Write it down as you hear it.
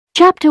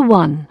Chapter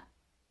 1.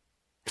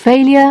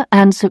 Failure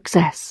and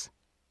Success.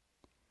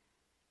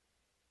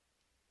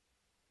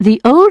 The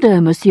older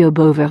Monsieur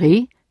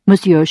Bovary,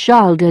 Monsieur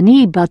Charles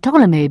Denis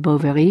Bartholomew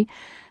Bovary,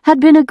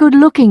 had been a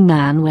good-looking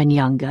man when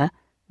younger,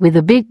 with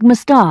a big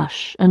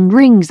moustache and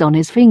rings on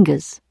his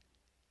fingers.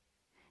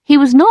 He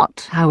was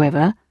not,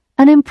 however,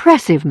 an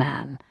impressive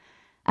man,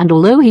 and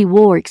although he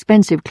wore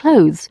expensive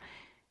clothes,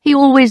 he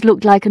always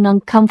looked like an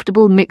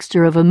uncomfortable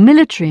mixture of a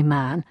military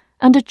man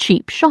and a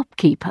cheap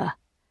shopkeeper.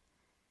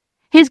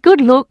 His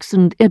good looks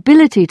and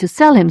ability to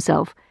sell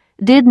himself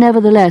did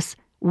nevertheless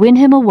win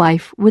him a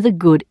wife with a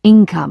good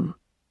income.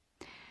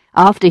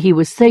 After he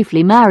was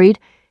safely married,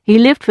 he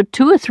lived for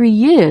 2 or 3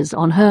 years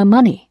on her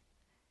money.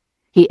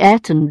 He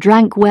ate and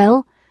drank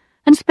well,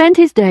 and spent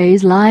his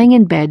days lying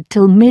in bed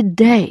till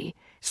midday,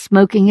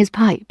 smoking his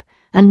pipe,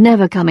 and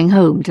never coming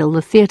home till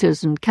the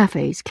theatres and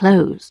cafes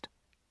closed.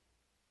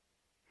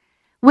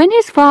 When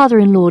his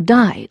father-in-law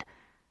died,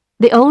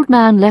 the old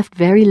man left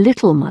very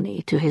little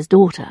money to his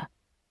daughter.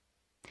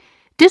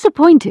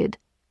 Disappointed,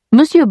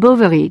 Monsieur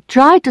Bovary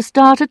tried to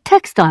start a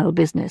textile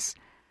business,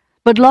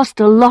 but lost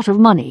a lot of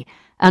money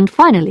and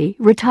finally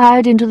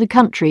retired into the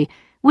country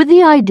with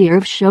the idea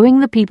of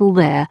showing the people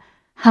there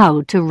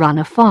how to run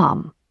a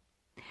farm.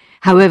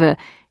 However,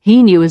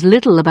 he knew as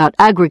little about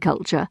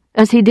agriculture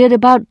as he did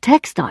about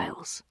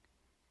textiles.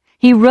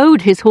 He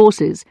rode his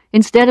horses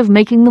instead of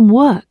making them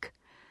work,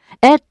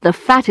 ate the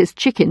fattest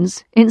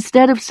chickens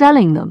instead of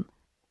selling them,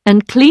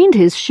 and cleaned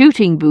his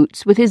shooting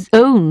boots with his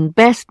own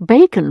best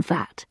bacon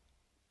fat.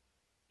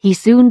 He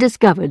soon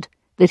discovered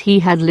that he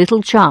had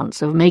little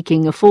chance of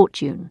making a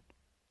fortune.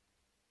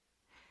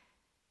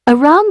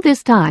 Around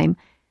this time,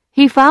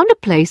 he found a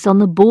place on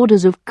the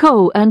borders of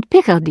Caux and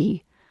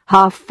Picardy,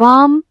 half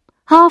farm,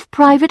 half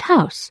private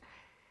house,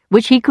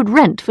 which he could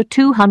rent for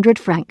 200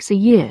 francs a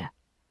year.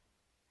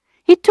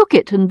 He took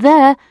it, and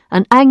there,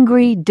 an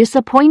angry,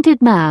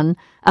 disappointed man,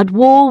 at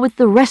war with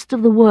the rest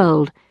of the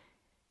world,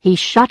 he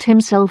shut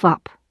himself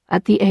up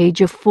at the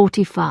age of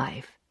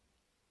 45.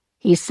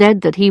 He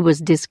said that he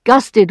was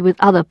disgusted with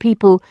other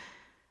people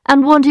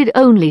and wanted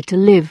only to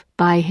live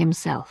by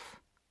himself.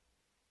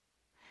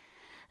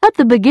 At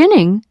the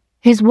beginning,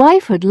 his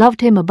wife had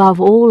loved him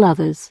above all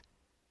others,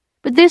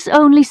 but this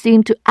only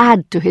seemed to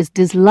add to his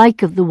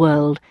dislike of the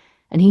world,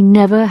 and he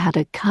never had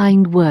a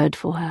kind word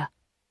for her.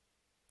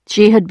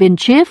 She had been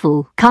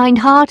cheerful,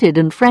 kind-hearted,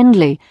 and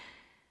friendly,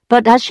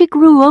 but as she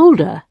grew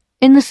older,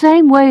 in the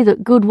same way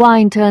that good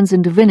wine turns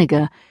into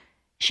vinegar,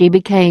 she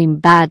became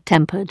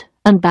bad-tempered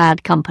and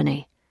bad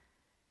company.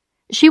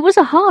 She was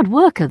a hard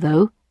worker,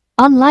 though,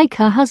 unlike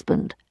her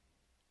husband.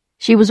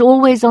 She was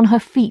always on her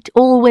feet,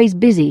 always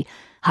busy,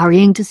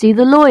 hurrying to see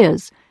the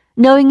lawyers,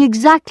 knowing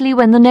exactly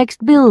when the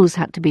next bills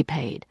had to be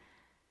paid.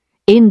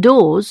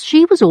 Indoors,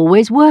 she was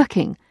always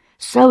working,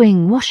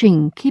 sewing,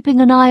 washing,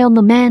 keeping an eye on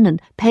the men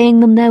and paying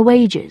them their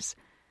wages.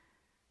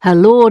 Her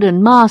lord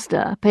and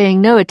master, paying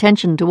no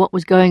attention to what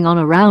was going on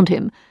around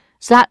him,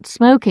 sat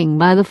smoking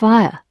by the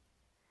fire.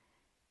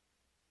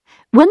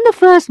 When the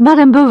first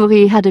Madame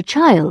Bovary had a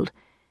child,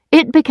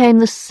 it became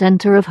the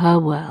centre of her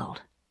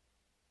world.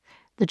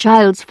 The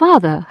child's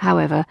father,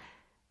 however,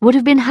 would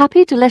have been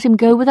happy to let him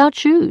go without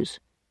shoes.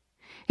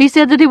 He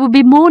said that it would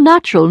be more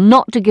natural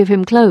not to give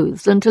him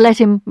clothes than to let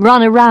him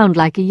run around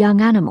like a young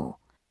animal.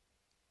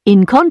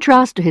 In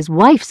contrast to his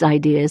wife's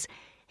ideas,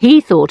 he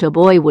thought a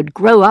boy would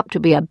grow up to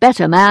be a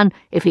better man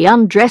if he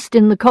undressed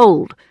in the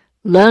cold,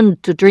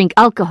 learned to drink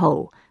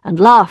alcohol,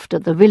 and laughed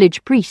at the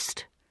village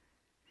priest.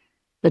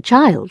 The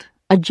child,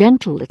 a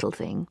gentle little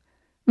thing,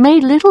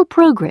 made little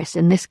progress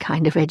in this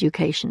kind of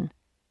education.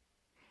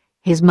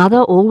 His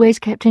mother always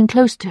kept him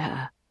close to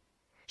her.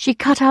 She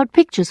cut out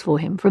pictures for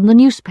him from the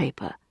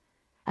newspaper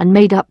and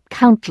made up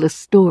countless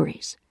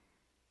stories.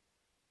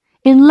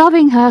 In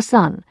loving her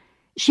son,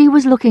 she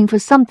was looking for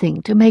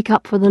something to make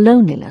up for the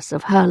loneliness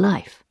of her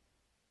life.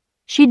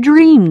 She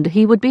dreamed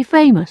he would be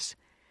famous.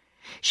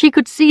 She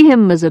could see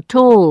him as a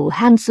tall,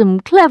 handsome,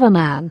 clever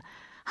man,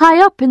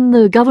 high up in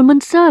the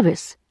government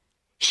service.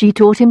 She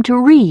taught him to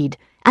read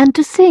and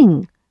to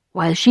sing,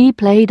 while she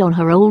played on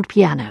her old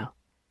piano.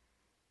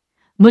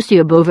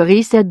 Monsieur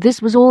Bovary said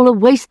this was all a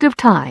waste of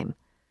time.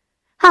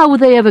 How were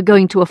they ever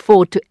going to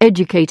afford to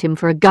educate him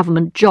for a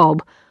government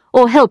job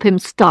or help him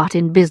start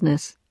in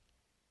business?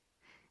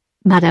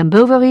 Madame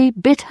Bovary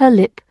bit her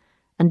lip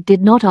and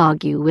did not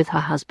argue with her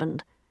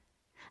husband,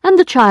 and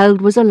the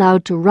child was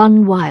allowed to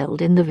run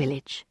wild in the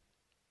village.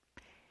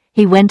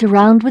 He went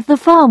around with the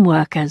farm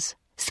workers,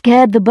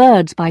 scared the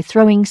birds by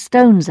throwing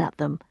stones at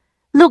them,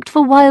 looked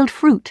for wild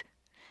fruit,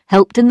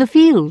 helped in the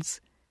fields,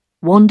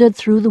 wandered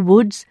through the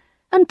woods,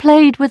 and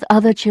played with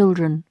other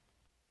children.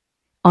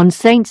 On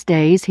saints'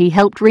 days he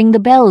helped ring the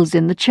bells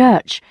in the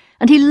church,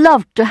 and he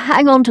loved to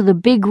hang on to the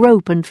big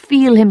rope and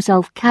feel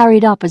himself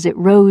carried up as it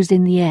rose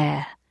in the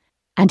air.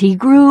 And he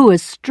grew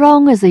as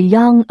strong as a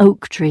young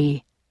oak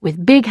tree,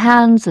 with big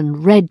hands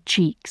and red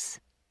cheeks.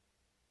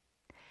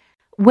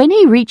 When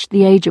he reached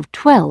the age of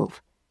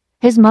 12,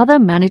 his mother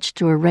managed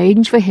to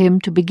arrange for him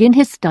to begin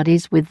his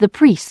studies with the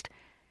priest,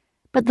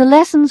 but the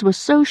lessons were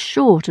so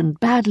short and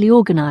badly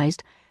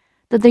organized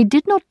that they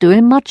did not do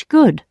him much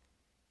good.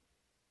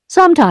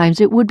 Sometimes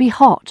it would be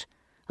hot,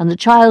 and the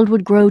child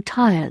would grow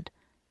tired,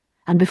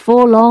 and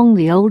before long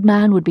the old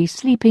man would be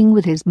sleeping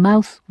with his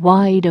mouth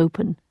wide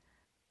open.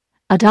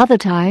 At other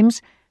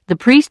times, the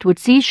priest would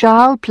see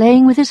Charles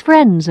playing with his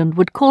friends and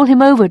would call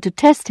him over to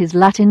test his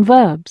Latin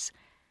verbs.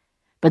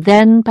 But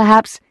then,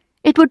 perhaps,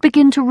 it would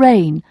begin to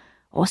rain,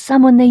 or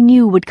someone they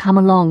knew would come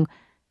along,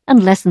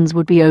 and lessons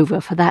would be over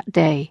for that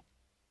day.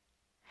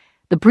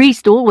 The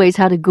priest always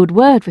had a good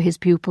word for his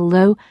pupil,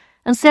 though,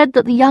 and said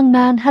that the young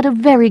man had a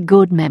very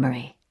good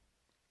memory.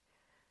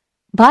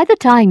 By the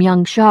time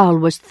young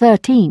Charles was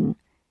 13,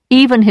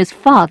 even his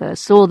father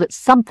saw that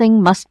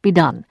something must be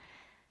done,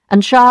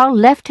 and Charles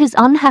left his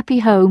unhappy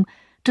home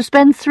to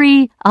spend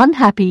 3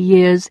 unhappy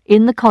years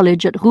in the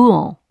college at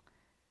Rouen.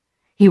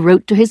 He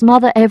wrote to his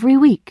mother every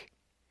week.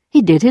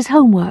 He did his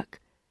homework.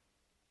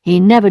 He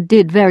never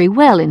did very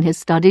well in his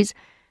studies,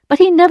 but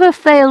he never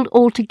failed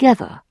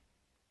altogether.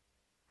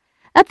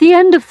 At the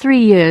end of 3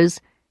 years,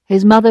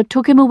 his mother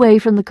took him away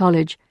from the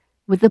college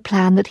with the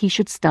plan that he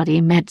should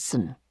study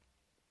medicine.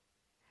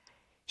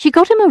 She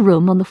got him a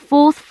room on the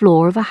 4th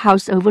floor of a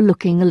house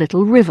overlooking a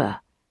little river.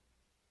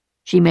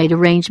 She made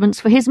arrangements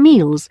for his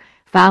meals,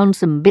 found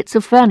some bits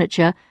of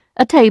furniture,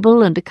 a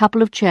table and a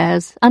couple of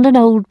chairs and an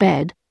old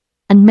bed,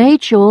 and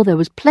made sure there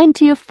was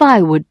plenty of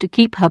firewood to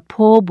keep her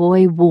poor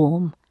boy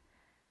warm.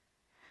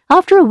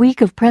 After a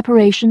week of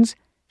preparations,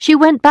 she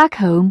went back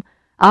home,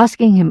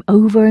 asking him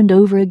over and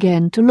over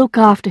again to look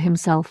after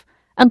himself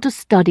and to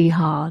study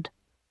hard.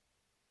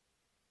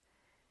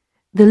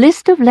 The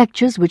list of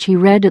lectures which he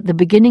read at the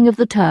beginning of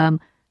the term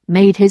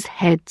made his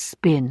head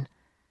spin.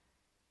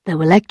 There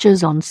were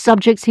lectures on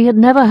subjects he had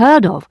never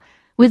heard of,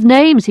 with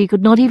names he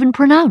could not even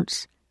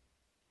pronounce.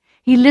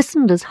 He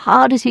listened as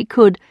hard as he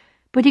could,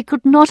 but he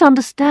could not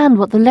understand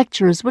what the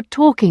lecturers were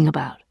talking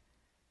about.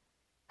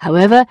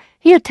 However,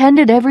 he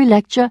attended every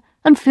lecture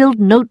and filled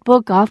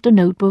notebook after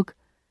notebook.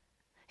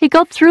 He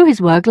got through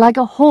his work like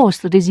a horse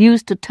that is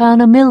used to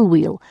turn a mill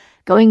wheel,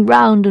 going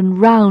round and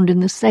round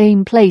in the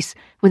same place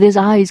with his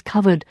eyes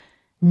covered,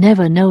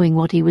 never knowing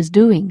what he was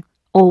doing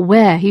or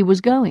where he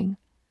was going.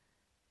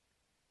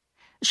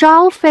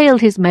 Charles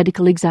failed his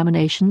medical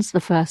examinations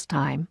the first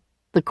time.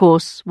 The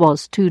course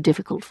was too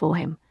difficult for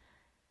him.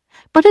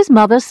 But his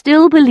mother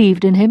still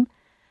believed in him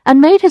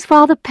and made his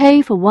father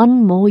pay for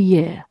 1 more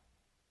year.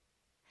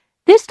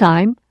 This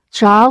time,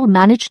 Charles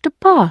managed to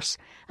pass,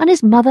 and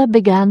his mother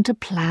began to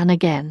plan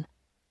again.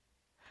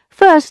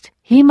 First,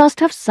 he must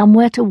have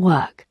somewhere to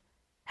work,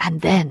 and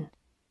then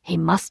he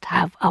must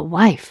have a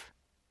wife.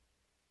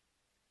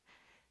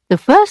 The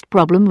first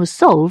problem was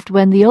solved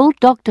when the old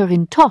doctor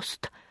in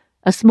Tostes,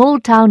 a small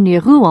town near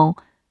Rouen,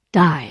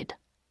 died.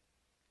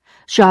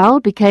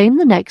 Charles became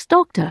the next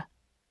doctor.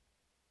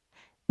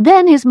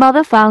 Then his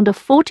mother found a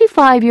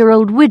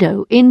 45-year-old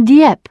widow in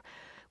Dieppe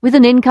with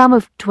an income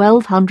of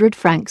 1,200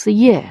 francs a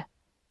year.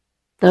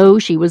 Though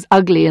she was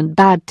ugly and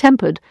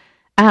bad-tempered,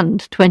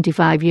 and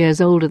 25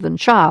 years older than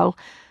Charles,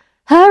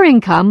 her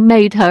income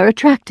made her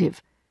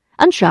attractive,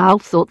 and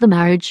Charles thought the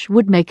marriage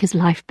would make his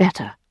life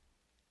better.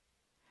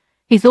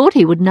 He thought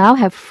he would now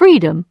have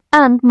freedom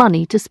and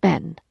money to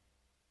spend.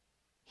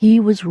 He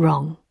was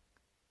wrong.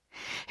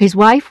 His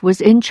wife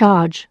was in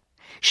charge.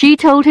 She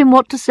told him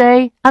what to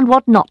say and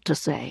what not to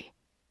say.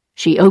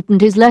 She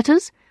opened his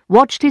letters,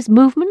 watched his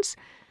movements,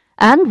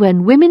 and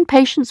when women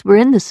patients were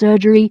in the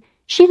surgery,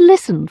 she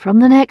listened from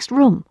the next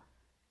room.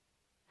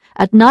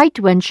 At night,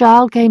 when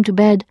Charles came to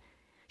bed,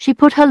 she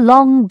put her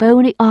long,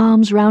 bony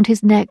arms round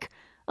his neck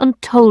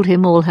and told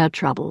him all her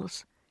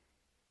troubles.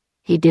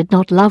 He did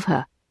not love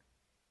her.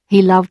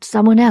 He loved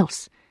someone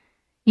else.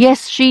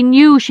 Yes, she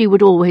knew she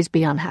would always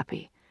be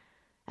unhappy,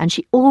 and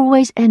she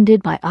always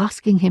ended by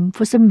asking him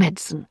for some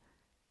medicine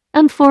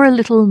and for a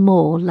little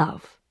more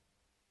love.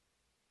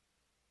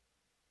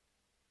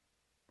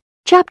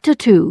 Chapter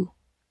 2.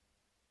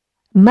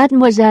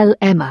 Mademoiselle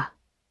Emma.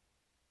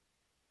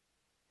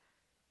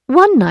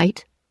 One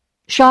night,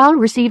 Charles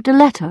received a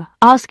letter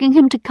asking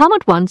him to come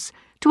at once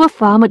to a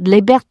farm at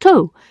Les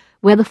Bertaux,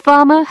 where the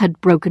farmer had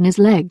broken his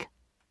leg.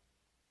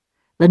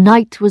 The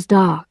night was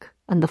dark,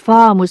 and the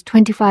farm was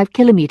 25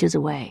 kilometers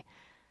away,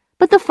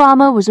 but the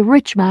farmer was a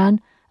rich man,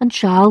 and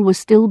Charles was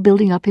still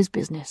building up his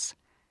business.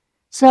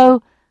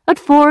 So, at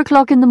 4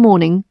 o'clock in the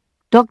morning,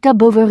 Dr.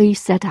 Bovary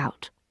set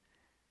out.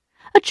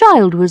 A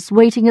child was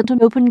waiting at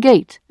an open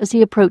gate as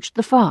he approached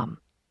the farm.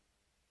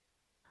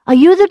 "Are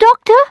you the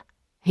doctor?"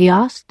 he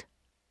asked.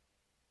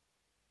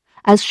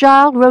 As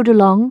Charles rode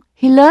along,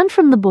 he learned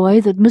from the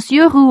boy that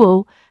Monsieur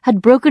Rouault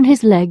had broken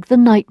his leg the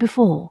night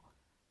before.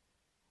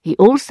 He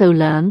also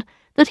learned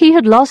that he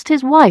had lost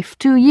his wife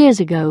 2 years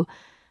ago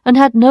and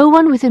had no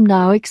one with him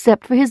now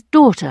except for his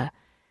daughter,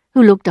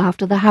 who looked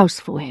after the house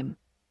for him.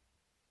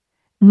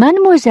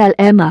 Mademoiselle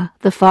Emma,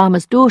 the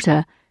farmer's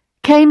daughter,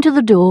 came to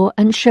the door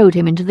and showed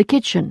him into the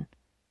kitchen.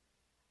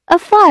 A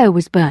fire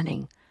was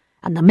burning,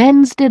 and the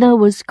men's dinner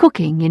was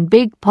cooking in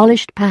big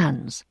polished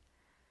pans.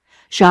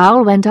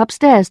 Charles went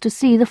upstairs to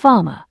see the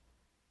farmer.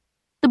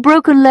 The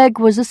broken leg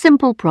was a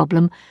simple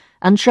problem,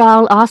 and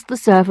Charles asked the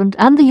servant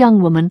and the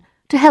young woman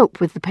to help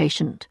with the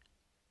patient.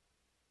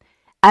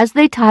 As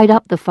they tied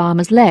up the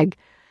farmer's leg,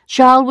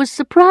 Charles was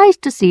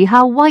surprised to see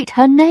how white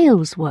her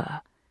nails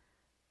were.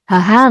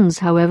 Her hands,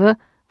 however,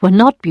 were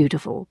not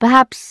beautiful,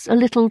 perhaps a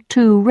little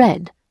too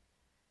red.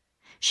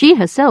 She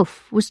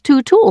herself was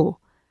too tall,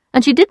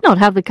 and she did not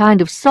have the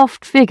kind of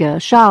soft figure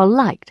Charles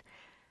liked.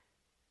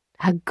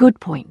 Her good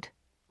point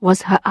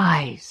was her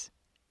eyes.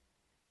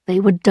 They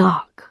were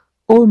dark,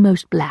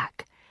 almost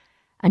black,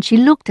 and she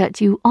looked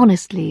at you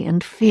honestly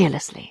and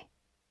fearlessly.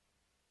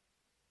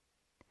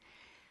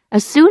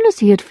 As soon as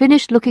he had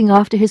finished looking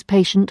after his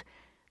patient,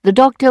 the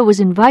doctor was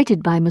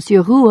invited by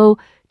Monsieur Rouault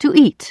to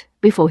eat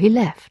before he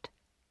left.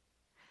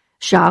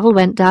 Charles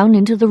went down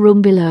into the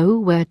room below,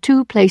 where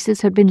 2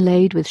 places had been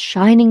laid with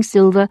shining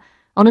silver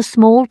on a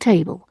small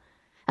table,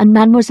 and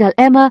Mademoiselle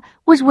Emma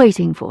was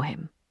waiting for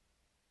him.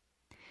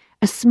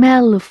 A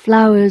smell of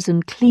flowers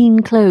and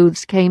clean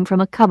clothes came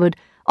from a cupboard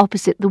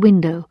opposite the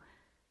window,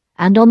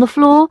 and on the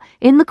floor,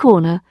 in the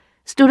corner,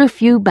 stood a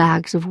few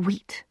bags of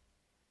wheat.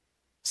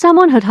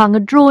 Someone had hung a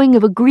drawing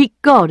of a Greek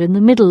god in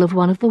the middle of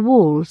one of the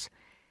walls.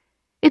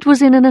 It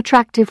was in an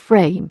attractive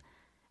frame,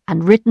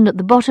 and written at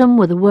the bottom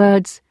were the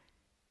words,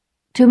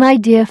 "To my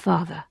dear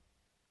father."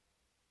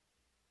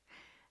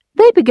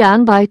 They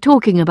began by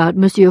talking about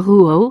Monsieur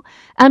Rouault,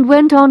 and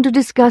went on to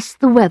discuss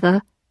the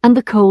weather and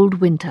the cold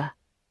winter.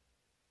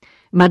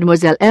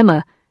 Mademoiselle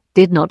Emma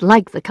did not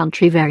like the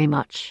country very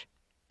much,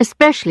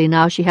 especially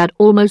now she had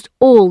almost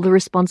all the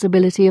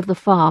responsibility of the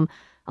farm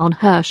on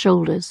her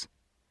shoulders.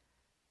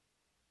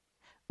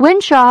 When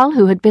Charles,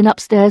 who had been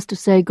upstairs to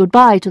say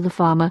goodbye to the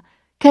farmer,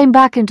 came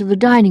back into the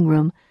dining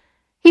room,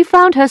 he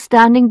found her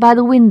standing by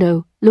the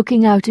window,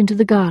 looking out into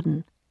the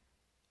garden.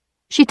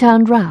 She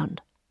turned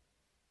round.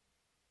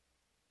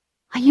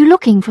 "Are you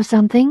looking for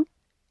something?"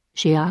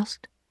 she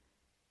asked.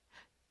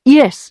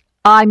 "Yes,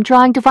 I'm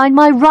trying to find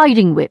my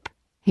riding whip,"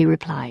 he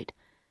replied,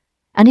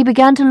 and he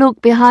began to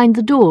look behind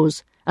the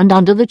doors and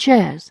under the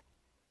chairs.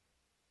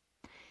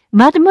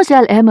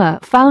 Mademoiselle Emma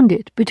found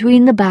it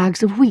between the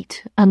bags of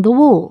wheat and the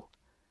wall,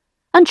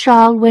 and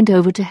Charles went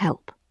over to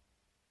help.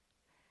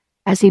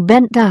 As he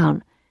bent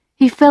down,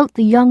 he felt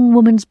the young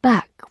woman's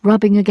back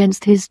rubbing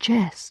against his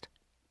chest.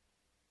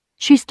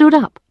 She stood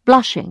up,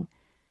 blushing,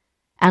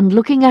 and,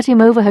 looking at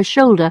him over her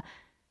shoulder,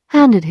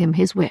 handed him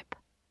his whip.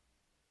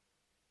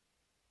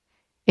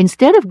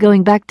 Instead of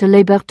going back to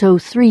Les Bertaux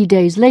 3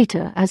 days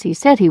later, as he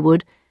said he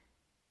would,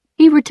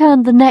 he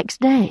returned the next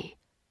day,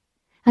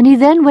 and he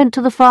then went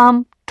to the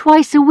farm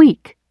twice a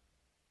week.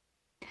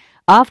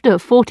 After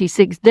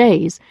 46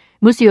 days,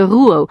 Monsieur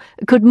Rouault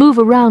could move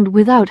around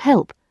without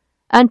help,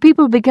 and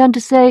people began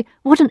to say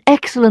what an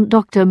excellent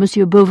doctor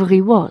Monsieur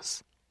Bovary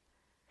was.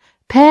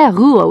 Père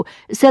Rouault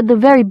said the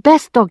very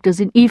best doctors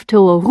in Yvetot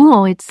or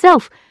Rouen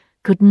itself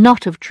could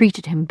not have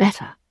treated him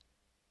better.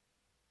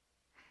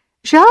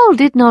 Charles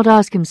did not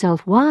ask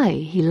himself why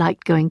he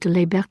liked going to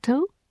Les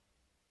Bertaux.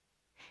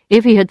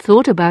 If he had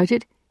thought about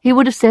it, he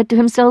would have said to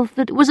himself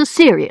that it was a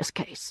serious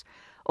case,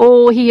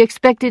 or he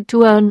expected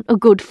to earn a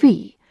good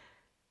fee.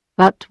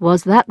 But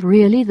was that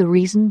really the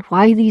reason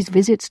why these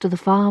visits to the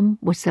farm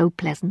were so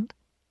pleasant?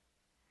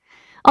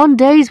 On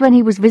days when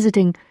he was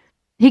visiting,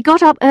 he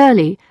got up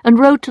early and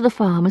rode to the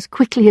farm as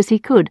quickly as he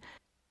could,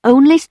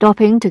 only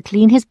stopping to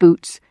clean his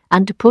boots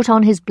and to put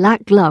on his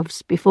black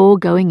gloves before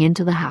going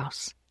into the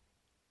house.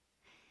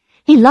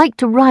 He liked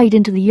to ride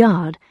into the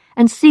yard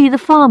and see the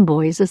farm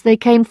boys as they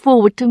came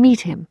forward to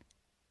meet him.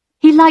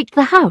 He liked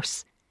the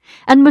house,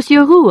 and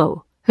Monsieur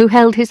Rouault, who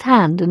held his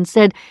hand and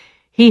said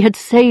he had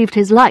saved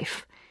his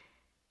life.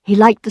 He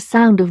liked the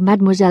sound of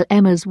Mademoiselle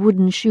Emma's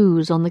wooden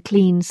shoes on the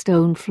clean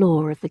stone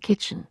floor of the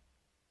kitchen.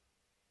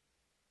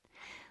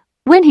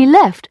 When he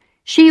left,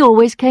 she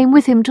always came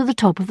with him to the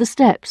top of the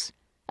steps,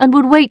 and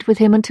would wait with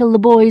him until the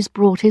boys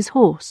brought his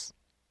horse.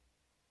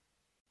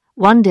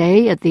 One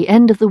day, at the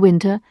end of the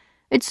winter,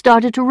 it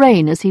started to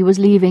rain as he was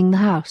leaving the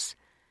house.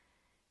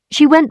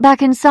 She went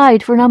back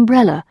inside for an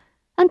umbrella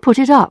and put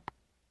it up.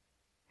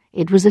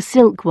 It was a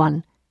silk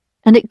one,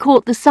 and it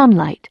caught the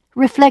sunlight,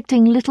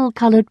 reflecting little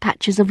coloured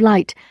patches of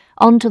light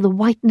onto the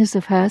whiteness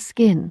of her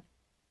skin.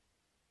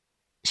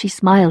 She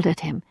smiled at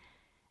him,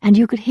 and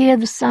you could hear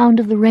the sound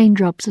of the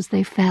raindrops as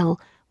they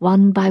fell,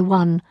 one by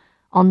one,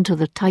 onto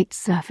the tight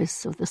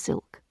surface of the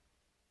silk.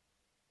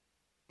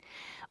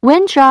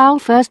 When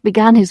Charles first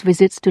began his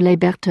visits to Les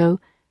Bertaux,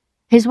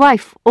 his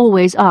wife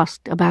always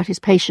asked about his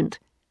patient.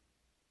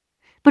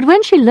 But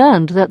when she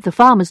learned that the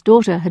farmer's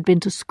daughter had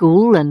been to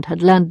school and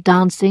had learned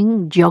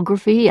dancing,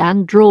 geography,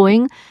 and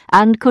drawing,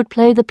 and could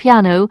play the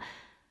piano,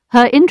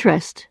 her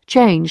interest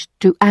changed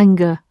to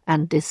anger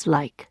and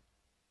dislike.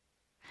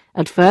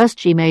 At first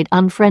she made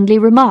unfriendly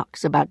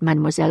remarks about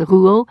Mademoiselle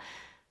Rouault,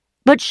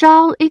 but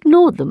Charles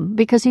ignored them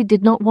because he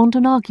did not want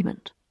an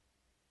argument.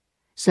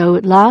 So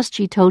at last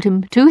she told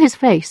him to his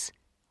face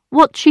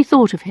what she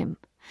thought of him,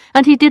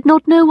 and he did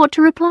not know what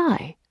to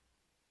reply.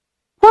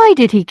 Why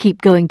did he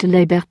keep going to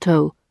Les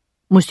Bertaux?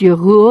 Monsieur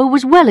Rouault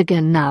was well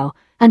again now,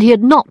 and he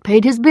had not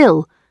paid his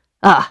bill.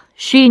 Ah,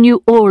 She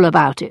knew all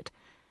about it.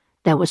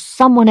 There was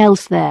someone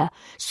else there,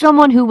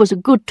 someone who was a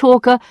good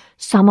talker,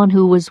 someone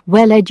who was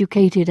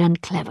well-educated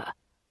and clever.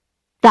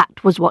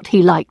 That was what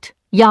he liked,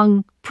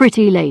 young,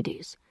 pretty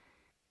ladies.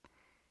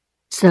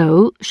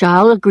 So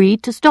Charles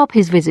agreed to stop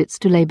his visits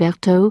to Les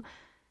Bertaux,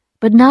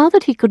 but now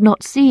that he could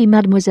not see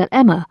Mademoiselle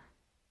Emma,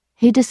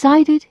 he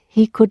decided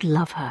he could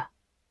love her.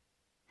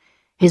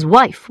 His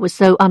wife was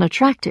so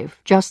unattractive,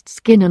 just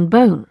skin and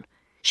bone.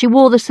 She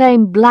wore the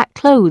same black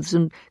clothes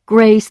and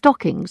grey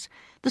stockings,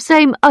 the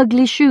same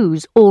ugly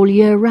shoes all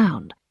year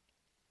round.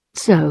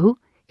 So,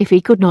 if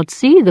he could not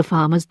see the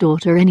farmer's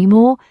daughter any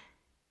more,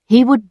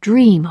 he would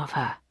dream of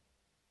her.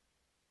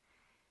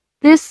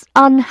 This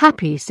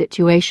unhappy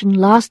situation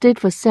lasted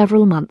for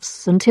several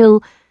months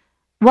until,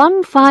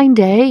 one fine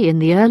day in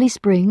the early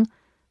spring,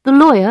 the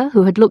lawyer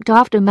who had looked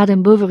after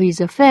Madame Bovary's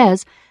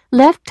affairs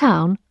left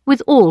town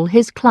with all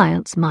his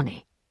client's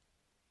money.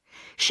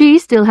 She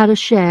still had a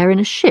share in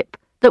a ship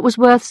that was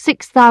worth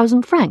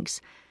 6,000 francs,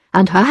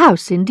 and her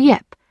house in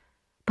Dieppe,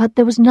 but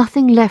there was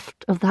nothing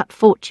left of that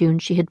fortune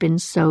she had been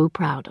so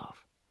proud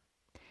of.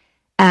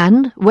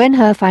 And when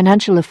her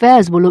financial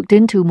affairs were looked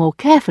into more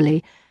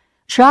carefully,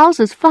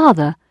 Charles's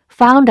father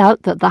found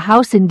out that the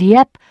house in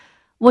Dieppe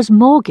was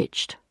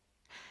mortgaged,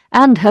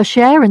 and her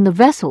share in the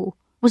vessel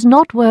was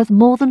not worth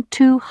more than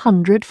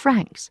 200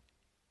 francs.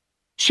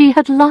 She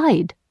had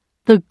lied,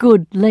 the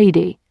good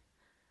lady.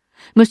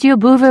 Monsieur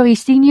Bovary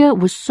Senior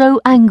was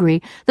so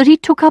angry that he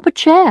took up a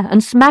chair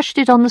and smashed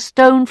it on the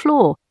stone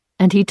floor,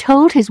 and he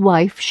told his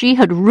wife she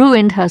had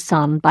ruined her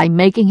son by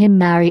making him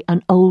marry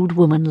an old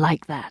woman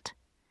like that.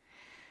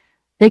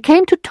 They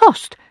came to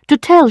Tostes to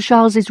tell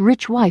Charles's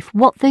rich wife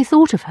what they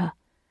thought of her.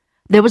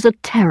 There was a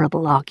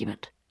terrible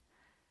argument.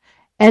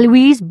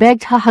 Eloise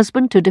begged her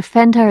husband to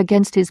defend her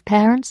against his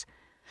parents,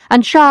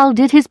 and Charles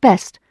did his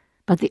best,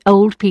 but the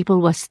old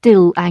people were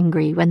still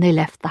angry when they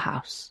left the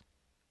house.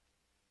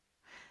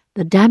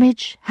 The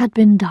damage had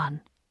been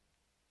done.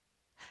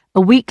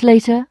 A week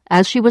later,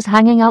 as she was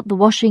hanging out the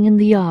washing in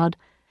the yard,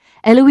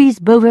 Eloise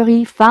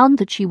Bovary found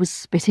that she was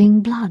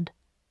spitting blood.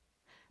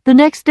 The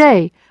next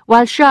day,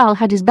 while Charles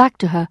had his back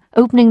to her,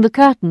 opening the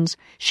curtains,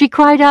 she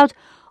cried out,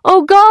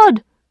 "Oh,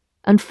 God!"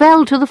 and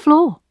fell to the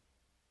floor.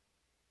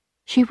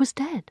 She was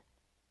dead.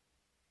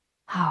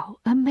 How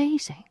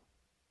amazing!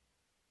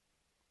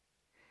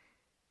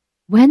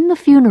 When the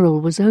funeral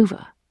was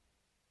over,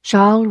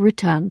 Charles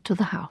returned to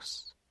the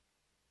house.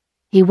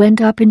 He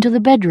went up into the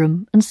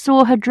bedroom and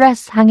saw her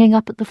dress hanging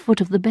up at the foot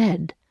of the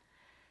bed.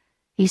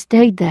 He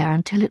stayed there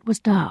until it was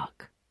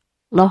dark,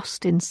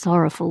 lost in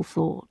sorrowful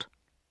thought.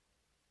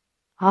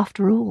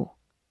 After all,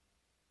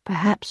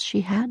 perhaps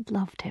she had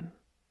loved him.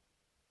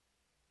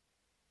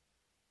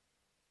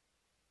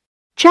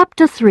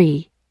 Chapter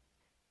 3.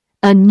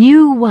 A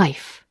New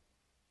Wife.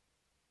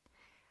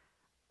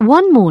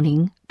 One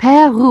morning,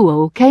 Père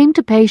Rouault came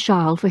to pay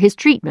Charles for his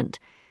treatment,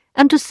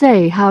 and to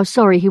say how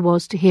sorry he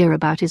was to hear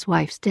about his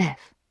wife's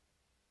death.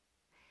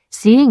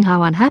 Seeing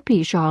how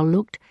unhappy Charles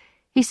looked,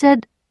 he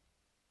said,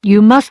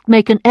 "You must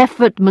make an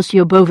effort,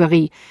 Monsieur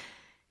Bovary.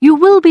 You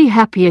will be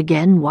happy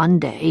again one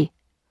day.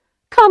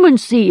 Come and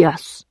see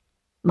us.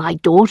 My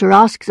daughter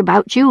asks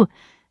about you,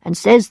 and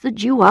says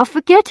that you are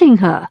forgetting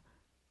her.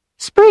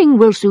 Spring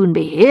will soon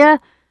be here.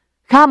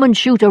 Come and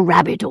shoot a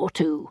rabbit or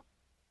two."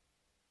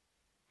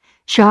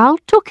 Charles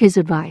took his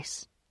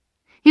advice.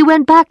 He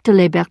went back to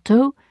Les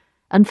Bertaux,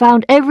 and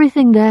found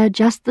everything there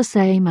just the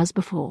same as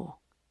before.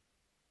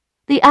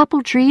 The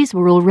apple trees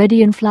were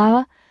already in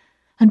flower,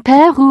 and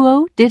Père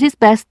Rouault did his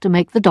best to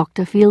make the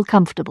doctor feel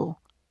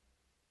comfortable.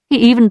 He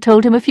even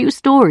told him a few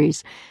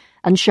stories,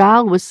 and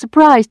Charles was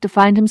surprised to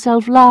find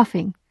himself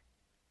laughing.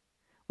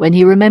 When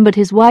he remembered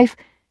his wife,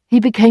 he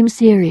became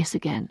serious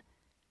again.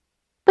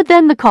 But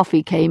then the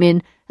coffee came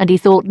in, and he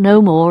thought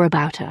no more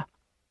about her.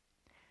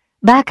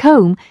 Back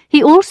home,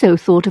 he also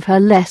thought of her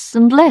less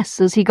and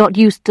less as he got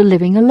used to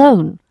living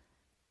alone.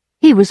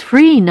 He was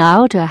free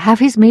now to have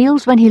his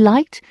meals when he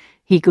liked.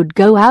 He could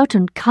go out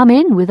and come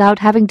in without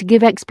having to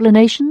give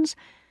explanations,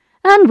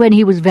 and when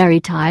he was very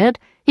tired,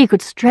 he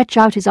could stretch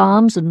out his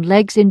arms and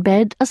legs in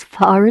bed as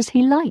far as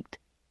he liked.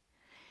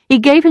 He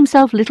gave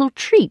himself little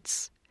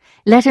treats,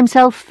 let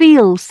himself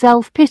feel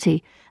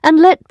self-pity, and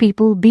let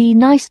people be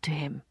nice to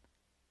him.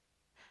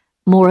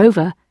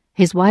 Moreover,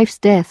 his wife's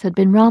death had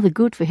been rather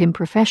good for him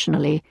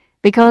professionally,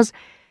 because,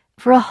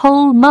 for a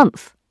whole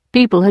month,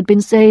 people had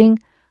been saying,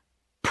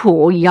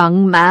 "Poor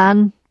young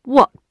man,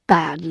 what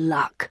bad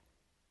luck."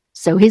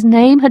 So his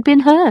name had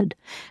been heard,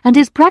 and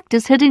his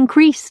practice had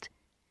increased,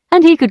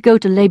 and he could go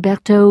to Les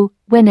Bertaux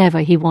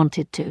whenever he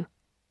wanted to.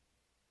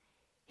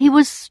 He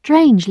was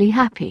strangely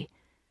happy,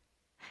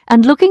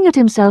 and looking at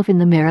himself in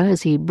the mirror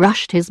as he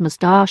brushed his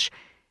moustache,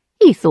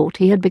 he thought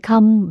he had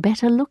become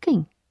better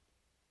looking.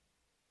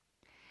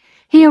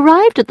 He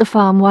arrived at the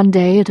farm one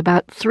day at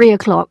about 3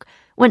 o'clock,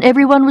 when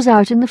everyone was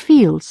out in the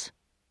fields.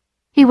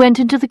 He went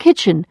into the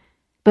kitchen,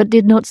 but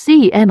did not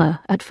see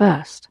Emma at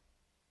first.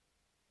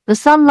 The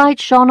sunlight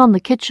shone on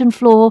the kitchen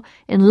floor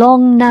in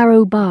long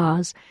narrow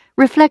bars,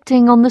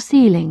 reflecting on the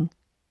ceiling.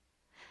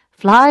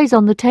 Flies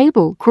on the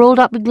table crawled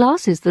up the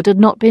glasses that had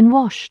not been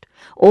washed,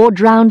 or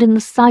drowned in the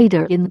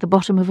cider in the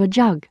bottom of a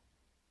jug.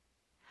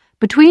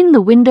 Between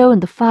the window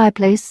and the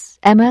fireplace,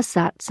 Emma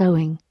sat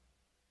sewing.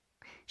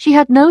 She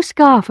had no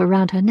scarf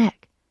around her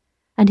neck,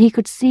 and he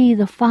could see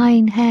the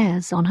fine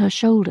hairs on her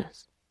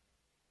shoulders.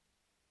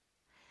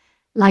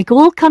 Like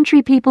all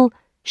country people,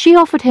 she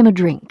offered him a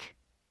drink.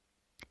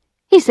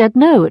 He said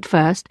no at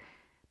first,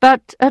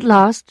 but at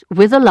last,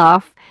 with a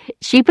laugh,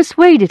 she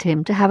persuaded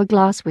him to have a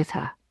glass with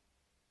her.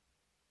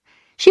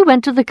 She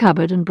went to the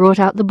cupboard and brought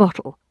out the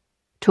bottle,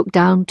 took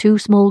down 2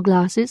 small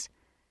glasses,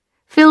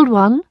 filled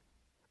one,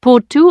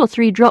 poured 2 or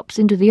 3 drops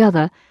into the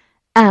other,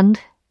 and,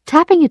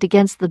 tapping it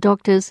against the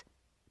doctor's,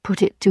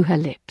 put it to her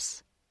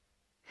lips.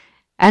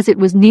 As it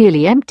was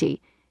nearly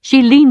empty,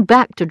 she leaned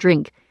back to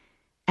drink,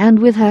 and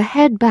with her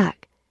head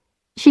back,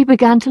 she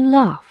began to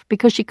laugh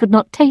because she could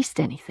not taste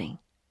anything.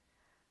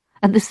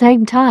 At the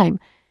same time,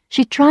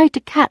 she tried to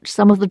catch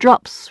some of the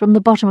drops from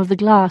the bottom of the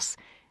glass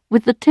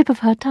with the tip of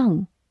her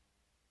tongue.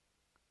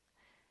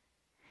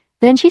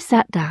 Then she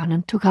sat down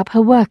and took up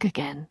her work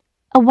again,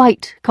 a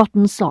white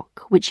cotton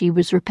sock which she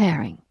was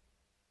repairing.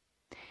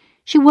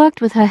 She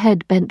worked with her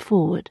head bent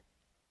forward.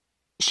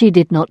 She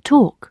did not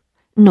talk,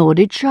 nor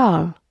did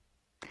Charles.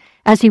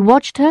 As he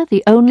watched her,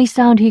 the only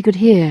sound he could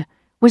hear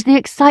was the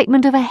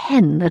excitement of a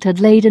hen that had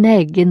laid an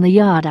egg in the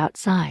yard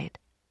outside.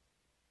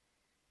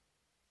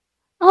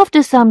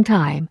 After some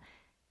time,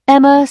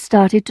 Emma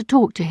started to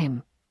talk to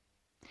him.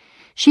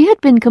 She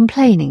had been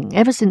complaining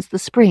ever since the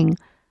spring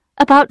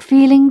about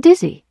feeling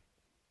dizzy.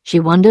 She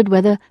wondered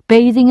whether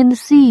bathing in the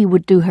sea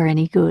would do her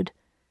any good.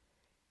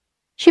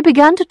 She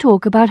began to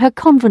talk about her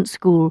convent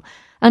school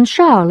and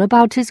Charles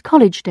about his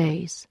college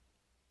days.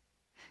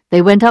 They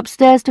went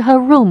upstairs to her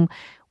room,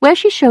 where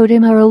she showed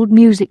him her old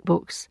music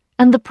books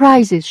and the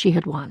prizes she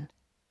had won.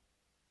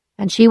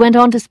 And she went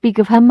on to speak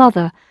of her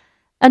mother,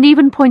 and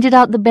even pointed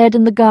out the bed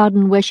in the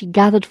garden where she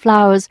gathered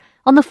flowers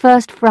on the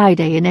first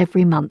Friday in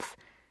every month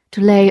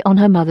to lay on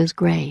her mother's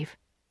grave.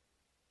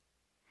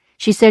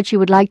 She said she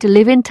would like to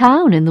live in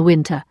town in the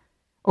winter,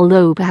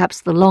 although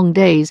perhaps the long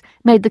days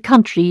made the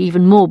country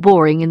even more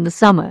boring in the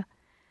summer.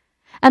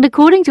 And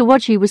according to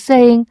what she was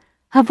saying,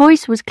 her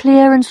voice was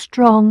clear and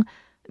strong,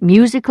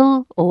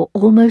 musical or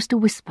almost a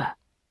whisper,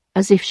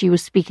 as if she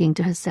was speaking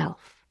to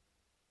herself.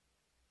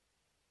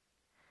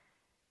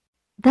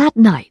 That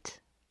night,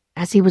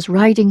 as he was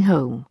riding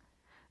home,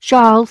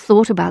 Charles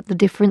thought about the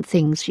different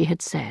things she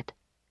had said,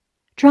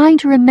 trying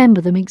to remember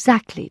them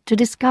exactly to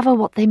discover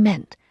what they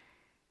meant,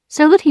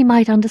 so that he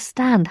might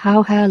understand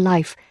how her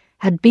life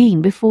had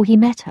been before he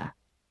met her.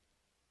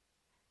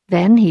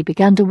 Then he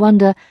began to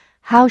wonder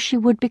how she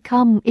would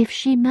become if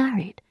she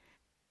married,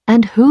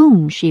 and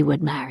whom she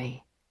would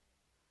marry.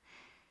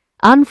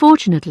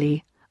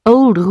 Unfortunately,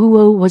 old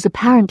Rouault was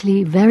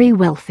apparently very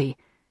wealthy,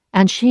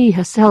 and she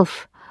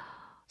herself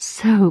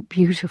so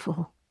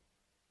beautiful.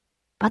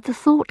 But the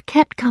thought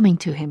kept coming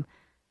to him.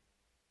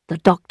 The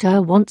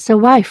doctor wants a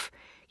wife.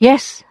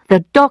 Yes,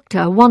 the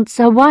doctor wants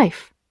a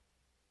wife.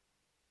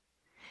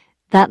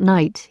 That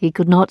night he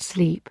could not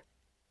sleep.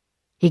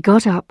 He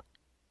got up,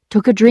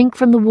 took a drink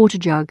from the water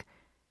jug,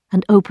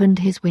 and opened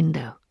his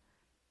window.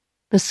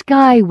 The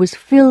sky was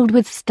filled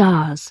with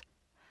stars.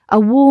 A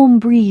warm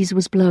breeze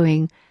was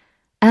blowing,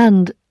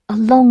 and, a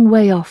long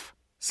way off,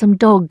 some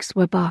dogs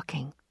were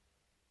barking.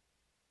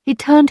 He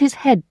turned his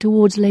head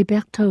towards Les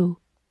Bertaux.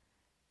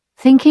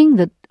 Thinking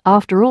that,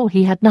 after all,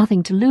 he had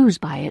nothing to lose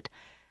by it,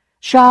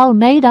 Charles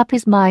made up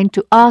his mind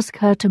to ask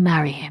her to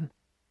marry him.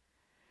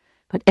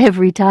 But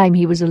every time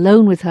he was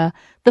alone with her,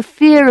 the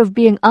fear of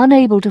being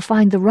unable to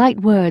find the right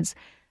words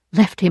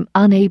left him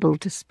unable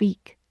to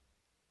speak.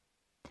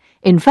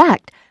 In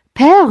fact,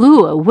 Père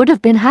Rouault would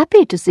have been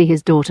happy to see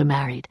his daughter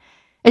married,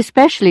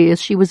 especially as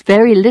she was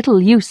very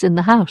little use in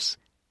the house.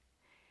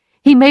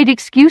 He made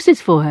excuses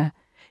for her,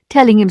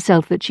 telling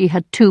himself that she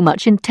had too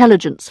much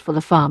intelligence for the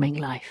farming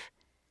life.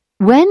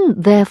 When,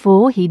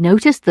 therefore, he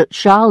noticed that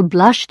Charles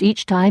blushed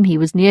each time he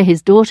was near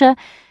his daughter,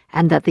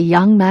 and that the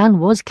young man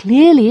was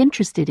clearly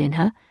interested in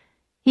her,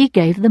 he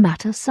gave the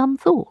matter some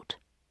thought.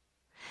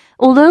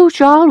 Although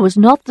Charles was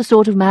not the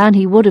sort of man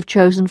he would have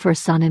chosen for a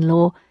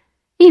son-in-law,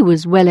 he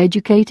was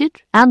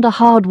well-educated and a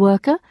hard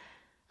worker,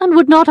 and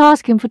would not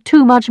ask him for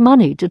too much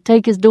money to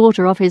take his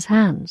daughter off his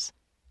hands.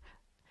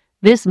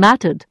 This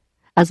mattered,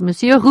 as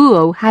Monsieur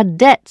Rouault had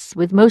debts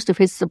with most of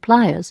his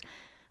suppliers,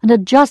 and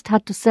had just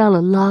had to sell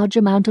a large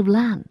amount of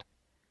land.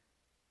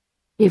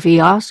 "If he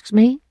asks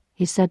me,"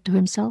 he said to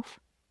himself,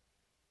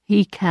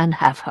 "he can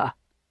have her."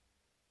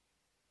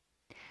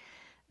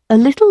 A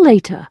little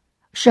later,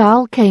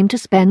 Charles came to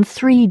spend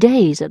 3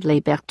 days at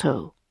Les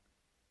Bertaux.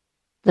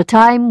 The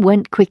time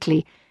went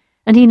quickly,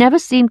 and he never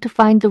seemed to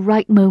find the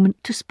right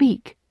moment to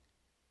speak.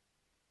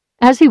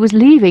 As he was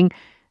leaving,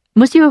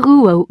 Monsieur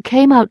Rouault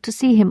came out to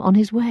see him on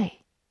his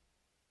way.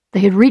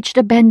 They had reached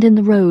a bend in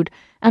the road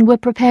and were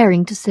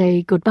preparing to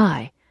say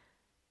goodbye.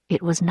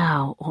 It was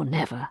now or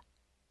never.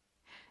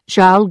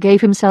 Charles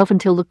gave himself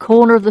until the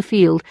corner of the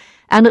field,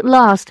 and at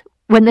last,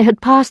 when they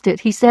had passed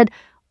it, he said,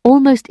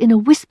 almost in a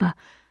whisper,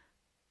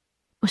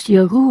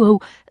 Monsieur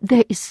Rouault,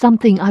 there is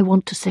something I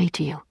want to say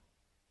to you.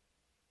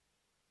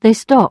 They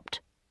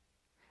stopped.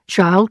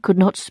 Charles could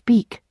not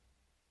speak.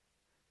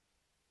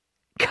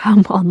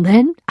 Come on,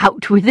 then,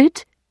 out with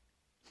it.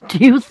 Do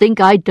you think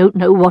I don't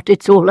know what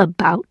it's all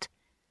about?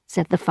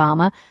 Said the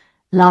farmer,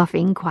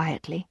 laughing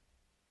quietly.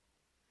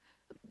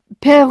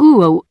 Père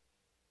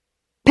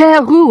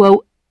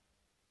Rouault.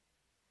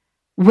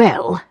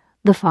 Well,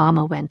 the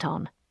farmer went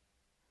on,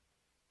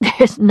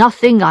 there's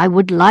nothing I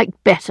would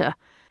like better.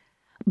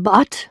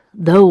 But,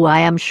 though I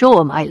am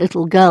sure my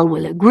little girl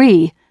will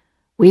agree,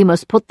 we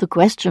must put the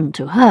question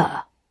to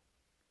her.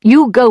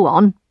 You go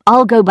on,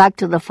 I'll go back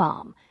to the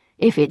farm.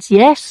 If it's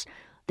yes,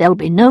 there'll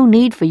be no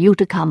need for you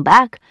to come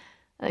back.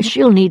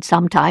 She'll need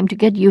some time to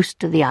get used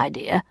to the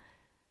idea.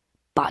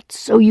 But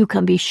so you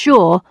can be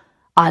sure,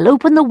 I'll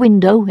open the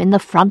window in the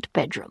front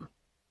bedroom.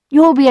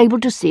 You'll be able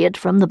to see it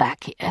from the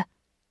back here.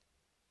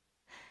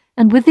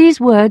 And with these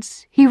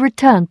words he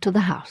returned to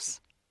the house.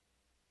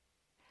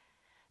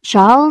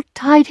 Charles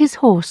tied his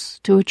horse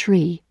to a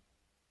tree.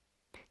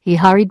 He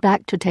hurried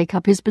back to take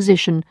up his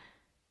position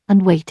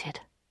and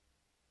waited.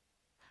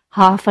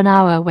 Half an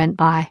hour went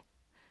by,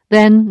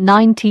 then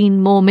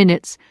 19 more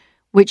minutes,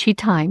 which he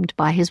timed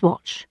by his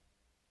watch.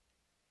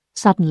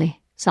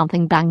 Suddenly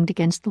something banged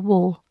against the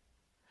wall.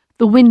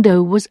 The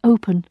window was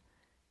open.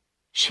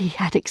 She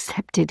had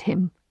accepted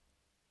him.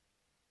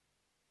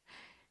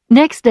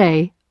 Next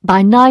day,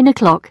 by 9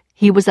 o'clock,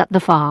 he was at the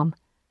farm.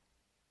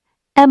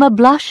 Emma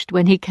blushed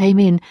when he came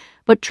in,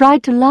 but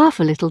tried to laugh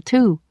a little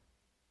too.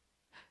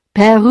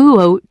 Père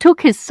Rouault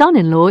took his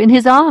son-in-law in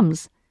his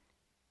arms.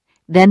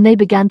 Then they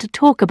began to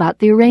talk about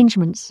the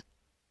arrangements.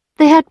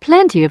 They had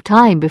plenty of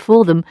time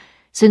before them,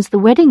 since the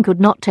wedding could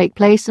not take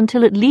place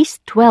until at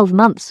least 12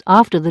 months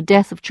after the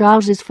death of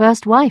Charles's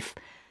first wife,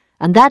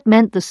 and that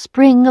meant the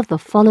spring of the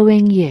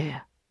following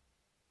year.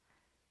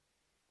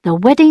 The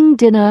wedding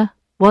dinner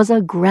was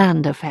a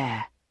grand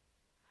affair.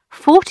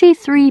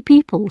 43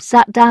 people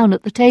sat down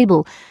at the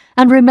table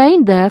and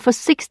remained there for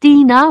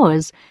 16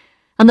 hours,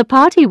 and the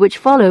party which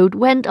followed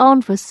went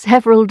on for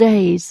several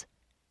days.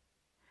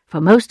 For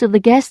most of the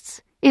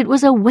guests, it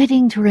was a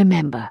wedding to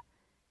remember.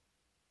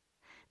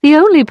 The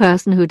only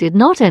person who did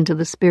not enter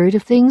the spirit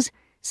of things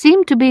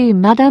seemed to be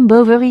Madame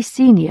Bovary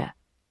Senior,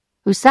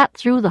 who sat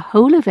through the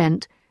whole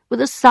event with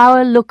a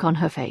sour look on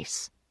her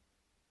face.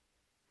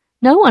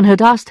 No one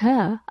had asked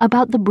her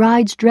about the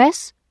bride's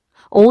dress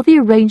or the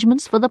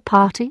arrangements for the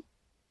party.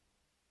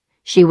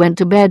 She went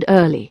to bed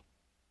early.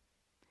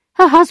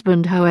 Her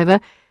husband, however,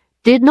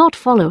 did not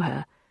follow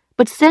her,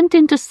 but sent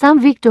into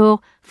Saint-Victor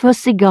for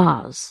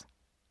cigars.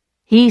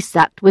 He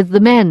sat with the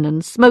men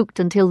and smoked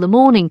until the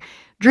morning,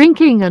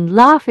 drinking and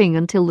laughing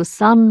until the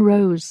sun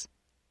rose.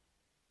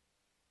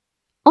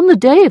 On the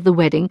day of the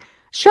wedding,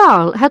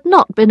 Charles had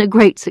not been a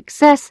great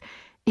success.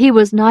 He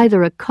was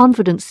neither a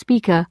confident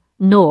speaker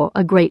nor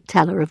a great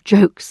teller of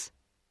jokes.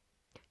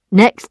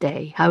 Next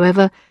day,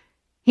 however,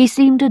 he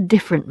seemed a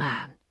different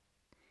man.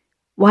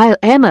 While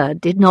Emma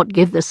did not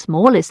give the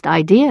smallest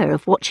idea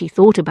of what she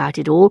thought about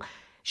it all,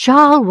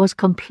 Charles was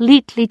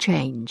completely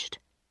changed.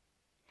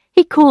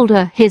 He called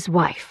her his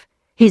wife,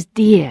 his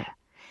dear,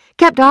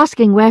 kept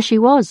asking where she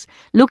was,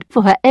 looked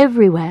for her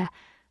everywhere,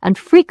 and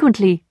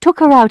frequently took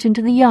her out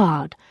into the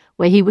yard,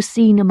 where he was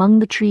seen among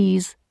the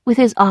trees with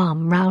his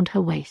arm round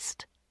her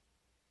waist.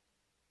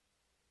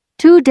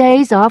 2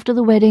 days after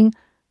the wedding,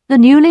 the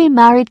newly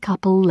married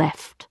couple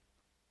left.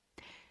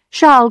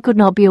 Charles could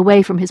not be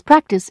away from his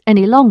practice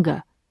any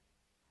longer.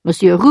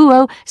 Monsieur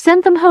Rouault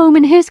sent them home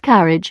in his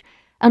carriage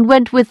and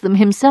went with them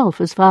himself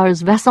as far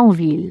as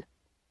Vassonville.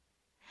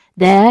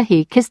 There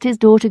he kissed his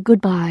daughter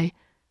good-bye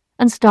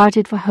and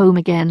started for home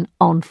again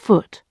on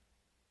foot.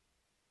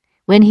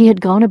 When he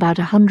had gone about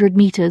 100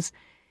 meters,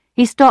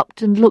 he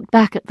stopped and looked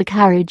back at the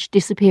carriage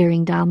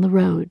disappearing down the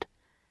road.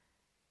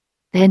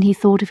 Then he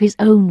thought of his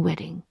own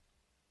wedding.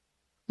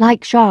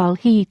 Like Charles,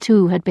 he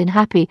too had been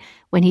happy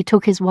when he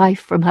took his wife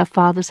from her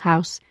father's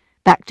house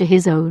back to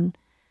his own.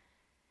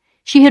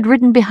 She had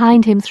ridden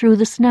behind him through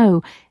the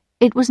snow.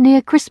 It was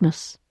near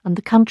Christmas, and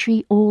the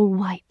country all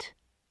white.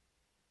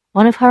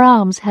 One of her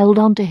arms held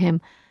on to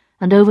him,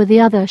 and over the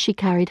other she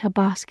carried her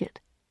basket.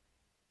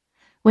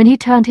 When he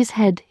turned his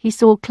head, he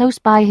saw close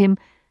by him,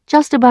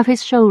 just above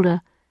his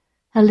shoulder,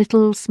 her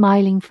little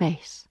smiling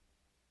face.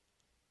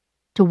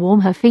 To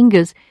warm her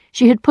fingers,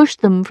 she had pushed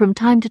them from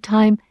time to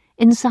time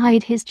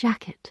inside his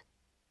jacket.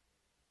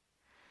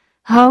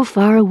 How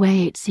far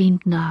away it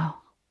seemed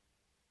now.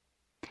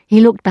 He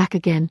looked back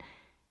again,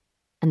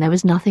 and there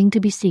was nothing to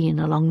be seen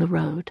along the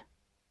road.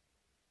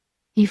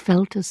 He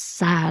felt as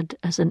sad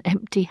as an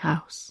empty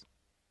house.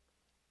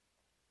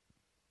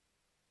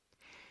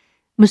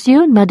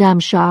 Monsieur and Madame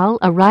Charles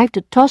arrived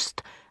at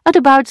Tostes at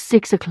about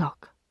 6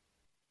 o'clock.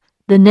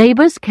 The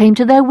neighbours came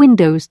to their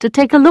windows to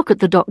take a look at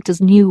the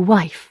doctor's new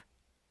wife.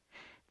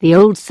 The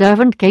old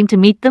servant came to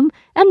meet them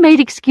and made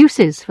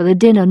excuses for the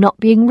dinner not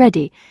being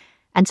ready,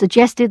 and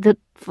suggested that,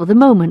 for the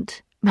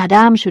moment,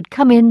 Madame should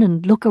come in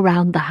and look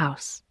around the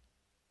house.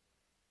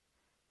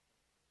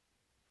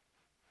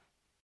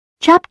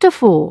 Chapter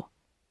 4.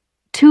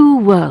 Two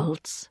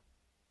worlds.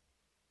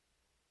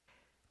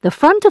 The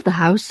front of the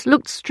house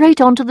looked straight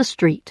onto the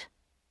street.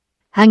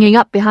 Hanging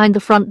up behind the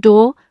front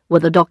door were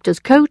the doctor's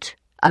coat,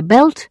 a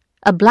belt,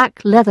 a black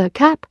leather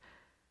cap,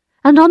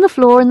 and on the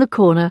floor in the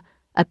corner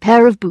a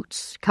pair of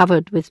boots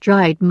covered with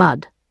dried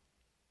mud.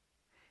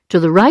 To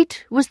the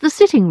right was the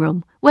sitting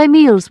room, where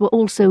meals were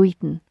also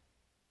eaten.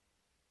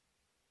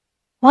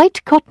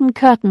 White cotton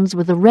curtains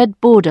with a red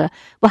border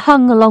were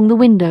hung along the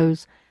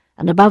windows,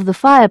 and above the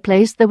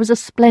fireplace there was a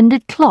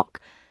splendid clock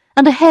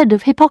and a head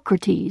of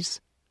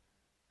Hippocrates.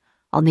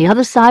 On the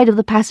other side of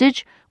the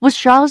passage was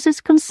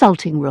Charles's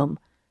consulting room,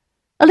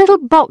 a little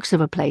box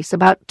of a place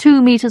about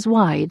 2 meters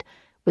wide,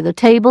 with a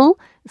table,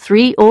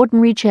 3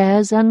 ordinary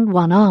chairs, and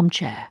 1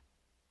 armchair.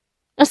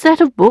 A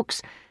set of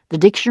books, the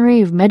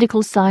Dictionary of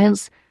Medical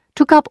Science,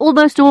 took up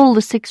almost all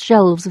the 6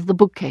 shelves of the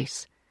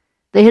bookcase.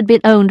 They had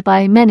been owned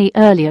by many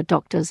earlier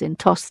doctors in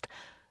Tostes,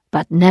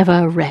 but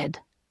never read.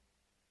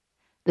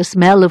 The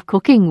smell of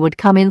cooking would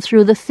come in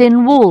through the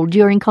thin wall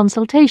during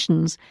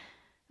consultations,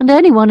 and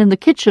anyone in the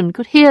kitchen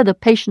could hear the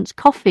patients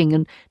coughing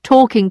and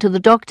talking to the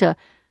doctor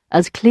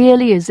as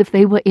clearly as if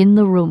they were in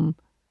the room.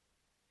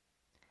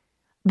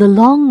 The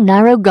long,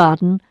 narrow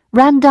garden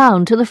ran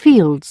down to the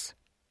fields.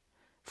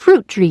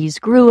 Fruit trees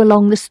grew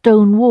along the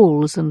stone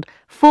walls, and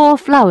 4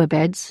 flower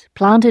beds,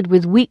 planted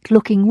with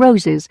weak-looking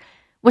roses,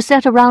 were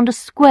set around a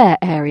square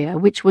area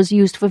which was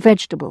used for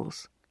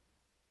vegetables.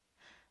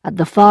 At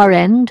the far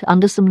end,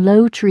 under some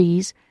low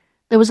trees,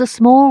 there was a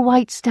small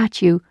white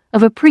statue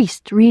of a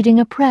priest reading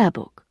a prayer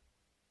book.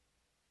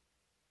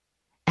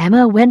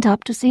 Emma went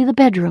up to see the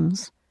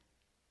bedrooms.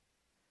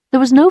 There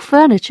was no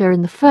furniture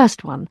in the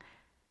first one,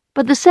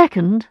 but the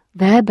second,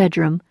 their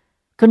bedroom,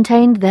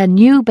 contained their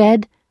new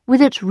bed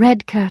with its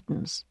red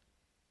curtains.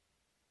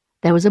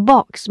 There was a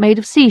box made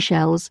of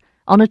seashells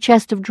on a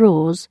chest of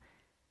drawers,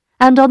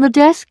 and on the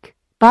desk,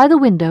 by the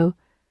window,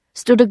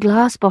 stood a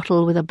glass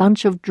bottle with a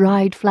bunch of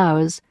dried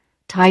flowers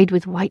tied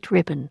with white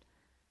ribbon.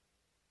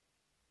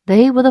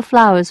 They were the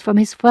flowers from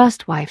his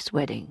first wife's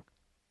wedding.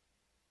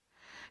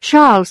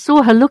 Charles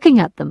saw her looking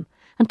at them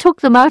and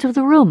took them out of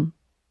the room.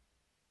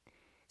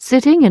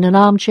 Sitting in an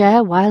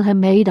armchair while her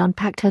maid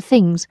unpacked her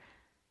things,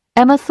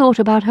 Emma thought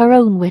about her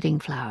own wedding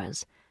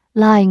flowers,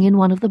 lying in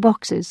one of the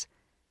boxes,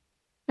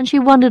 and she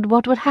wondered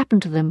what would happen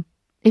to them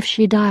if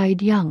she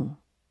died young.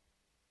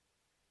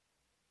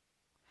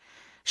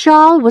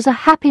 Charles was a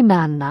happy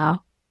man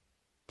now.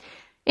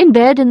 In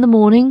bed in the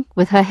morning,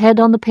 with her head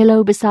on the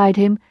pillow beside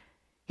him,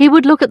 he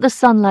would look at the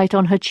sunlight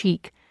on her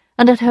cheek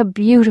and at her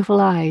beautiful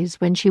eyes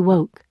when she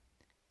woke.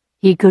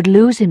 He could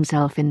lose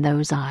himself in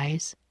those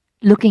eyes,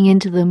 looking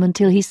into them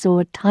until he saw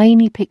a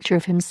tiny picture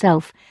of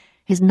himself,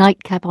 his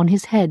nightcap on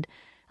his head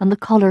and the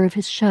collar of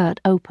his shirt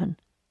open.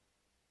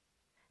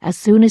 As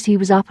soon as he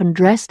was up and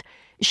dressed,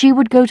 she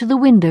would go to the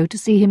window to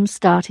see him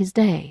start his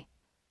day.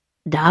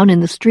 Down in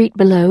the street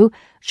below,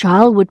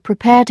 Charles would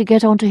prepare to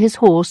get onto his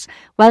horse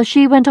while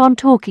she went on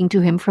talking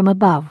to him from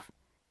above.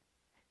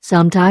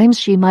 Sometimes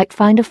she might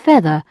find a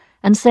feather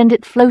and send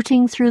it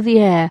floating through the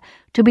air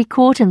to be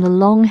caught in the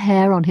long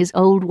hair on his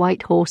old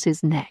white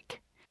horse's neck.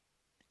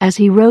 As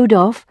he rode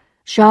off,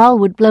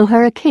 Charles would blow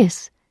her a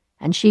kiss,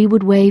 and she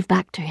would wave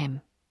back to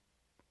him.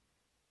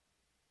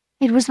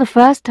 It was the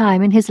first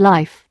time in his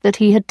life that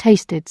he had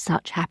tasted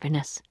such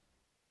happiness.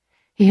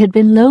 He had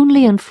been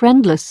lonely and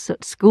friendless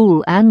at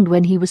school and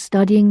when he was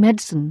studying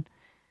medicine.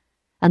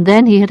 And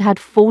then he had had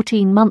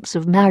 14 months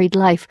of married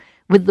life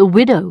with the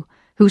widow,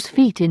 whose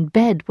feet in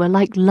bed were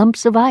like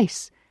lumps of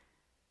ice.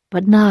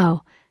 But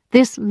now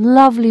this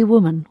lovely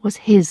woman was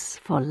his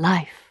for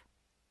life.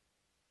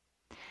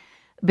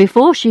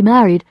 Before she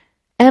married,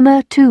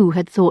 Emma too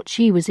had thought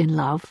she was in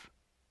love,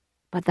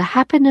 but the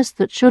happiness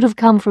that should have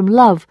come from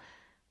love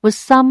was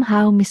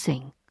somehow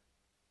missing.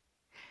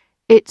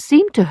 It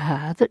seemed to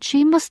her that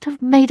she must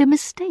have made a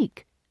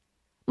mistake,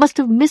 must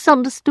have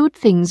misunderstood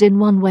things in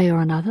one way or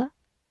another.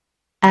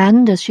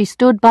 And as she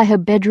stood by her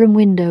bedroom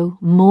window,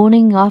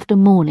 morning after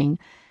morning,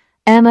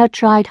 Emma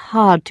tried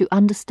hard to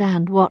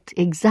understand what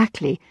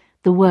exactly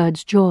the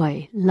words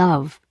joy,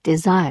 love,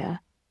 desire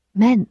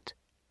meant.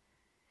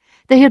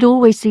 They had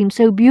always seemed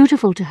so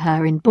beautiful to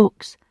her in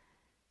books,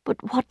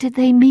 but what did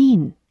they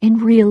mean in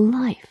real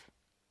life?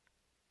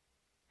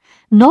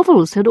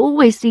 Novels had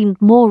always seemed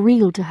more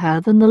real to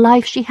her than the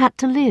life she had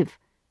to live.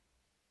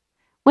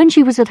 When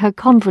she was at her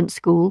convent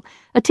school,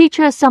 a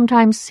teacher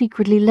sometimes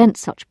secretly lent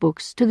such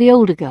books to the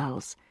older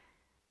girls.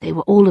 They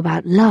were all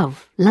about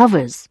love,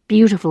 lovers,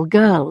 beautiful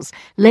girls,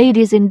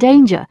 ladies in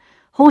danger,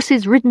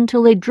 horses ridden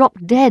till they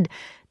dropped dead,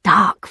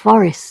 dark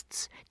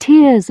forests,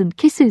 tears and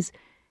kisses,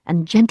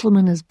 and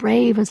gentlemen as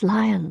brave as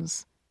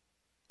lions.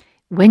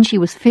 When she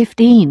was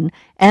 15,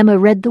 Emma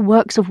read the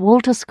works of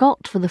Walter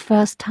Scott for the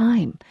first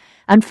time,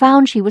 and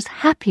found she was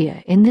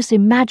happier in this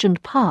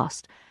imagined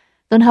past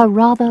than her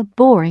rather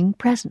boring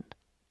present.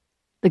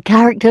 The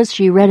characters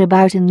she read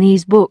about in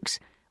these books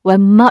were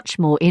much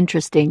more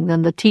interesting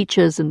than the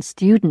teachers and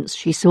students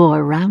she saw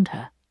around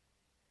her.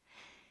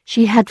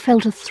 She had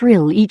felt a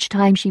thrill each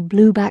time she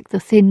blew back the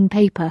thin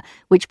paper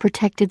which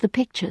protected the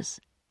pictures.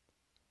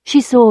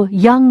 She saw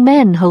young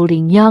men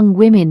holding young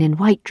women in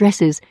white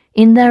dresses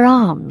in their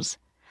arms,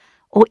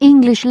 or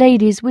English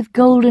ladies with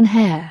golden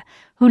hair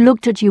who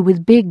looked at you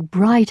with big,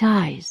 bright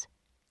eyes.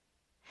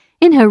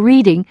 In her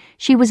reading,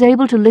 she was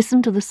able to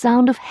listen to the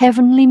sound of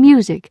heavenly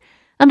music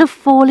and of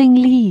falling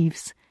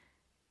leaves.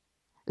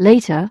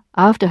 Later,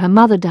 after her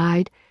mother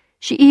died,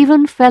 she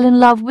even fell in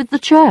love with the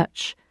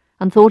church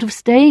and thought of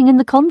staying in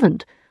the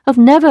convent, of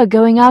never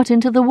going out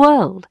into the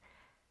world.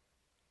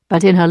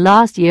 But in her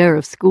last year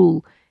of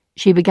school,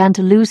 she began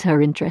to lose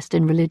her interest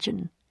in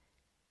religion.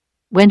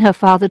 When her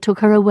father took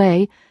her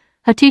away,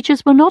 her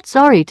teachers were not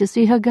sorry to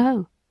see her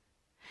go.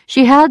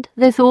 She had,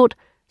 they thought,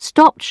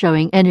 stopped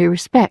showing any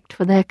respect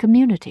for their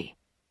community.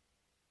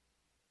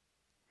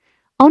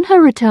 On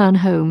her return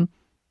home,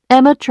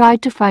 Emma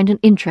tried to find an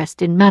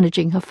interest in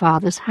managing her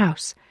father's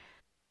house,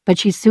 but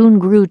she soon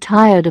grew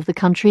tired of the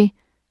country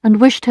and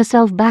wished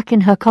herself back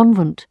in her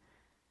convent.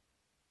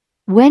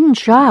 When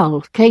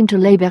Charles came to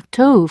Les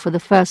Bertaux for the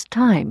first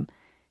time,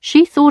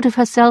 she thought of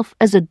herself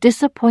as a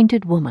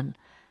disappointed woman,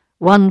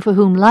 one for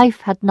whom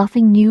life had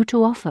nothing new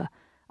to offer,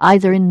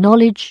 either in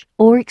knowledge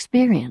or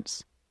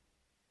experience.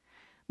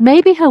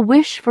 Maybe her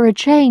wish for a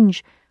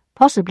change,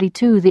 possibly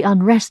too the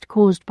unrest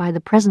caused by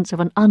the presence of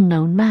an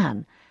unknown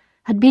man,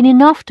 had been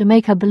enough to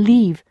make her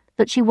believe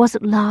that she was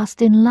at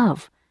last in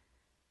love.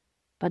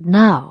 But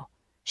now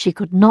she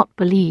could not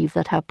believe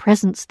that her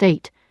present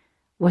state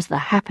was the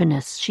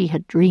happiness she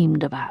had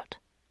dreamed about.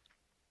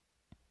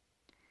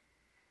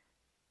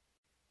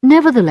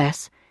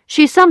 Nevertheless,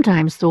 she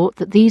sometimes thought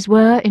that these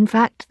were, in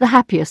fact, the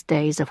happiest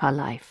days of her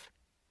life.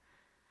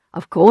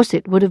 Of course,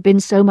 it would have been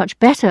so much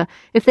better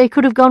if they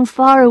could have gone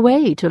far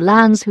away to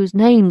lands whose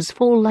names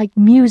fall like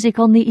music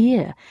on the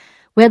ear,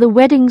 where the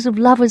weddings of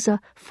lovers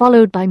are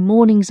followed by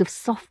mornings of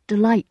soft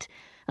delight,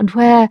 and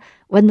where,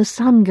 when the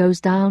sun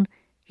goes down,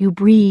 you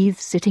breathe,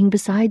 sitting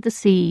beside the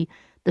sea,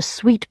 the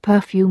sweet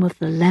perfume of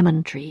the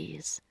lemon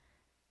trees.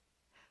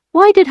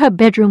 Why did her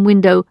bedroom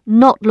window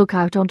not look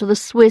out onto the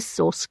Swiss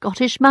or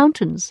Scottish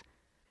mountains?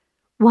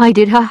 Why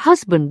did her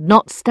husband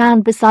not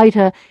stand beside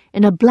her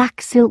in a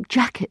black silk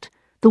jacket,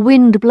 the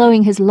wind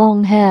blowing his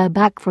long hair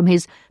back from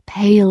his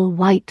pale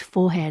white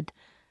forehead?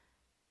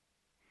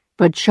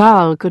 But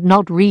Charles could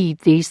not read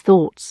these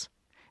thoughts,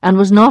 and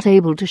was not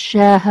able to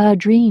share her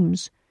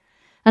dreams,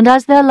 and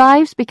as their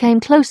lives became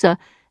closer,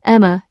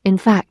 Emma, in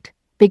fact,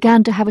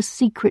 began to have a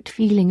secret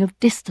feeling of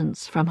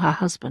distance from her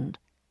husband.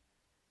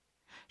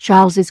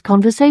 Charles's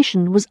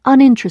conversation was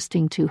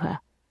uninteresting to her.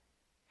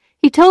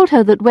 He told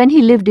her that when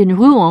he lived in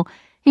Rouen,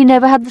 he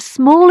never had the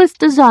smallest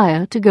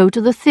desire to go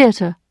to the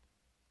theatre.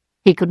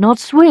 He could not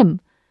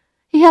swim.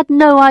 He had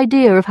no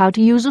idea of how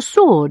to use a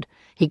sword.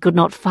 He could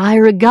not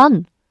fire a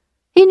gun.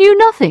 He knew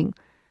nothing,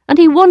 and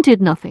he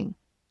wanted nothing.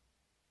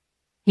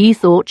 He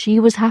thought she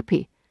was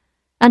happy,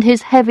 and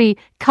his heavy,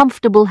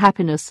 comfortable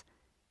happiness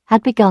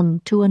had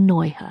begun to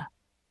annoy her.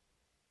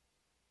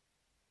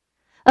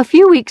 A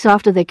few weeks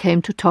after they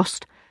came to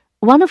Tostes,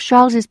 one of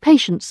Charles's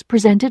patients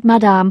presented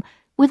Madame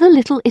with a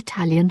little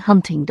Italian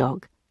hunting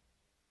dog.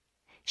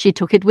 She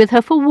took it with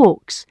her for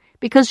walks,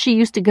 because she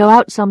used to go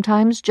out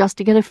sometimes just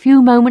to get a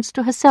few moments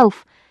to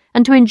herself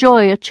and to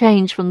enjoy a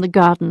change from the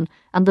garden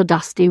and the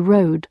dusty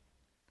road.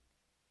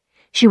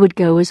 She would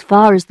go as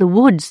far as the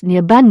woods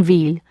near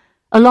Banneville,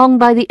 along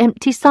by the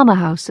empty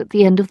summer-house at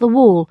the end of the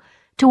wall,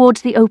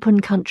 towards the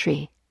open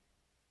country.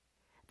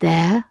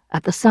 There,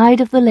 at the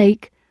side of the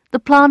lake, the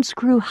plants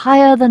grew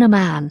higher than a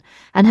man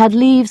and had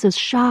leaves as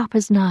sharp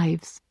as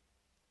knives.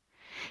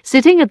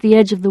 Sitting at the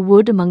edge of the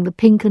wood among the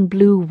pink and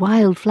blue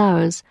wild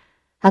flowers,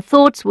 her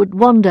thoughts would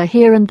wander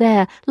here and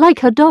there, like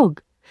her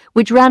dog,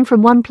 which ran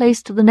from one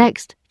place to the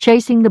next,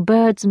 chasing the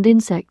birds and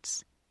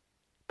insects.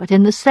 But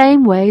in the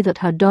same way that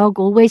her dog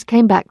always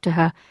came back to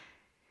her,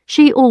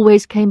 she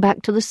always came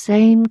back to the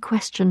same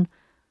question: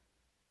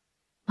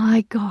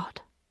 My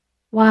God,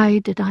 why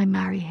did I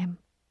marry him?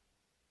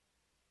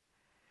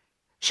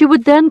 She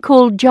would then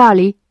call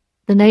Djali,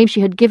 the name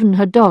she had given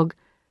her dog,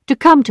 to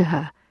come to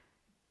her,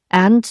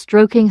 and,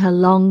 stroking her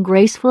long,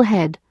 graceful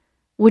head,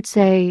 would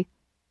say,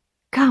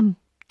 "Come,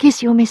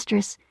 kiss your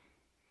mistress.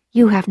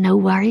 You have no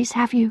worries,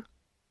 have you?"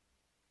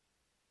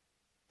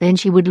 Then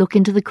she would look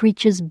into the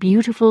creature's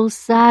beautiful,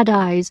 sad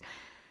eyes,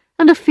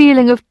 and a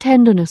feeling of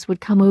tenderness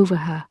would come over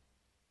her.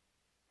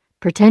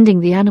 Pretending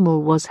the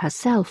animal was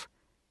herself,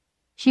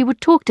 she would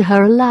talk to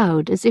her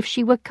aloud as if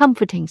she were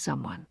comforting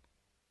someone.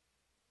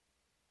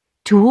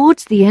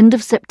 Towards the end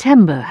of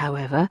September,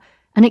 however,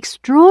 an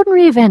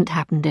extraordinary event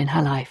happened in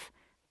her life.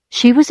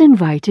 She was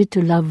invited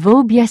to La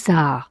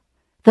Vaubyessard,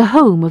 the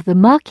home of the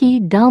Marquis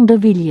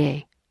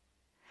d'Andevillers.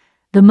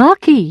 The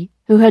Marquis,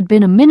 who had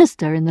been a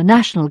minister in the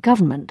national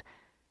government,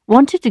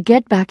 wanted to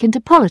get back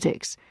into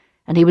politics,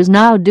 and he was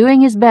now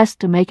doing his best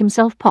to make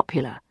himself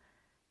popular.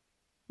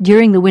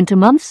 During the winter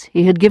months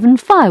he had given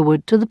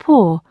firewood to the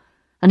poor,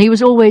 and he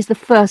was always the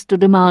first to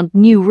demand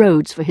new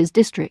roads for his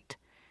district.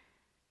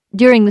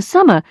 During the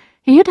summer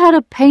he had had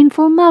a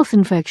painful mouth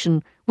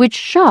infection,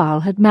 which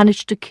Charles had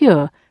managed to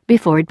cure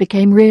before it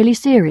became really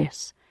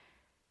serious.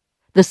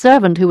 The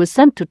servant who was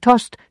sent to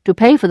Tostes to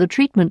pay for the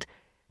treatment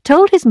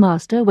told his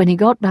master when he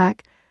got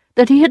back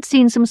that he had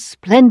seen some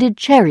splendid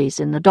cherries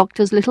in the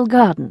doctor's little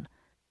garden.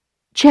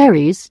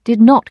 Cherries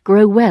did not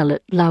grow well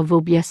at La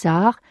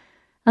Vaubyessard,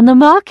 and the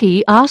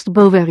Marquis asked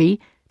Bovary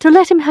to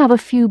let him have a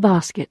few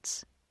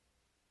baskets.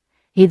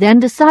 He then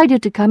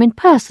decided to come in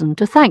person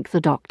to thank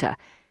the doctor,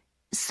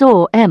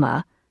 saw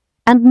Emma,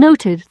 and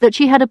noted that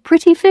she had a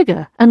pretty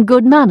figure and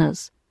good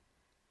manners.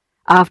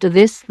 After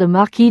this, the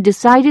Marquis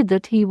decided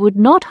that he would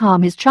not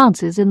harm his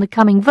chances in the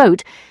coming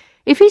vote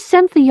if he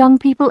sent the young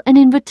people an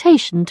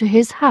invitation to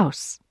his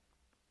house.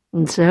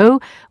 And so,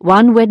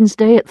 one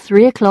Wednesday at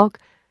 3 o'clock,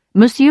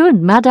 Monsieur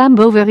and Madame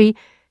Bovary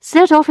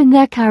set off in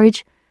their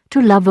carriage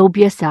to La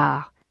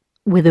Vaubyessard,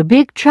 with a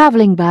big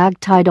travelling bag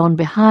tied on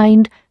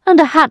behind and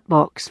a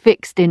hat-box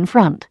fixed in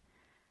front.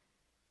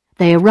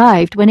 They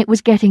arrived when it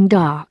was getting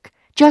dark,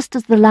 just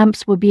as the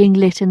lamps were being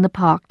lit in the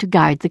park to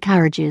guide the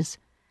carriages.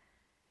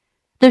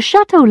 The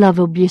Château La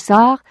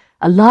Vaubyessard,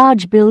 a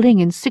large building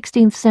in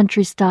 16th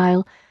century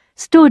style,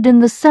 stood in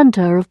the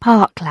centre of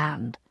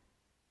parkland.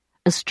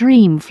 A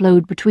stream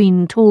flowed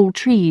between tall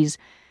trees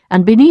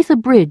and beneath a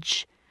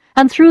bridge,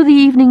 and through the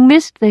evening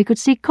mist they could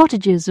see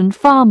cottages and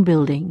farm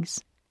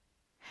buildings.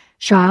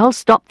 Charles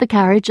stopped the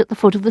carriage at the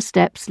foot of the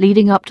steps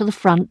leading up to the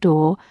front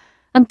door,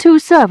 and 2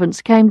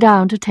 servants came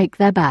down to take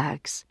their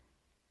bags.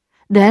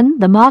 Then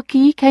the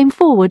Marquis came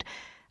forward,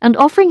 and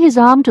offering his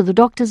arm to the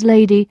doctor's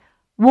lady,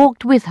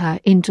 walked with her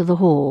into the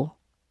hall.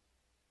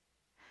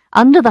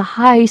 Under the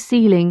high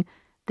ceiling,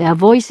 their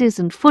voices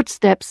and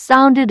footsteps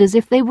sounded as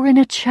if they were in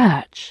a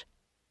church.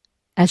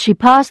 As she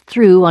passed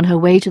through on her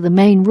way to the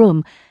main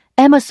room,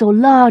 Emma saw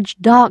large,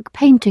 dark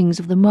paintings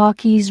of the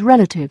Marquis's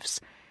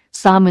relatives,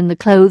 some in the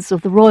clothes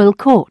of the royal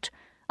court,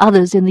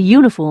 others in the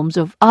uniforms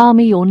of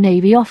army or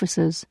navy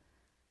officers.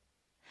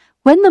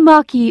 When the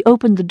Marquis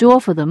opened the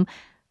door for them,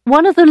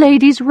 one of the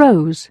ladies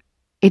rose.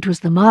 It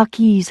was the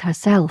Marquise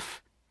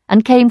herself,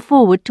 and came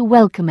forward to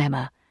welcome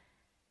Emma.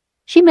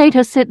 She made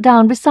her sit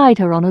down beside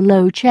her on a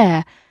low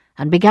chair,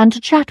 and began to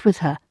chat with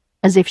her,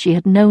 as if she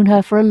had known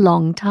her for a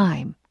long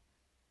time.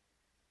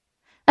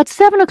 At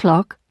 7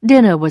 o'clock,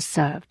 dinner was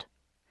served.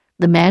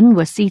 The men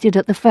were seated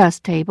at the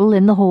first table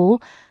in the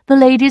hall, the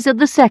ladies at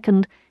the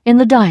second in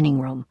the dining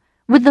room,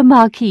 with the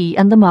Marquis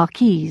and the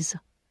Marquise.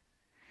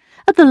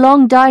 At the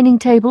long dining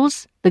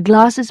tables, the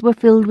glasses were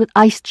filled with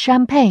iced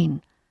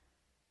champagne.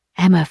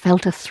 Emma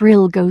felt a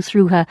thrill go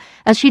through her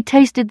as she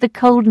tasted the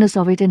coldness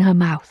of it in her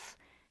mouth.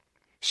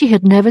 She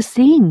had never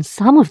seen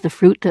some of the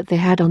fruit that they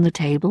had on the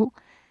table,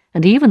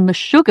 and even the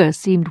sugar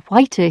seemed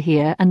whiter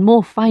here and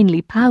more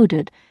finely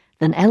powdered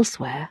than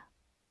elsewhere.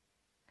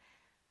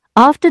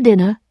 After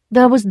dinner,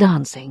 there was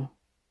dancing.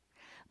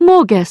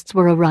 More guests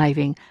were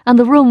arriving, and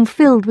the room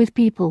filled with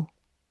people.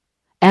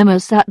 Emma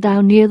sat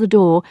down near the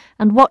door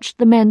and watched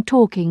the men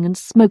talking and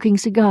smoking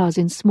cigars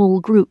in small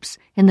groups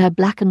in their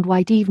black and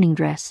white evening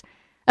dress,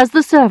 as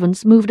the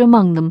servants moved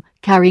among them,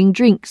 carrying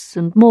drinks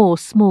and more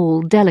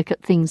small,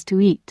 delicate things to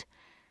eat.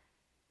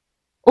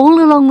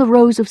 All along the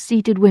rows of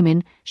seated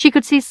women she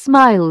could see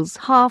smiles,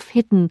 half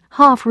hidden,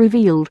 half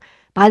revealed,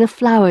 by the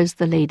flowers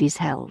the ladies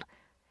held.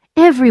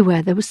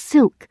 Everywhere there was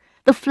silk,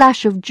 the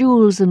flash of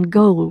jewels and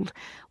gold,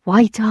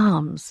 white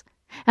arms,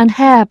 and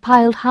hair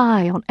piled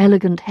high on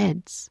elegant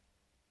heads.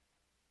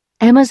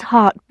 Emma's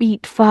heart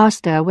beat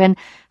faster when,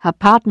 her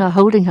partner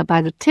holding her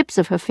by the tips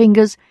of her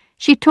fingers,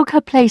 she took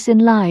her place in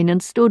line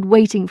and stood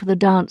waiting for the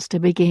dance to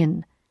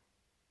begin.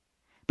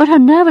 But her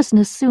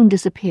nervousness soon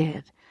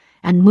disappeared,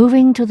 and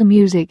moving to the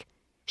music,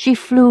 she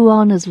flew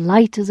on as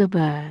light as a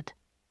bird.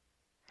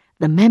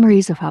 The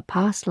memories of her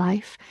past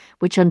life,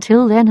 which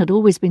until then had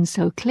always been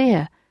so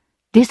clear,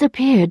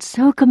 disappeared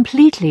so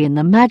completely in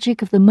the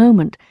magic of the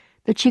moment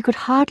that she could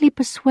hardly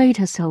persuade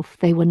herself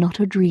they were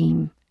not a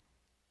dream.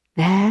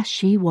 There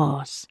she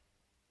was,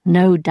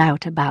 no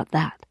doubt about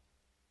that.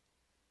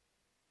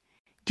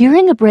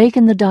 During a break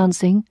in the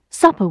dancing,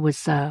 supper was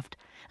served,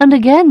 and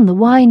again the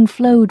wine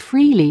flowed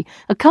freely,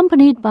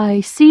 accompanied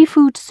by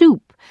seafood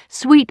soup,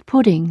 sweet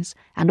puddings,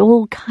 and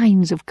all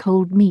kinds of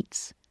cold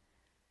meats.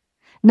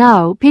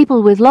 Now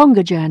people with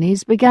longer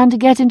journeys began to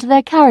get into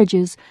their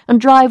carriages and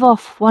drive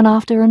off one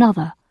after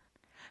another.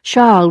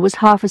 Charles was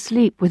half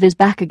asleep with his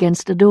back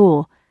against a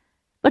door,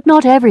 but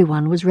not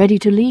everyone was ready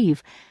to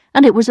leave,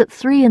 and it was at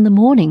 3 in the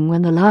morning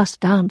when the last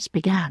dance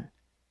began.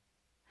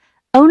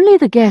 Only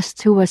the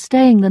guests who were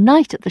staying the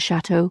night at the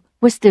chateau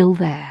were still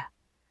there.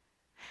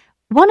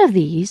 One of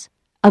these,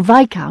 a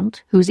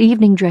viscount whose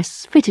evening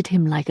dress fitted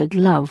him like a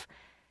glove,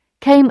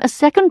 came a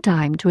second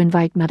time to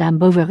invite Madame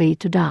Bovary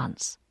to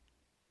dance.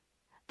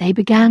 They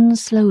began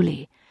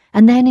slowly,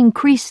 and then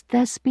increased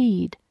their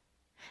speed.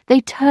 They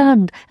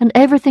turned, and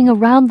everything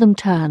around them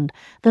turned,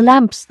 the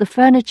lamps, the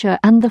furniture,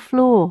 and the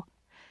floor.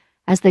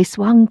 As they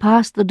swung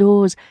past the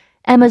doors,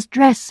 Emma's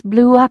dress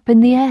blew up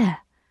in the air.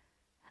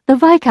 The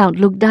Viscount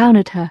looked down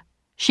at her.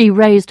 She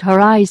raised her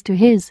eyes to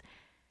his.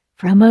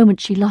 For a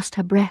moment she lost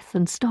her breath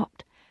and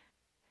stopped.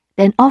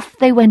 Then off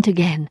they went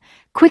again,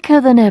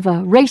 quicker than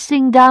ever,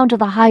 racing down to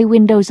the high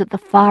windows at the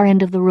far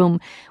end of the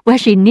room, where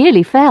she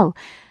nearly fell,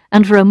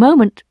 and for a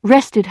moment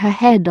rested her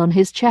head on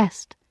his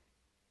chest.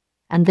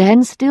 And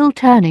then, still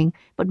turning,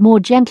 but more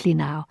gently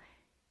now,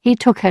 he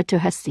took her to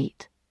her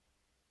seat.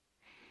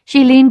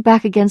 She leaned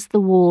back against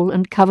the wall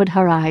and covered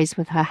her eyes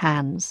with her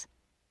hands.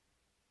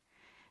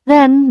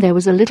 Then there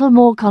was a little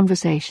more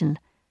conversation,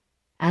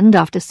 and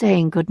after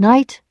saying good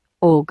night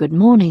or good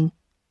morning,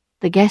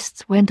 the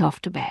guests went off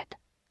to bed.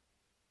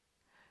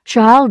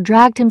 Charles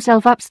dragged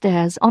himself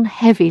upstairs on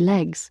heavy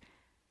legs,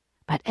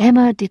 but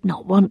Emma did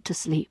not want to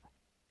sleep.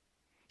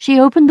 She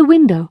opened the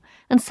window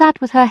and sat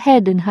with her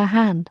head in her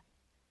hand.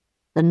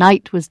 The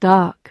night was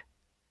dark.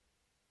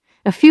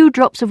 A few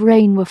drops of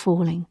rain were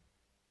falling.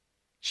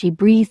 She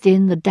breathed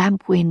in the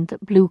damp wind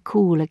that blew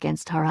cool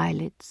against her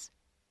eyelids.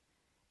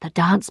 The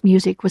dance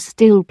music was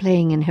still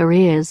playing in her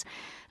ears,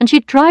 and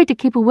she tried to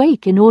keep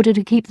awake in order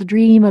to keep the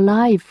dream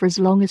alive for as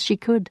long as she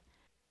could.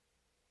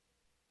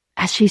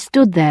 As she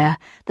stood there,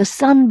 the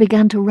sun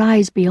began to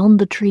rise beyond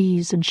the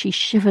trees, and she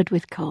shivered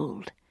with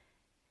cold.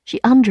 She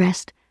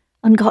undressed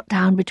and got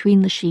down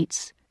between the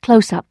sheets,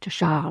 close up to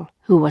Charles,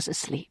 who was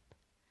asleep.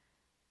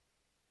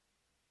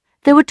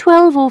 There were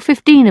 12 or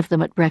 15 of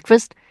them at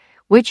breakfast,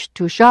 which,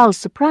 to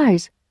Charles's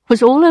surprise,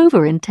 was all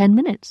over in 10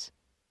 minutes.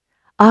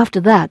 After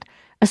that,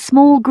 a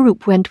small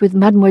group went with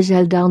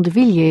Mademoiselle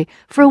d'Andevillers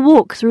for a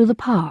walk through the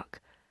park,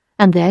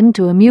 and then,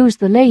 to amuse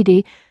the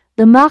lady,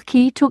 the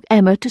Marquis took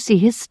Emma to see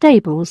his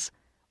stables,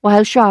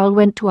 while Charles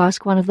went to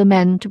ask one of the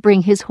men to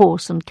bring his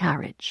horse and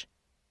carriage.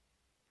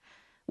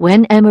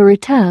 When Emma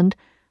returned,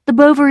 the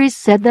Bovarys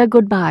said their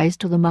goodbyes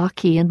to the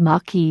Marquis and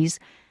Marquise,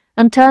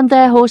 and turned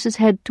their horses'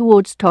 head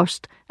towards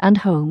Tostes and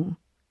home.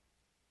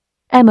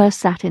 Emma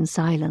sat in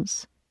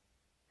silence.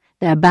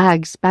 Their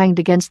bags banged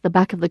against the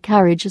back of the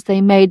carriage as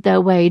they made their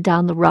way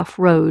down the rough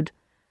road.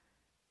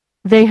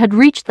 They had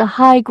reached the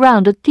high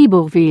ground at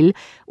Thibaurville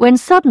when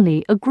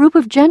suddenly a group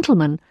of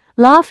gentlemen,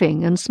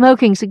 laughing and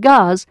smoking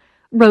cigars,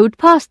 rode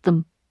past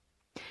them.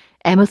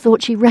 Emma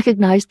thought she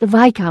recognized the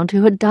Viscount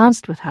who had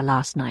danced with her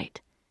last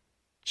night.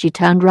 She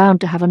turned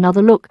round to have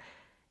another look,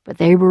 but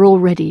they were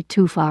already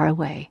too far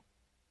away.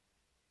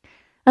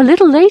 A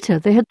little later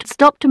they had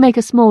stopped to make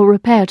a small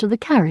repair to the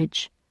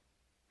carriage.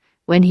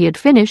 When he had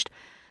finished,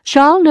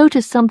 Charles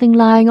noticed something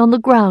lying on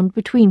the ground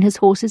between his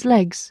horse's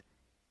legs.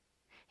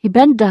 He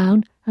bent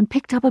down and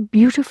picked up a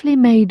beautifully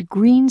made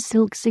green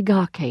silk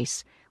cigar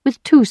case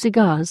with 2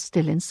 cigars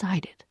still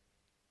inside it.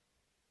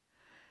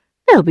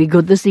 "They'll be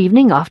good this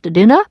evening after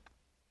dinner."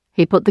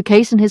 He put the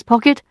case in his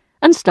pocket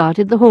and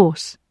started the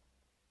horse.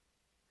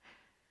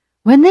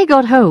 When they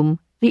got home,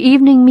 the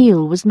evening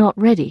meal was not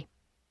ready.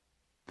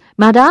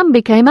 Madame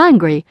became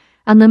angry,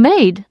 and the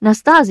maid,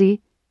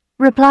 Nastasie,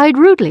 replied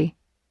rudely.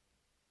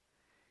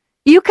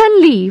 "You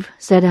can leave,"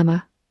 said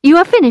Emma. "You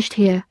are finished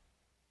here."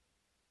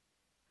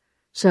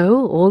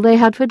 So all they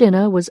had for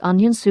dinner was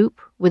onion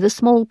soup with a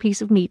small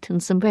piece of meat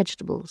and some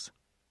vegetables.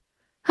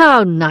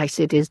 "How nice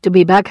it is to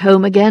be back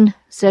home again,"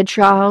 said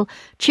Charles,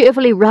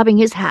 cheerfully rubbing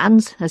his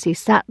hands as he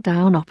sat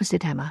down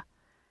opposite Emma.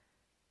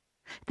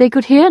 They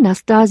could hear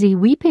Nastasie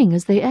weeping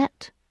as they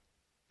ate.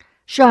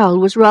 Charles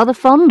was rather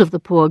fond of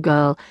the poor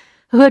girl,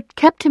 who had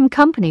kept him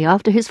company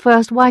after his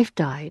first wife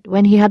died,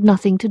 when he had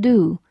nothing to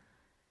do.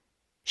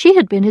 She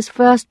had been his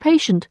first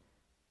patient,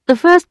 the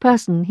first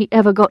person he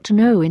ever got to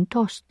know in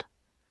Tostes.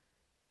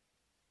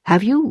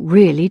 "Have you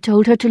really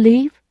told her to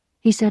leave?"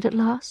 he said at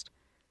last.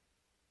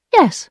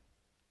 "Yes.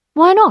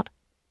 Why not?"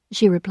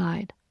 she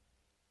replied.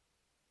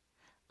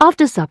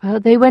 After supper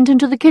they went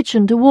into the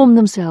kitchen to warm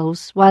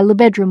themselves while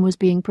the bedroom was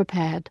being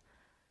prepared.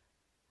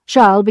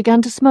 Charles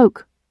began to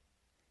smoke.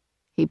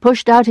 He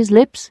pushed out his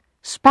lips,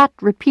 spat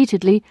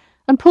repeatedly,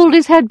 and pulled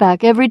his head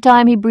back every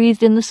time he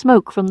breathed in the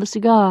smoke from the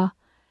cigar.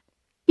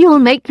 "You'll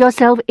make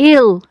yourself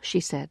ill," she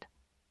said.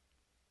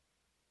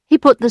 He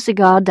put the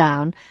cigar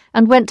down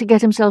and went to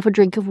get himself a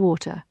drink of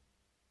water.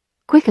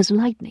 Quick as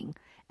lightning,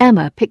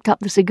 Emma picked up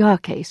the cigar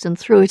case and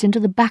threw it into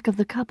the back of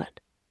the cupboard.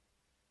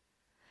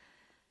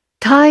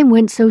 Time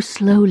went so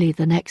slowly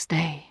the next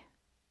day.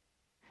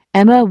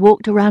 Emma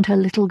walked around her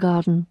little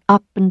garden,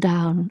 up and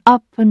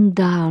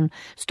down,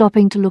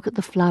 stopping to look at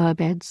the flower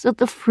beds, at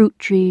the fruit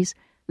trees,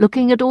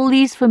 looking at all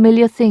these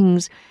familiar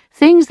things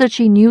that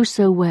she knew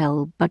so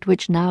well, but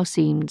which now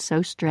seemed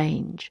so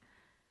strange.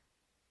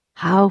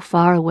 How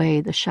far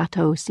away the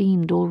chateau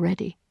seemed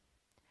already.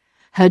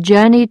 Her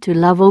journey to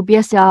La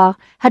Vaubyessard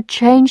had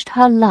changed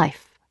her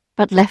life,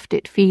 but left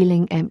it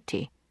feeling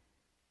empty.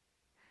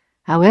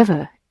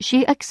 However,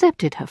 she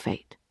accepted her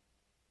fate.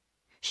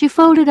 She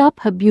folded up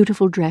her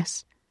beautiful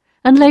dress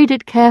and laid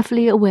it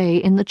carefully away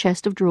in the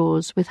chest of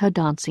drawers with her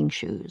dancing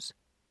shoes.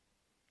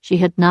 She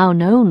had now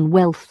known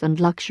wealth and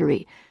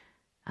luxury,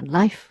 and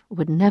life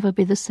would never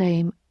be the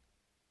same.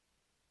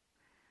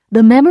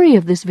 The memory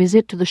of this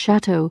visit to the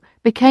chateau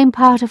became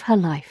part of her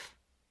life.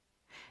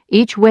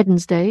 Each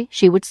Wednesday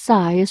she would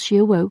sigh as she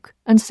awoke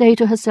and say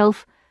to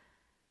herself,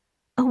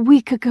 "A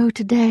week ago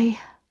today,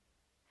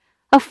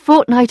 a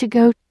fortnight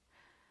ago,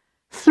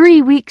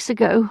 3 weeks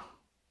ago,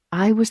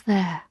 I was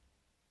there.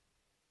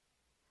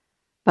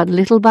 But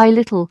little by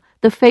little,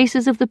 the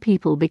faces of the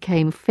people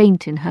became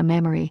faint in her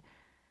memory,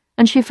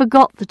 and she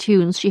forgot the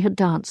tunes she had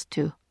danced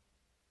to.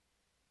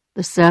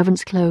 The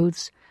servants'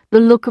 clothes, the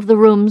look of the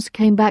rooms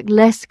came back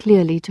less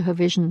clearly to her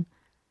vision.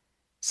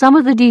 Some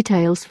of the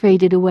details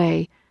faded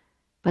away,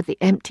 but the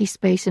empty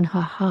space in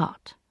her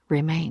heart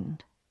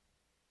remained.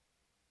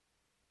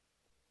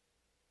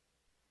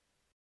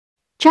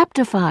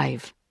 Chapter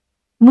 5.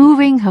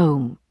 Moving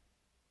Home.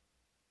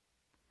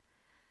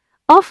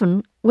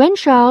 Often, when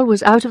Charles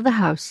was out of the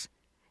house,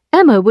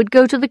 Emma would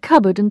go to the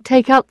cupboard and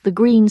take out the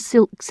green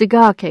silk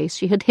cigar case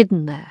she had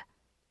hidden there.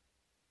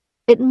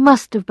 It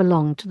must have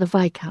belonged to the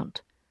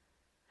Viscount.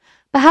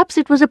 Perhaps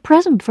it was a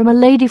present from a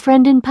lady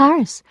friend in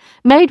Paris,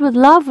 made with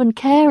love and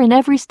care in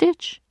every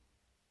stitch.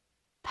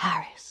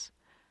 Paris.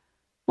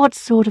 What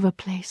sort of a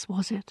place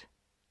was it?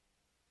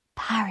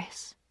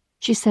 Paris.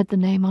 She said the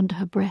name under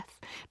her breath,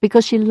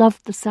 because she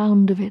loved the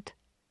sound of it.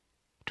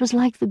 It was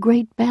like the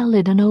great bell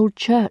in an old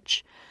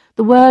church.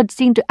 The word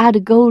seemed to add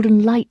a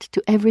golden light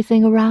to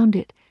everything around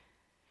it,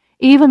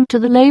 even to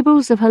the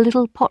labels of her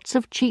little pots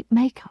of cheap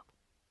makeup.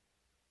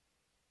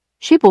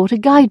 She bought a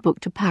guidebook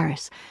to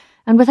Paris,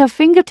 and with her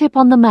fingertip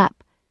on the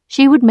map,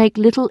 she would make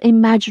little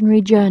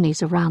imaginary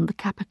journeys around the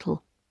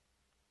capital.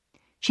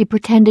 She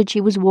pretended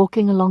she was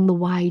walking along the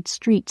wide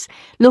streets,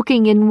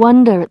 looking in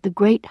wonder at the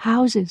great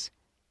houses.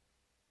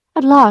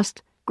 At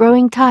last,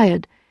 growing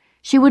tired,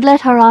 she would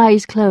let her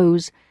eyes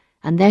close,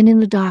 and then in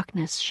the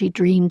darkness she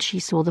dreamed she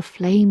saw the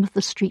flame of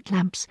the street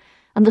lamps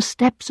and the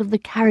steps of the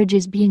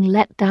carriages being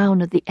let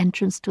down at the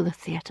entrance to the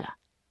theatre.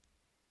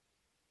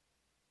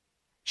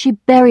 She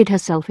buried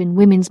herself in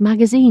women's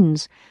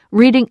magazines,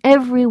 reading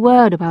every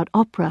word about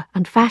opera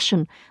and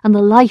fashion and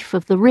the life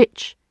of the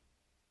rich.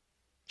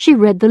 She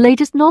read the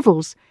latest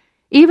novels,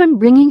 even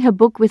bringing her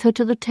book with her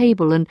to the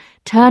table and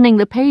turning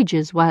the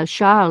pages while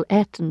Charles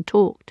ate and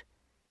talked.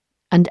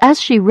 And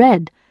as she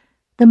read,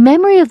 the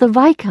memory of the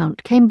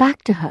Viscount came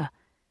back to her,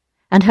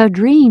 and her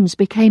dreams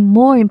became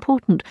more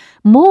important,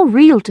 more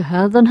real to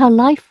her than her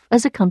life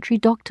as a country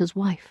doctor's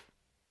wife.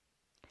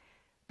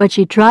 But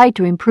she tried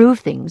to improve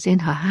things in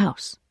her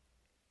house.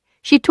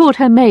 She taught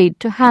her maid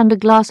to hand a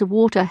glass of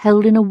water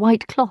held in a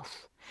white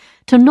cloth,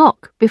 to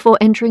knock before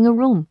entering a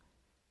room,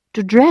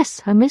 to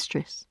dress her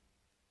mistress.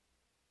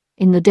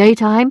 In the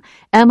daytime,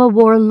 Emma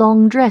wore a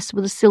long dress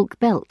with a silk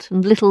belt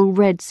and little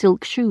red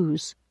silk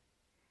shoes.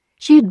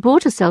 She had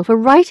bought herself a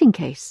writing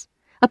case,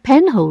 a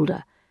pen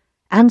holder,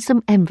 and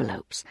some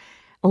envelopes,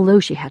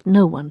 although she had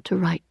no one to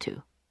write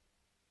to.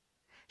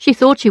 She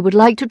thought she would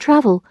like to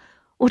travel,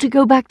 or to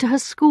go back to her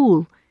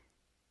school.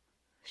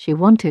 She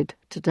wanted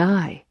to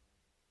die,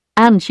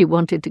 and she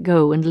wanted to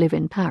go and live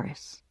in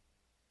Paris.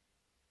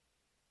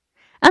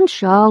 And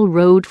Charles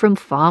rode from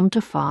farm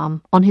to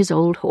farm on his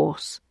old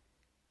horse.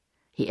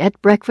 He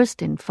ate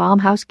breakfast in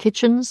farmhouse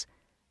kitchens,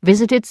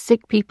 visited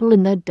sick people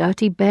in their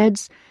dirty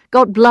beds,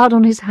 got blood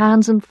on his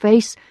hands and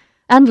face,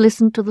 and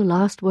listened to the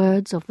last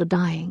words of the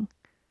dying.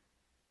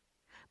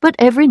 But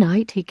every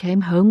night he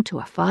came home to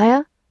a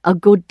fire, a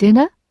good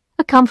dinner,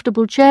 a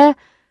comfortable chair,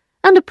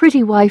 and a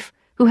pretty wife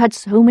who had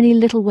so many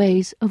little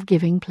ways of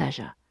giving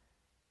pleasure.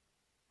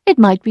 It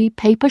might be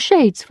paper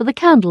shades for the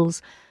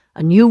candles,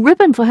 a new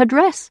ribbon for her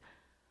dress,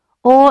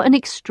 or an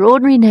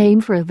extraordinary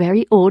name for a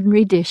very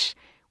ordinary dish,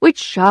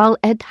 which Charles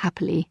ate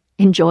happily,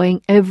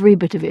 enjoying every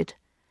bit of it.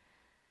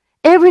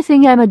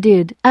 Everything Emma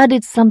did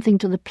added something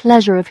to the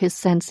pleasure of his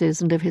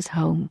senses and of his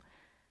home.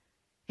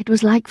 It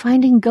was like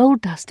finding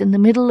gold dust in the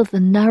middle of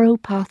the narrow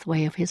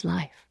pathway of his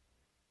life.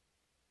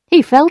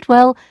 He felt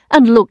well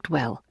and looked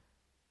well.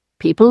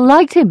 People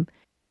liked him.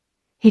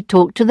 He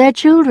talked to their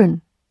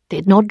children,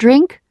 did not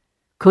drink,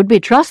 could be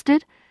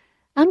trusted,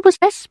 and was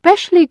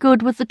especially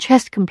good with the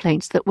chest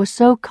complaints that were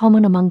so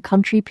common among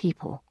country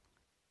people.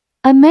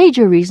 A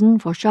major reason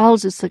for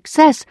Charles's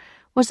success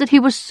was that he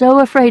was so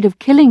afraid of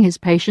killing his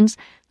patients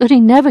that he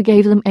never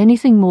gave them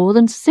anything more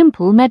than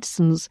simple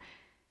medicines.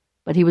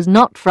 But he was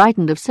not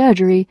frightened of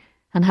surgery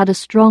and had a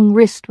strong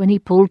wrist when he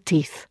pulled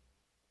teeth.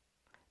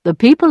 The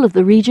people of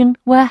the region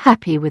were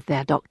happy with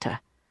their doctor.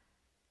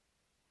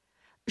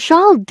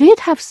 Charles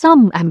did have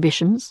some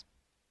ambitions.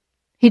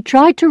 He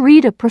tried to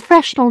read a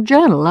professional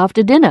journal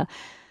after dinner,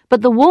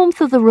 but the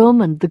warmth of the room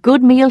and the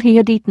good meal he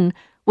had eaten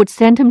would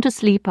send him to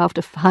sleep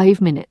after 5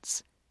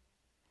 minutes.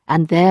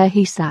 And there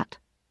he sat,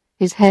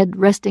 his head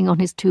resting on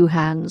his 2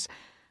 hands,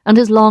 and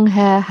his long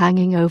hair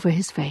hanging over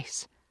his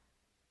face.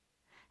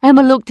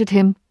 Emma looked at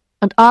him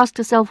and asked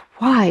herself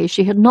why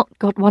she had not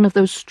got one of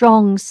those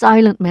strong,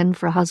 silent men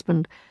for a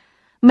husband,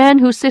 men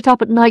who sit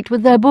up at night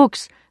with their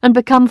books and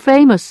become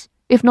famous,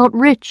 if not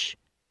rich.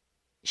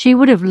 She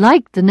would have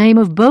liked the name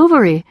of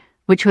Bovary,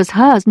 which was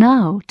hers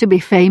now, to be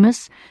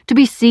famous, to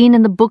be seen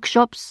in the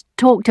bookshops,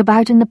 talked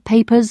about in the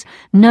papers,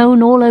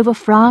 known all over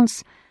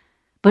France.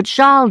 But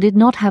Charles did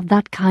not have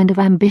that kind of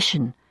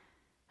ambition,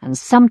 and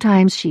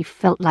sometimes she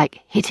felt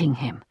like hitting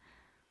him.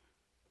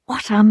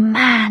 "What a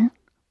man!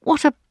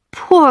 What a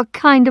poor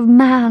kind of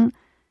man!"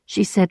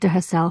 she said to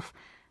herself,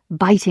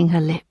 biting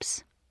her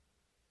lips.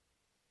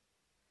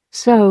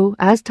 So,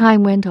 as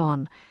time went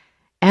on,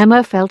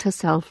 Emma felt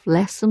herself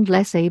less and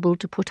less able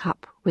to put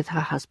up with her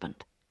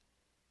husband.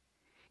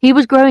 He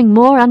was growing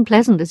more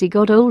unpleasant as he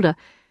got older.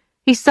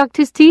 He sucked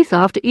his teeth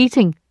after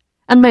eating,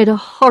 and made a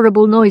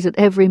horrible noise at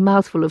every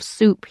mouthful of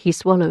soup he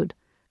swallowed.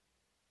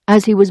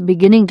 As he was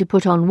beginning to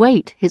put on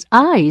weight, his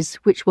eyes,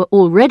 which were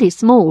already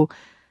small,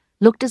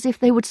 looked as if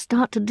they would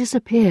start to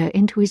disappear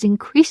into his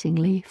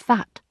increasingly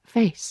fat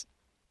face.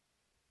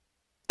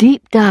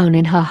 Deep down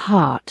in her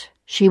heart,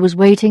 she was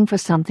waiting for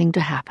something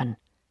to happen.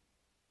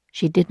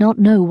 She did not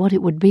know what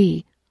it would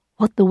be,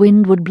 what the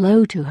wind would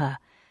blow to her.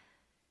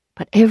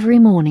 But every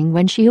morning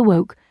when she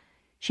awoke,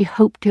 she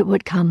hoped it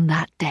would come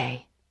that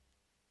day.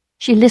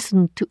 She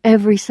listened to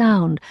every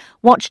sound,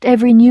 watched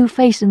every new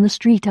face in the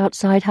street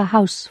outside her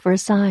house for a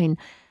sign,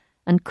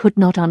 and could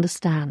not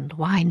understand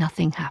why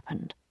nothing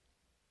happened.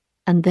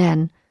 And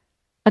then,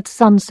 at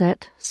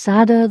sunset,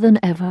 sadder than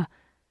ever,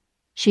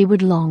 she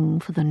would long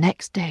for the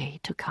next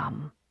day to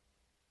come.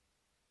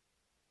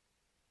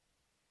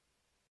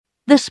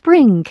 The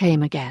spring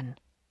came again.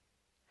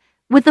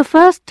 With the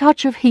first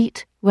touch of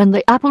heat, when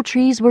the apple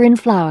trees were in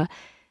flower,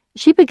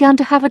 she began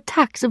to have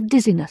attacks of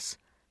dizziness.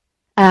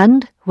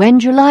 And, when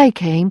July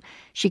came,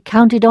 she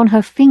counted on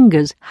her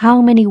fingers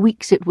how many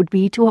weeks it would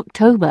be to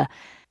October,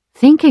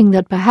 thinking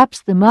that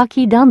perhaps the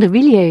Marquis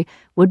d'Andevillers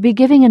would be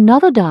giving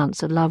another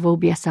dance at La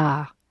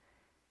Vaubyessard.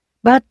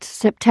 But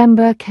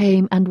September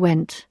came and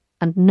went,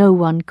 and no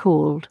one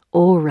called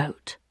or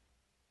wrote.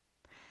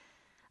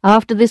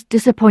 After this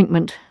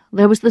disappointment,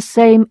 there was the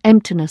same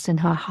emptiness in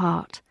her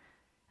heart,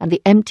 and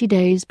the empty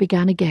days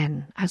began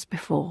again as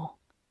before.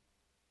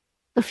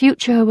 The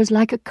future was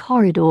like a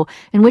corridor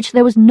in which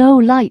there was no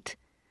light,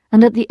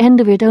 and at the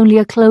end of it only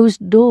a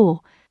closed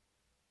door.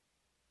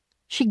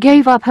 She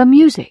gave up her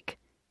music.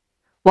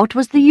 What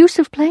was the use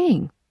of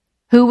playing?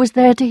 Who was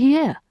there to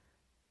hear?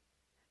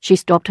 She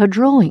stopped her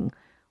drawing.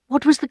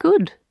 What was the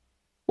good?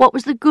 What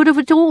was the good of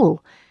it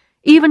all?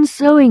 Even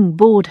sewing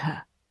bored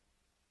her.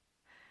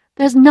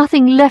 "There's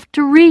nothing left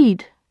to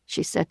read,"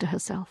 she said to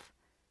herself.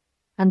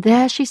 And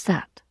there she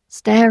sat,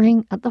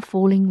 staring at the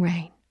falling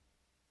rain.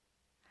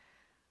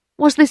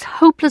 Was this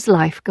hopeless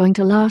life going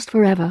to last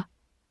forever?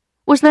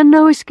 Was there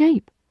no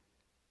escape?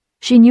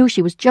 She knew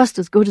she was just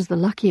as good as the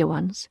luckier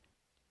ones.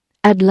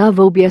 At La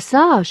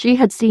Vaubyessard she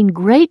had seen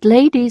great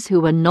ladies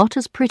who were not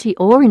as pretty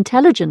or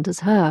intelligent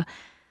as her.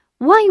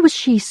 Why was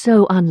she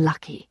so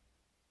unlucky?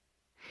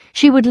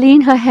 She would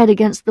lean her head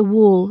against the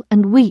wall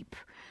and weep,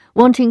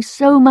 wanting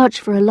so much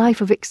for a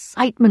life of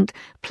excitement,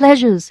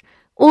 pleasures,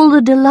 all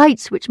the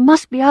delights which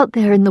must be out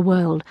there in the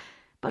world,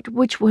 but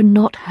which were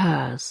not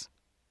hers.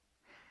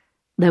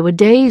 There were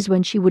days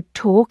when she would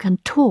talk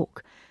and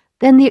talk,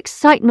 then the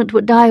excitement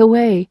would die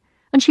away,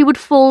 and she would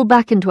fall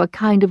back into a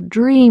kind of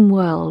dream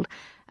world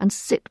and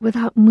sit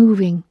without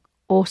moving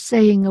or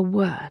saying a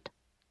word.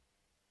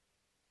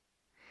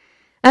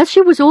 As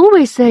she was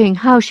always saying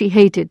how she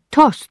hated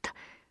Tostes,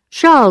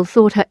 Charles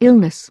thought her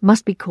illness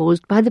must be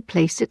caused by the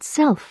place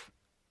itself.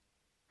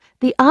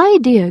 The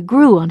idea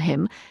grew on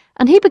him,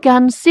 and he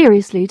began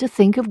seriously to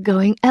think of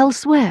going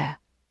elsewhere.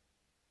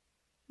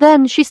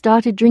 Then she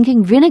started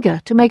drinking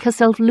vinegar to make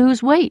herself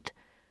lose weight,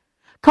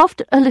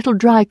 coughed a little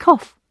dry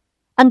cough,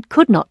 and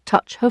could not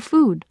touch her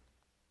food.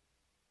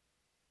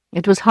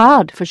 It was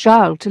hard for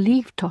Charles to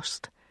leave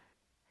Tostes.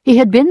 He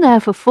had been there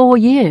for 4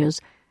 years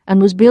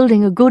and was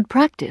building a good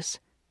practice.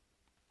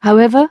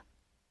 However,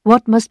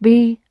 what must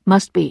be,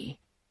 must be.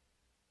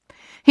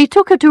 He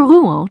took her to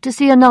Rouen to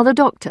see another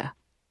doctor.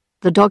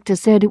 The doctor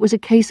said it was a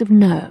case of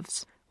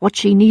nerves. What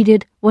she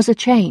needed was a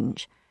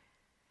change.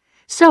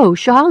 So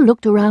Charles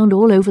looked around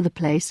all over the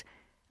place,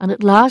 and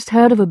at last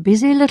heard of a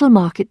busy little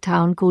market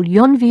town called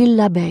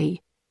Yonville-l'Abbaye,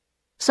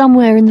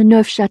 somewhere in the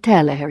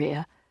Neufchâtel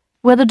area,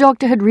 where the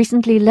doctor had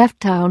recently left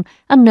town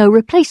and no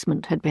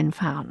replacement had been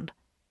found.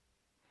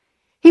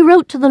 He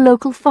wrote to the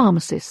local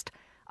pharmacist,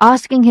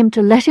 asking him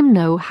to let him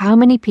know how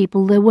many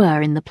people there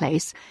were in the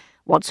place,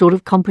 what sort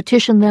of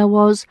competition there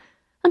was,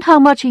 and how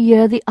much a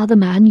year the other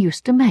man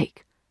used to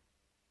make.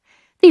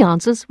 The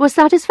answers were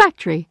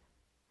satisfactory,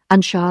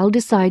 and Charles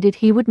decided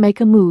he would make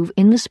a move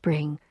in the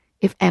spring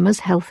if Emma's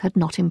health had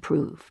not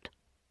improved.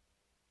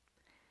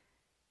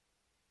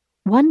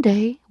 One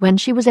day, when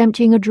she was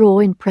emptying a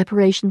drawer in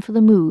preparation for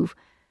the move,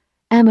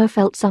 Emma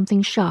felt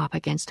something sharp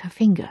against her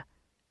finger.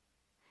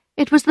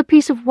 It was the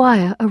piece of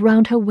wire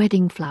around her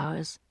wedding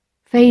flowers,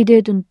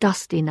 faded and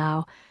dusty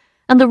now,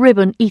 and the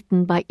ribbon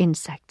eaten by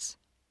insects.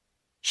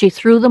 She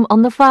threw them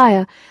on the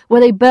fire,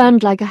 where they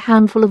burned like a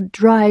handful of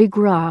dry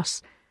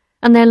grass,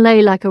 and then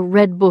lay like a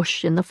red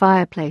bush in the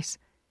fireplace.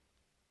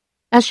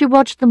 As she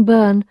watched them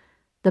burn,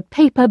 the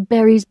paper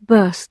berries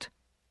burst,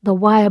 the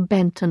wire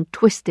bent and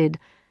twisted,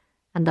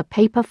 and the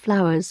paper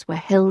flowers were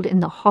held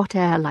in the hot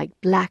air like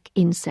black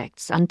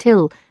insects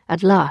until,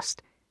 at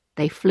last,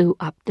 they flew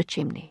up the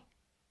chimney.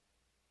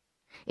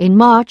 In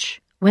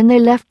March, when they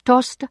left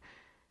Tostes,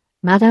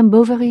 Madame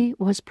Bovary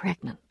was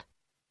pregnant.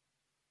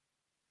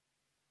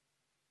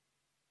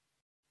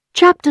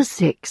 Chapter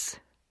 6.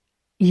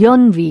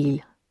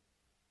 Yonville.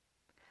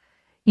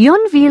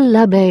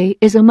 Yonville-l'Abbaye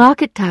is a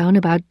market town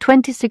about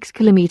 26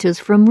 kilometres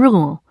from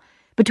Rouen,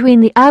 between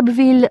the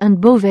Abbeville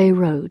and Beauvais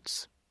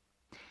roads.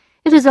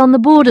 It is on the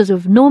borders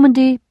of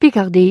Normandy,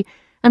 Picardy,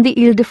 and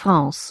the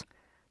Ile-de-France,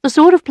 the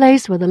sort of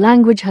place where the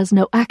language has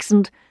no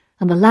accent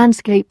and the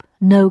landscape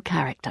no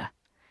character.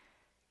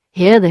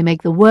 Here they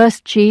make the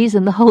worst cheese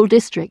in the whole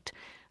district,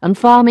 and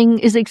farming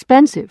is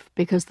expensive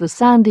because the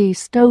sandy,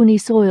 stony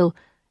soil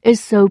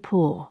is so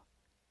poor.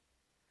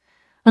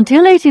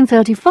 Until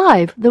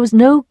 1835, there was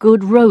no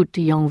good road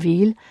to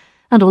Yonville,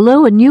 and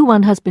although a new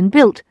one has been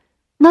built,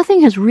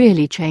 nothing has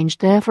really changed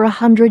there for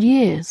 100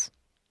 years.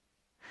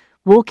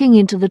 Walking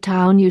into the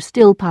town, you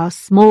still pass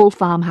small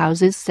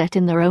farmhouses set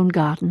in their own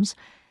gardens,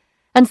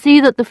 and see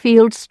that the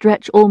fields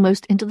stretch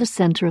almost into the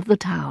centre of the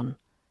town.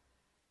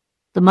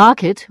 The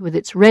market, with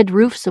its red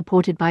roof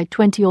supported by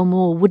 20 or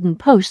more wooden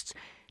posts,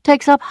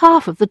 takes up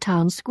half of the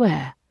town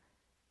square.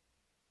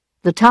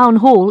 The town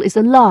hall is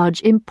a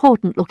large,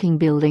 important-looking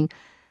building,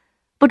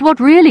 but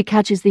what really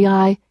catches the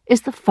eye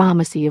is the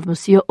pharmacy of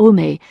Monsieur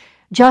Homais,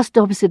 just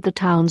opposite the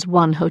town's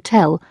one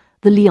hotel,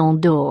 the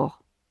Lion d'Or.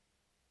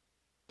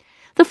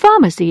 The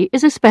pharmacy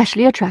is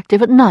especially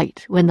attractive at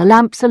night, when the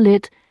lamps are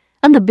lit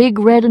and the big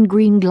red and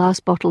green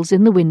glass bottles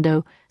in the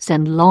window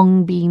send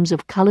long beams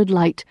of coloured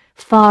light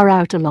far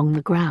out along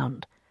the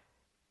ground.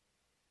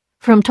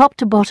 From top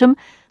to bottom,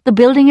 the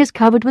building is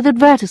covered with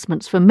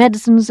advertisements for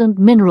medicines and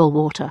mineral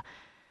water,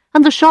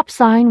 and the shop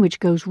sign, which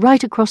goes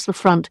right across the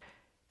front,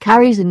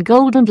 carries in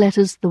golden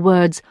letters the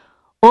words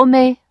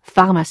Homais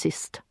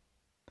Pharmaciste.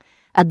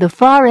 At the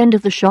far end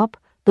of the shop,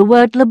 the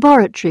word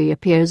laboratory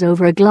appears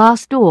over a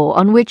glass door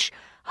on which,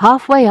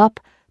 halfway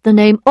up, the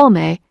name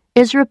Homais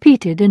is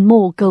repeated in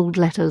more gold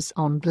letters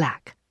on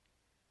black.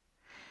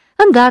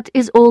 And that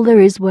is all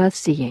there is worth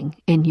seeing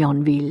in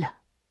Yonville.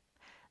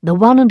 The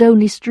one and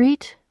only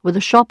street, with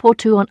a shop or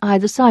two on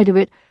either side of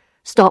it,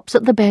 stops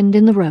at the bend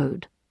in the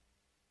road.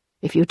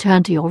 If you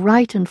turn to your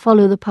right and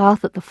follow the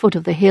path at the foot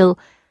of the hill,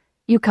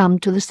 you come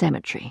to the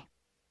cemetery.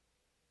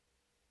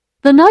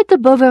 The night the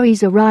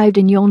Bovarys arrived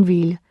in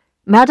Yonville,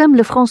 Madame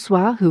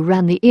Lefrançois, who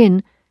ran the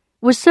inn,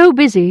 was so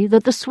busy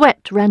that the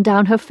sweat ran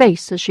down her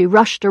face as she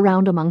rushed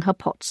around among her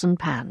pots and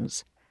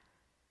pans.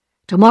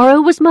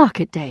 Tomorrow was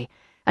market day,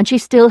 and she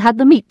still had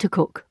the meat to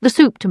cook, the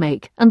soup to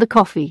make, and the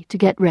coffee to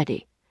get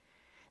ready.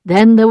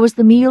 Then there was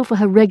the meal for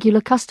her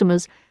regular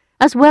customers,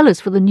 as well as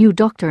for the new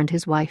doctor and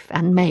his wife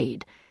and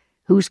maid,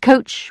 whose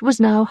coach was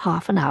now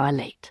half an hour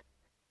late.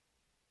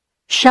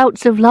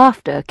 Shouts of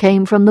laughter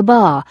came from the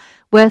bar,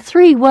 where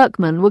 3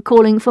 workmen were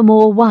calling for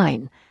more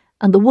wine,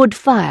 and the wood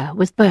fire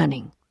was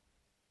burning.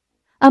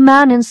 A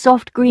man in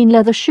soft green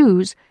leather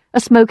shoes, a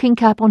smoking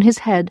cap on his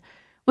head,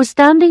 was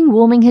standing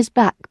warming his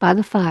back by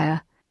the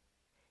fire.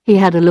 He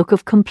had a look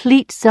of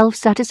complete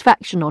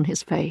self-satisfaction on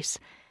his face,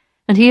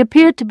 and he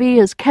appeared to be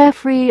as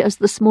carefree as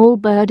the small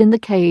bird in the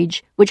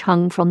cage which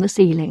hung from the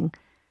ceiling.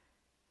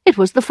 It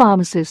was the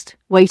pharmacist,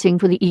 waiting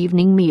for the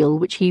evening meal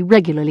which he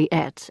regularly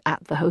ate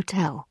at the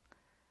hotel.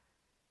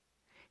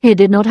 He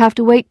did not have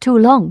to wait too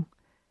long.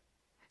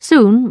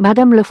 Soon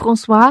Madame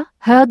Lefrançois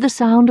heard the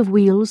sound of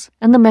wheels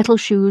and the metal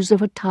shoes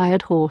of a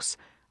tired horse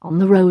on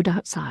the road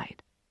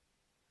outside.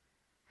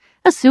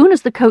 As soon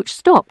as the coach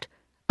stopped,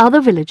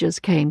 other villagers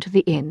came to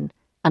the inn,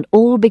 and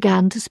all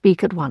began to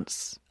speak at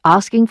once,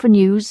 asking for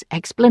news,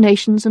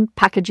 explanations, and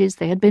packages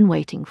they had been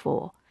waiting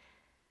for.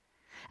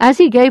 As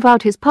he gave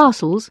out his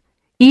parcels,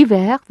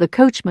 Yver, the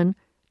coachman,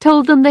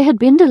 told them they had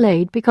been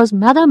delayed because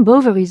Madame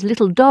Bovary's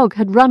little dog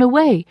had run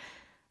away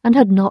and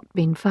had not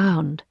been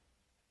found.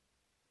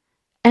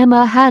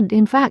 Emma had,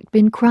 in fact,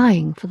 been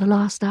crying for the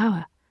last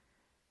hour.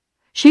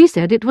 She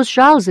said it was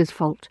Charles's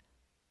fault.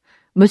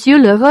 Monsieur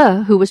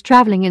Lheureux, who was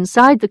travelling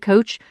inside the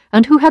coach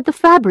and who had the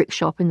fabric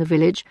shop in the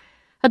village,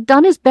 had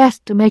done his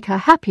best to make her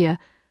happier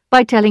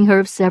by telling her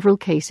of several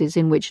cases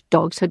in which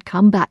dogs had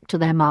come back to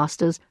their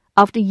masters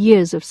after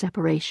years of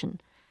separation.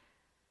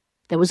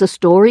 There was a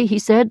story, he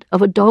said,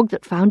 of a dog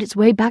that found its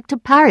way back to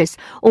Paris,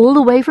 all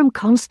the way from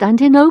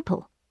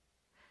Constantinople.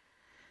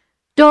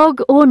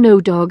 Dog or no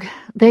dog,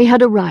 they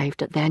had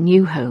arrived at their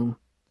new home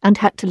and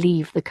had to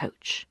leave the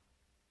coach.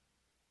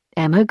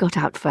 Emma got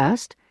out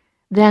first,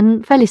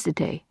 then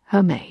Félicité,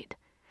 her maid,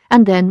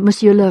 and then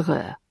Monsieur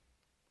Lheureux.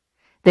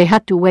 They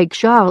had to wake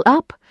Charles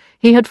up.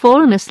 He had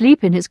fallen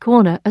asleep in his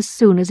corner as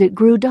soon as it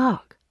grew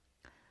dark.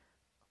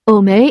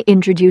 Homais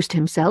introduced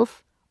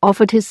himself,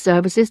 offered his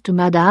services to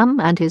Madame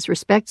and his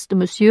respects to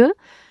Monsieur,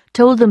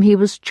 told them he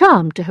was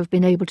charmed to have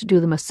been able to do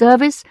them a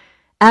service,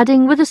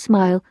 adding with a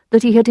smile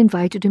that he had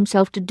invited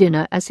himself to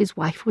dinner as his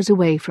wife was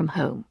away from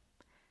home.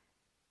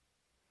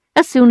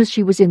 As soon as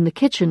she was in the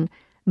kitchen,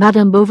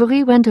 Madame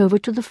Bovary went over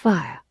to the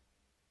fire.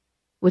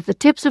 With the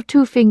tips of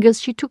 2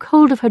 fingers she took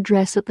hold of her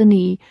dress at the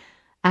knee,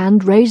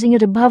 and, raising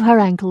it above her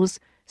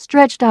ankles,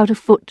 stretched out a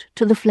foot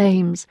to the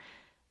flames,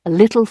 a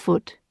little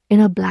foot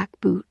in a black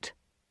boot.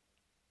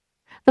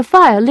 The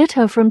fire lit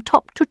her from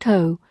top to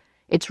toe,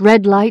 its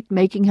red light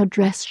making her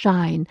dress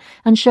shine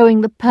and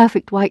showing the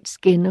perfect white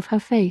skin of her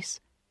face.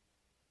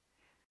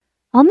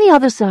 On the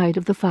other side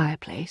of the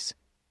fireplace,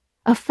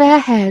 A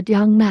fair-haired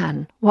young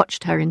man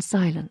watched her in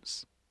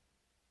silence.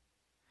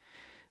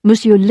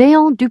 Monsieur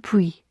Léon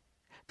Dupuis,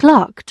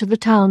 clerk to the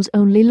town's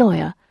only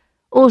lawyer,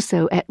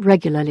 also ate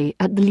regularly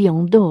at the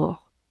Lion d'Or.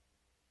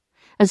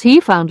 As he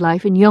found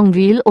life in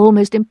Yonville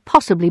almost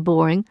impossibly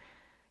boring,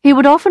 he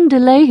would often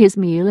delay his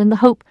meal in the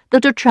hope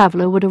that a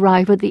traveller would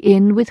arrive at the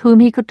inn with whom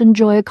he could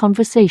enjoy a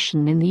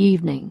conversation in the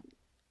evening.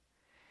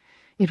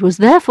 It was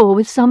therefore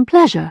with some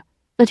pleasure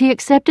that he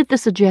accepted the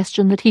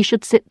suggestion that he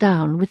should sit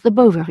down with the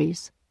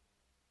Bovarys.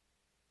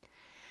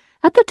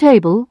 At the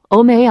table,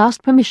 Homais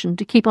asked permission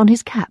to keep on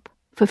his cap,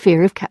 for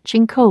fear of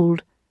catching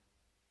cold.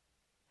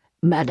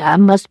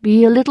 "Madame must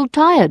be a little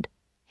tired,"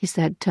 he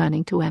said,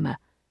 turning to Emma.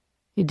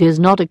 "It is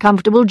not a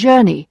comfortable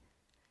journey."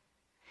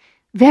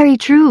 "Very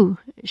true,"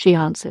 she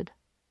answered.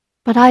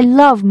 "But I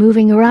love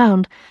moving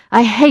around.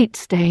 I hate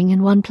staying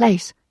in one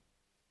place."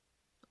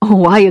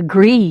 "Oh, I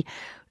agree.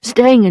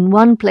 Staying in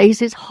one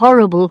place is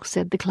horrible,"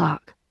 said the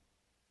clerk.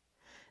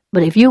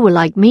 "But if you were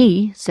like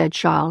me," said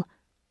Charles,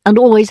 "and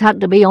always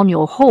had to be on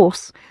your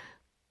horse—"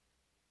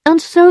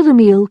 And so the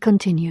meal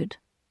continued.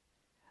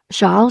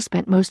 Charles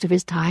spent most of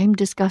his time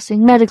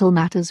discussing medical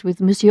matters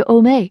with Monsieur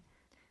Homais,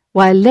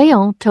 while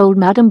Léon told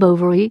Madame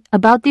Bovary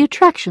about the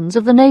attractions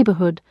of the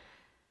neighbourhood.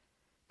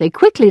 They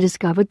quickly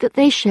discovered that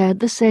they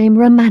shared the same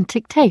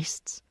romantic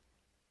tastes.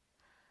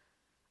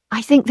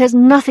 "I think there's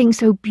nothing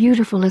so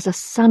beautiful as a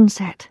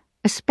sunset,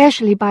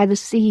 especially by the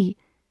sea,"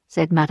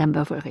 said Madame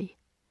Bovary.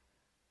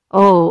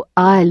 "Oh,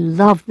 I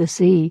love the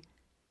sea,"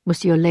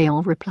 Monsieur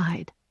Léon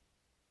replied.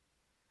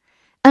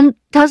 "And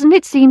doesn't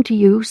it seem to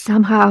you,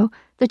 somehow,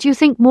 that you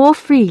think more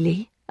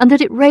freely, and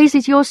that it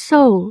raises your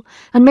soul,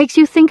 and makes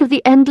you think of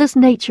the endless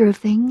nature of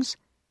things?"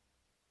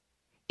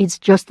 "It's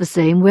just the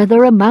same where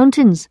there are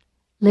mountains,"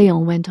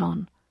 Léon went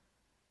on.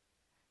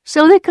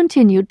 So they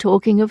continued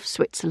talking of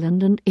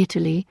Switzerland and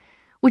Italy,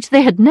 which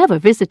they had never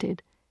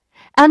visited,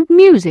 and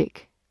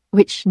music,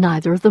 which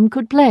neither of them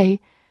could play,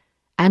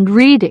 and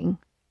reading,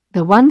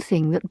 the one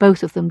thing that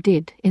both of them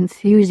did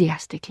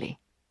enthusiastically.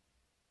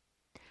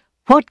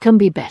 "What can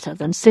be better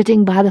than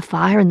sitting by the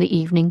fire in the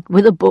evening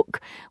with a book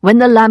when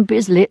the lamp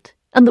is lit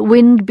and the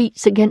wind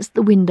beats against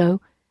the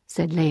window?"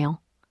 said Léon.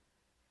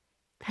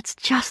 "That's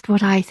just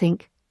what I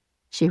think,"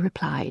 she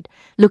replied,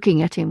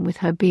 looking at him with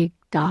her big,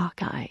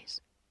 dark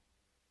eyes.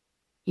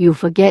 "You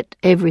forget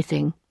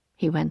everything,"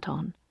 he went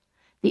on.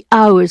 "The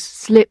hours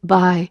slip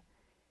by.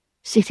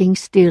 Sitting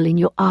still in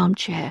your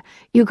armchair,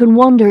 you can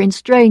wander in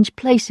strange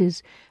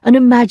places and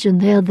imagine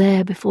they're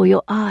there before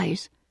your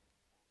eyes."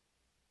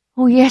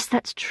 "Oh, yes,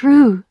 that's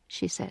true,"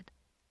 she said.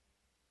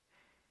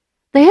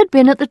 They had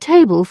been at the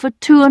table for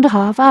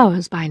 2.5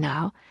 hours by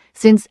now,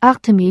 since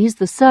Artemise,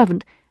 the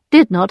servant,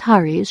 did not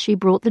hurry as she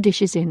brought the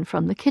dishes in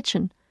from the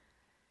kitchen.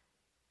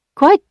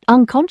 Quite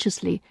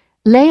unconsciously,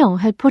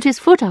 Léon had put his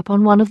foot up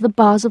on one of the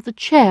bars of the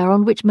chair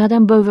on which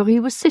Madame Bovary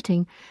was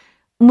sitting,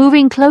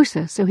 moving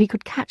closer so he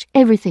could catch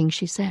everything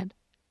she said.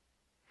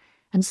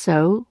 And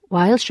so,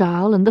 while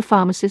Charles and the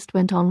pharmacist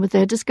went on with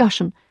their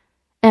discussion,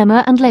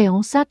 Emma and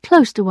Léon sat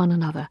close to one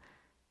another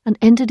and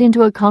entered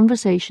into a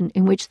conversation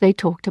in which they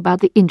talked about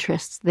the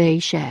interests they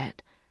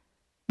shared.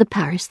 The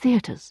Paris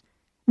theatres,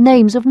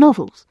 names of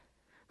novels,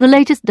 the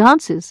latest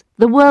dances,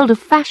 the world of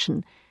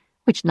fashion,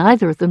 which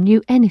neither of them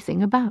knew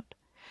anything about,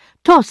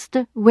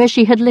 Tostes, where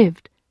she had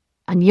lived,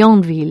 and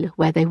Yonville,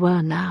 where they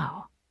were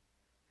now.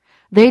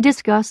 They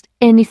discussed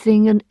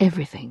anything and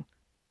everything,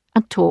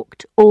 and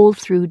talked all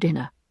through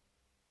dinner.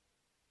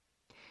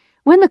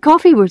 When the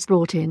coffee was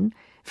brought in,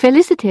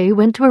 Félicité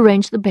went to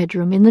arrange the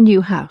bedroom in the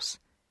new house,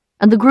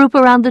 and the group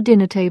around the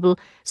dinner table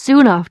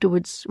soon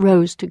afterwards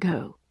rose to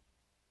go.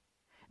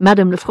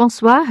 Madame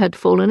Lefrançois had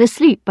fallen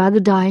asleep by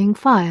the dying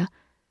fire,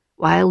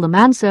 while the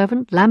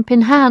manservant, lamp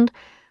in hand,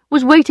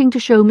 was waiting to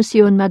show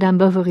Monsieur and Madame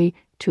Bovary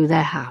to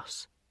their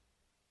house.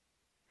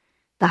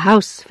 The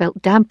house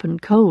felt damp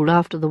and cold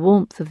after the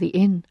warmth of the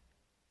inn.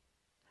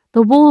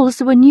 The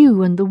walls were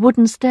new and the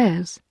wooden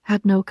stairs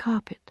had no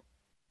carpet.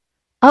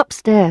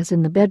 Upstairs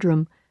in the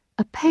bedroom,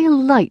 a pale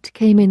light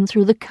came in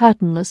through the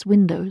curtainless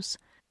windows.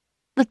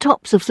 The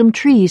tops of some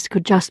trees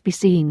could just be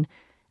seen,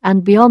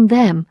 and beyond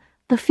them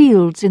the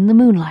fields in the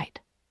moonlight.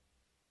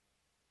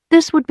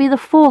 This would be the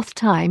 4th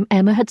time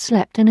Emma had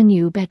slept in a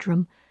new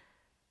bedroom.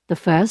 The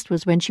first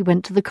was when she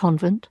went to the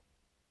convent,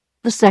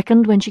 the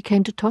second when she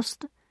came to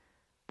Tostes,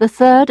 the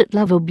third at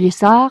La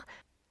Vaubyessard,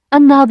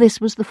 and now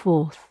this was the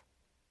 4th.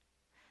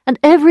 And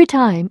every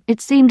time it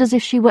seemed as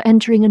if she were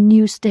entering a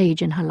new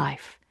stage in her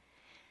life.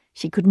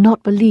 She could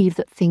not believe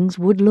that things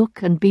would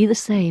look and be the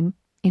same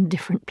in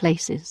different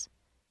places.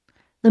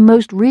 The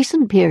most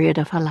recent period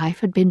of her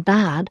life had been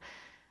bad,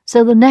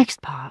 so the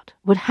next part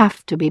would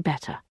have to be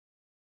better.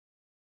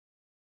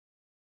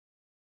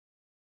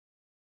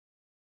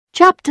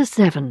 Chapter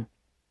 7.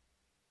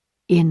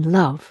 In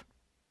Love.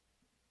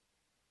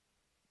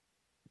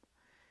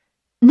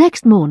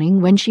 Next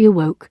morning, when she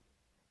awoke,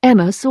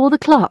 Emma saw the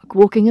clerk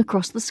walking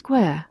across the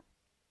square.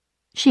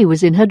 She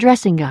was in her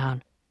dressing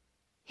gown.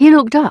 He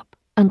looked up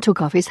and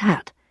took off his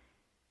hat.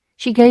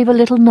 She gave a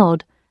little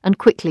nod and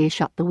quickly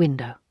shut the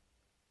window.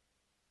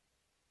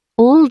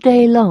 All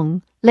day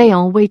long,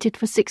 Léon waited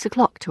for 6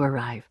 o'clock to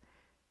arrive.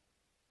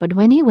 But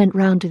when he went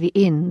round to the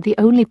inn, the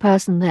only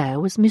person there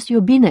was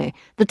Monsieur Binet,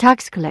 the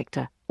tax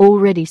collector,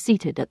 already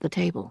seated at the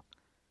table.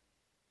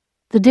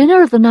 The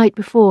dinner of the night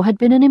before had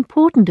been an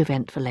important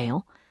event for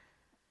Léon.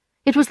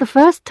 It was the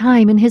first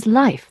time in his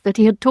life that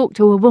he had talked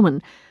to a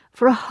woman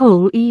for a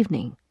whole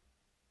evening.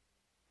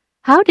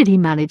 How did he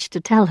manage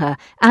to tell her,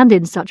 and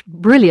in such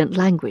brilliant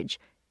language,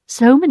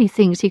 so many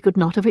things he could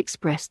not have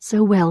expressed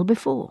so well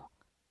before?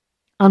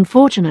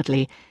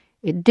 Unfortunately,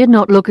 it did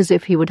not look as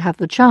if he would have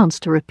the chance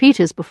to repeat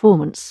his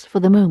performance for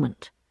the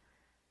moment.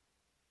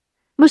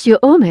 Monsieur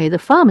Homais, the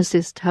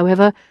pharmacist,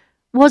 however,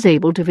 was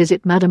able to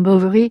visit Madame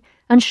Bovary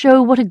and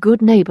show what a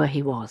good neighbour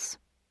he was.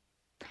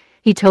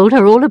 He told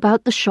her all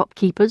about the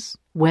shopkeepers,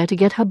 where to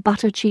get her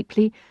butter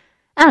cheaply,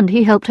 and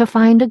he helped her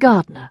find a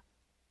gardener.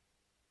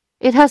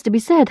 It has to be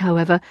said,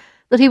 however,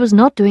 that he was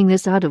not doing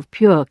this out of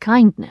pure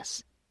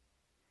kindness.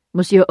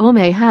 Monsieur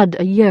Homais had,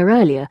 a year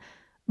earlier,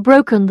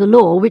 broken the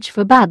law which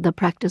forbade the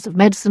practice of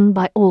medicine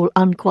by all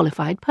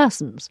unqualified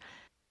persons.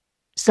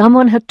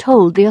 Someone had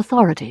told the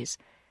authorities,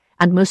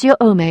 and Monsieur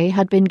Homais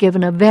had been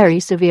given a very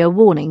severe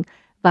warning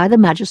by the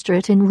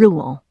magistrate in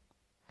Rouen.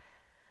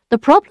 The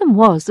problem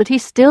was that he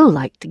still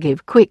liked to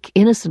give quick,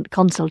 innocent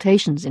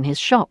consultations in his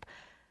shop,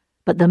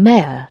 but the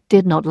mayor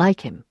did not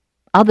like him.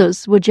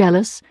 Others were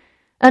jealous,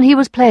 and he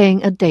was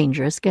playing a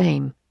dangerous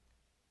game.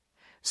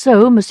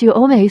 So Monsieur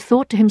Homais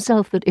thought to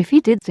himself that if he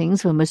did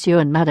things for Monsieur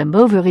and Madame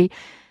Bovary,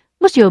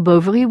 Monsieur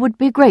Bovary would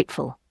be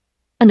grateful,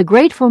 and a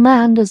grateful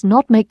man does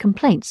not make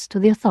complaints to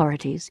the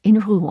authorities in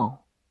Rouen.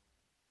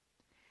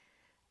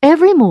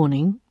 Every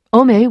morning,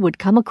 Homais would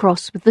come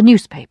across with the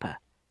newspaper,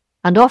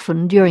 and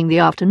often during the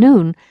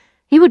afternoon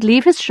he would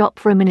leave his shop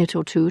for a minute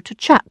or two to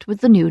chat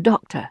with the new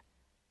doctor.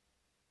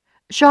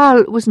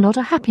 Charles was not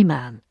a happy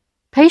man.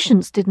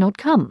 Patients did not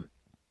come.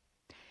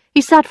 He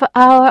sat for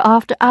hour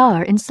after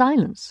hour in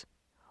silence,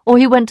 or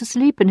he went to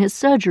sleep in his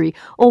surgery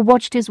or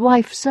watched his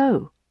wife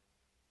sew.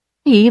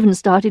 He even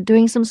started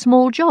doing some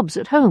small jobs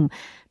at home,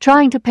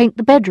 trying to paint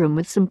the bedroom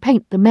with some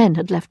paint the men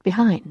had left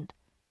behind.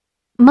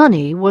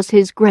 Money was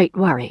his great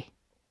worry.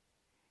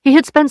 He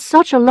had spent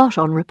such a lot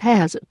on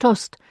repairs at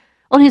Tostes,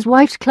 on his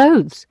wife's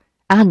clothes,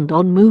 and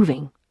on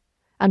moving,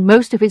 and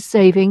most of his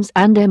savings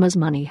and Emma's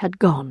money had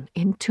gone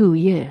in 2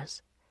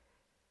 years.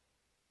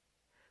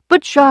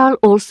 But Charles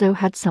also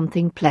had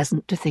something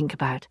pleasant to think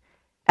about,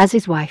 as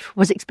his wife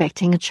was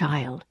expecting a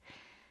child,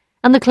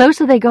 and the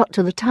closer they got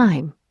to the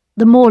time,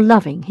 the more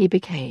loving he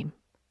became.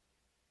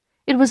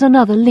 It was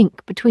another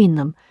link between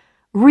them,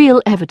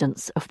 real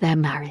evidence of their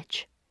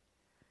marriage.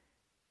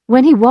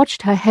 When he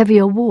watched her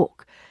heavier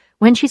walk,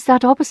 when she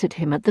sat opposite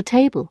him at the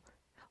table,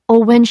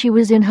 or when she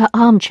was in her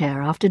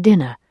armchair after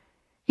dinner,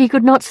 he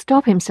could not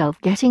stop himself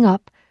getting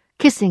up,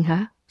 kissing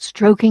her,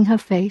 stroking her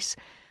face,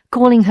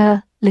 calling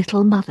her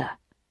little mother.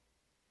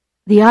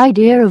 The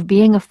idea of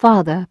being a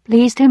father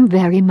pleased him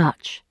very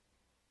much.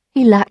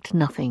 He lacked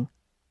nothing.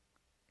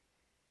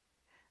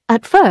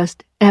 At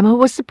first, Emma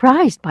was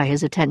surprised by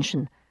his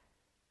attention.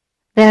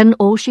 Then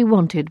all she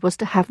wanted was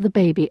to have the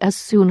baby as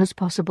soon as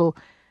possible,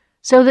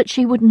 so that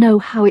she would know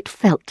how it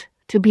felt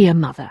to be a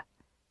mother.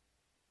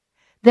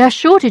 Their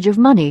shortage of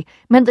money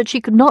meant that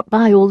she could not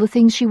buy all the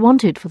things she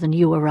wanted for the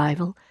new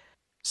arrival,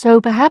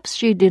 so perhaps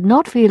she did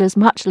not feel as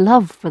much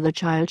love for the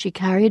child she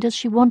carried as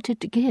she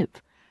wanted to give.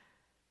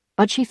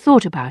 But she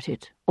thought about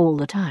it all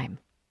the time.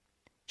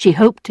 She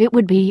hoped it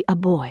would be a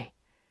boy.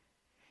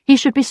 He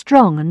should be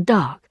strong and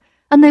dark,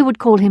 and they would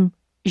call him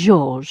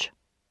Georges.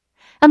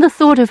 And the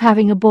thought of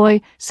having a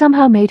boy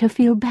somehow made her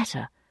feel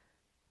better.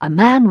 A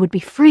man would be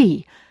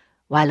free,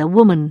 while a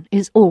woman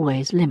is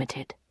always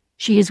limited.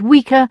 She is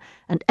weaker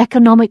and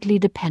economically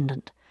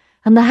dependent,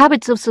 and the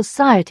habits of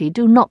society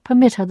do not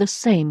permit her the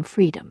same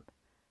freedom.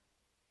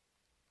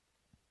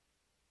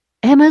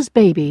 Emma's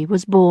baby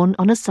was born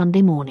on a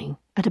Sunday morning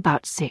at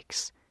about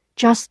 6,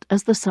 just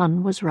as the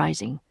sun was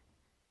rising.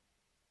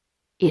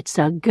 "It's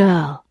a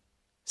girl,"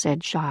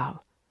 said Charles.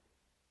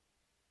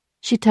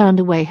 She turned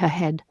away her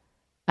head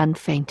and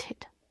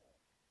fainted.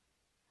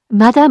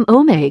 Madame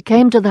Homais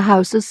came to the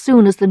house as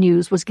soon as the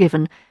news was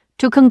given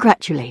to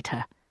congratulate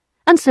her,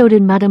 and so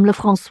did Madame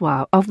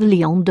Lefrançois of the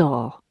Lion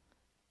d'Or.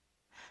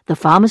 The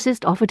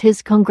pharmacist offered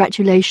his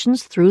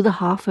congratulations through the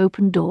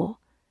half-open door.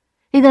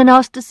 He then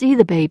asked to see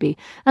the baby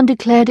and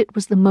declared it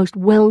was the most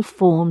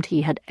well-formed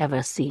he had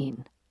ever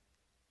seen.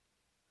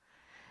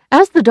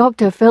 As the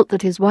doctor felt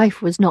that his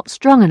wife was not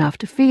strong enough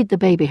to feed the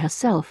baby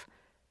herself,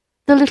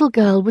 the little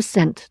girl was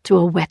sent to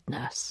a wet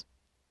nurse.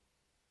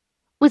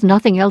 With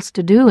nothing else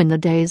to do in the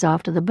days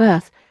after the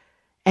birth,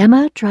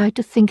 Emma tried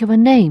to think of a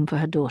name for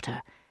her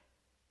daughter.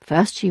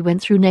 First she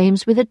went through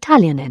names with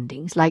Italian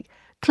endings like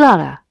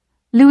Clara,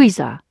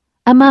 Luisa,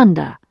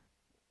 Amanda.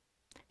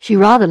 She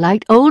rather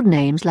liked old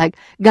names like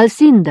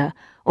Galcinda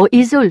or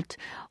Iseult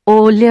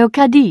or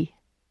Leocadie.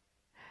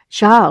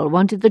 Charles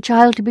wanted the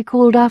child to be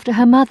called after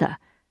her mother.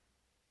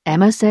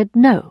 Emma said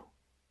no.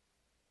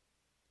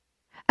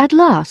 At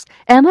last,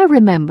 Emma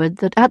remembered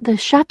that at the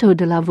Château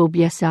de la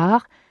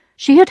Vaubyessard,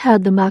 she had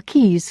heard the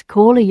Marquise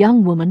call a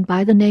young woman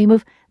by the name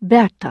of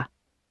Bertha.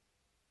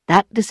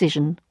 That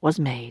decision was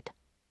made.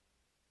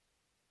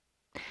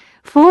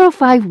 4 or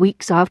 5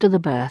 weeks after the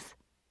birth,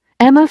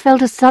 Emma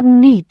felt a sudden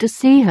need to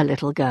see her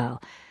little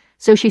girl,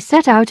 so she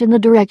set out in the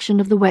direction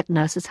of the wet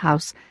nurse's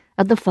house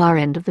at the far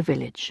end of the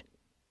village.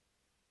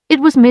 It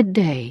was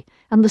midday,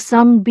 and the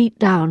sun beat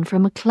down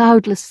from a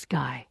cloudless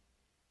sky.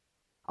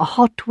 A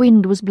hot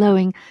wind was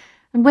blowing,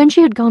 and when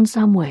she had gone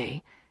some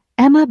way,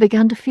 Emma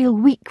began to feel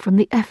weak from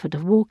the effort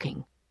of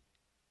walking.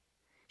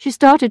 She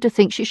started to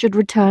think she should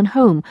return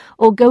home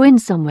or go in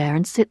somewhere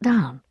and sit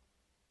down.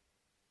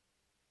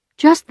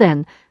 Just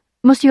then,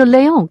 Monsieur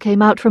Léon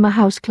came out from a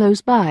house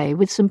close by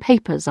with some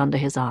papers under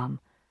his arm.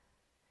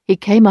 He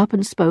came up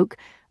and spoke,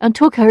 and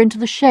took her into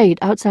the shade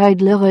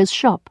outside Lheureux's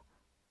shop.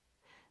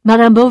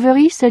 Madame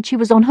Bovary said she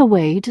was on her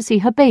way to see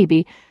her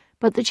baby,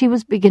 but that she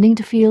was beginning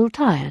to feel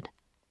tired.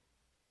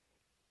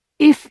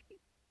 "If—"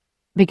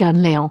 began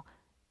Léon,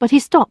 but he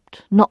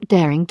stopped, not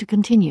daring to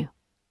continue.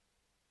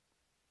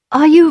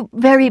 "Are you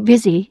very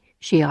busy?"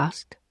 she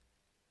asked.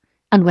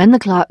 And when the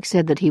clerk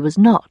said that he was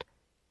not,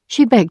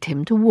 she begged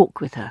him to walk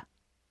with her.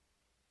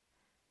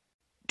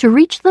 To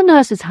reach the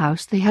nurse's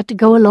house, they had to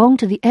go along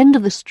to the end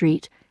of the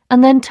street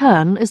and then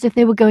turn as if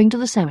they were going to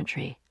the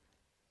cemetery.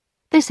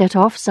 They set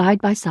off side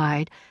by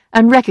side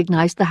and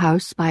recognized the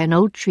house by an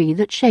old tree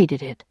that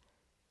shaded it.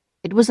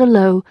 It was a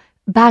low,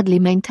 badly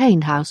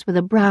maintained house with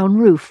a brown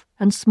roof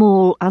and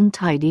small,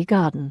 untidy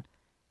garden.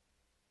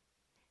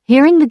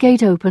 Hearing the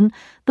gate open,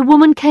 the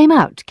woman came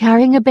out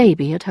carrying a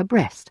baby at her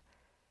breast.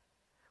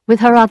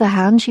 With her other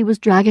hand she was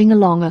dragging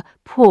along a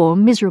poor,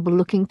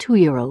 miserable-looking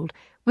 2-year-old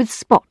with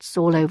spots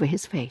all over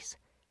his face.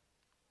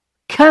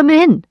 "Come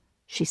in,"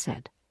 she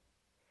said.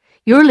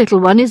 "Your little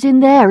one is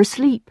in there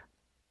asleep."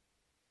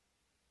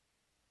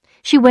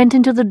 She went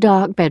into the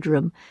dark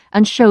bedroom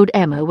and showed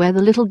Emma where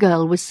the little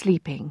girl was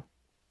sleeping.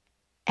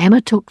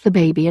 Emma took the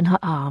baby in her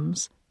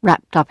arms,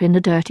 wrapped up in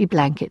a dirty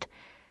blanket,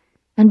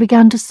 and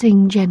began to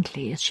sing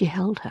gently as she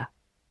held her.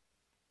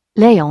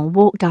 Léon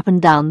walked up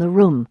and down the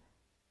room.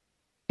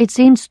 It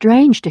seemed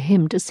strange to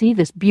him to see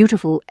this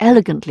beautiful,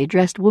 elegantly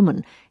dressed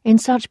woman in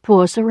such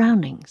poor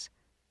surroundings.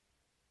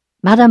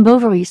 Madame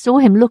Bovary saw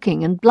him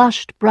looking and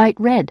blushed bright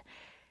red.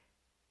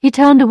 He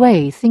turned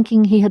away,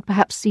 thinking he had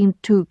perhaps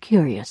seemed too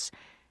curious,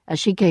 as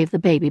she gave the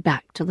baby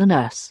back to the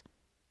nurse.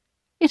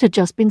 It had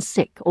just been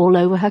sick all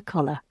over her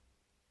collar.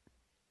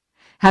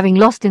 Having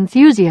lost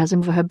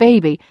enthusiasm for her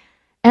baby,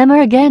 Emma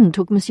again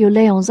took Monsieur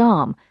Léon's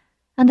arm,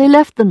 and they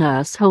left the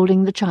nurse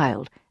holding the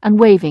child and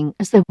waving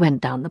as they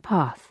went down the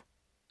path.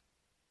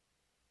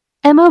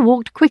 Emma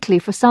walked quickly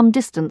for some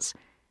distance,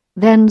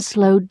 then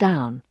slowed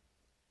down.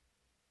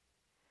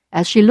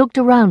 As she looked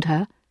around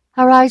her,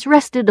 her eyes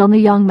rested on the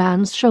young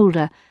man's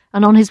shoulder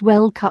and on his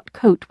well-cut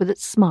coat with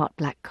its smart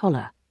black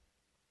collar.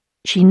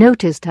 She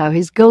noticed how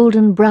his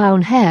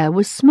golden-brown hair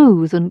was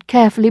smooth and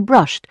carefully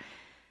brushed,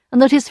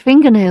 and that his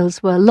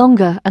fingernails were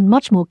longer and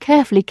much more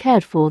carefully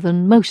cared for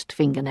than most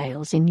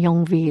fingernails in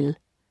Yonville.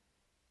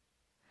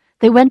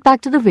 They went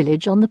back to the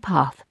village on the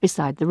path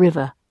beside the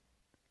river.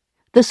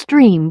 The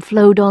stream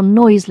flowed on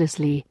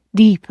noiselessly,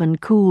 deep and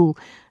cool.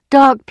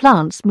 Dark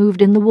plants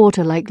moved in the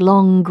water like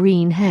long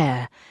green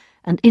hair,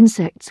 and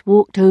insects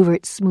walked over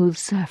its smooth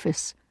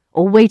surface,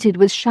 or waited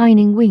with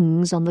shining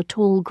wings on the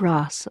tall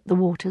grass at the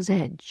water's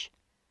edge.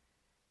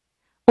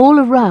 All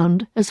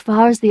around, as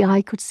far as the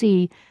eye could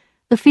see,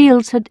 the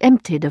fields had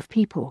emptied of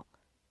people.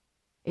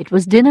 It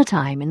was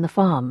dinner-time in the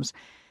farms,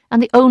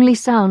 and the only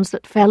sounds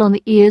that fell on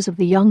the ears of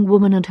the young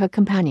woman and her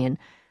companion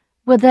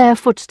were their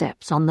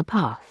footsteps on the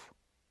path,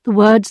 the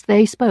words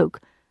they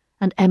spoke,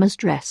 and Emma's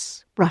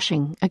dress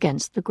brushing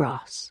against the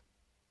grass.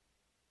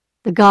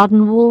 The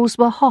garden walls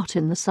were hot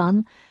in the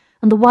sun,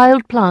 and the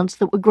wild plants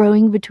that were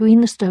growing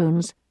between the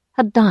stones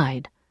had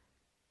died.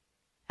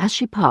 As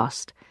she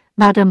passed,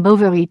 Madame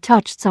Bovary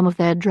touched some of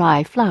their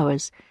dry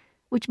flowers,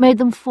 which made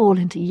them fall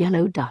into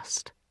yellow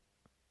dust.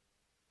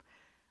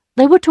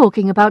 They were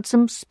talking about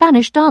some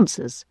Spanish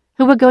dancers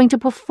who were going to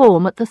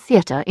perform at the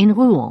theatre in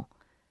Rouen.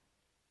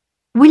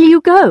 "Will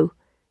you go?"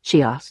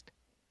 she asked.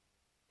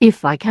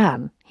 "If I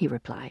can," he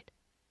replied.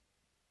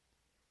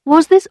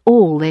 Was this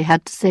all they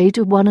had to say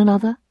to one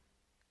another?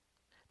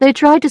 They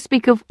tried to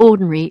speak of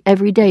ordinary,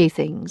 everyday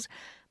things,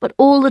 but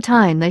all the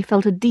time they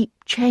felt a deep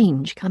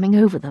change coming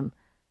over them.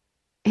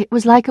 It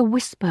was like a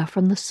whisper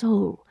from the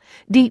soul,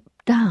 deep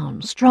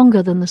down,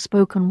 stronger than the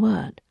spoken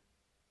word.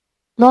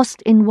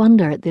 Lost in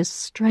wonder at this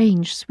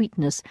strange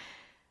sweetness,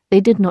 they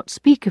did not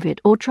speak of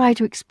it or try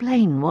to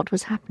explain what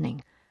was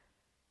happening,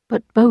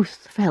 but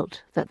both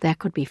felt that there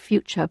could be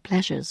future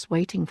pleasures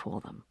waiting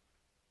for them.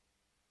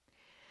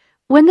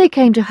 When they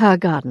came to her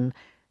garden,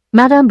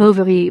 Madame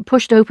Bovary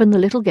pushed open the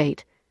little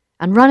gate,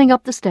 and running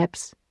up the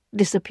steps,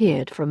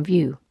 disappeared from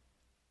view.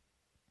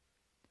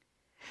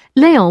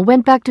 Léon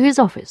went back to his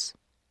office.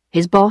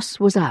 His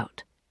boss was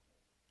out.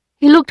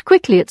 He looked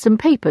quickly at some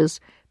papers,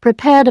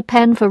 prepared a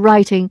pen for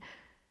writing,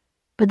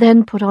 but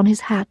then put on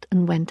his hat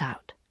and went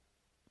out.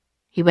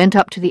 He went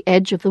up to the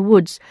edge of the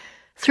woods,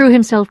 threw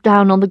himself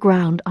down on the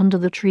ground under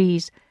the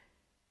trees,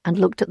 and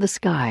looked at the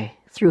sky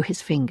through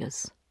his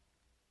fingers.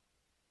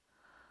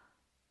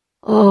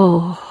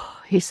 "Oh,"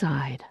 he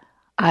sighed,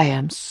 "I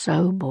am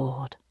so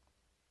bored."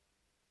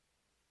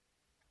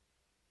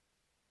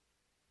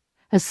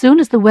 As soon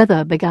as the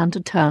weather began to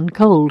turn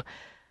cold,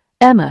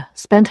 Emma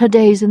spent her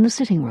days in the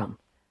sitting room.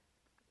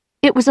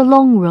 It was a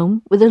long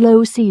room with a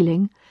low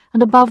ceiling,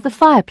 and above the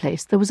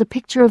fireplace there was a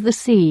picture of the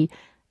sea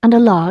and a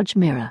large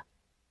mirror.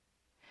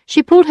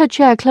 She pulled her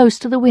chair close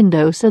to the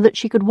window so that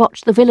she could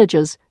watch the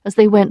villagers as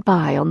they went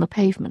by on the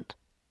pavement.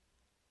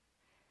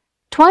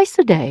 Twice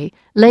a day,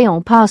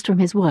 Léon passed from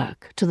his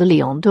work to the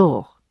Lion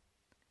d'Or.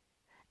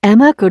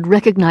 Emma could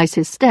recognize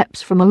his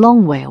steps from a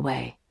long way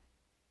away.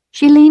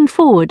 She leaned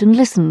forward and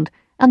listened,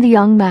 and the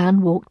young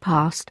man walked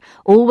past,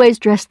 always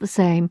dressed the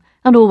same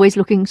and always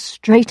looking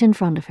straight in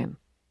front of him.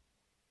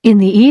 In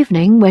the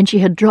evening, when she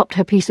had dropped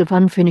her piece of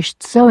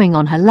unfinished sewing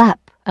on her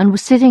lap and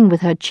was sitting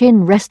with her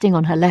chin resting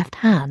on her left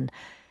hand,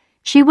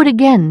 she would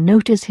again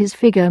notice his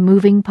figure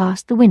moving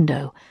past the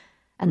window,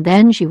 and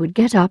then she would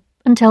get up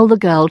and tell the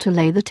girl to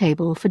lay the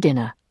table for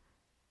dinner.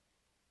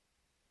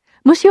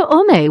 Monsieur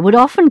Homais would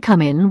often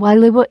come in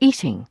while they were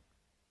eating.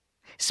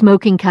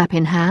 Smoking cap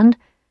in hand,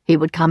 he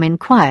would come in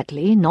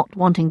quietly, not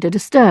wanting to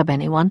disturb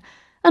anyone,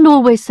 and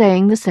always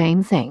saying the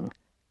same thing.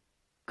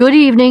 "Good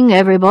evening,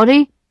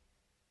 everybody."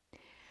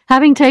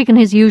 Having taken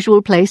his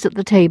usual place at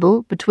the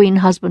table between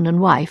husband and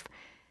wife,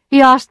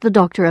 he asked the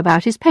doctor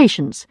about his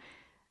patients,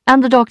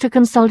 and the doctor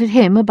consulted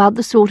him about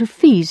the sort of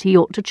fees he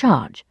ought to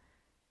charge.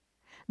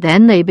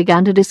 Then they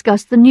began to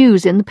discuss the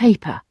news in the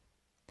paper.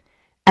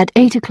 At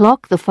 8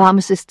 o'clock, the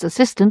pharmacist's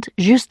assistant,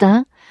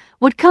 Justin,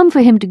 would come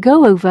for him to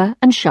go over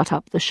and shut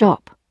up the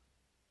shop.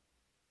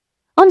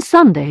 On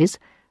Sundays,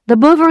 the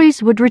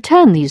Bovarys would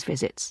return these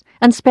visits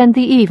and spend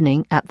the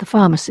evening at the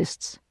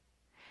pharmacist's.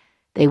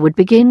 They would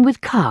begin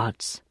with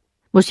cards,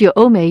 Monsieur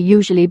Homais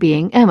usually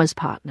being Emma's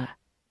partner.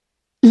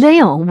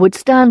 Léon would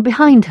stand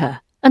behind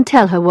her and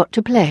tell her what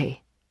to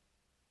play.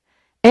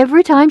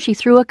 Every time she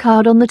threw a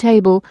card on the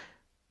table,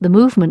 the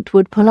movement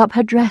would pull up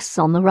her dress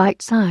on the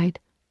right side,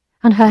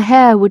 and her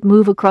hair would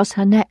move across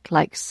her neck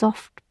like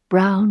soft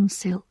brown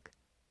silk.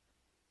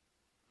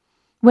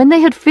 When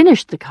they had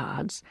finished the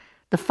cards,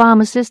 the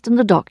pharmacist and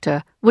the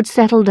doctor would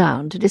settle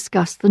down to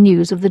discuss the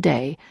news of the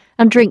day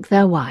and drink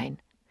their wine,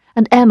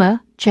 and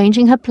Emma,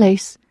 changing her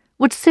place,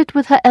 would sit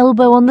with her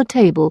elbow on the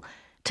table,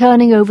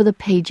 turning over the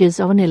pages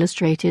of an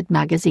illustrated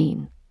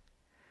magazine.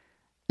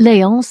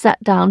 Léon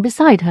sat down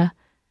beside her,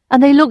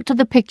 and they looked at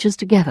the pictures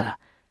together,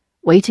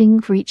 waiting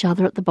for each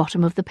other at the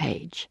bottom of the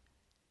page.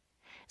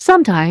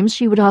 Sometimes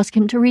she would ask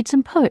him to read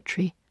some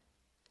poetry,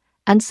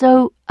 and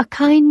so a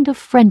kind of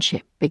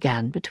friendship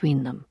began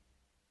between them.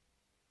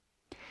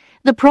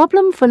 The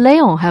problem for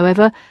Léon,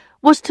 however,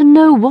 was to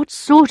know what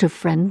sort of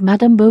friend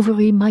Madame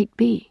Bovary might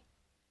be.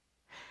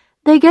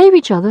 They gave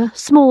each other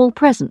small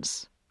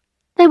presents.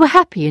 They were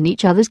happy in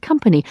each other's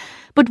company,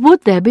 but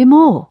would there be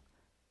more?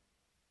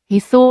 He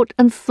thought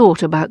and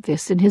thought about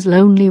this in his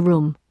lonely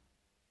room.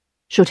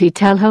 Should he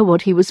tell her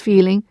what he was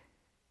feeling?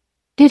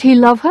 Did he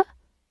love her,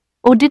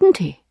 or didn't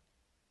he?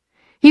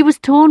 He was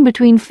torn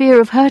between fear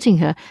of hurting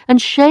her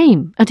and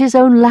shame at his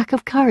own lack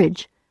of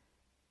courage.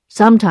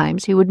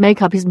 Sometimes he would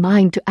make up his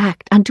mind to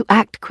act, and to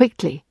act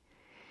quickly.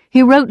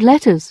 He wrote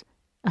letters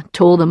and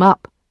tore them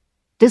up,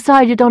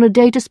 decided on a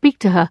day to speak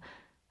to her,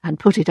 and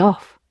put it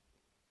off.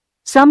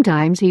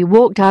 Sometimes he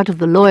walked out of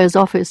the lawyer's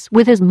office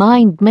with his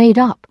mind made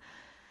up,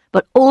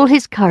 but all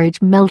his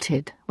courage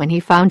melted when he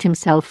found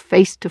himself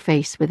face to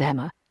face with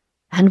Emma,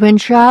 and when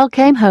Charles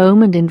came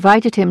home and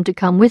invited him to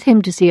come with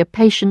him to see a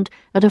patient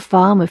at a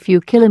farm a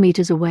few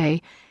kilometres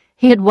away,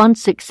 he at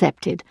once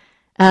accepted,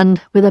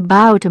 and, with a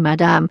bow to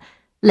Madame,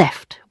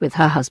 left with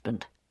her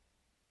husband.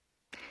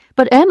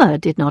 But Emma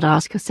did not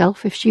ask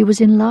herself if she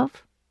was in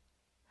love.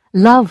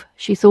 Love,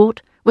 she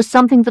thought, was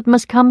something that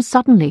must come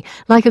suddenly,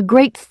 like a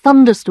great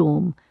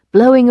thunderstorm,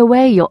 blowing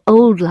away your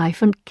old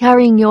life and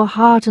carrying your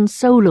heart and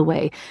soul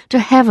away to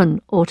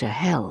heaven or to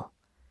hell.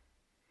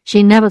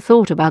 She never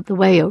thought about the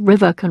way a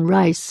river can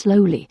rise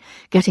slowly,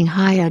 getting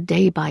higher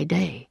day by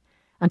day,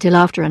 until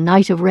after a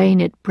night of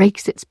rain it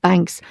breaks its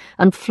banks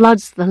and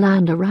floods the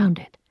land around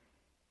it.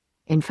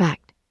 In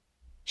fact,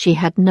 she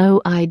had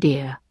no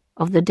idea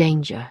of the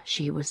danger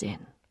she was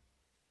in.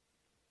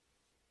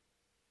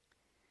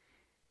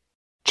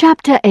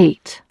 Chapter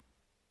 8.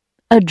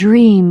 A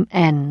Dream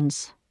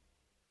Ends.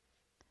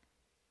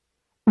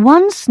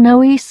 One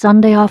snowy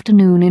Sunday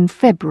afternoon in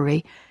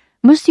February,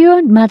 Monsieur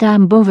and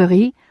Madame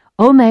Bovary,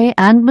 Homais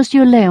and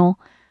Monsieur Léon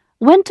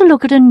went to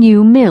look at a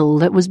new mill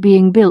that was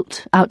being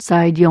built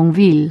outside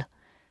Yonville.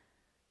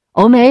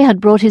 Homais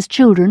had brought his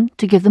children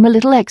to give them a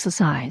little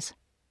exercise.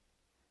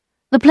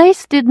 The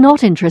place did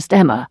not interest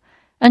Emma,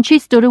 and she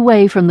stood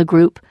away from the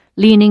group,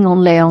 leaning on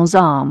Léon's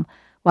arm,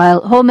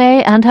 while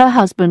Homais and her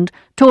husband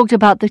talked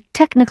about the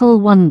technical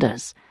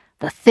wonders,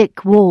 the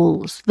thick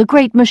walls, the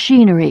great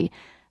machinery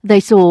they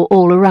saw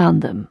all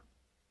around them.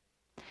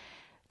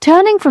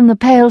 Turning from the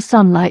pale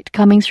sunlight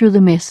coming through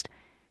the mist,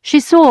 She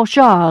saw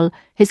Charles,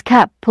 his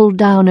cap pulled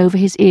down over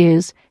his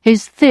ears,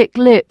 his thick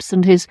lips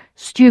and his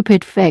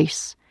stupid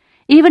face.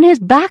 Even his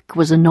back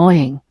was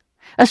annoying.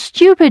 A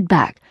stupid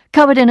back,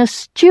 covered in a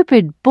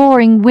stupid,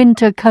 boring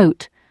winter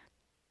coat.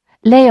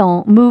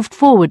 Léon moved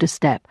forward a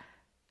step.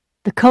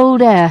 The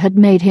cold air had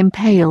made him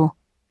pale,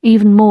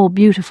 even more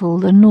beautiful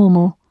than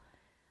normal.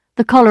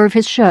 The collar of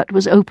his shirt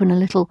was open a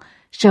little,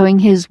 showing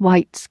his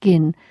white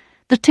skin.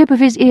 The tip of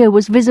his ear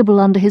was visible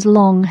under his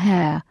long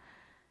hair,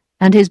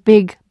 and his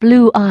big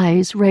blue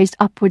eyes, raised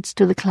upwards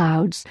to the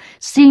clouds,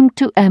 seemed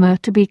to Emma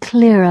to be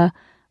clearer,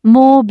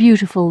 more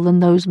beautiful than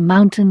those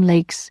mountain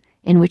lakes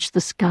in which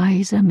the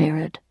skies are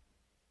mirrored.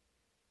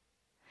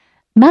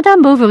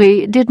 Madame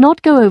Bovary did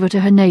not go over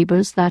to her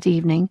neighbours that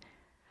evening,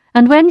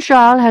 and when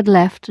Charles had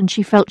left and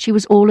she felt she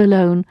was all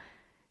alone,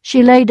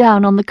 she lay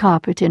down on the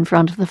carpet in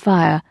front of the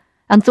fire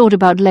and thought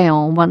about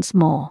Léon once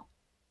more.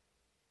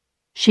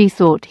 She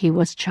thought he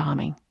was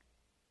charming.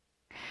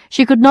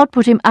 She could not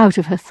put him out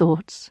of her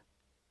thoughts.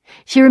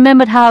 She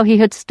remembered how he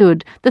had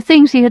stood, the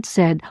things he had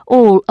said,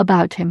 all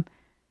about him,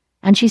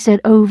 and she said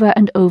over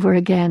and over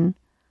again,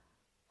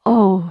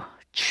 "Oh,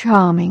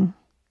 charming,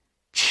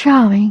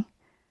 charming."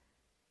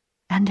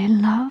 And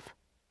in love?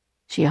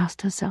 She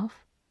asked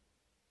herself.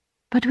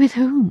 But with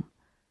whom?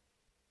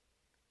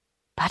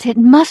 But it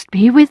must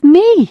be with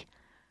me.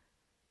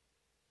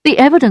 The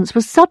evidence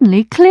was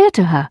suddenly clear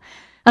to her,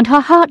 and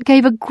her heart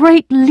gave a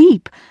great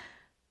leap.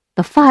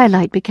 The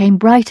firelight became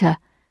brighter,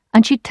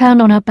 and she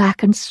turned on her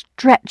back and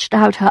stretched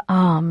out her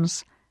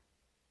arms.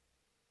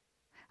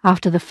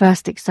 After the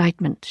first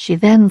excitement, she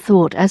then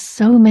thought, as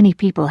so many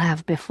people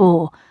have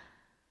before,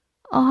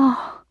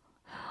 "Oh,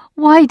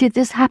 why did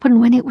this happen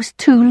when it was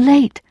too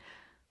late?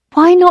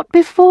 Why not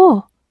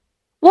before?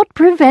 What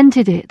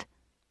prevented it?"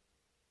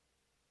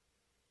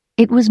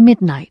 It was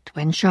midnight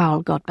when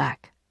Charles got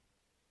back.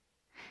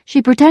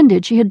 She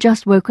pretended she had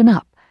just woken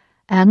up,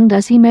 and,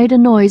 as he made a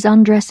noise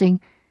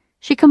undressing,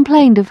 she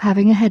complained of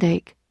having a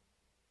headache.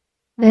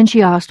 Then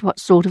she asked what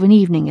sort of an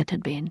evening it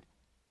had been.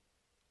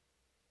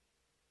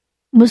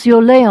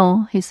 "Monsieur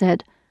Léon," he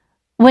said,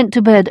 "went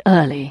to bed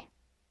early."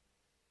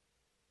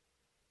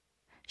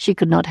 She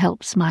could not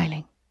help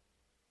smiling.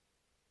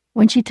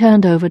 When she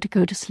turned over to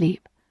go to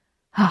sleep,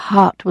 her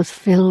heart was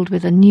filled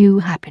with a new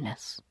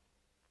happiness.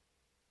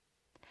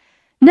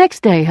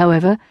 Next day,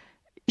 however,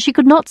 she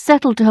could not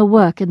settle to her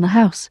work in the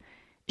house.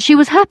 She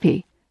was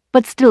happy,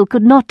 but still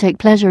could not take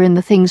pleasure in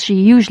the things she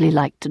usually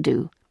liked to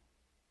do.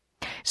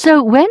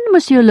 So when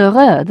Monsieur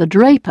Lheureux, the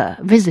draper,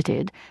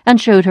 visited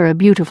and showed her a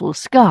beautiful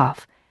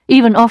scarf,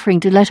 even offering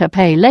to let her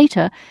pay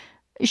later,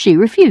 she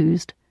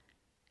refused.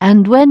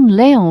 And when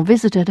Léon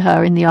visited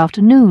her in the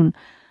afternoon,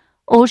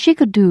 all she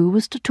could do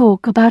was to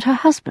talk about her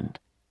husband.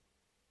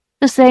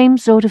 The same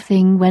sort of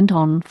thing went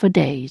on for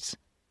days.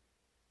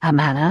 Her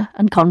manner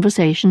and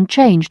conversation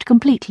changed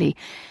completely.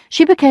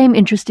 She became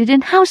interested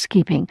in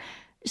housekeeping,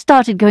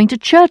 started going to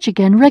church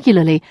again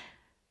regularly,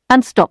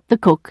 and stopped the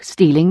cook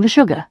stealing the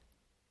sugar.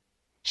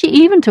 She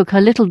even took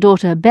her little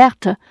daughter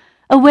Berthe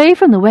away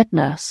from the wet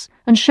nurse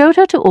and showed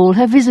her to all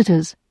her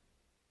visitors.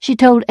 She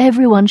told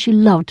everyone she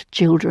loved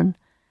children.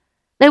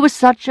 There was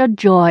such a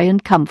joy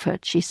and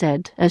comfort, she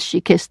said, as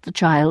she kissed the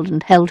child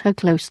and held her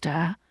close to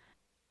her.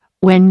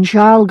 When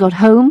Charles got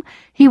home,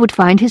 he would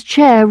find his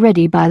chair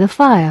ready by the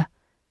fire.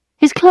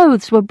 His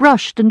clothes were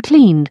brushed and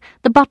cleaned,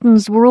 the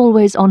buttons were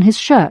always on his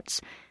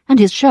shirts, and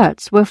his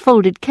shirts were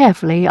folded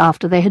carefully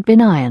after they had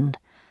been ironed.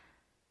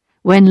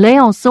 When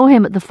Léon saw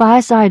him at the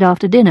fireside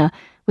after dinner,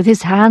 with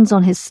his hands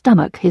on his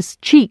stomach, his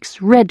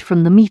cheeks red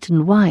from the meat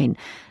and wine,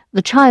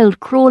 the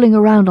child crawling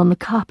around on the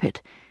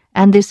carpet,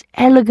 and this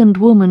elegant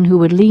woman who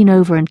would lean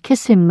over and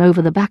kiss him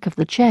over the back of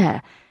the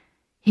chair,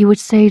 he would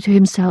say to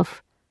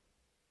himself,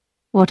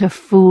 "What a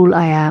fool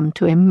I am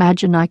to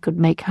imagine I could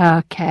make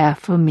her care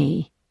for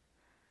me."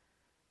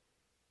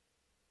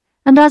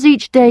 And as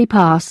each day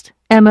passed,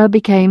 Emma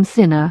became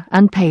thinner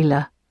and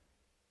paler.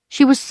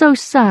 She was so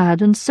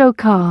sad and so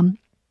calm,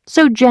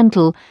 so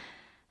gentle,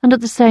 and at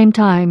the same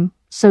time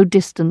so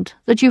distant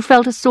that you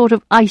felt a sort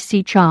of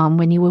icy charm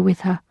when you were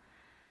with her.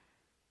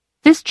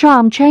 This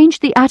charm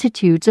changed the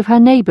attitudes of her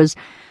neighbours.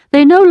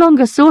 They no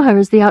longer saw her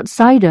as the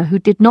outsider who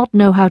did not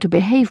know how to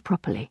behave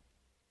properly.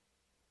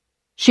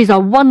 "She's a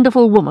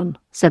wonderful woman,"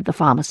 said the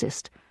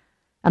pharmacist,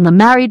 and the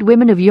married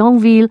women of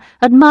Yonville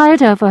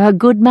admired her for her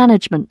good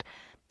management,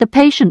 the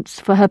patients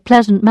for her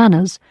pleasant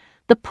manners,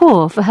 the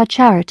poor for her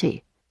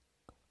charity.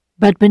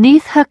 But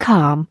beneath her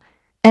calm,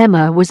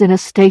 Emma was in a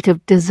state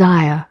of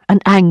desire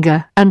and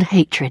anger and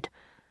hatred.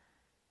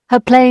 Her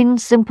plain,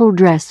 simple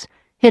dress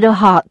hid a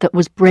heart that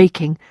was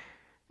breaking,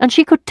 and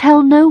she could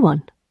tell no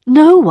one,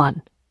 no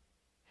one.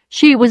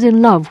 She was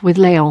in love with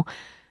Léon,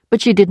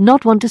 but she did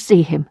not want to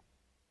see him.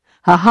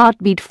 Her heart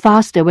beat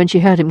faster when she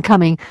heard him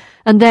coming,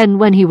 and then,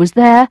 when he was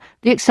there,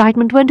 the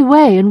excitement went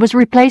away and was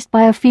replaced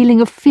by a feeling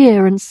of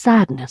fear and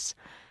sadness.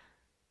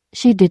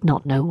 She did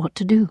not know what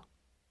to do.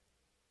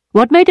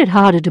 What made it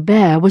harder to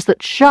bear was that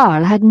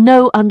Charles had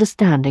no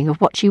understanding of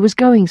what she was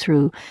going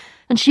through,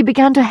 and she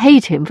began to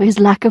hate him for his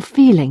lack of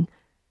feeling.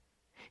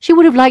 She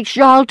would have liked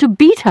Charles to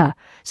beat her,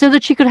 so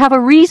that she could have a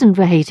reason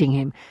for hating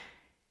him.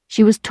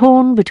 She was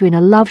torn between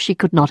a love she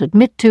could not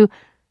admit to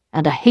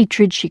and a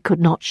hatred she could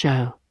not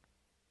show.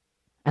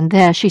 And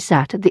there she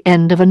sat at the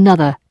end of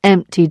another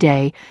empty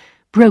day,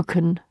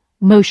 broken,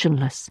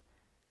 motionless,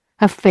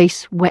 her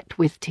face wet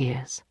with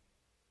tears.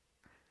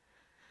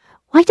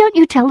 "Why don't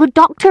you tell the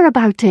doctor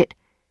about it?"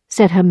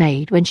 said her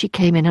maid when she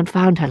came in and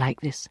found her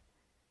like this.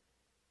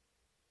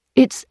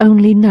 "It's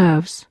only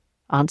nerves,"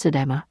 answered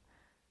Emma.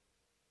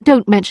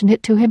 "Don't mention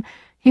it to him.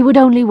 He would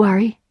only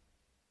worry."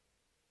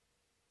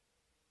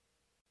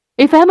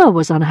 If Emma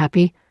was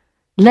unhappy,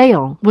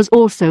 Léon was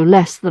also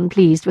less than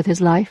pleased with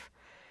his life,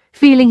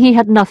 feeling he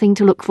had nothing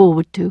to look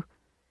forward to.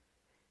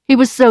 He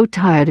was so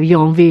tired of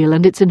Yonville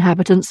and its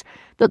inhabitants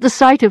that the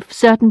sight of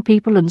certain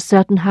people and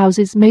certain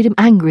houses made him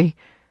angry.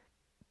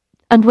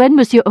 And when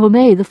Monsieur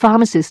Homais, the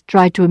pharmacist,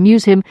 tried to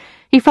amuse him,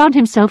 he found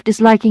himself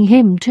disliking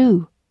him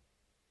too.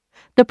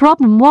 The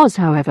problem was,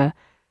 however,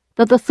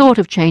 that the thought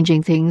of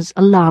changing things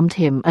alarmed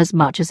him as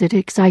much as it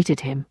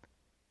excited him.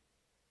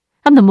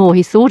 And the more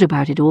he thought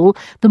about it all,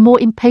 the more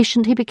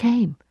impatient he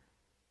became.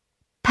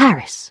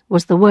 Paris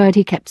was the word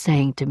he kept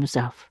saying to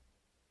himself.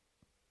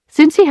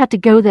 Since he had to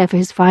go there for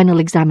his final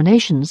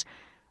examinations,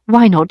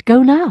 why not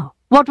go now?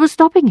 What was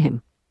stopping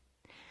him?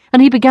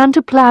 And he began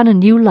to plan a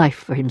new life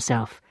for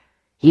himself.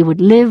 He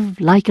would live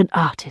like an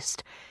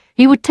artist.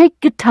 He would take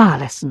guitar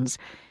lessons.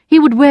 He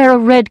would wear a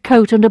red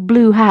coat and a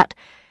blue hat.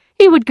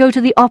 He would go to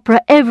the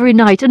opera every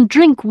night and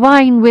drink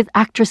wine with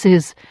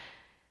actresses.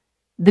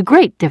 The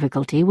great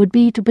difficulty would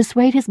be to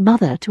persuade his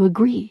mother to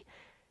agree.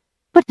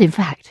 But in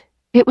fact,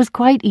 it was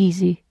quite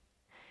easy.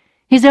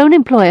 His own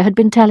employer had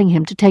been telling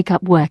him to take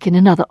up work in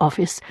another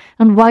office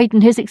and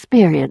widen his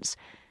experience,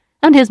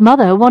 and his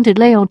mother wanted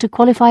Léon to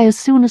qualify as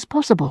soon as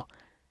possible.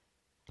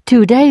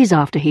 2 days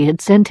after he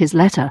had sent his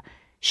letter,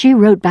 she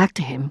wrote back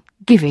to him,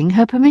 giving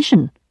her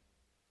permission.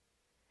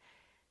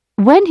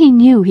 When he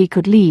knew he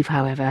could leave,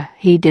 however,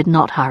 he did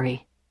not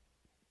hurry.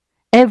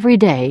 Every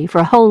day, for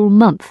a whole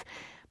month,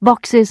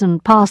 boxes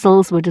and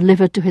parcels were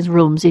delivered to his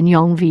rooms in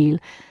Yonville,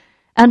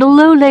 and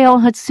although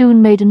Léon had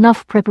soon made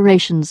enough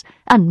preparations,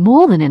 and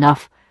more than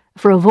enough,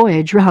 for a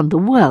voyage round the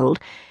world,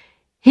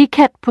 he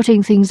kept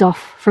putting things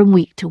off from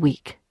week to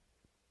week.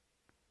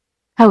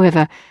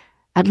 However,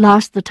 at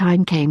last the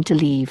time came to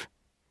leave,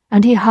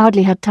 and he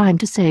hardly had time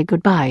to say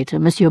goodbye to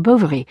Monsieur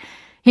Bovary.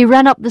 He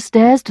ran up the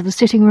stairs to the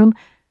sitting-room,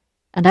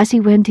 and as he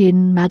went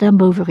in, Madame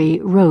Bovary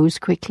rose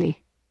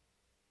quickly.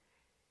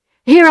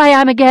 "Here I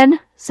am again,"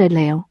 said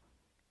Léon.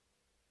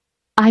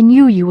 "I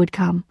knew you would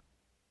come."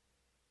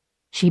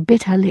 She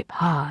bit her lip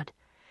hard,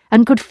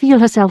 and could feel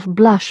herself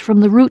blush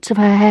from the roots of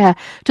her hair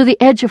to the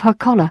edge of her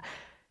collar.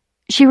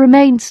 She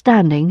remained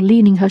standing,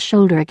 leaning her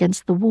shoulder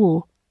against the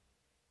wall.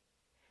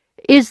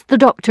 "Is the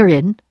doctor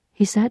in?"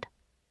 he said.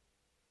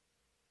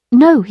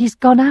 "No, he's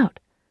gone out."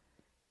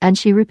 And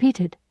she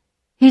repeated,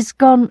 "He's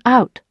gone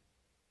out."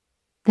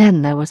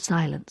 Then there was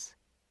silence.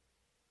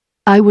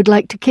 "I would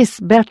like to kiss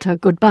Bertha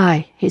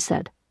goodbye," he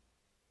said.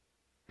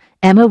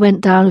 Emma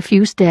went down a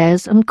few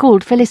stairs and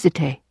called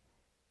Félicité.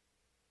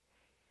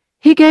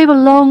 He gave a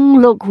long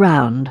look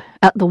round,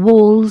 at the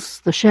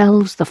walls, the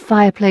shelves, the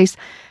fireplace,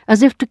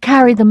 as if to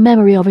carry the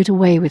memory of it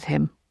away with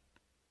him.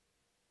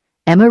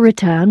 Emma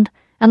returned,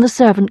 and the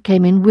servant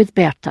came in with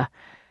Bertha.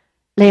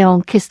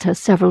 Léon kissed her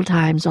several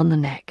times on the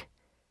neck.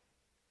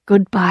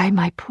 "Goodbye,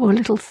 my poor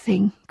little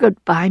thing.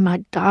 Goodbye,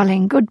 my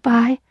darling.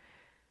 Goodbye."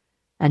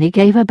 And he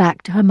gave her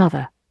back to her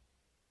mother.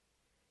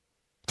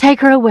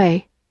 "Take her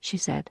away," she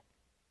said.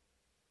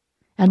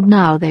 And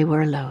now they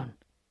were alone.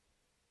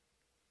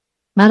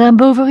 Madame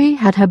Bovary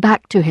had her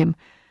back to him,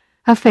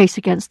 her face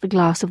against the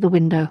glass of the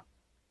window.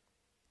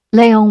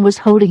 Léon was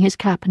holding his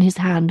cap in his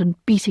hand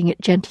and beating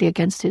it gently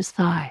against his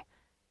thigh.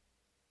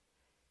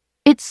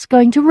 "It's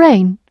going to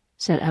rain,"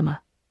 said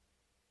Emma.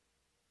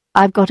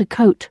 "I've got a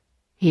coat,"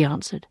 he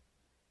answered.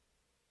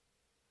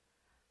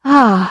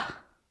 "Ah!"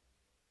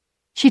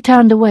 She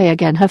turned away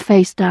again, her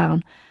face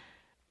down.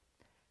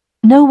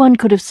 No one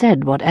could have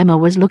said what Emma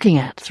was looking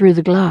at through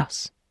the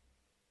glass.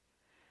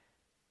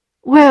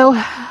 "Well,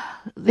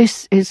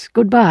 this is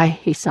goodbye,"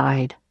 he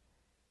sighed.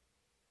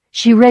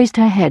 She raised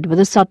her head with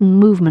a sudden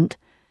movement.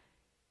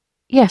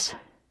 "Yes,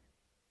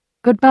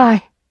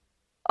 goodbye."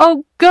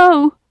 "Oh,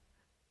 go!"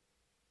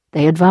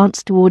 They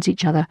advanced towards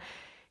each other.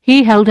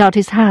 He held out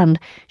his hand.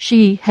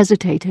 She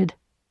hesitated.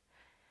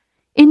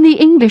 "In the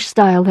English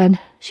style, then,"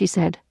 she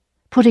said,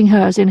 putting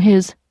hers in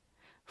his,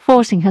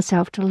 forcing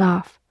herself to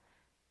laugh.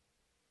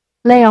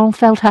 Léon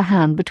felt her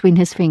hand between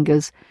his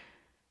fingers,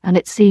 and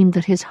it seemed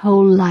that his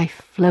whole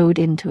life flowed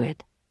into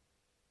it.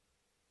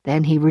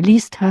 Then he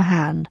released her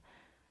hand.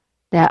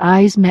 Their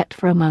eyes met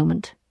for a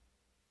moment,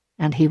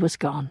 and he was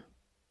gone.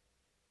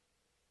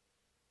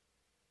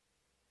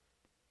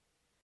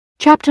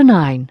 Chapter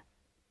 9.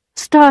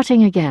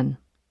 Starting Again.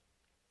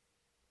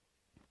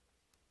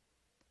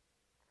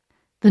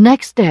 The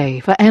next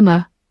day, for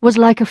Emma, was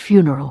like a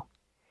funeral.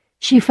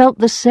 She felt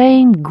the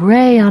same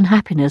grey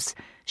unhappiness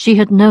She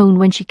had known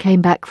when she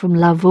came back from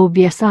La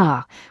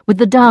Vaubyessard, with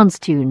the dance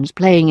tunes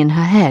playing in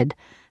her head,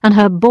 and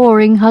her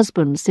boring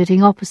husband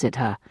sitting opposite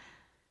her.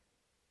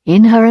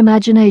 In her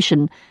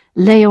imagination,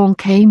 Léon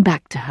came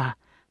back to her,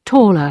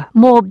 taller,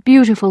 more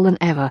beautiful than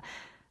ever.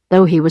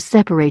 Though he was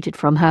separated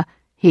from her,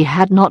 he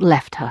had not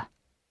left her.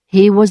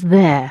 He was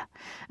there,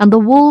 and the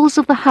walls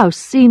of the house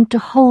seemed to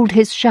hold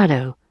his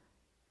shadow.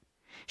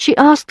 She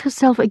asked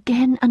herself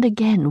again and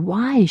again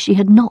why she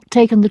had not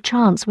taken the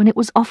chance when it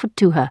was offered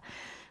to her.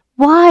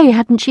 Why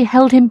hadn't she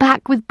held him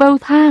back with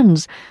both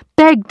hands,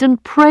 begged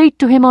and prayed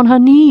to him on her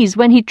knees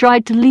when he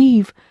tried to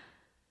leave?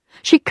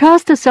 She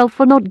cursed herself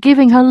for not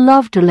giving her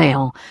love to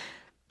Léon.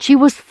 She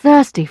was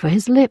thirsty for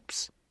his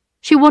lips.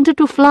 She wanted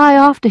to fly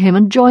after him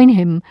and join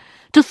him,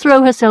 to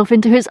throw herself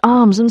into his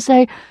arms and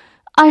say,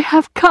 "I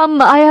have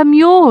come, I am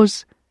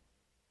yours."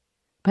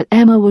 But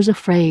Emma was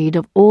afraid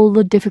of all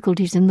the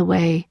difficulties in the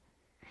way.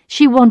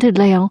 She wanted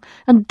Léon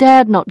and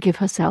dared not give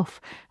herself,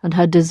 and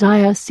her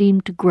desire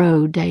seemed to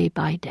grow day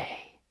by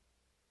day.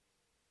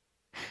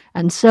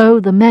 And so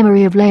the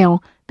memory of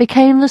Léon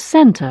became the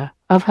centre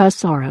of her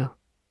sorrow.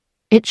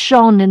 It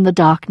shone in the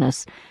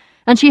darkness,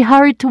 and she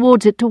hurried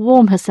towards it to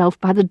warm herself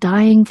by the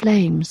dying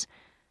flames.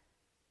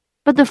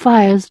 But the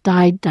fires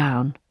died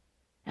down,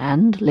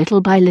 and,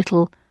 little by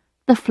little,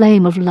 the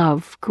flame of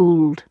love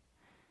cooled.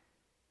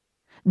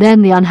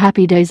 Then the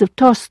unhappy days of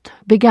Tostes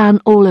began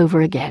all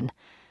over again,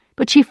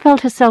 but she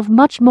felt herself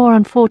much more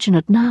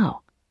unfortunate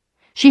now.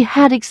 She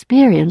had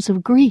experience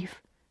of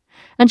grief,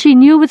 and she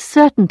knew with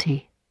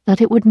certainty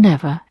that it would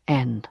never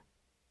end.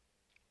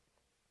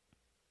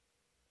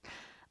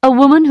 A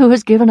woman who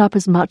has given up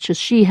as much as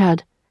she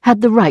had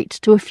the right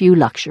to a few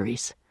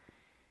luxuries.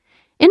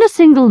 In a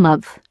single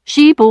month,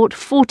 she bought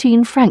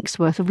 14 francs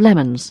worth of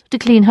lemons to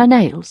clean her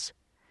nails.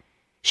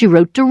 She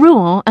wrote to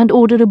Rouen and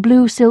ordered a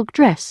blue silk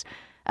dress,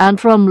 and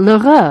from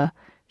Lheureux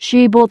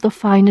she bought the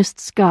finest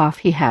scarf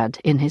he had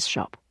in his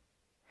shop.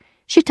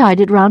 She tied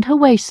it round her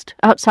waist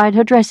outside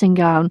her dressing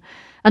gown,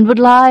 and would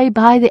lie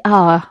by the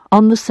hour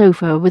on the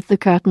sofa with the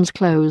curtains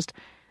closed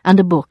and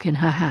a book in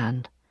her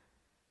hand.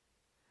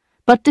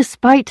 But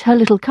despite her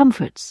little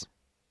comforts,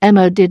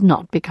 Emma did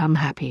not become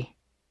happy.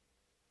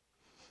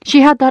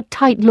 She had that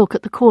tight look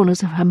at the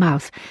corners of her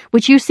mouth,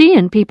 which you see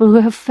in people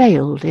who have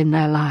failed in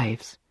their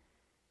lives.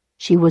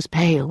 She was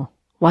pale,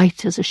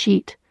 white as a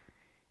sheet,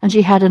 and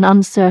she had an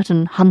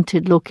uncertain,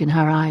 hunted look in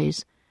her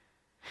eyes.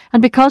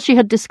 And because she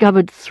had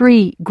discovered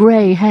 3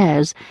 grey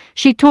hairs,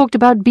 she talked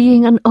about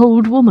being an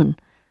old woman.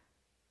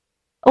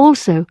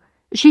 Also,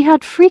 she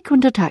had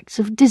frequent attacks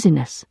of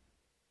dizziness.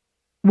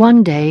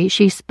 One day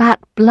she spat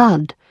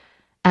blood,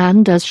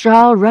 and as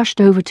Charles rushed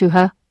over to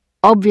her,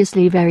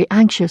 obviously very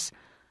anxious,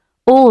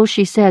 all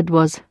she said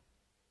was,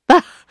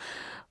 "Bah!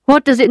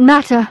 What does it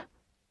matter?"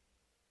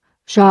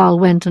 Charles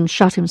went and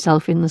shut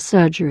himself in the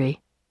surgery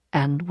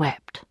and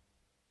wept.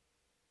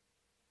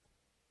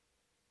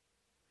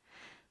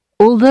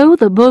 Although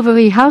the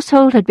Bovary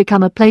household had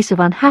become a place of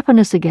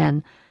unhappiness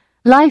again,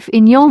 life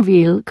in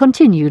Yonville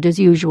continued as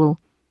usual.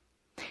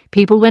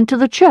 People went to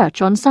the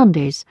church on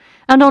Sundays,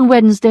 and on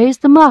Wednesdays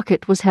the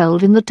market was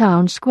held in the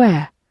town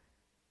square.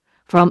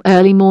 From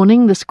early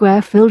morning the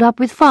square filled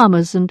up with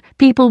farmers and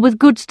people with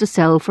goods to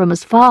sell from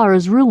as far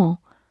as Rouen.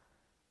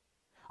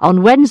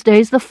 On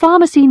Wednesdays the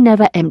pharmacy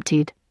never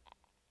emptied.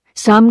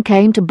 Some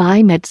came to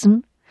buy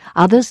medicine,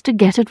 others to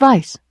get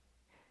advice.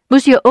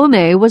 Monsieur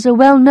Homais was a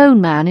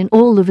well-known man in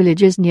all the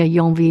villages near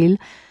Yonville,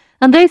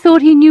 and they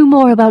thought he knew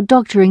more about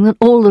doctoring than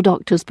all the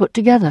doctors put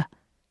together.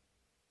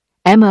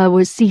 Emma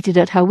was seated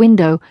at her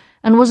window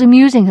and was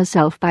amusing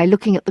herself by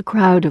looking at the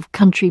crowd of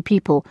country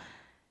people,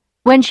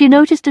 when she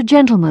noticed a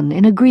gentleman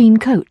in a green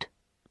coat.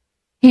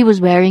 He was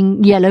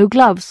wearing yellow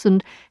gloves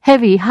and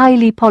heavy,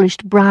 highly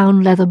polished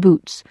brown leather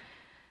boots,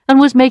 and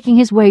was making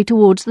his way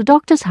towards the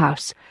doctor's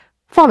house,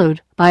 followed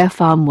by a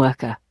farm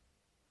worker.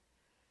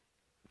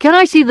 "Can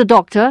I see the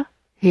doctor?"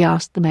 he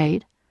asked the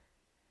maid.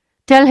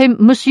 "Tell him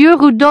Monsieur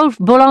Rodolphe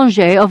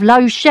Boulanger of La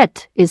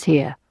Huchette is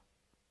here."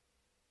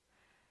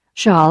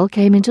 Charles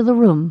came into the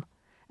room,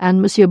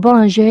 and Monsieur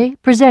Boulanger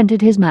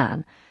presented his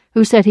man,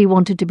 who said he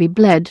wanted to be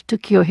bled to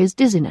cure his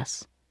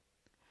dizziness.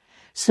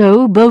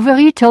 So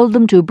Bovary told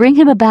them to bring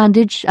him a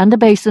bandage and a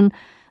basin,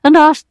 and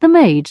asked the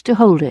maid to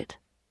hold it.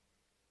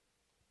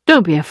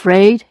 "Don't be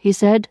afraid," he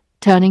said,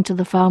 turning to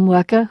the farm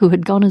worker, who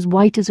had gone as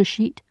white as a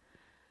sheet.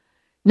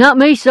 "Not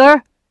me,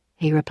 sir,"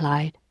 he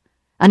replied,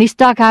 and he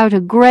stuck out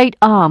a great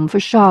arm for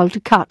Charles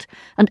to cut,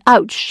 and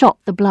out shot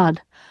the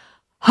blood.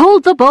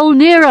 "Hold the bowl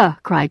nearer,"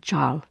 cried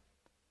Charles.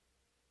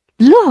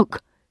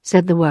 "Look,"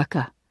 said the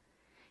worker.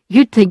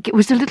 "You'd think it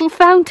was a little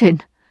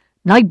fountain.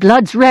 My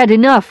blood's red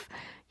enough.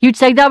 You'd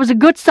say that was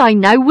a good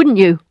sign now,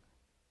 wouldn't you?"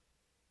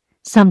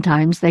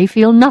 Sometimes they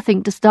feel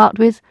nothing to start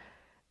with.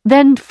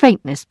 Then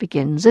faintness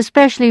begins,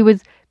 especially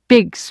with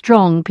big,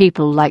 strong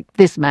people like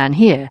this man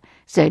here,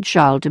 said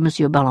Charles to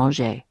Monsieur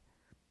Boulanger.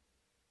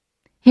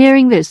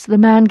 Hearing this, the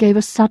man gave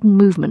a sudden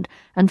movement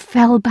and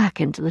fell back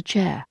into the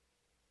chair.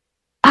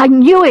 "I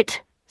knew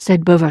it,"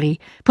 said Bovary,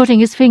 putting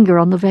his finger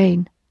on the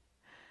vein.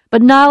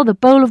 But now the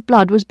bowl of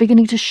blood was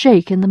beginning to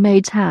shake in the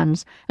maid's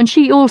hands, and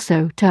she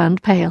also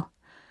turned pale.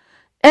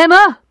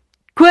 "Emma!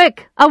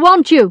 Quick! I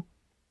want you!"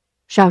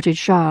 shouted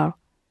Charles.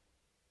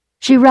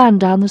 She ran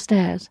down the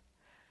stairs.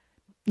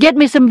 "Get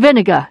me some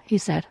vinegar," he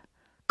said.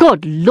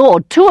 "Good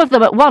Lord, 2 of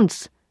them at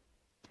once!"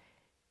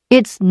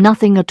 "It's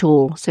nothing at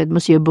all," said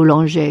Monsieur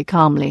Boulanger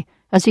calmly,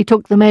 as he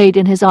took the maid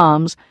in his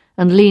arms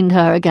and leaned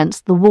her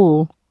against the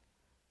wall.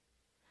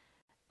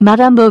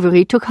 Madame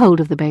Bovary took hold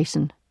of the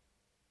basin.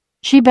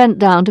 She bent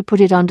down to put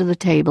it under the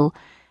table,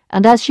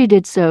 and as she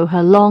did so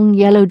her long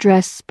yellow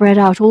dress spread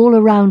out all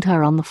around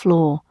her on the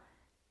floor.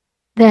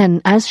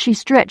 Then, as she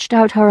stretched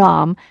out her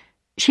arm,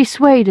 she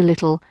swayed a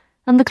little,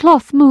 and the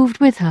cloth moved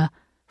with her,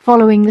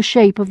 following the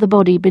shape of the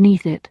body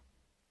beneath it.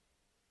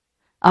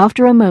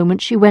 After a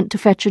moment she went to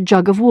fetch a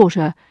jug of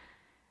water,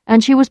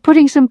 and she was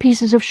putting some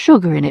pieces of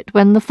sugar in it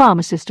when the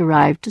pharmacist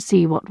arrived to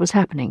see what was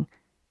happening.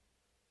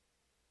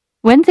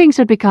 When things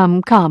had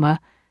become calmer,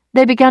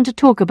 they began to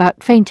talk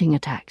about fainting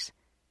attacks.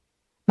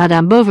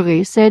 Madame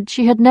Bovary said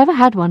she had never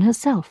had one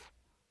herself.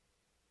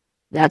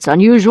 "That's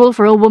unusual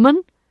for a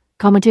woman,"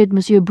 commented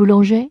Monsieur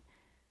Boulanger.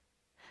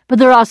 "But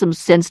there are some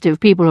sensitive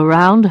people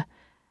around.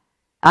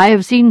 I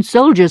have seen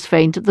soldiers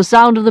faint at the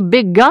sound of the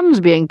big guns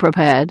being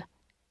prepared."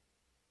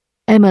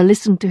 Emma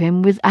listened to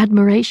him with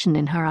admiration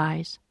in her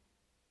eyes.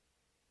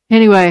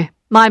 "Anyway,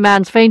 my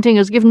man's fainting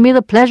has given me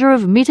the pleasure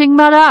of meeting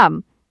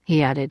Madame,"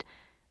 he added,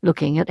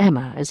 looking at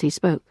Emma as he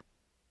spoke.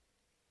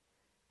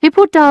 He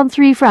put down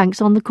 3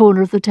 francs on the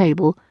corner of the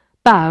table,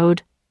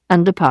 bowed,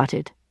 and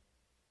departed.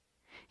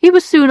 He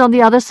was soon on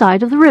the other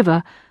side of the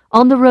river,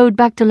 on the road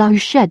back to La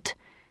Huchette,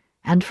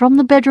 and from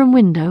the bedroom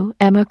window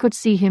Emma could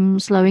see him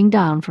slowing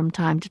down from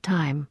time to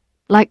time,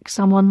 like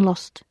someone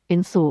lost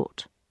in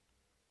thought.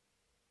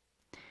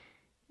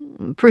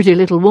 "Pretty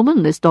little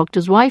woman, this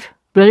doctor's wife.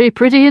 Very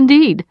pretty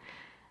indeed.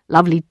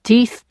 Lovely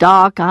teeth,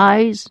 dark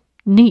eyes,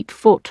 neat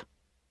foot.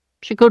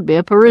 She could be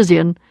a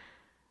Parisian.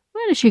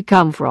 Where did she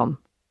come from?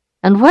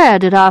 And where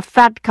did our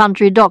fat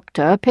country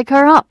doctor pick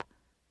her up?"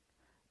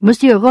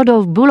 Monsieur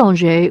Rodolphe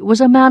Boulanger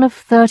was a man of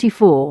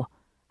 34,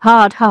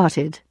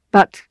 hard-hearted,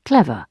 but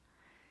clever.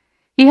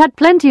 He had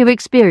plenty of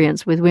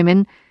experience with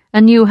women,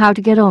 and knew how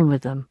to get on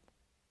with them.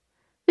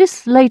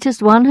 This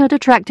latest one had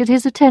attracted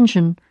his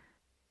attention.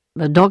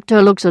 "The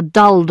doctor looks a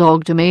dull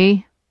dog to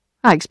me.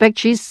 I expect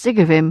she's sick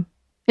of him.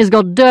 He's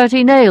got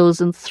dirty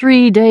nails and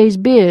 3 days'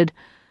 beard.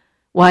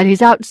 While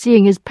he's out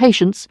seeing his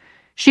patients,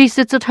 she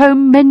sits at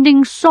home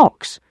mending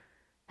socks.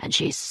 And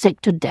she's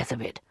sick to death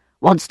of it.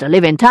 Wants to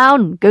live in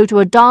town, go to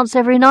a dance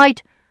every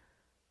night.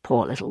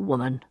 Poor little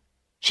woman.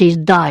 She's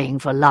dying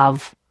for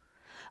love.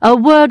 A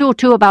word or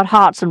 2 about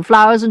hearts and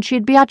flowers and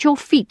she'd be at your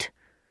feet.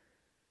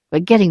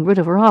 But getting rid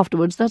of her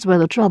afterwards, that's where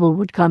the trouble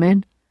would come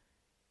in."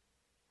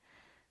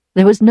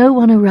 There was no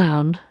one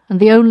around, and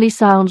the only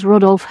sounds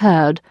Rodolphe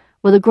heard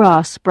were the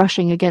grass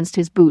brushing against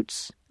his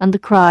boots and the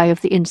cry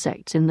of the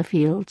insects in the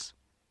fields.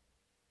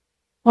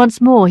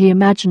 Once more he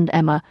imagined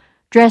Emma,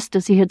 dressed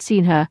as he had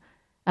seen her,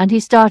 and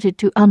he started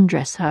to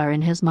undress her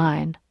in his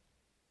mind.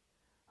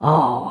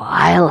 "Oh,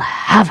 I'll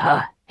have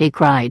her," he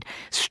cried,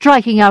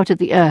 striking out at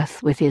the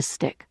earth with his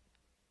stick.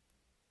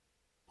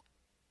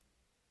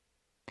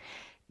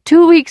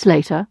 2 weeks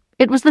later,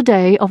 it was the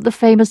day of the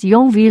famous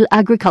Yonville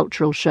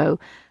Agricultural Show,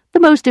 the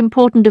most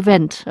important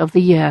event of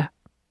the year.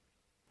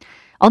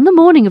 On the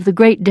morning of the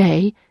great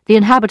day, the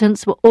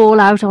inhabitants were all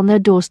out on their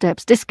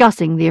doorsteps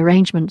discussing the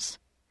arrangements.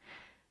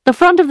 The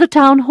front of the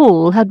town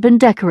hall had been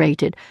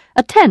decorated,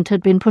 a tent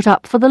had been put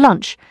up for the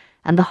lunch,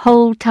 and the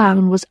whole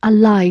town was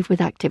alive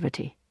with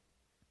activity.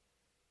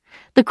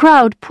 The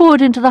crowd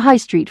poured into the high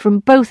street from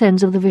both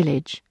ends of the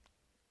village.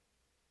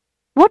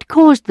 What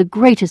caused the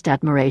greatest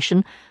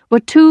admiration were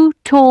 2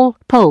 tall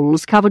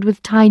poles covered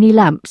with tiny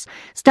lamps,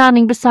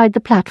 standing beside the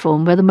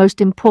platform where the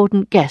most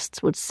important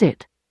guests would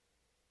sit.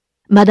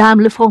 Madame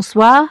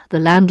Lefrançois, the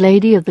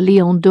landlady of the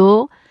Lion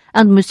d'Or,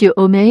 and Monsieur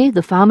Homais,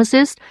 the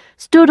pharmacist,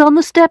 stood on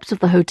the steps of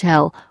the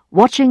hotel,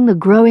 watching the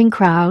growing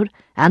crowd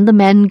and the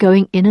men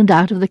going in and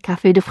out of the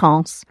Café de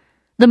France,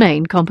 the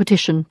main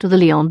competition to the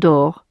Lion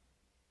d'Or.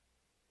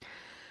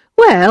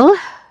 "Well,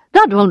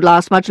 that won't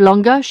last much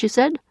longer," she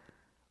said.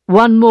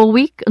 "1 more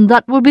week, and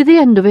that will be the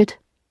end of it."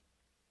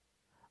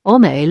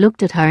 Homais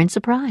looked at her in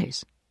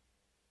surprise.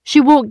 She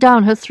walked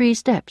down her 3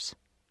 steps.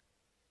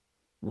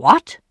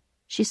 "What?"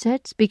 she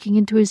said, speaking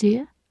into his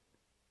ear.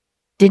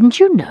 "Didn't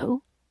you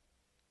know?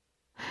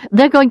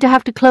 They're going to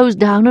have to close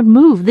down and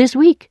move this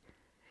week.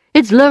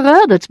 It's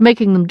Lheureux that's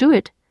making them do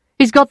it.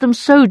 He's got them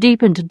so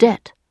deep into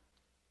debt."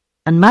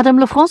 And Madame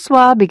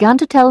Lefrançois began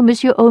to tell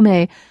Monsieur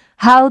Homais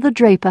how the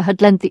draper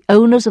had lent the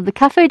owners of the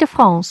Café de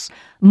France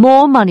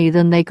more money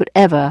than they could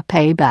ever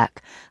pay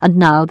back, and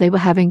now they were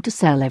having to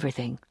sell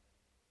everything.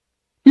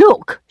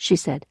 "Look," she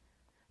said.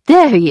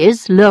 "There he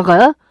is,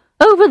 Lheureux,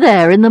 over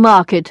there in the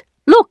market.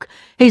 Look,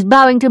 he's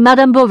bowing to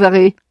Madame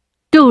Bovary.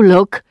 Do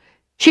look.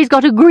 She's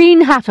got a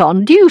green hat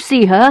on. Do you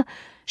see her?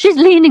 She's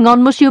leaning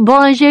on Monsieur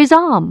Boulanger's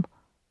arm."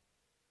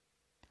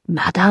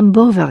 "Madame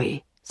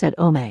Bovary," said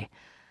Homais.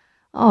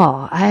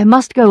 Oh, I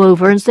must go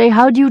over and say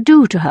how do you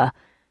do to her.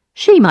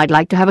 She might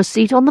like to have a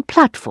seat on the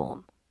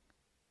platform.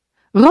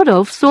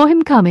 Rodolphe saw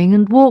him coming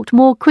and walked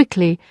more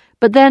quickly,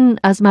 but then,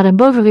 as Madame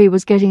Bovary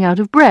was getting out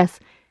of breath,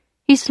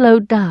 he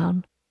slowed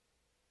down.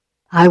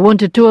 I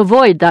wanted to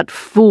avoid that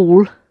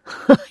fool.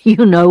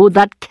 You know,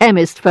 that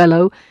chemist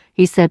fellow,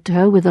 he said to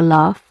her with a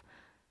laugh.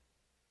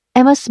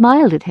 Emma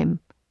smiled at him.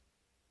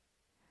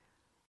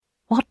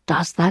 What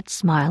does that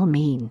smile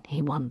mean,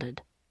 he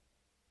wondered.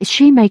 Is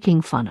she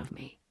making fun of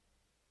me?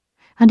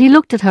 And he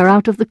looked at her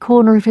out of the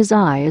corner of his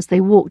eye as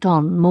they walked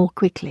on more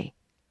quickly.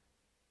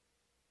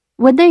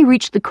 When they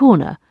reached the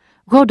corner,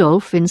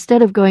 Rodolphe,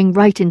 instead of going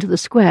right into the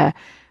square,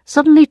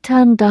 suddenly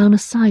turned down a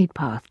side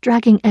path,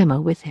 dragging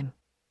Emma with him.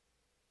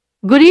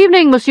 Good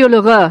evening, Monsieur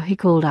Lheureux, he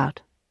called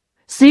out.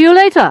 See you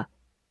later.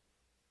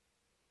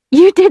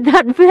 You did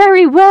that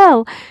very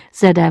well,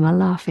 said Emma,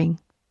 laughing.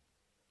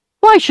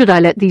 Why should I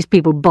let these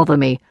people bother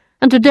me,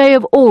 and today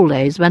of all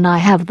days when I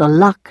have the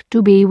luck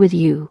to be with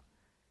you?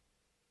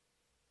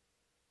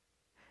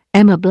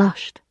 Emma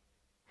blushed.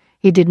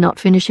 He did not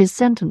finish his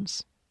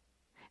sentence.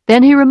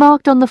 Then he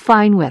remarked on the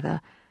fine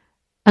weather,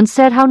 and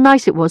said how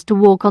nice it was to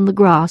walk on the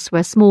grass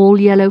where small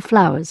yellow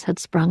flowers had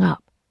sprung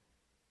up.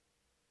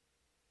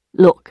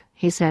 Look,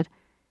 he said,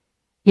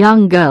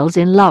 young girls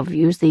in love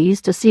use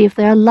these to see if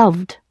they are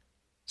loved.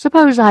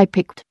 Suppose I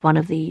picked one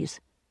of these.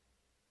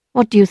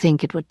 What do you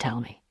think it would tell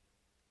me?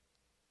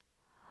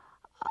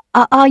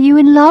 Are you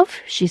in love?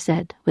 She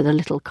said, with a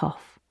little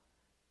cough.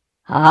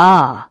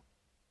 Ah,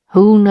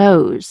 who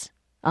knows?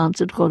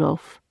 Answered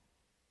Rodolphe.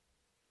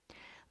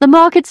 The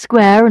market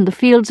square and the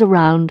fields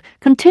around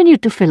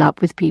continued to fill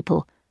up with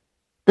people.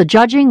 The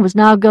judging was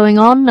now going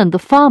on, and the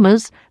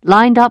farmers,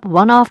 lined up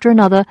one after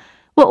another,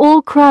 were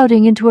all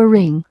crowding into a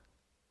ring.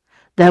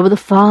 There were the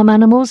farm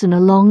animals in a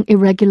long,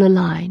 irregular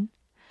line.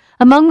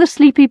 Among the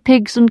sleepy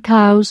pigs and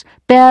cows,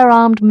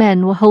 bare-armed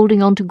men were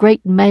holding on to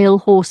great male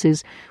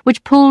horses,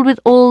 which pulled with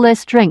all their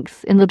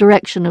strength in the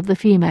direction of the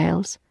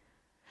females.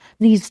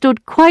 These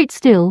stood quite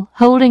still,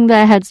 holding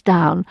their heads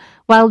down,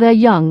 while their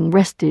young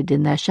rested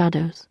in their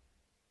shadows.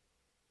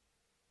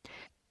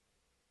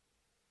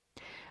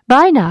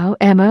 By now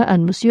Emma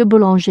and Monsieur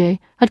Boulanger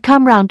had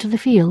come round to the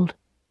field.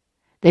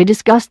 They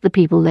discussed the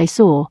people they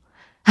saw,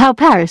 how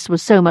Paris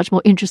was so much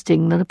more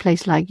interesting than a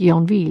place like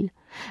Yonville,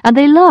 and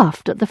they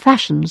laughed at the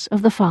fashions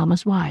of the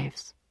farmers'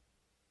 wives.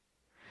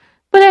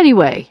 But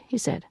anyway, he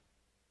said,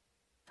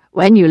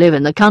 when you live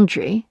in the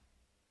country,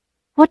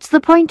 what's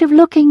the point of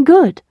looking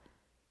good?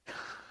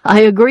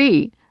 I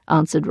agree,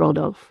 answered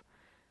Rodolphe.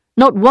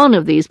 Not one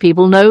of these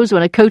people knows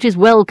when a coat is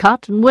well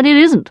cut and when it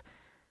isn't.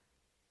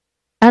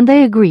 And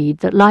they agreed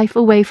that life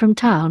away from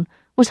town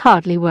was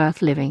hardly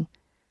worth living.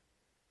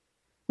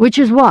 Which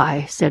is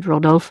why, said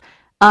Rodolphe,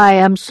 I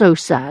am so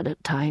sad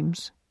at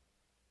times.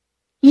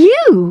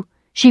 You?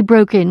 She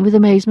broke in with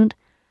amazement.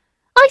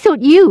 I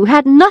thought you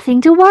had nothing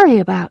to worry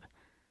about.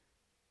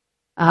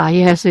 Ah,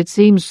 yes, it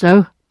seems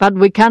so, but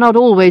we cannot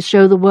always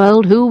show the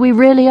world who we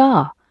really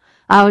are,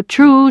 our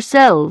true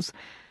selves.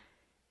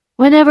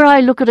 Whenever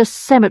I look at a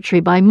cemetery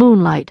by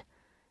moonlight,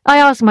 I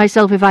ask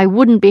myself if I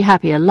wouldn't be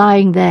happier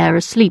lying there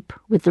asleep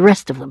with the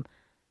rest of them.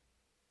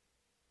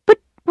 But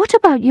what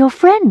about your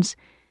friends?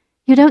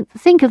 You don't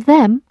think of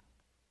them?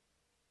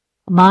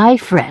 My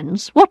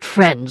friends? What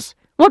friends?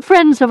 What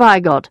friends have I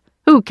got?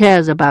 Who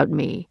cares about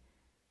me?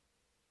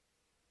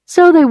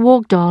 So they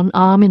walked on,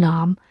 arm in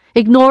arm,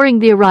 ignoring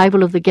the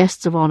arrival of the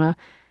guests of honour,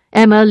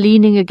 Emma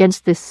leaning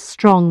against this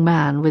strong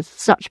man with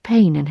such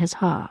pain in his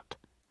heart.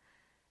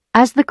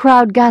 As the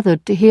crowd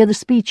gathered to hear the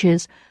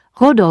speeches,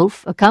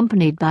 Rodolphe,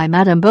 accompanied by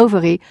Madame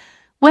Bovary,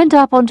 went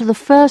up onto the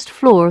first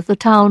floor of the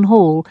town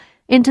hall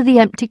into the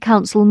empty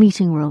council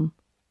meeting room.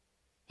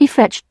 He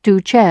fetched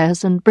 2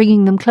 chairs, and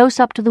bringing them close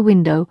up to the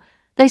window,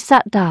 they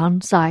sat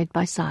down side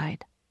by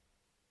side.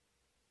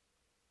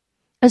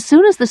 As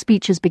soon as the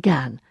speeches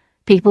began,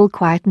 people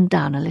quietened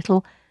down a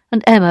little,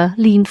 and Emma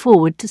leaned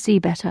forward to see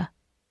better.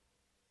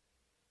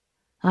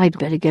 I'd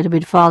better get a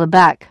bit farther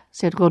back,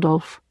 said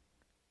Rodolphe.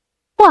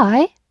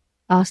 Why?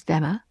 asked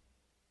Emma.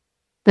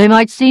 They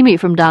might see me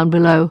from down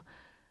below,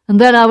 and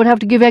then I would have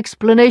to give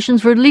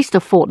explanations for at least a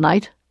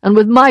fortnight, and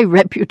with my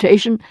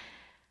reputation—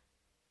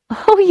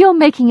 Oh, you're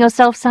making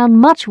yourself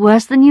sound much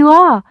worse than you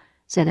are,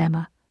 said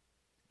Emma.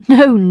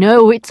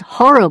 No, it's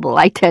horrible,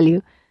 I tell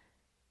you.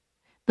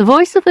 The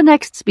voice of the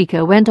next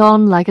speaker went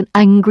on like an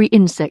angry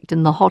insect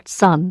in the hot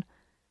sun.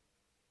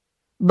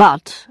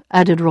 But,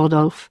 added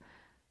Rodolphe,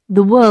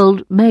 the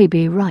world may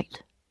be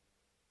right.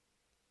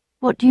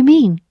 What do you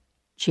mean?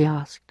 She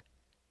asked.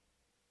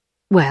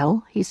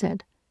 Well, he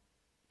said,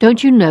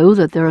 don't you know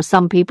that there are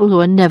some people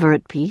who are never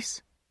at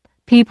peace?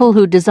 People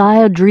who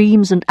desire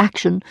dreams and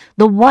action,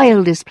 the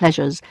wildest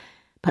pleasures,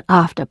 but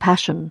after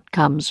passion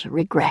comes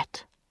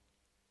regret.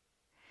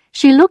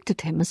 She looked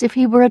at him as if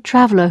he were a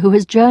traveller who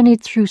has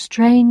journeyed through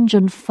strange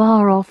and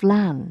far-off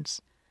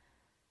lands.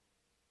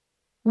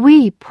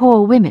 We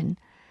poor women,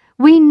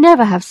 we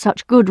never have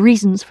such good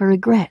reasons for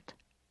regret,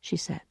 she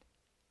said.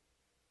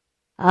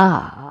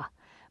 Ah,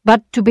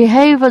 but to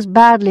behave as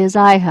badly as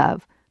I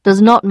have,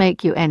 does not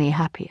make you any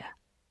happier.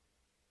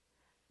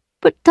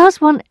 But does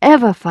one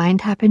ever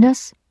find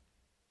happiness?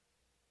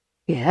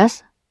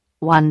 Yes,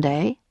 one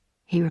day,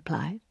 he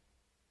replied.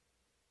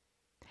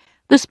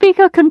 The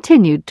speaker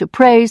continued to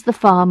praise the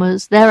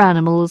farmers, their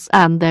animals,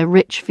 and their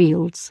rich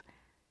fields.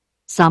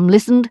 Some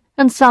listened,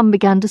 and some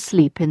began to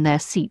sleep in their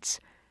seats,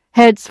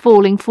 heads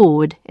falling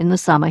forward in the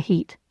summer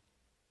heat.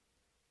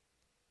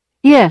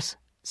 Yes,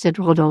 said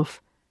Rodolphe.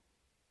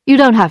 You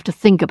don't have to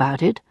think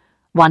about it.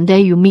 One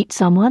day you meet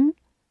someone,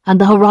 and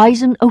the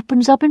horizon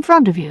opens up in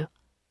front of you.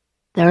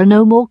 There are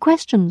no more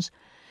questions.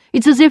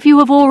 It's as if you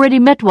have already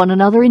met one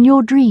another in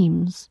your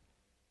dreams.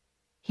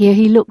 Here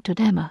he looked at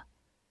Emma.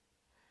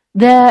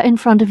 There in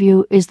front of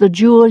you is the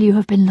jewel you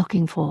have been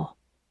looking for.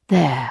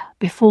 There,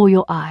 before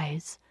your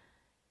eyes.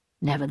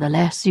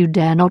 Nevertheless, you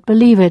dare not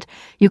believe it.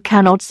 You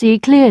cannot see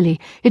clearly.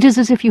 It is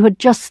as if you had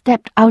just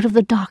stepped out of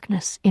the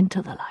darkness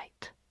into the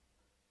light.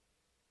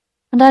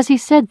 And as he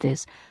said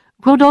this,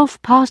 Rodolphe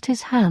passed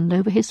his hand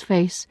over his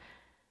face.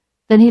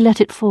 Then he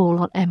let it fall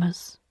on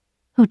Emma's,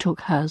 who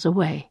took hers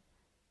away.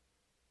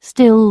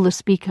 Still the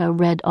speaker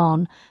read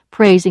on,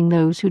 praising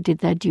those who did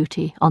their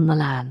duty on the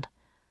land.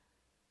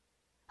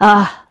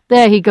 Ah,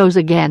 there he goes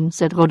again,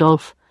 said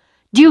Rodolphe.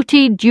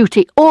 Duty,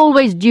 duty,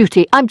 always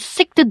duty. I'm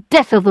sick to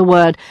death of the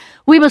word.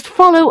 We must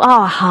follow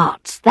our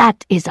hearts.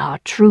 That is our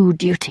true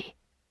duty.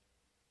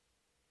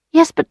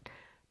 Yes, but,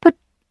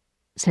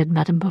 said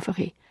Madame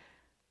Bovary,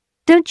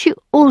 don't you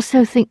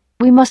also think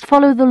we must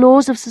follow the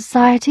laws of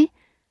society?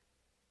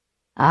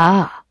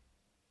 Ah,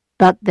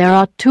 but there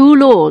are two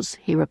laws,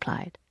 he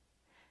replied.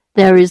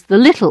 There is the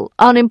little,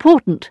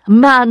 unimportant,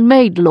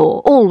 man-made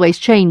law, always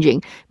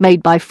changing,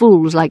 made by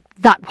fools like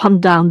that one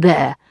down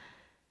there.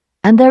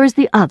 And there is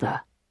the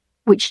other,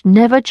 which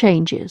never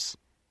changes,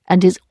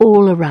 and is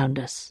all around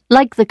us,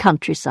 like the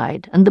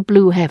countryside and the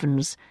blue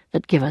heavens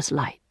that give us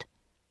light.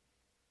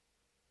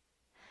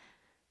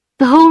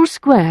 The whole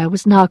square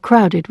was now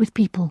crowded with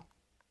people.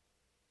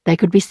 They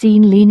could be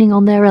seen leaning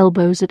on their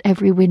elbows at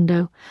every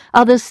window,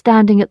 others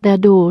standing at their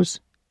doors.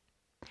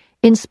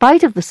 In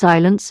spite of the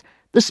silence,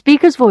 the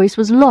speaker's voice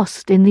was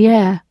lost in the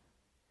air.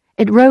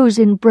 It rose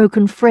in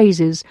broken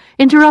phrases,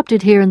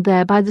 interrupted here and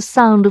there by the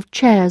sound of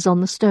chairs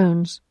on the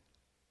stones.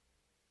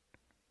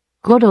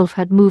 Rodolphe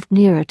had moved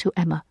nearer to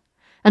Emma,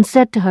 and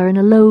said to her in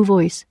a low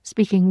voice,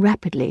 speaking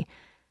rapidly,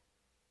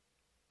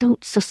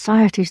 Don't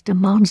society's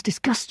demands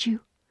disgust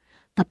you?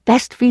 The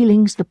best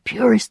feelings, the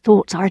purest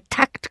thoughts are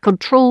attacked,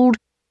 controlled,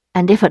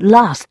 and if at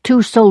last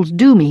two souls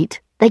do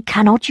meet, they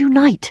cannot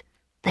unite.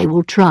 They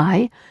will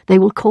try, they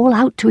will call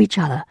out to each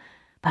other,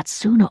 but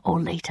sooner or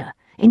later,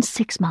 in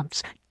 6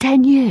 months,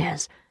 10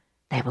 years,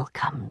 they will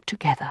come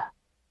together.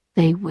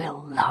 They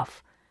will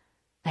love.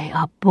 They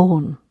are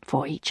born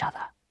for each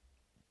other.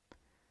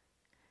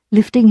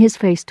 Lifting his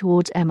face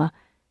towards Emma,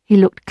 he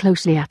looked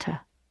closely at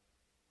her.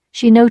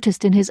 She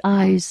noticed in his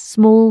eyes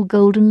small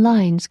golden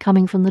lines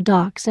coming from the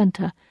dark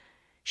centre.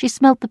 She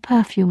smelt the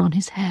perfume on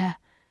his hair,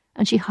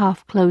 and she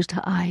half closed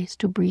her eyes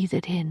to breathe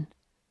it in.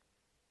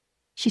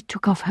 She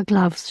took off her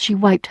gloves, she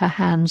wiped her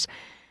hands,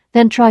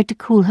 then tried to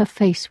cool her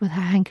face with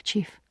her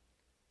handkerchief.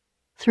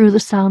 Through the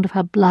sound of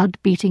her blood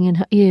beating in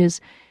her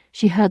ears,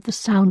 she heard the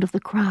sound of the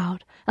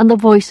crowd and the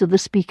voice of the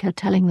speaker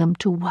telling them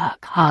to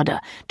work harder,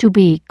 to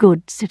be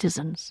good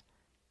citizens.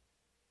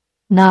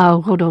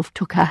 Now Rodolphe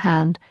took her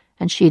hand,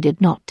 and she did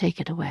not take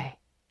it away.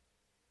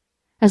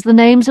 As the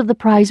names of the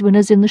prize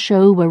winners in the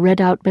show were read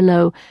out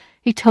below,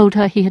 he told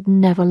her he had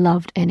never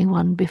loved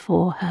anyone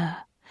before her,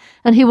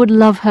 and he would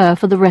love her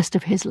for the rest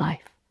of his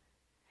life.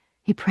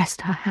 He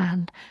pressed her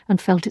hand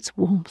and felt its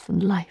warmth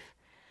and life,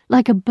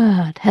 like a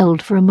bird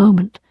held for a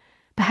moment,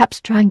 perhaps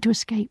trying to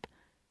escape,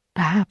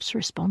 perhaps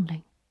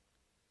responding.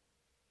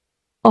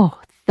 "Oh,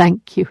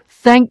 thank you,"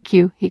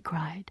 he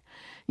cried.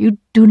 "You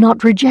do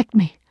not reject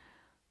me.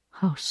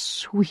 How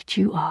sweet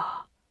you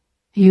are.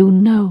 You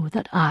know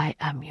that I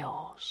am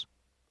yours."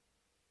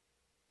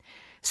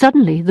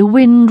 Suddenly the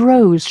wind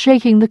rose,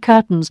 shaking the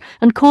curtains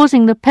and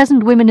causing the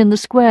peasant women in the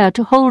square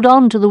to hold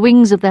on to the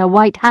wings of their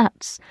white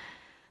hats.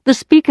 The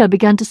speaker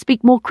began to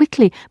speak more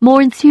quickly,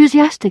 more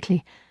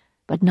enthusiastically,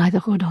 but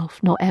neither Rodolphe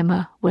nor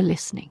Emma were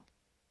listening.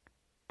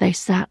 They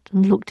sat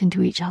and looked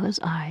into each other's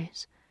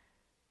eyes.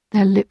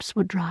 Their lips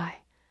were dry,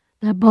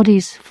 their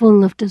bodies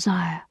full of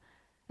desire,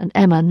 and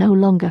Emma no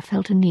longer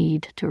felt a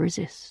need to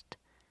resist.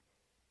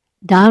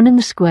 Down in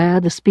the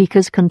square the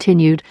speakers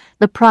continued,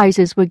 the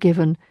prizes were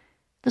given.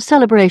 The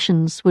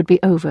celebrations would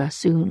be over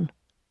soon.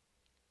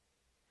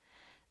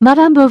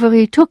 Madame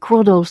Bovary took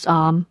Rodolphe's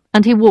arm,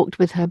 and he walked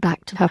with her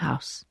back to her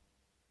house.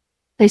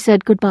 They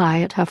said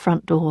goodbye at her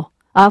front door,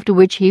 after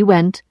which he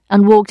went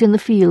and walked in the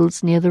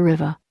fields near the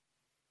river.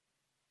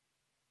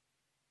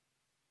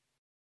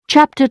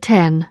 Chapter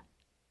 10.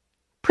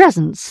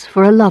 Presents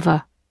for a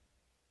Lover.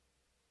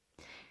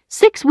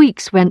 6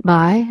 weeks went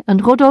by,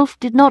 and Rodolphe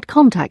did not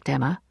contact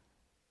Emma.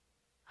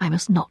 "I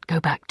must not go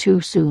back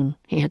too soon,"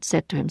 he had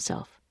said to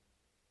himself.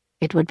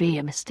 "It would be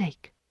a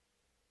mistake."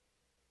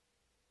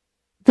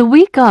 The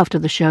week after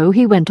the show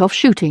he went off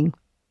shooting.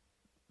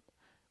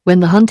 When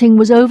the hunting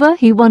was over,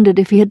 he wondered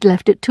if he had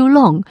left it too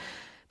long,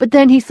 but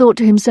then he thought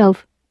to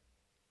himself,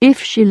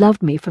 if she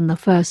loved me from the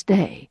first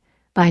day,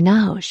 by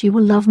now she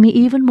will love me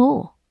even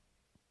more.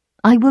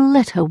 I will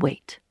let her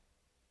wait.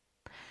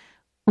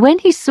 When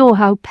he saw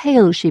how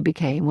pale she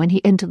became when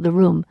he entered the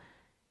room,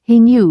 he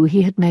knew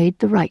he had made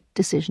the right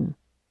decision.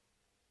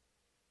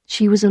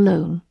 She was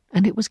alone,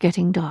 and it was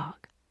getting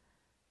dark.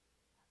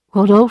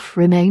 Rodolphe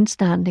remained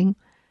standing,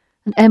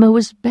 and Emma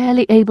was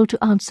barely able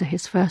to answer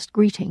his first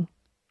greeting.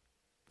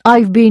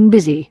 "I've been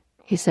busy,"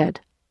 he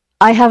said.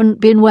 "I haven't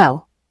been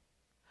well."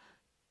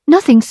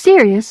 "Nothing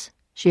serious?"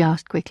 she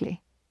asked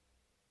quickly.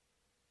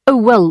 "Oh,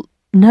 well,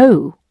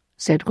 no,"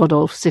 said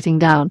Rodolphe, sitting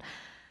down.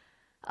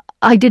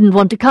 "I didn't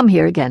want to come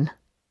here again."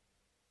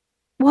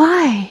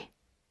 "Why?"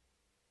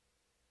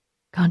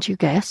 "Can't you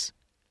guess?"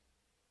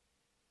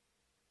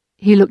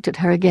 He looked at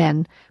her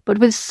again, but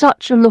with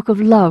such a look of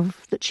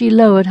love that she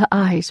lowered her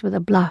eyes with a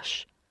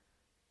blush.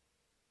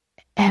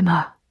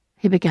 "Emma,"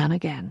 he began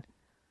again.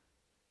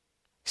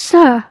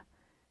 "Sir,"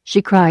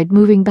 she cried,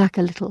 moving back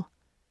a little.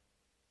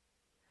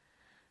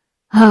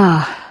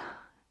 "Ah,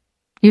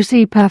 you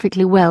see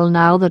perfectly well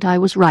now that I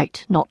was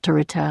right not to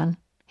return,"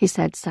 he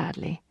said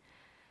sadly.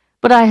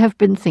 "But I have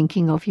been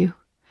thinking of you,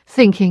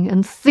 thinking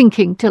and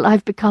thinking till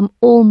I've become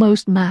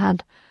almost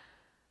mad.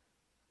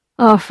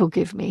 Ah,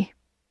 forgive me.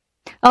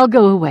 I'll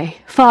go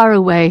away, far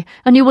away,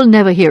 and you will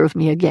never hear of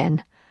me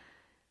again.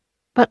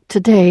 But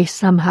today,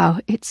 somehow,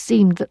 it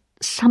seemed that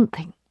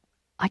something,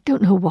 I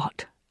don't know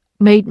what,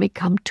 made me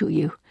come to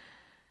you.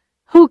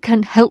 Who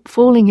can help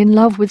falling in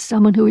love with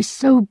someone who is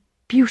so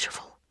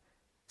beautiful,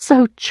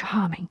 so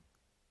charming?"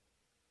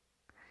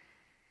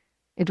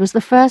 It was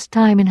the first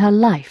time in her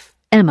life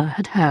Emma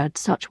had heard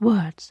such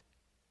words.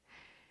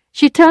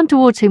 She turned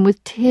towards him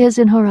with tears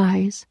in her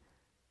eyes.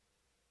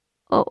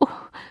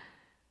 "Oh,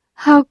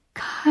 how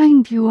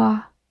kind you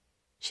are,"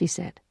 she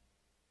said.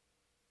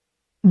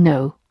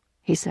 "No,"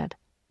 he said.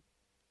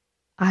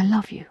 "I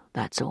love you,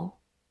 that's all.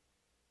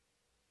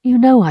 You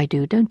know I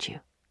do, don't you?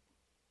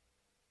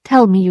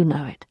 Tell me you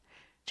know it.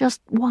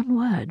 Just one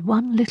word,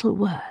 one little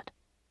word."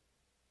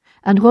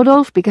 And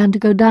Rodolphe began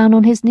to go down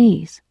on his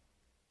knees.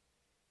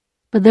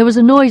 But there was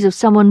a noise of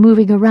someone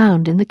moving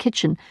around in the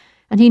kitchen,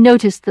 and he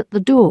noticed that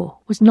the door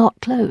was not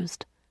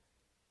closed.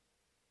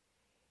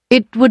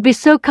 "It would be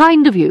so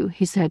kind of you,"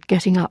 he said,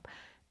 getting up,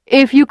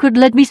 "if you could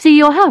let me see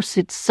your house.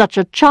 It's such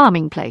a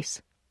charming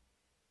place."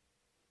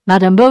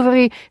 Madame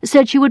Bovary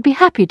said she would be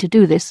happy to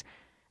do this,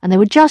 and they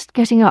were just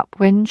getting up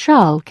when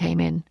Charles came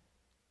in.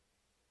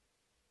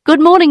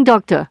 "Good morning,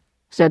 doctor,"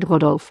 said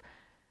Rodolphe.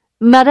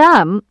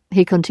 "Madame,"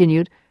 he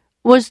continued,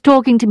 "was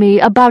talking to me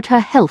about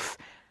her health.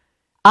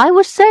 I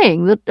was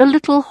saying that a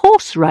little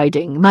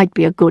horse-riding might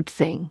be a good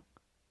thing."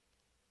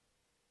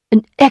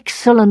 "An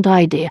excellent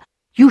idea.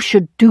 You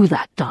should do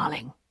that,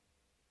 darling."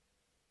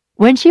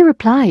 When she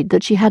replied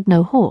that she had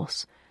no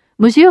horse,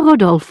 Monsieur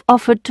Rodolphe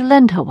offered to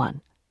lend her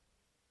one.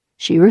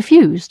 She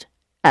refused,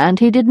 and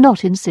he did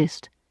not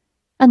insist,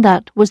 and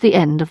that was the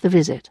end of the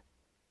visit.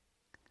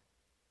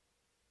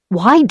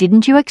 "Why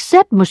didn't you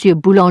accept Monsieur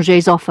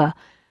Boulanger's offer?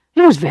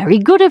 It was very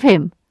good of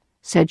him,"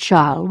 said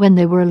Charles when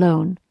they were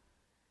alone.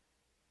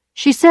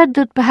 She said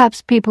that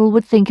perhaps people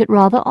would think it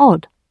rather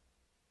odd.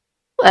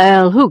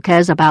 "Well, who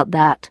cares about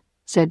that?"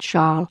 said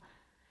Charles.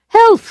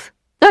 "Health,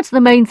 that's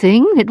the main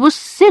thing. It was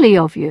silly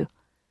of you."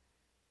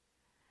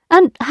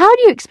 "And how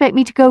do you expect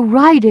me to go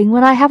riding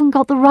when I haven't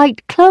got the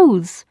right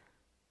clothes?"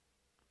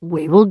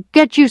 "We will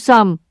get you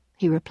some,"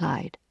 he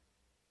replied.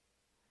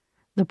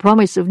 The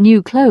promise of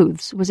new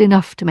clothes was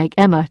enough to make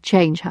Emma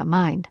change her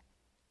mind.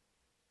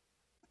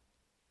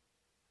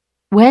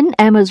 When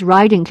Emma's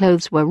riding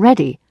clothes were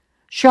ready,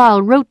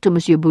 Charles wrote to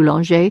Monsieur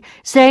Boulanger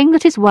saying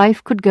that his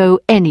wife could go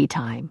any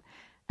time,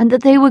 and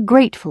that they were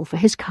grateful for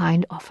his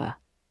kind offer.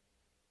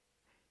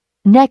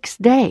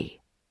 Next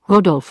day,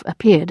 Rodolphe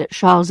appeared at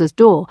Charles's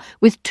door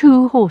with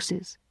 2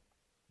 horses.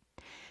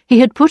 He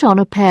had put on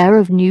a pair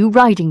of new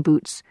riding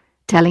boots,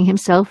 telling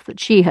himself that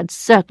she had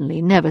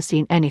certainly never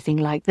seen anything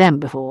like them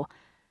before,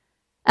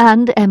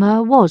 and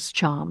Emma was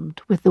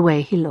charmed with the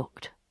way he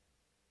looked.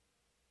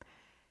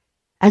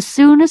 As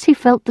soon as he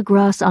felt the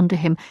grass under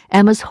him,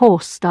 Emma's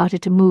horse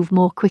started to move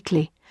more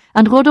quickly,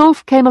 and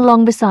Rodolphe came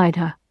along beside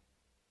her.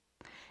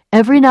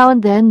 Every now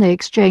and then they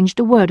exchanged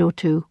a word or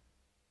two.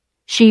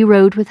 She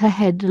rode with her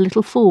head a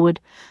little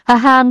forward, her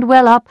hand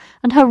well up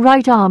and her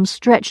right arm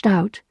stretched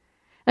out,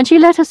 and she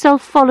let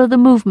herself follow the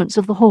movements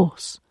of the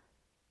horse.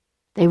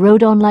 They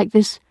rode on like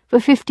this for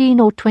 15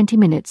 or 20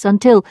 minutes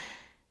until,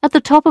 at the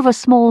top of a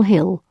small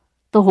hill,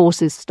 the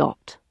horses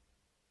stopped.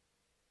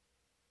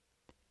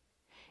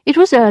 It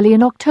was early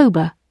in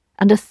October,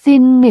 and a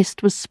thin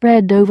mist was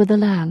spread over the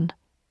land.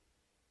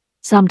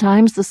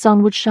 Sometimes the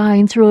sun would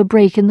shine through a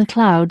break in the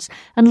clouds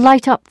and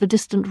light up the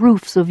distant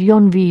roofs of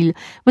Yonville,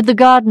 with the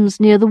gardens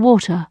near the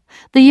water,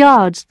 the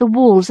yards, the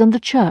walls, and the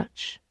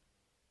church.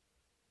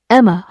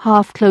 Emma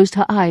half closed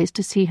her eyes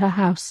to see her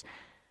house,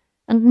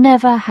 and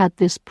never had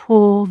this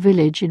poor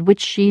village in which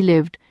she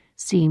lived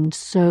seemed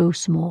so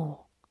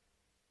small.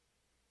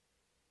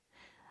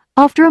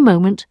 After a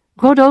moment,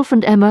 Rodolphe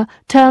and Emma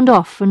turned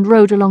off and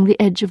rode along the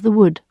edge of the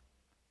wood.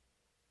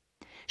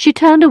 She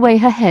turned away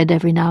her head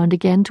every now and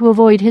again to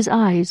avoid his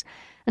eyes,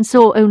 and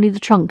saw only the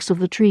trunks of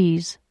the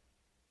trees.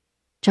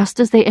 Just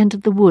as they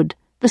entered the wood,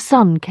 the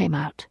sun came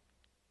out.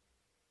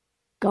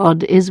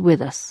 "God is with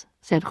us,"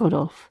 said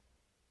Rodolphe.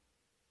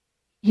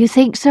 "You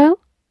think so?"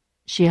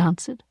 she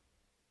answered.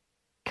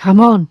 Come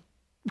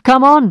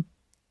on,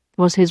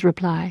 was his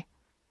reply.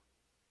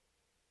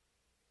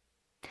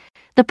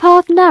 The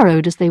path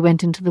narrowed as they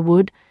went into the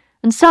wood,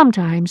 and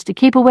sometimes, to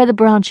keep away the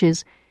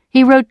branches,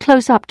 he rode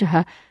close up to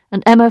her,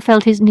 and Emma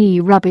felt his knee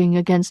rubbing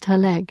against her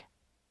leg.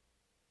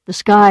 The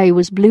sky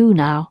was blue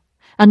now,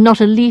 and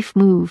not a leaf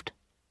moved.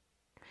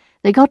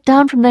 They got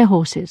down from their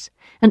horses,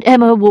 and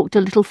Emma walked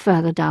a little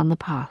further down the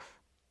path.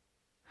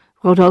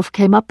 Rodolphe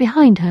came up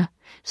behind her,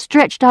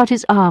 stretched out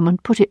his arm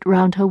and put it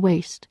round her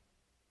waist.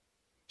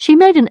 She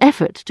made an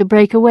effort to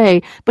break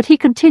away, but he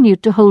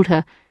continued to hold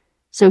her,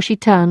 so she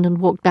turned and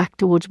walked back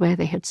towards where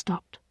they had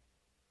stopped.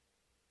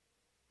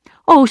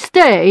 "Oh,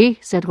 stay,"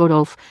 said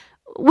Rodolphe.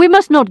 "We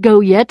must not go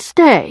yet,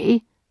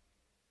 stay."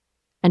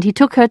 And he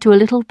took her to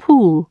a little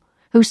pool,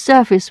 whose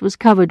surface was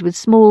covered with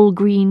small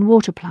green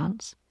water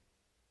plants.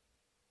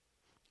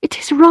 "It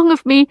is wrong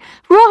of me,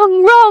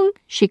 wrong,"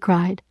 she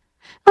cried.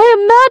 "I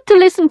am mad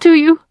to listen to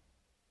you."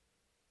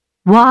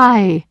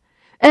 "Why?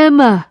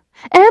 Emma!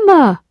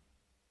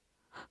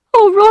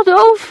 "Oh,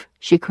 Rodolphe!"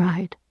 she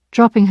cried,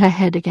 dropping her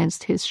head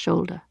against his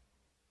shoulder.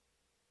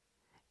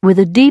 With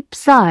a deep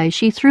sigh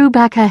she threw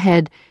back her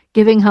head,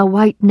 giving her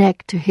white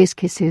neck to his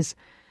kisses,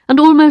 and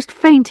almost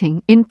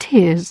fainting in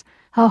tears,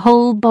 her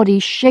whole body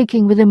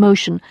shaking with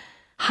emotion,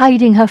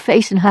 hiding her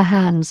face in her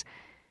hands,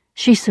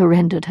 she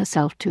surrendered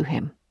herself to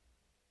him.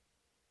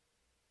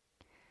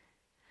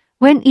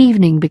 When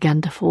evening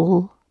began to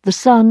fall, the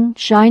sun,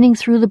 shining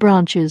through the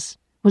branches,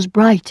 was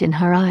bright in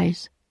her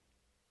eyes.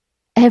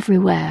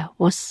 Everywhere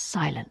was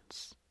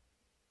silence.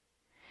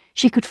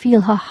 She could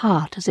feel her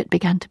heart as it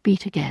began to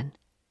beat again.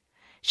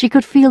 She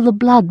could feel the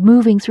blood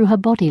moving through her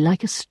body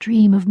like a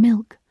stream of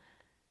milk.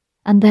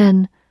 And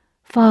then,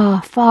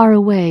 far, far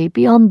away,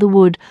 beyond the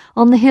wood,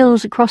 on the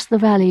hills across the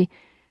valley,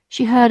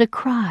 she heard a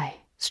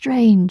cry,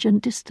 strange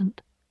and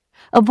distant,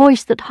 a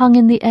voice that hung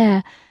in the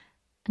air,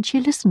 and she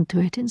listened to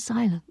it in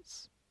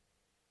silence.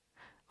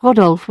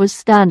 Rodolphe was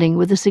standing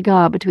with a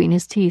cigar between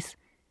his teeth,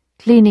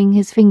 cleaning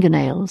his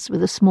fingernails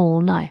with a small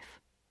knife.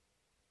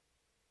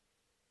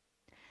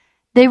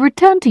 They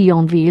returned to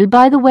Yonville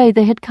by the way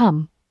they had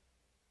come.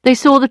 They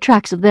saw the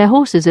tracks of their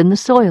horses in the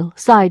soil,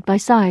 side by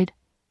side,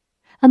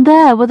 and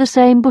there were the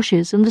same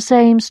bushes and the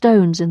same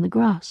stones in the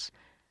grass.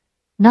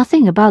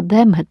 Nothing about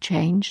them had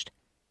changed,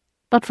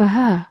 but for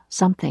her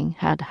something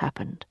had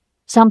happened,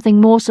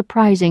 something more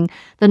surprising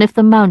than if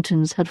the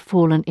mountains had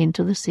fallen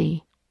into the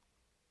sea.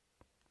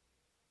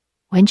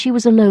 When she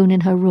was alone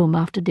in her room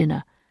after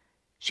dinner,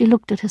 she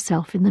looked at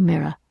herself in the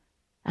mirror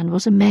and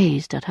was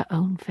amazed at her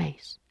own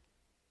face.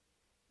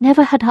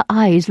 Never had her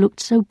eyes looked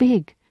so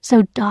big,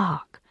 so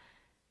dark,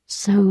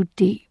 so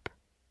deep.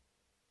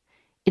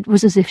 It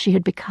was as if she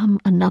had become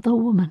another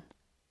woman,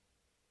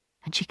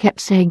 and she kept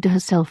saying to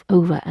herself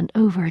over and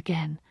over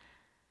again,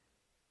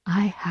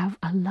 "I have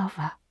a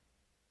lover,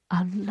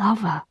 a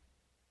lover."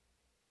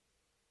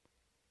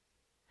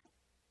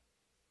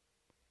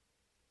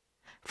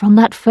 From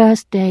that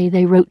first day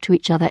they wrote to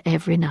each other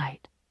every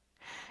night.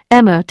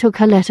 Emma took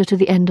her letter to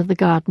the end of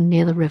the garden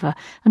near the river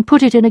and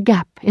put it in a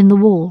gap in the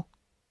wall.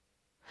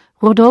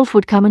 Rodolphe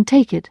would come and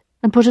take it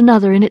and put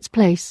another in its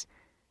place,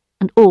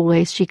 and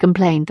always she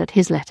complained that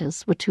his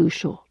letters were too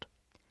short.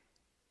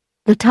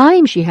 The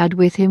time she had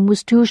with him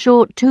was too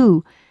short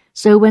too,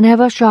 so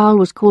whenever Charles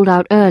was called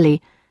out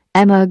early,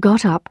 Emma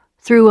got up,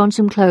 threw on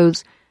some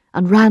clothes,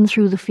 and ran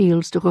through the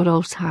fields to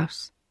Rodolphe's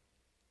house.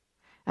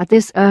 At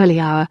this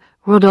early hour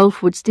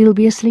Rodolphe would still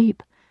be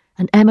asleep,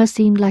 and Emma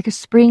seemed like a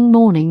spring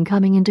morning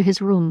coming into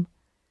his room.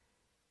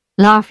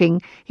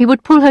 Laughing, he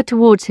would pull her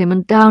towards him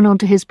and down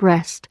onto his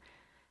breast,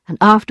 and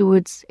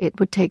afterwards it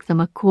would take them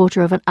a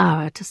quarter of an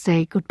hour to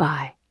say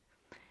goodbye.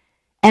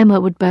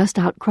 Emma would burst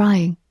out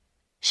crying.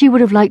 She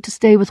would have liked to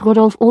stay with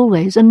Rodolphe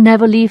always and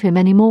never leave him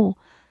any more.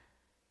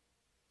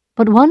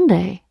 But one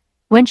day,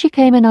 when she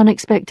came in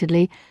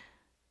unexpectedly,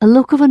 a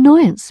look of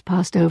annoyance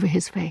passed over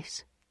his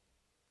face.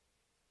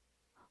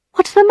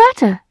 "What's the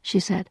matter?" she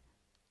said.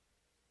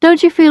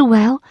 "Don't you feel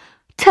well?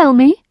 Tell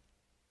me."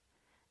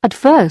 At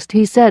first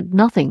he said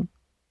nothing,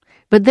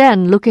 but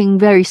then, looking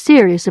very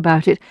serious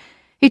about it,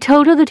 he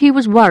told her that he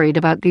was worried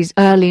about these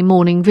early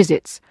morning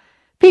visits.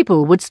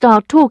 People would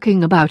start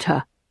talking about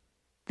her.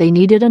 They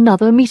needed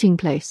another meeting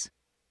place.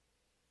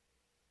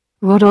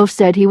 Rodolphe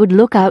said he would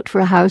look out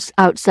for a house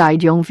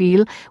outside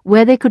Yonville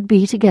where they could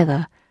be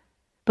together,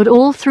 but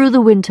all through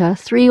the winter,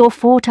 3 or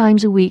 4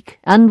 times a week,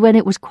 and when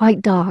it was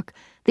quite dark,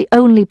 the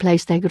only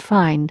place they could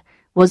find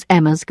was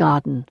Emma's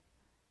garden.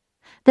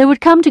 They would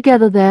come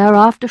together there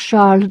after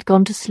Charles had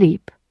gone to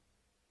sleep.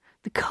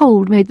 The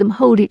cold made them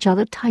hold each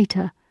other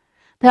tighter.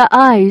 Their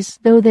eyes,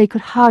 though they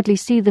could hardly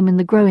see them in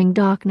the growing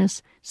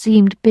darkness,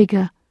 seemed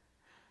bigger.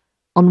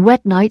 On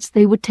wet nights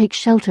they would take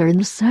shelter in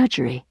the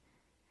surgery.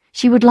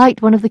 She would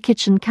light one of the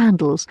kitchen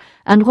candles,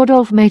 and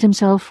Rodolphe made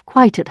himself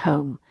quite at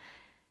home.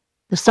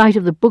 The sight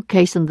of the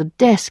bookcase and the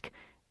desk,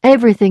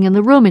 everything in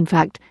the room, in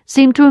fact,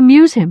 seemed to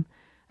amuse him,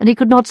 and he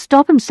could not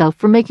stop himself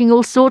from making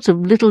all sorts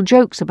of little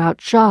jokes about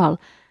Charles.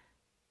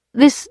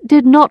 This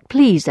did not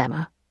please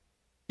Emma.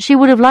 She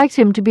would have liked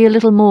him to be a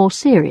little more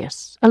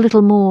serious, a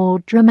little more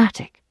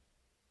dramatic.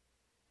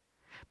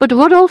 But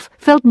Rodolphe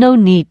felt no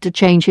need to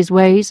change his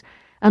ways,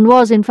 and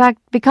was, in fact,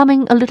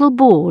 becoming a little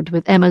bored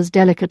with Emma's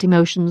delicate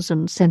emotions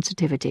and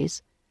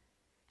sensitivities.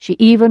 She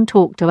even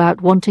talked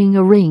about wanting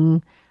a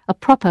ring, a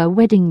proper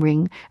wedding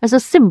ring, as a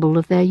symbol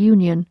of their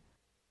union.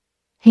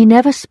 He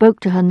never spoke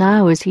to her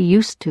now as he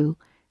used to,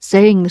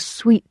 saying the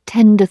sweet,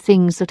 tender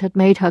things that had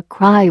made her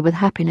cry with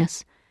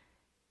happiness.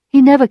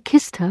 He never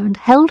kissed her and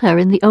held her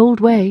in the old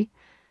way.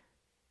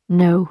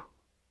 No,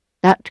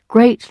 that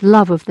great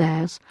love of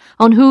theirs,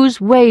 on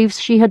whose waves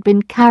she had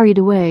been carried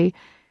away,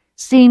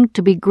 seemed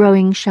to be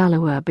growing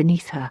shallower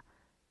beneath her,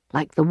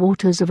 like the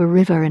waters of a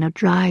river in a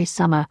dry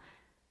summer,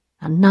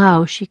 and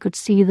now she could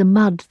see the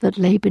mud that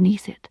lay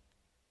beneath it.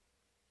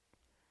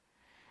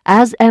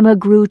 As Emma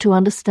grew to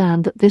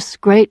understand that this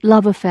great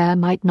love affair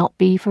might not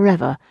be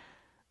forever,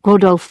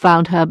 Rodolphe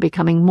found her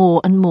becoming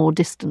more and more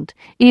distant,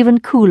 even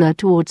cooler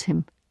towards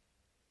him.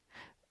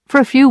 For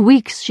a few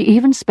weeks she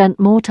even spent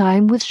more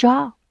time with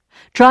Charles,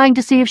 trying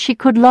to see if she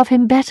could love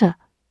him better.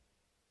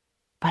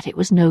 But it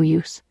was no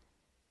use,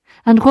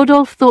 and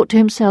Rodolphe thought to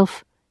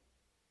himself,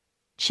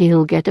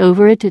 "She'll get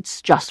over it,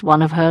 it's just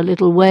one of her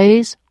little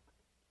ways."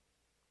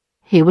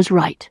 He was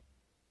right.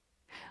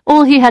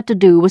 All he had to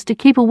do was to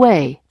keep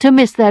away, to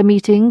miss their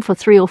meeting for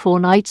 3 or 4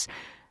 nights,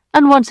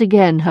 and once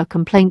again her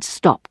complaints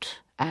stopped,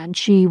 and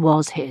she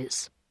was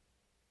his.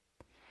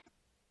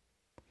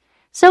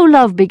 So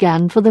love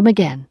began for them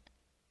again.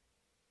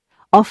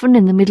 Often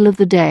in the middle of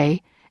the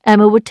day,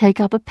 Emma would take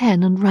up a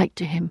pen and write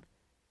to him.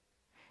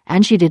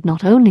 And she did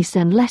not only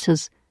send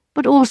letters,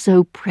 but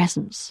also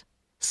presents,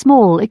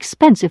 small,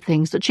 expensive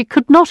things that she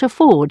could not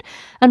afford,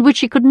 and which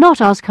she could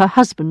not ask her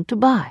husband to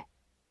buy.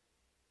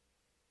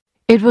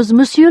 It was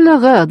Monsieur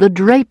Lheureux, the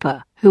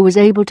draper, who was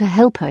able to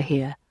help her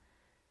here.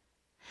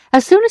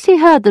 As soon as he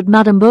heard that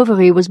Madame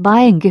Bovary was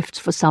buying gifts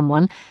for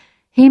someone,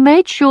 he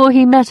made sure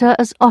he met her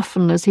as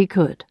often as he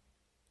could.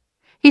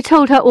 He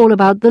told her all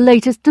about the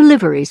latest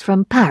deliveries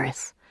from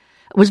Paris,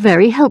 was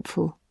very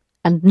helpful,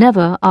 and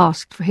never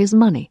asked for his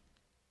money.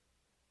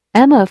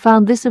 Emma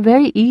found this a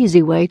very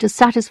easy way to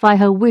satisfy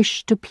her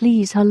wish to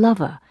please her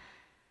lover,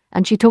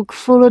 and she took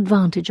full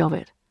advantage of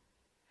it.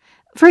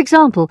 For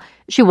example,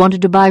 she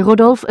wanted to buy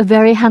Rodolphe a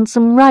very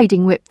handsome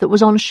riding whip that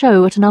was on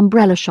show at an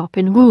umbrella shop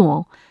in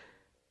Rouen,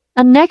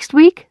 and next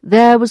week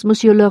there was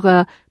Monsieur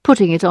Lheureux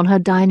putting it on her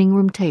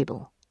dining-room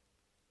table.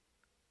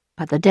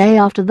 But the day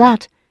after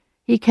that,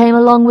 he came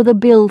along with a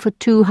bill for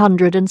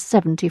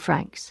 270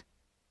 francs.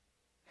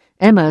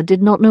 Emma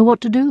did not know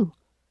what to do.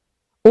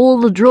 All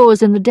the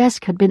drawers in the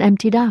desk had been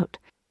emptied out.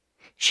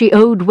 She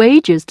owed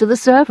wages to the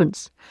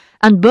servants,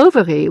 and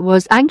Bovary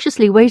was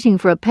anxiously waiting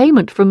for a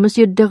payment from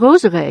Monsieur de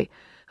Roseray,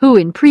 who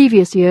in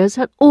previous years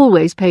had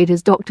always paid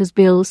his doctor's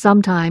bill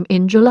sometime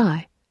in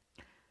July.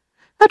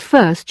 At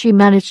first she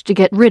managed to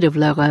get rid of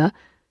Lheureux,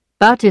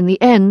 but in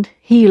the end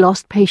he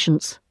lost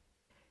patience.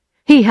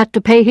 He had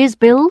to pay his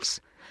bills.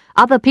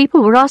 Other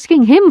people were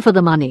asking him for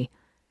the money.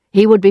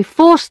 He would be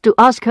forced to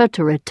ask her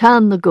to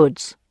return the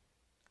goods.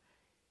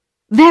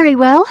 "Very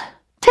well,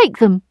 take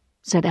them,"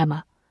 said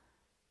Emma.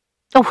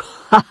 "Oh,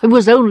 I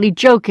was only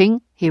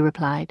joking," he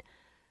replied.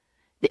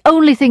 "The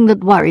only thing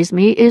that worries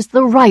me is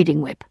the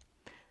riding whip.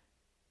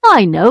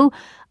 I know,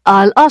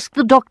 I'll ask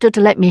the doctor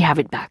to let me have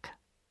it back."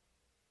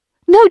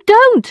 "No,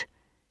 don't!"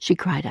 she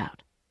cried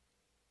out.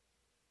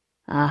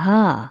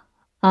 "Aha,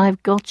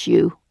 I've got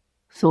you,"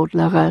 thought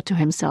Lheureux to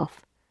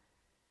himself.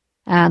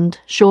 And,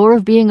 sure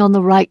of being on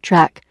the right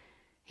track,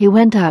 he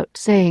went out,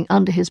 saying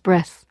under his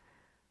breath,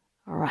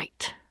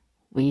 "Right,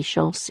 we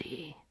shall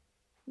see.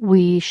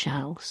 We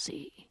shall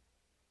see."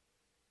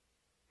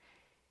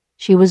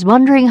 She was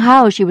wondering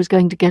how she was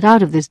going to get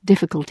out of this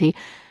difficulty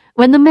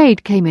when the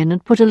maid came in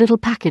and put a little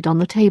packet on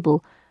the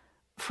table.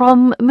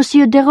 "From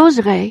Monsieur de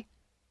Roseray."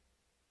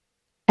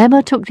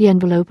 Emma took the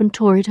envelope and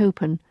tore it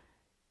open.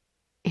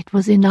 It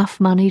was enough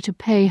money to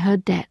pay her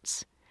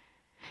debts.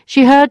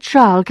 She heard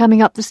Charles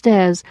coming up the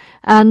stairs,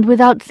 and,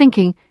 without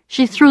thinking,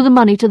 she threw the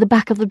money to the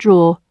back of the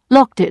drawer,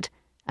 locked it,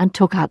 and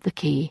took out the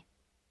key.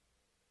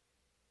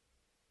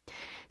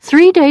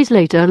 3 days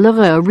later,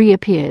 Lheureux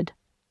reappeared.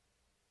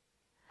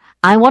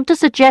 "I want to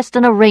suggest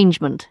an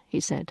arrangement," he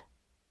said.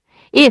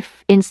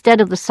 "If, instead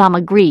of the sum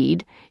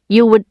agreed,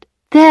 you would—"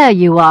 "There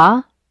you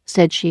are,"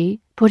 said she,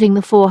 putting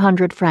the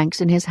 400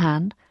 francs in his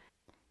hand.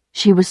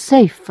 She was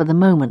safe for the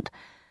moment,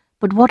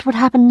 but what would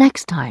happen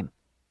next time?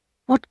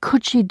 What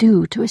could she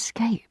do to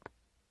escape?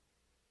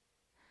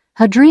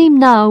 Her dream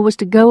now was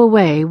to go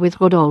away with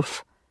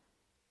Rodolphe.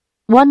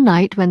 One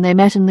night when they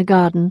met in the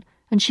garden,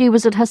 and she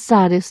was at her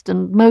saddest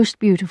and most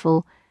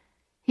beautiful,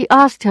 he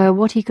asked her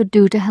what he could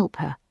do to help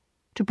her,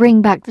 to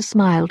bring back the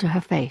smile to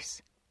her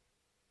face.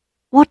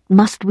 What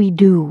must we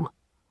do?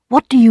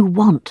 What do you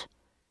want?"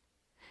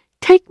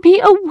 "Take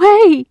me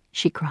away,"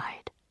 she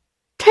cried.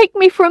 "Take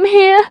me from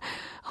here.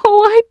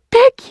 Oh, I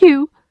beg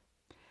you."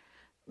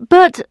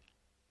 "But—"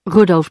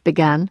 Rodolphe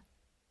began.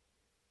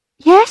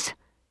 "Yes?"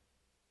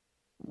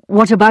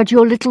 "What about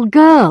your little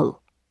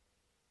girl?"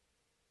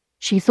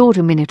 She thought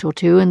a minute or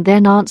two and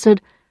then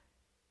answered,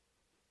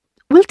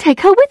 "We'll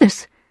take her with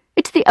us.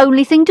 It's the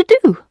only thing to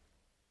do."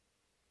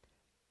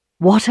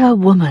 "What a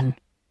woman,"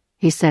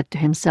 he said to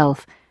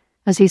himself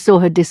as he saw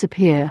her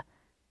disappear.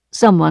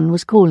 Someone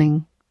was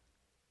calling.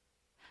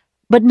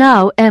 But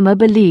now Emma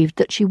believed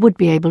that she would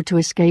be able to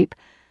escape,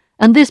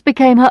 and this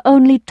became her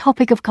only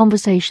topic of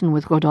conversation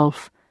with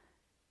Rodolphe.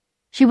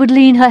 She would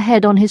lean her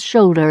head on his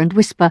shoulder and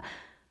whisper,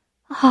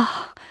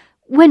 "Ah,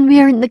 when we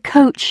are in the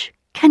coach,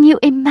 can you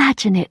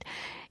imagine it?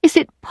 Is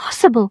it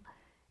possible?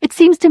 It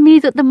seems to me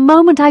that the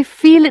moment I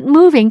feel it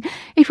moving,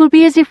 it will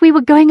be as if we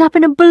were going up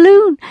in a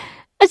balloon,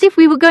 as if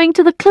we were going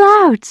to the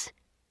clouds.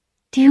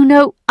 Do you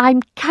know,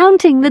 I'm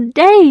counting the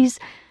days.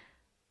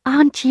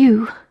 Aren't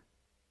you?"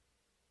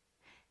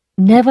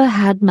 Never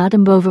had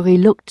Madame Bovary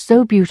looked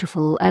so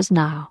beautiful as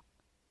now.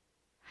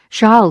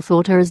 Charles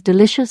thought her as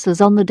delicious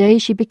as on the day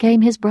she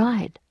became his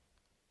bride.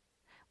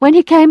 When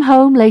he came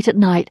home late at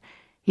night,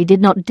 he did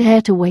not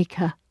dare to wake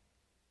her.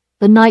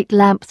 The night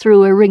lamp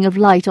threw a ring of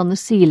light on the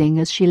ceiling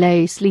as she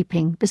lay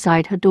sleeping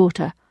beside her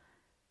daughter.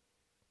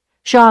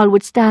 Charles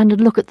would stand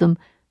and look at them,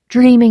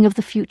 dreaming of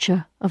the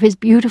future, of his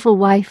beautiful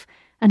wife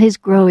and his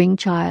growing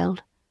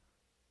child.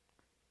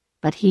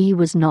 But he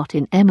was not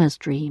in Emma's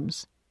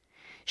dreams.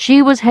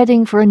 She was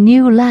heading for a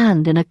new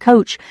land in a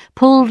coach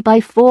pulled by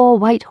 4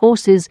 white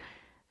horses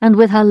and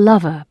with her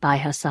lover by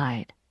her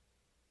side.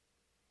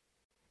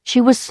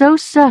 She was so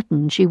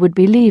certain she would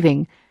be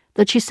leaving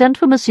that she sent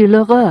for Monsieur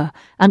Lheureux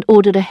and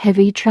ordered a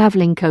heavy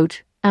travelling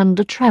coat and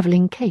a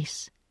travelling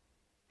case.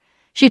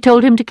 She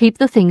told him to keep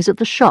the things at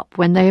the shop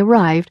when they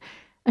arrived,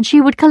 and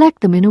she would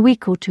collect them in a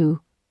week or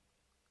 2.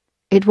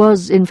 It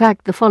was, in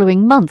fact, the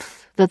following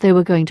month that they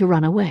were going to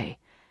run away.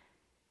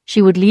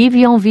 She would leave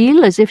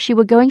Yonville as if she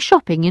were going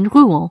shopping in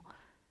Rouen.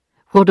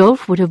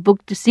 Rodolphe would have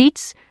booked the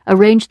seats,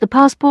 arranged the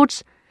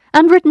passports,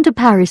 and written to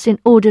Paris in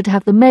order to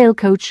have the mail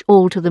coach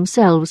all to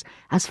themselves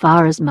as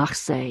far as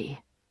Marseille.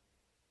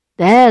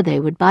 There they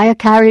would buy a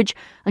carriage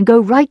and go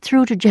right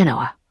through to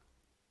Genoa.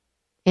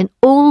 In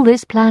all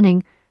this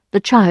planning, the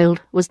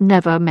child was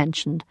never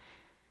mentioned,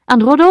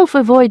 and Rodolphe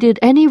avoided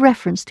any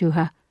reference to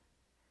her.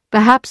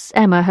 Perhaps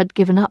Emma had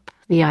given up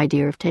the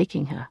idea of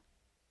taking her.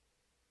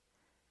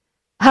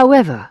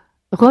 However,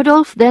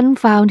 Rodolphe then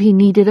found he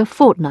needed a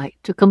fortnight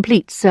to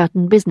complete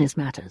certain business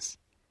matters.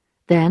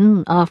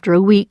 Then, after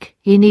a week,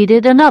 he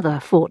needed another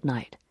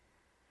fortnight.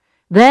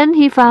 Then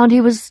he found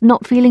he was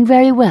not feeling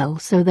very well,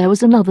 so there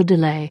was another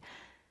delay,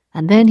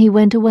 and then he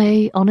went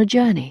away on a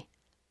journey.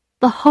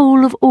 The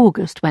whole of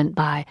August went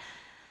by,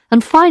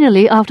 and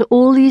finally, after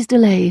all these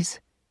delays,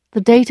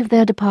 the date of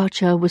their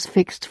departure was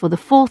fixed for the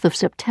 4th of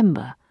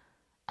September,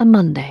 a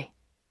Monday.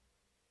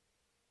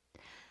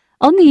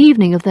 On the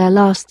evening of their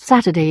last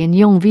Saturday in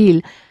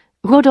Yonville,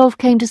 Rodolphe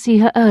came to see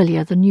her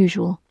earlier than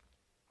usual.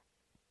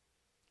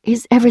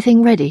 "Is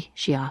everything ready?"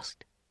 she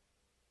asked.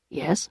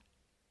 "Yes."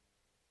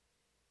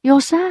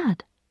 "You're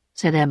sad,"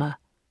 said Emma.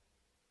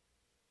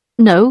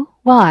 "No,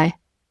 why?"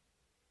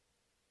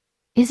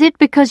 "Is it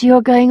because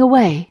you're going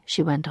away?"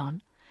 she went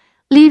on,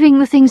 "leaving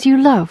the things you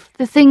love,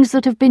 the things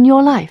that have been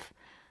your life?"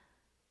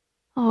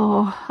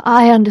 "Oh,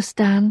 I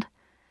understand.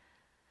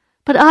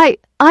 But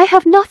I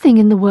have nothing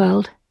in the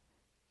world.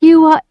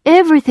 You are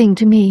everything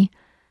to me,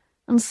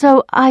 and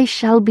so I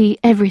shall be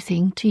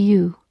everything to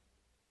you."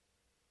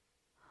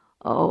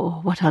 "Oh,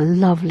 what a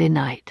lovely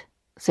night,"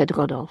 said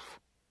Rodolphe.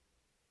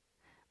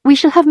 "We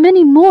shall have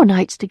many more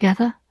nights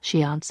together,"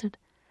 she answered,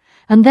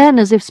 and then,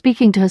 as if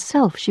speaking to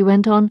herself, she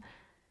went on,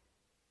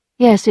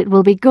 "Yes, it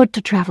will be good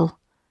to travel.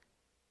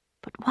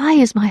 But why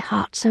is my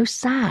heart so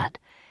sad?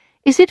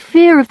 Is it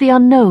fear of the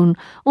unknown,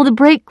 or the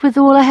break with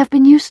all I have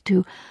been used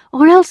to,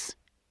 or else—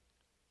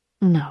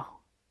 No.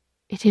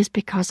 It is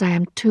because I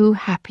am too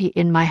happy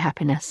in my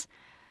happiness.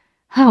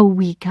 How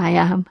weak I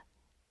am.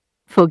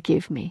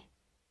 Forgive me."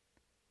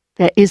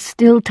 "There is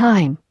still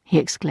time," he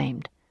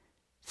exclaimed.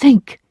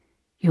 "Think,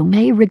 you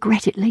may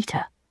regret it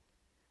later."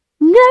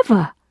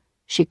 "Never!"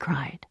 she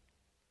cried.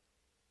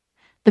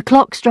 The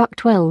clock struck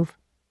 12.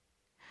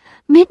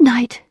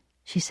 "Midnight,"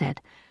 she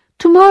said.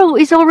 "Tomorrow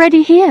is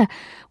already here.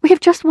 We have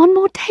just one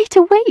more day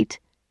to wait."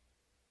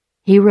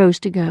 He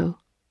rose to go.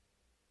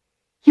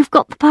 "You've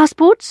got the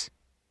passports?"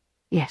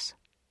 "Yes."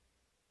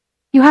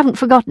 "You haven't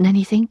forgotten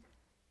anything?"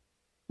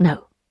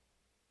 "No."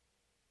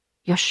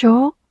 "You're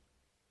sure?"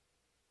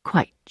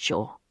 "Quite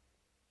sure."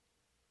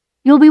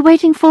 "You'll be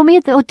waiting for me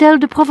at the Hôtel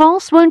de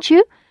Provence, won't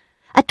you?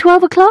 At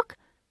 12 o'clock?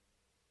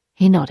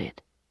 He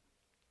nodded.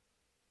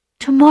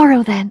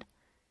 "Tomorrow, then,"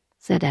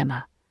 said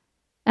Emma,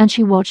 and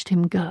she watched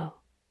him go.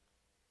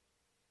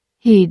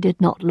 He did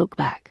not look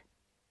back.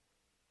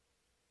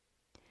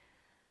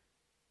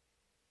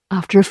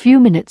 After a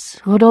few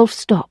minutes, Rodolphe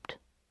stopped,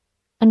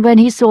 and when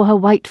he saw her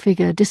white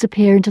figure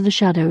disappear into the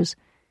shadows,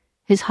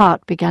 his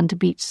heart began to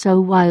beat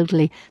so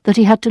wildly that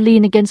he had to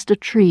lean against a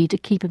tree to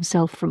keep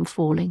himself from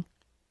falling.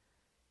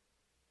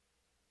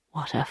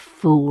 What a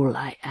fool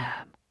I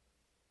am.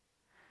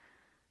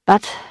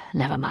 But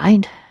never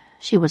mind,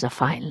 she was a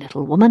fine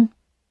little woman.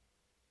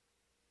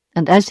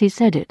 And as he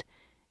said it,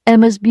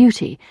 Emma's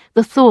beauty,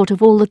 the thought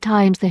of all the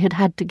times they had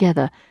had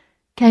together,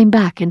 came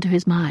back into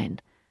his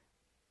mind.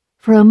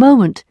 For a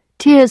moment,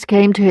 tears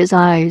came to his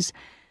eyes,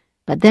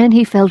 but then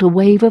he felt a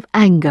wave of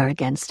anger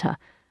against her.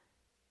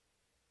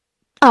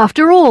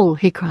 "After all,"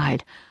 he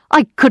cried,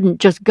 "I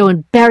couldn't just go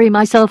and bury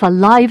myself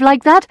alive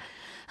like that,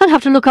 and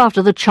have to look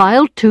after the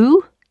child,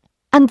 too.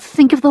 And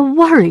think of the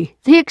worry,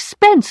 the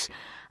expense.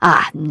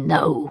 Ah,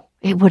 no,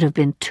 it would have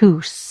been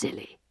too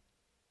silly."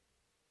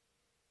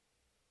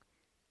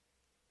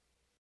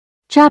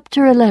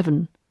 Chapter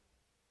 11.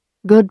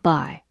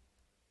 Goodbye.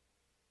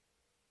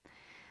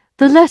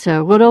 The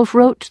letter Rodolphe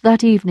wrote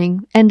that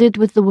evening ended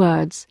with the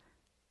words,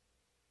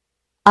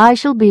 "I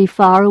shall be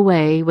far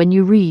away when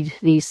you read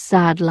these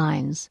sad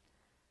lines.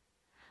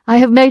 I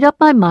have made up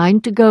my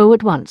mind to go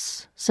at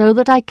once, so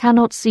that I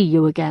cannot see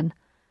you again.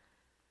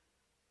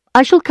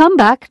 I shall come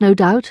back, no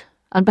doubt,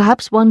 and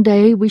perhaps one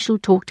day we shall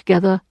talk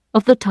together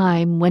of the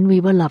time when we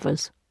were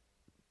lovers.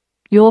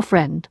 Your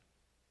friend."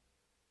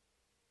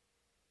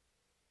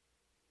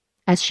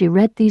 As she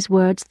read these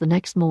words the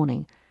next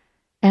morning,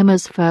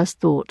 Emma's first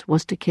thought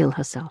was to kill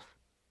herself.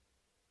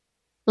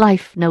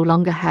 Life no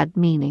longer had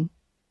meaning.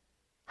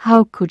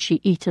 How could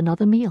she eat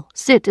another meal,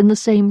 sit in the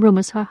same room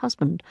as her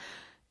husband?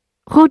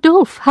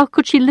 Rodolphe, how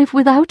could she live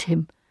without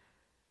him?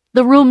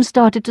 The room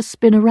started to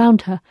spin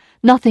around her.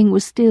 Nothing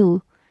was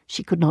still.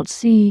 She could not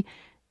see,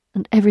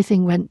 and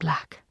everything went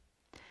black.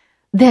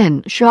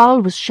 Then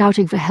Charles was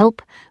shouting for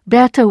help,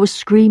 Bertha was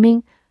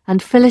screaming,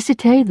 and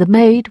Félicité, the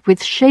maid,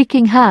 with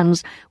shaking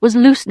hands, was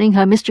loosening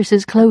her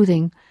mistress's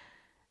clothing.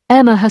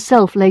 Emma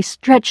herself lay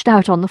stretched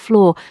out on the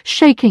floor,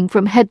 shaking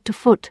from head to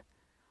foot.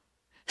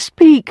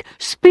 "Speak,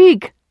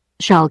 speak,"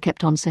 Charles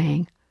kept on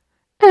saying.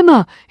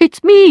 "Emma,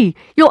 it's me,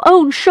 your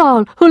own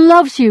Charles, who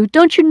loves you.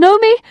 Don't you know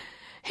me?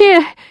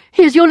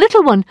 Here's your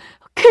little one.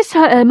 Kiss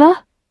her,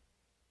 Emma."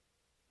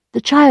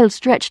 The child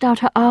stretched out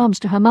her arms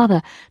to her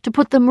mother to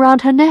put them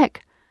round her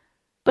neck.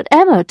 But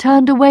Emma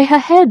turned away her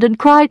head and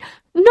cried,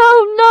 "No,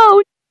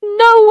 no,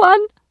 no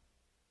one!"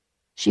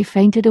 She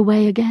fainted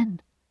away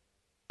again.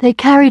 They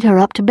carried her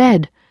up to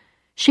bed.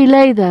 She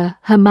lay there,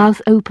 her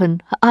mouth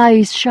open, her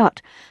eyes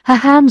shut, her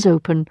hands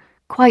open,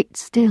 quite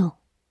still.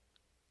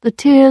 The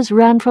tears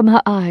ran from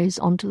her eyes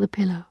onto the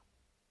pillow.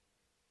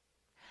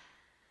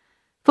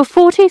 For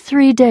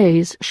 43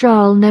 days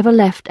Charles never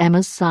left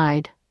Emma's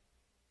side.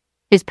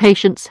 His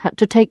patients had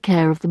to take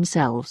care of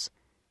themselves.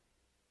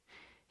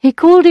 He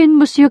called in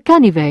Monsieur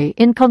Canivet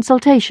in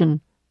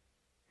consultation.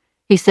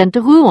 He sent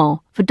to Rouen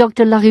for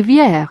Dr.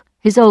 Larivière,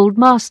 his old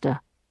master.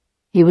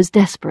 He was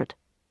desperate.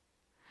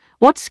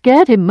 What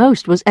scared him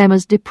most was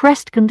Emma's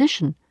depressed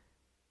condition.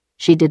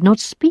 She did not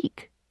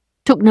speak,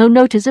 took no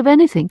notice of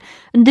anything,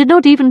 and did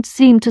not even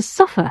seem to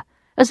suffer,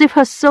 as if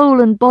her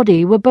soul and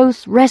body were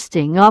both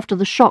resting after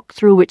the shock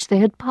through which they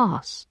had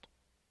passed.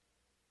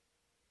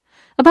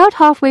 About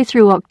halfway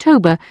through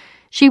October,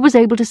 she was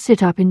able to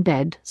sit up in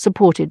bed,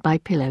 supported by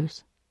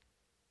pillows.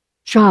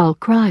 Charles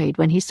cried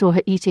when he saw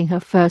her eating her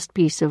first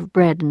piece of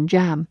bread and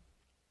jam.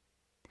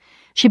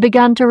 She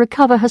began to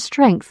recover her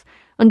strength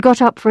and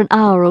got up for an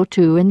hour or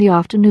two in the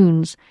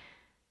afternoons,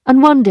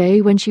 and one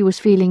day, when she was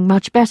feeling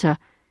much better,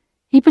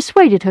 he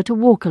persuaded her to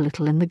walk a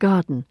little in the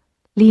garden,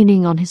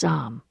 leaning on his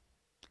arm.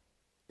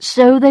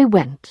 So they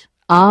went,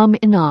 arm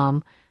in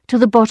arm, to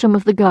the bottom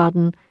of the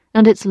garden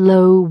and its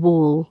low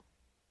wall.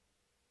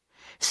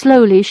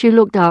 Slowly she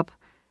looked up,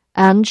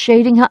 and,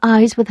 shading her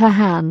eyes with her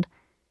hand,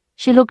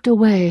 she looked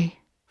away,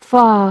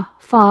 far,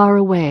 far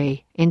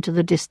away into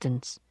the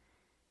distance.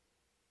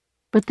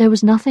 But there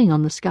was nothing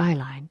on the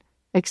skyline,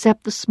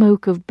 except the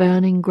smoke of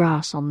burning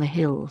grass on the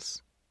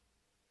hills.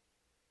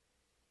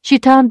 She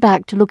turned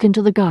back to look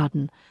into the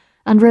garden,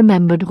 and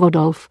remembered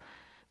Rodolphe,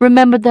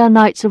 remembered their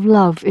nights of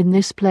love in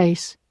this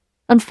place,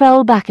 and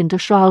fell back into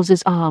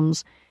Charles's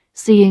arms,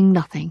 seeing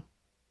nothing.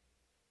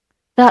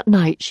 That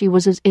night she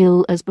was as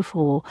ill as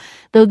before,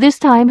 though this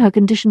time her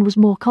condition was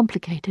more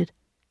complicated.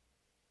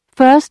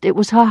 First it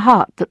was her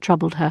heart that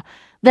troubled her,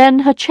 then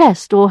her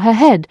chest or her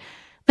head,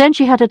 then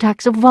she had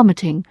attacks of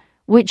vomiting,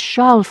 which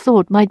Charles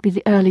thought might be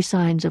the early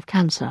signs of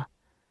cancer.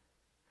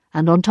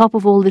 And on top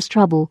of all this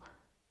trouble,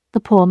 the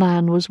poor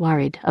man was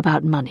worried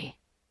about money.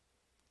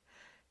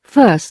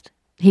 First,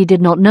 he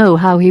did not know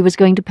how he was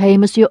going to pay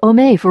Monsieur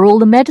Homais for all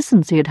the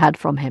medicines he had had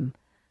from him,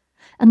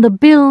 and the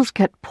bills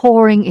kept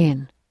pouring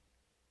in.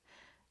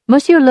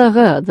 Monsieur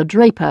Lheureux, the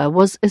draper,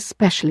 was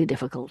especially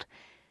difficult.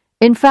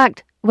 In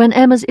fact, when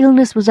Emma's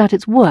illness was at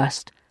its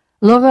worst,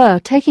 Lheureux,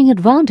 taking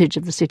advantage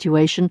of the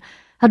situation,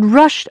 had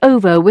rushed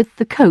over with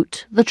the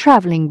coat, the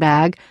travelling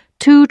bag,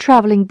 2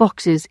 travelling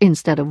boxes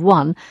instead of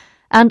 1,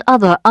 and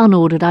other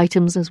unordered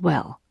items as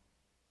well.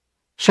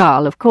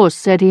 Charles, of course,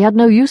 said he had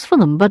no use for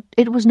them, but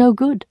it was no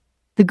good.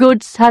 The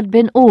goods had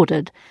been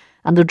ordered,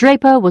 and the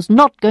draper was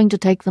not going to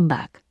take them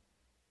back.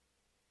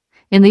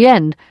 In the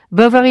end,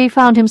 Bovary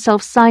found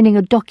himself signing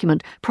a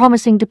document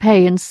promising to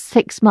pay in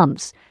 6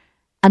 months,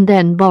 and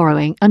then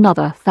borrowing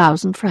another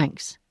 1,000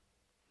 francs.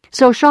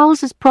 So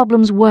Charles's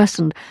problems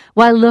worsened,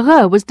 while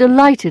Lheureux was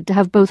delighted to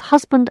have both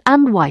husband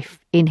and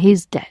wife in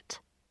his debt.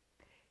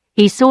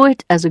 He saw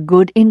it as a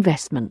good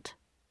investment.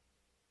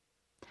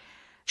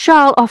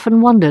 Charles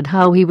often wondered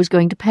how he was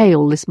going to pay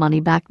all this money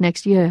back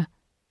next year.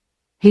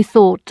 He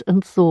thought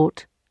and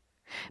thought.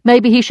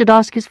 Maybe he should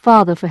ask his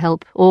father for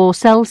help, or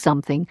sell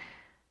something.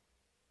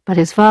 But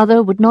his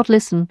father would not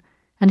listen,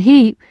 and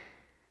he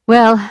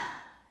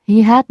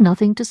had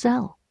nothing to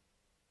sell.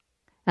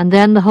 And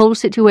then the whole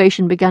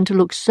situation began to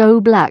look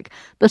so black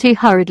that he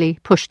hurriedly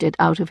pushed it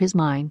out of his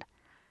mind.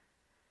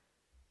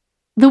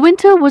 The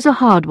winter was a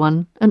hard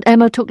one, and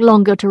Emma took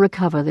longer to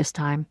recover this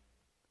time.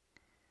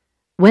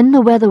 When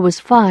the weather was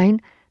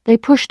fine, they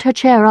pushed her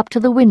chair up to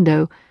the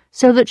window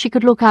so that she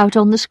could look out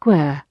on the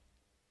square.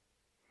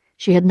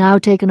 She had now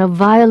taken a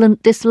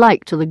violent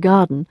dislike to the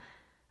garden,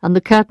 and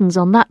the curtains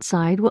on that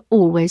side were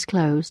always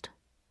closed.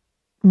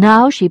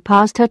 Now she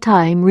passed her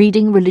time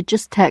reading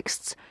religious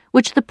texts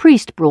which the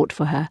priest brought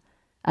for her,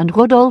 and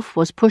Rodolphe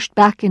was pushed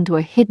back into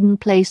a hidden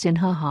place in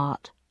her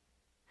heart.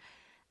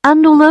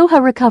 And although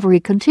her recovery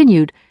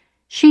continued,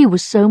 she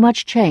was so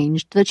much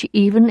changed that she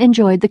even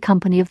enjoyed the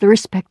company of the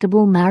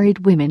respectable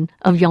married women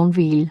of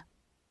Yonville.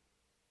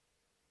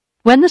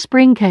 When the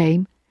spring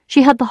came,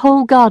 she had the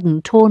whole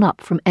garden torn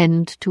up from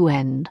end to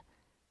end.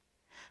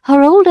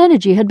 Her old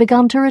energy had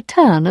begun to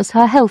return as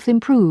her health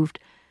improved,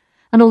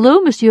 and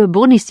although Monsieur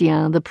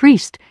Bournisien, the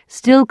priest,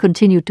 still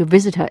continued to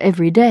visit her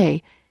every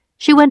day,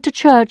 she went to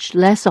church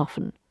less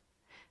often.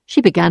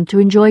 She began to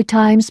enjoy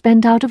time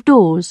spent out of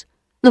doors,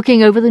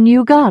 looking over the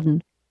new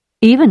garden,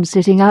 even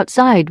sitting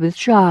outside with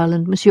Charles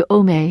and Monsieur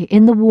Homais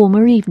in the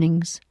warmer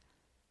evenings.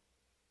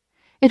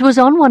 It was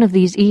on one of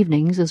these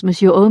evenings, as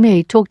Monsieur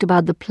Homais talked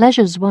about the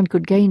pleasures one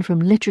could gain from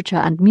literature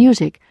and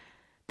music,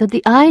 that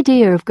the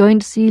idea of going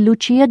to see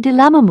Lucia di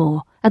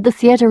Lammermoor at the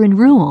theatre in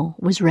Rouen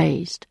was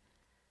raised.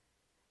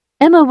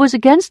 Emma was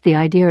against the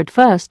idea at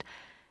first,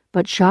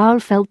 but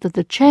Charles felt that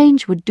the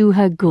change would do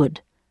her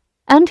good,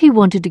 and he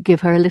wanted to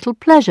give her a little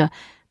pleasure,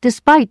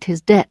 despite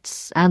his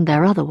debts and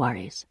their other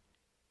worries.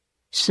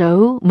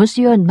 So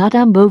Monsieur and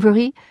Madame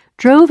Bovary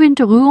drove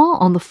into Rouen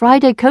on the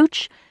Friday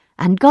coach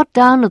and got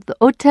down at the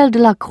Hôtel de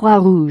la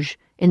Croix-Rouge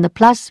in the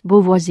Place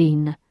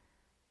Beauvoisine.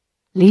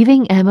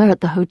 Leaving Emma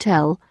at the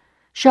hotel,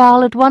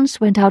 Charles at once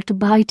went out to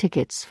buy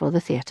tickets for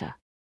the theatre.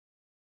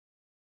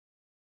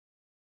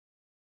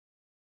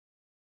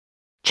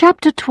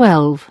 Chapter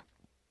 12.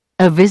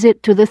 A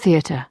Visit to the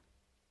Theatre.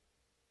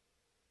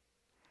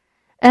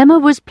 Emma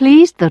was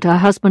pleased that her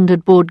husband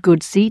had bought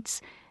good seats,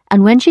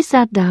 and when she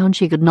sat down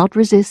she could not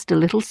resist a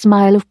little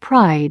smile of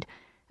pride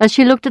as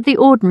she looked at the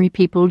ordinary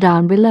people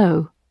down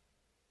below.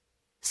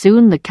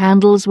 Soon the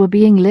candles were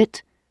being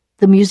lit,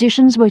 the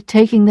musicians were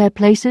taking their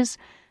places,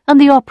 and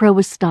the opera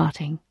was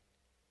starting.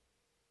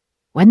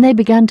 When they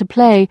began to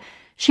play,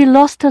 she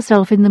lost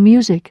herself in the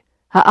music,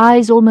 her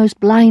eyes almost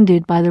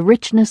blinded by the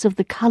richness of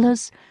the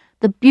colours,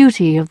 the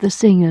beauty of the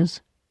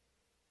singers.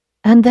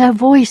 And their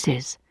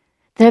voices,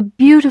 their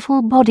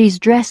beautiful bodies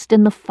dressed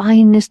in the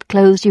finest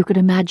clothes you could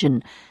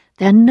imagine,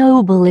 their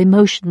noble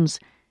emotions,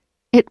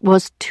 it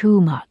was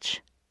too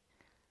much.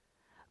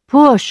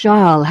 Poor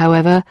Charles,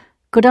 however,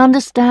 could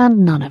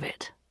understand none of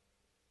it.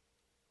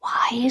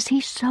 "Why is he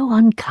so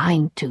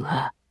unkind to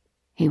her?"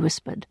 he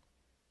whispered.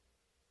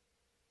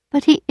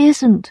 "But he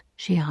isn't,"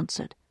 she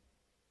answered.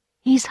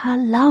 "He's her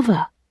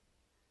lover."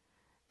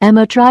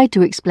 Emma tried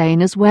to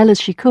explain as well as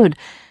she could,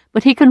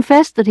 but he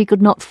confessed that he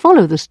could not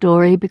follow the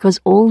story because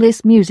all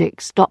this music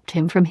stopped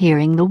him from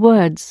hearing the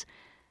words.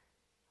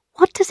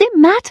 "What does it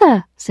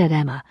matter?" said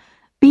Emma.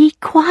 "Be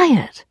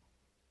quiet."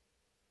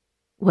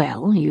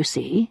 "Well, you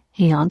see,"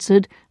 he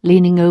answered,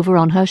 leaning over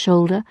on her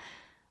shoulder,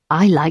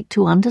 "I like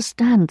to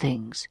understand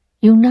things.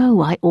 You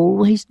know I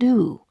always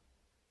do."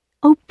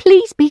 "Oh,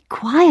 please be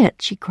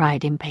quiet," she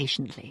cried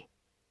impatiently.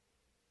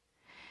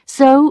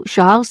 So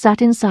Charles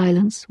sat in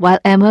silence while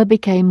Emma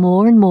became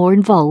more and more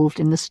involved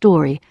in the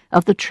story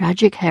of the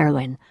tragic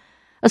heroine,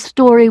 a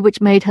story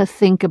which made her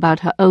think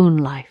about her own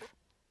life.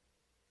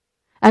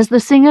 As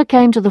the singer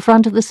came to the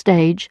front of the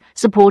stage,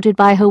 supported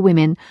by her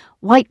women,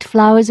 white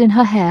flowers in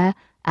her hair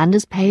and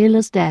as pale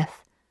as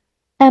death,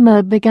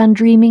 Emma began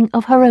dreaming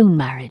of her own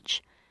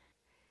marriage.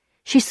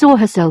 She saw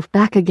herself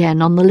back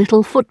again on the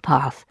little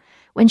footpath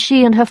when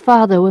she and her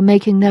father were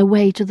making their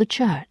way to the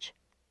church.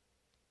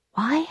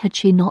 Why had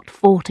she not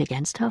fought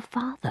against her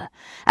father,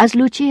 as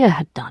Lucia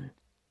had done?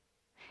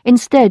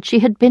 Instead, she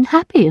had been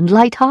happy and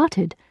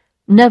light-hearted,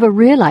 never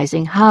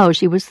realizing how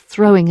she was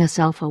throwing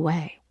herself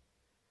away.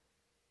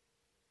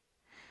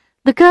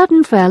 The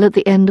curtain fell at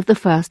the end of the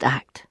first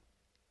act.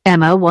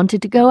 Emma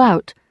wanted to go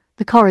out.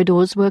 The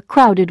corridors were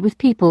crowded with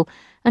people,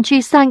 and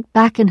she sank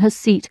back in her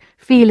seat,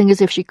 feeling as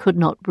if she could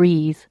not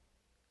breathe.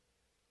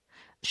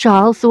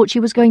 Charles thought she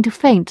was going to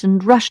faint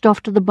and rushed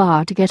off to the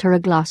bar to get her a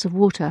glass of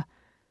water.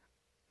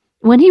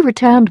 When he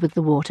returned with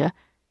the water,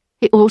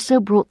 he also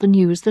brought the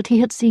news that he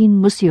had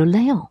seen Monsieur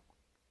Léon.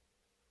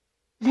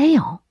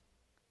 Léon?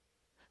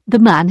 The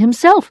man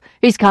himself.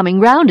 He's coming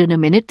round in a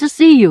minute to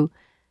see you.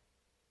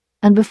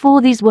 And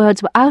before these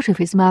words were out of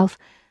his mouth,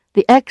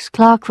 the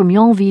ex-clerk from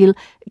Yonville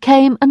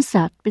came and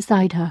sat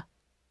beside her.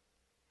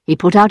 He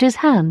put out his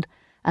hand,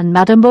 and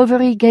Madame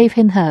Bovary gave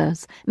him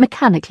hers,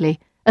 mechanically,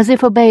 as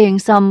if obeying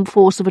some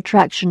force of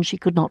attraction she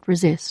could not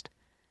resist.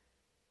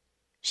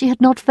 She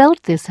had not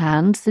felt this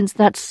hand since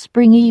that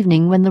spring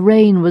evening when the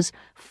rain was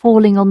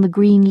falling on the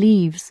green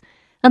leaves,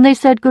 and they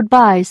said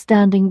goodbye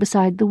standing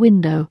beside the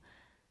window.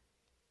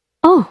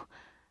 "Oh,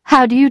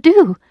 how do you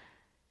do?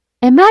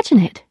 Imagine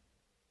it!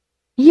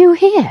 You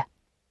here!"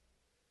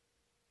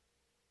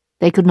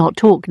 They could not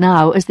talk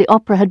now, as the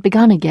opera had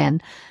begun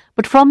again,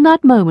 but from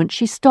that moment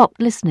she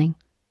stopped listening.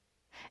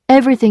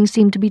 Everything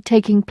seemed to be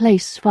taking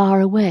place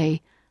far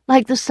away,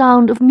 like the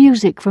sound of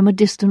music from a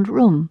distant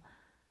room.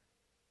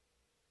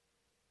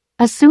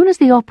 As soon as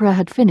the opera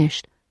had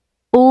finished,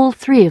 all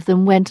three of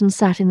them went and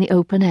sat in the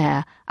open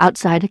air,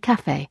 outside a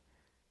café.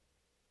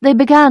 They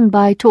began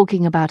by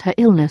talking about her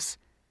illness,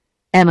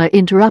 Emma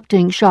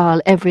interrupting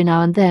Charles every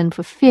now and then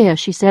for fear,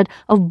 she said,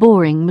 of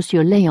boring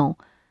Monsieur Léon.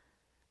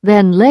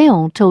 Then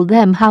Léon told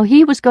them how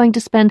he was going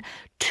to spend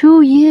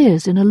 2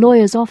 years in a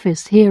lawyer's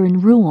office here in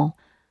Rouen.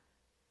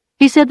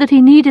 He said that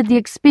he needed the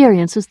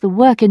experience as the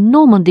work in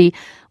Normandy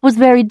was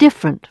very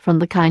different from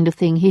the kind of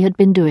thing he had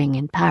been doing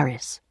in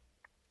Paris.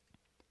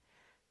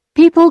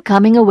 People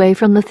coming away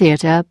from the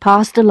theatre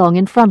passed along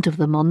in front of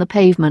them on the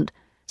pavement,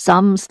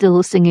 some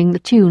still singing the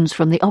tunes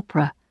from the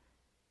opera.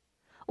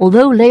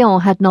 Although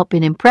Léon had not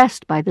been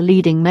impressed by the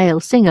leading male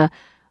singer,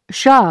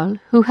 Charles,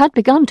 who had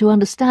begun to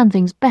understand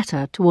things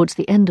better towards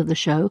the end of the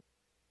show,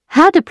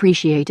 had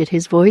appreciated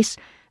his voice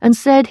and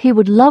said he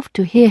would love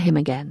to hear him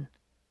again.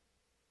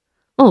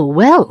 "Oh,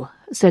 well,"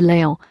 said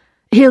Léon,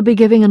 "he'll be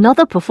giving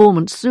another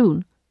performance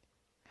soon."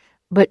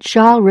 But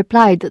Charles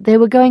replied that they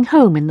were going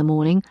home in the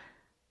morning.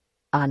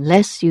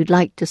 "Unless you'd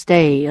like to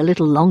stay a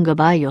little longer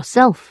by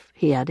yourself,"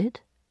 he added,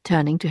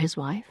 turning to his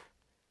wife.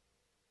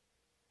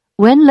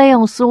 When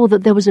Léon saw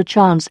that there was a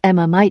chance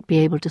Emma might be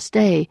able to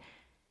stay,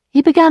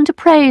 he began to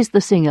praise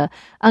the singer,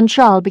 and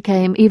Charles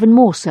became even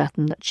more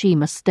certain that she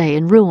must stay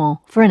in Rouen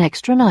for an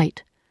extra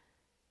night.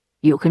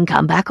 "You can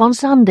come back on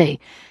Sunday.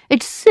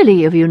 It's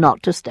silly of you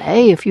not to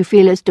stay if you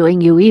feel it's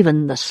doing you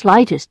even the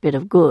slightest bit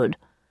of good."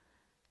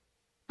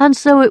 And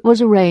so it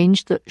was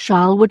arranged that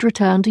Charles would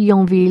return to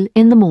Yonville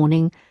in the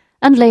morning,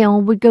 and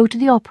Léon would go to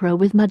the opera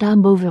with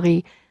Madame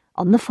Bovary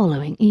on the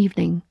following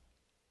evening.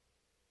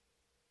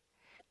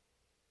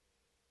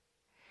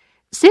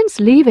 Since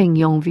leaving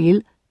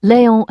Yonville,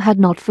 Léon had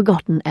not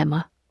forgotten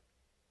Emma.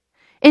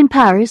 In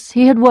Paris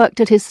he had worked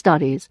at his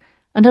studies,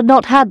 and had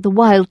not had the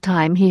wild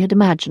time he had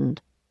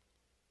imagined.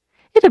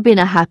 It had been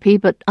a happy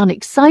but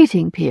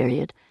unexciting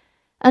period,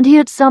 and he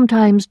had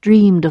sometimes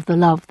dreamed of the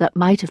love that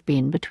might have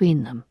been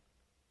between them.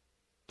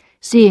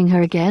 Seeing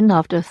her again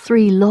after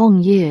 3 long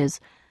years,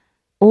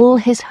 all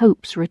his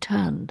hopes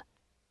returned.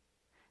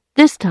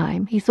 This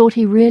time he thought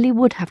he really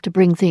would have to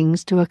bring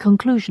things to a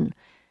conclusion.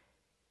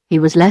 He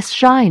was less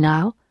shy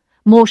now,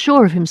 more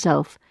sure of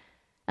himself,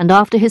 and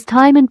after his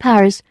time in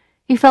Paris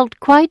he felt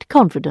quite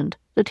confident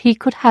that he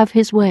could have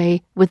his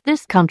way with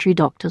this country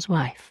doctor's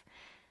wife.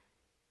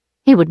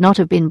 He would not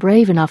have been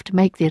brave enough to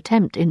make the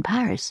attempt in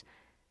Paris,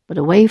 but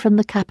away from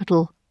the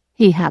capital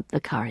he had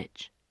the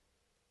courage.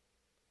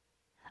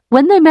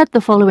 When they met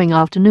the following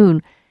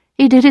afternoon,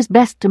 he did his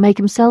best to make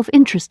himself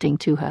interesting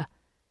to her.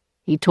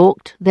 He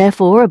talked,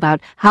 therefore,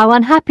 about how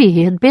unhappy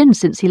he had been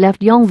since he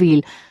left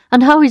Yonville,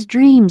 and how his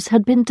dreams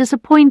had been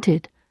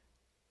disappointed.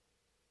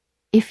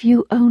 "If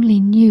you only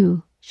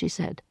knew," she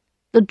said,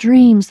 "the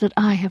dreams that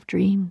I have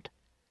dreamed."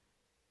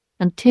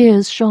 And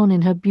tears shone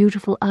in her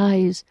beautiful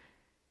eyes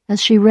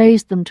as she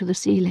raised them to the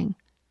ceiling.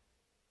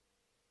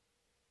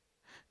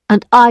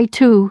 "And I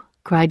too,"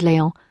 cried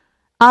Léon.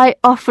 "I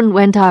often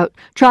went out,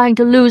 trying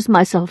to lose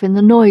myself in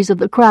the noise of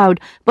the crowd,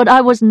 but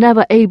I was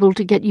never able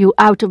to get you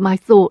out of my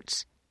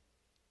thoughts."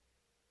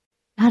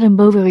 Madame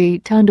Bovary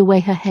turned away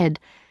her head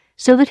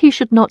so that he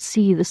should not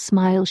see the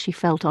smile she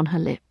felt on her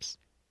lips.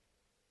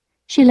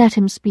 She let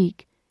him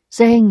speak,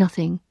 saying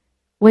nothing,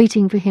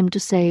 waiting for him to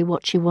say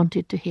what she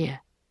wanted to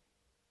hear.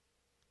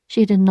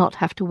 She did not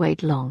have to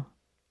wait long.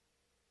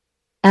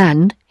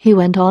 "And," he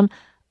went on,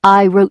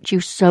 "I wrote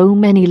you so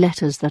many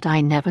letters that I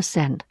never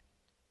sent."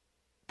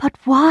 "But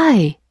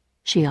why?"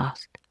 she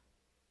asked.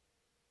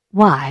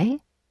 "Why?"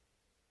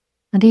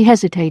 And he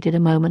hesitated a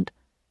moment.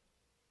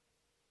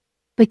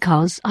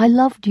 "Because I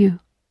loved you."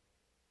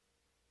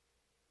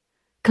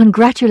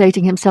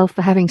 Congratulating himself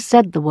for having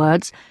said the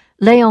words,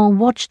 Léon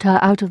watched her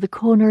out of the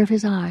corner of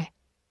his eye.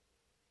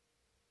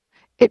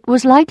 It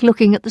was like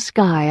looking at the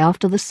sky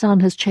after the sun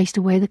has chased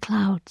away the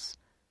clouds.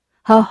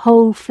 Her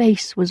whole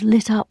face was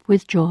lit up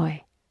with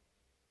joy.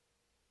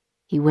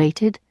 He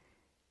waited,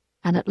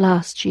 and at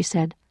last she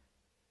said,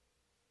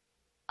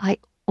 "I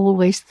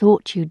always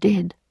thought you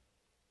did."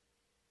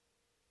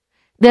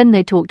 Then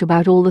they talked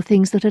about all the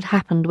things that had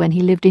happened when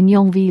he lived in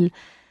Yonville,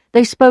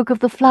 They spoke of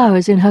the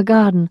flowers in her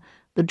garden,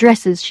 the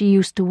dresses she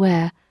used to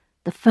wear,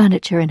 the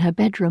furniture in her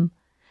bedroom,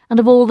 and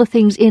of all the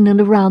things in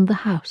and around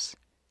the house.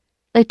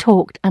 They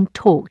talked, and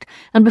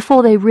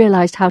before they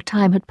realized how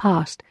time had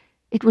passed,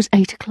 it was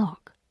 8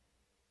 o'clock.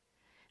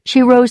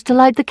 She rose to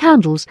light the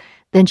candles,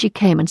 then she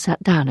came and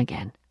sat down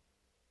again.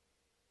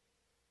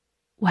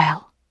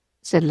 "Well,"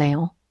 said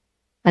Léon,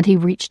 and he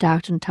reached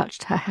out and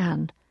touched her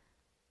hand.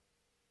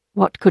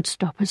 "What could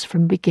stop us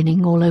from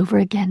beginning all over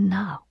again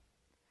now?"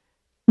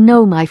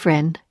 "No, my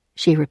friend,"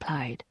 she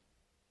replied.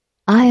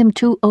 "I am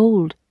too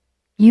old.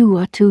 You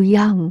are too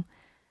young.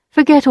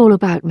 Forget all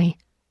about me.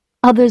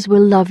 Others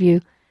will love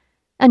you,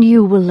 and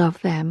you will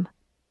love them."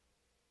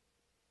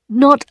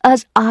 "Not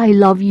as I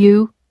love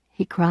you,"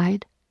 he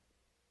cried.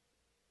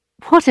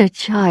 "What a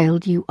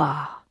child you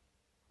are.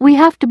 We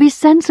have to be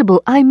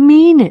sensible. I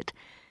mean it."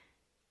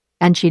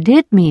 And she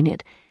did mean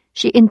it.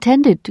 She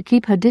intended to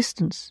keep her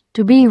distance,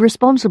 to be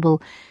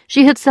responsible.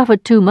 She had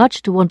suffered too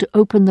much to want to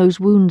open those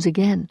wounds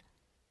again.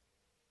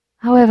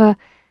 However,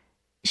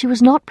 she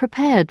was not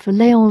prepared for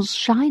Léon's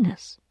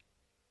shyness.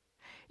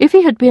 If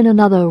he had been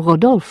another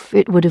Rodolphe,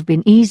 it would have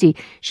been easy.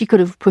 She could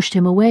have pushed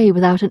him away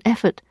without an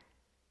effort.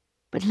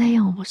 But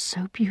Léon was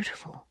so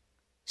beautiful,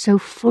 so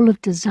full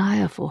of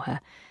desire for her.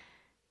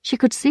 She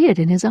could see it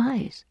in his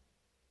eyes.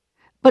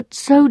 But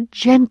so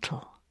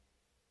gentle.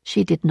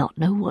 She did not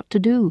know what to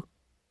do.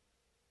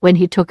 When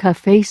he took her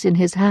face in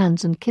his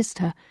hands and kissed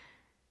her,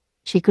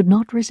 she could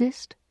not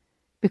resist,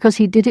 because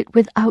he did it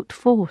without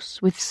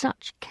force, with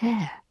such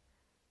care.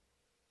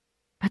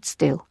 But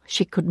still,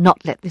 she could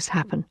not let this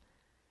happen.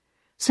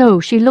 So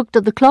she looked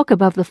at the clock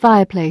above the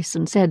fireplace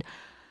and said,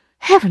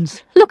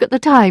 "Heavens, look at the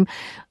time!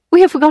 We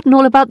have forgotten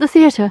all about the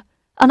theatre,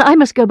 and I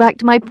must go back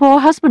to my poor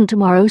husband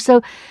tomorrow,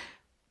 so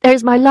there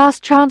is my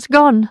last chance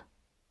gone."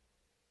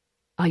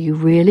 "Are you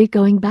really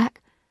going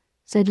back?"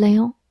 said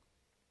Léon.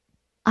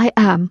 "I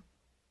am."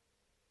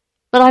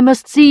 "But I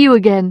must see you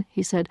again,"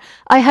 he said.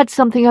 "I had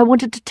something I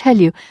wanted to tell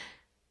you."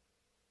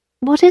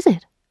 "What is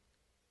it?"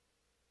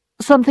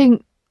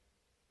 Something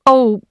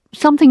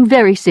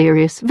very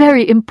serious,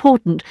 very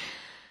important."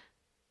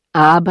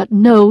 "Ah, but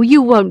no,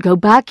 you won't go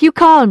back. You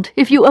can't,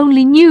 if you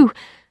only knew.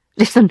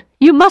 Listen,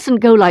 you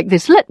mustn't go like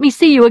this. Let me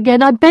see you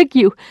again, I beg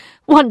you.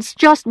 Once,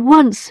 just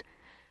once."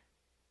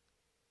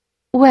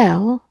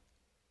 "Well,"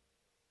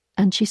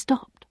 and she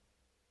stopped.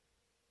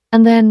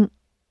 And then,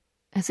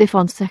 as if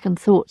on second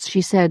thoughts,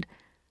 she said,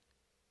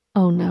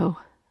 "Oh no,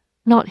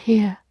 not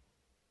here."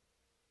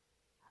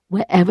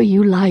 "Wherever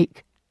you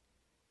like."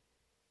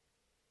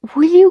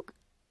 "Will you—"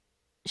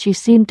 She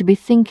seemed to be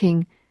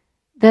thinking.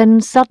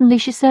 Then suddenly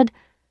she said,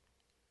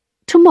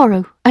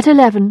 "Tomorrow at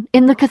 11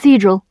 in the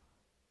cathedral."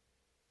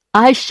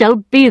 "I shall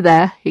be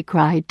there," he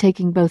cried,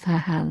 taking both her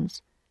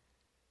hands.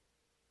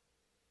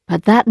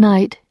 But that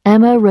night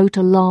Emma wrote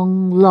a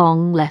long,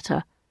 long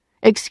letter,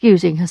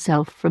 excusing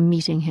herself from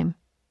meeting him.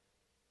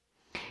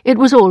 It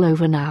was all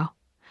over now,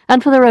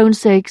 and for their own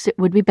sakes it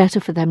would be better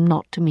for them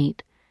not to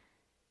meet.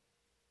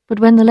 But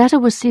when the letter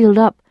was sealed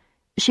up,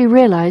 she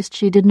realized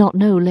she did not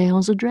know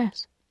Léon's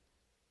address.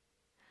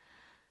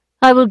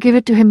 "I will give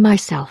it to him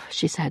myself,"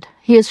 she said.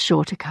 "He is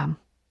sure to come."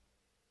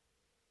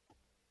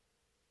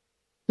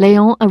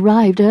 Léon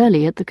arrived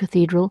early at the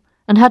cathedral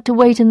and had to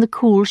wait in the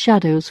cool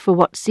shadows for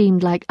what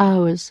seemed like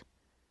hours.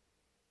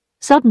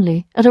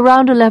 Suddenly, at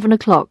around 11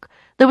 o'clock,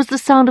 there was the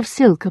sound of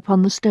silk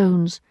upon the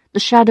stones, the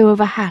shadow of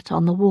a hat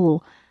on the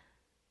wall.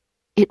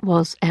 It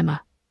was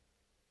Emma.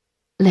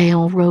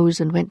 Léon rose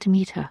and went to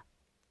meet her.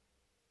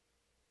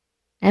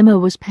 Emma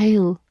was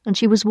pale, and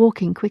she was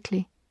walking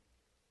quickly.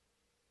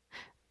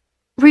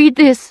 "Read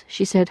this,"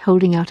 she said,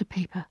 holding out a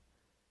paper.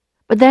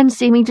 But then,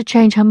 seeming to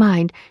change her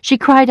mind, she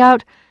cried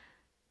out,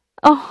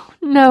 "Oh,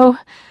 no,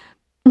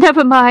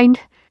 never mind."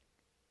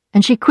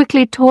 And she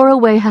quickly tore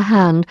away her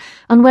hand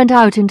and went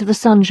out into the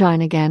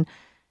sunshine again.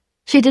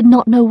 She did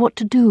not know what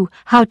to do,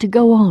 how to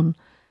go on.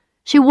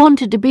 She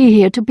wanted to be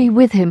here, to be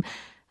with him,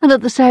 and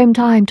at the same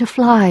time to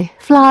fly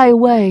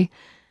away.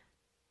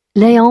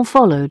 Léon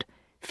followed,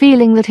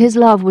 feeling that his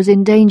love was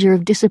in danger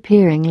of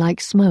disappearing like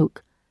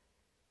smoke.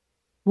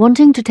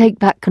 Wanting to take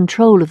back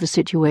control of the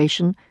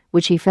situation,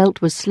 which he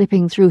felt was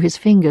slipping through his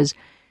fingers,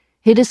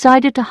 he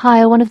decided to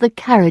hire one of the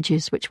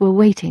carriages which were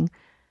waiting.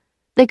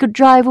 They could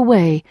drive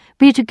away,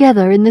 be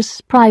together in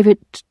this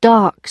private,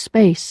 dark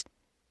space.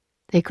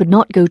 They could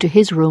not go to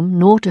his room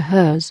nor to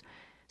hers,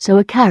 so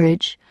a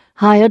carriage,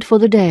 hired for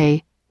the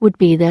day, would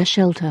be their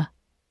shelter.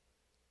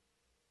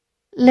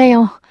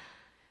 "Léon,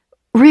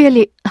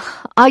 really,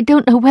 I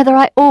don't know whether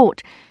I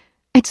ought.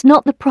 It's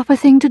not the proper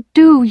thing to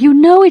do, you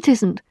know it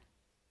isn't."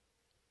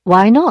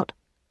 "Why not?"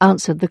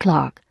 answered the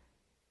clerk.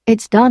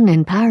 "It's done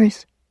in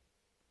Paris."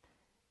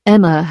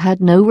 Emma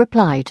had no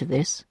reply to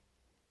this.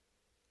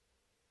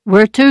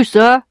 "Where to,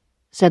 sir?"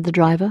 said the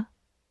driver.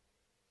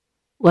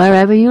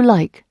 "Wherever you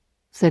like,"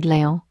 said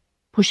Léon,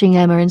 pushing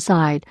Emma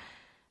inside,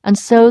 and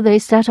so they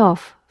set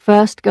off,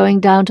 first going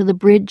down to the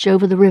bridge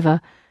over the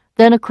river,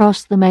 then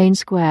across the main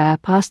square,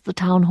 past the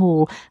town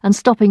hall, and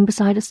stopping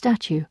beside a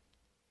statue.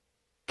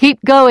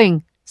 "Keep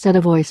going," said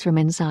a voice from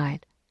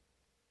inside.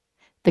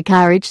 The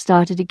carriage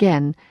started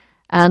again,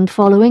 and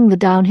following the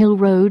downhill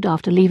road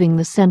after leaving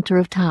the centre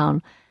of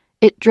town,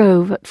 it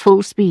drove at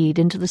full speed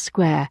into the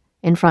square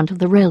in front of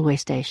the railway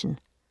station.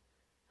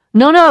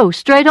 "No, no,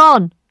 straight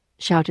on!"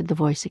 shouted the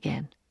voice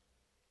again.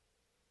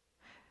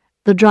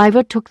 The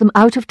driver took them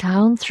out of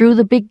town, through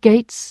the big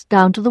gates,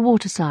 down to the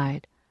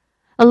waterside.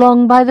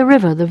 Along by the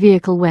river the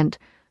vehicle went,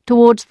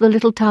 towards the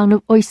little town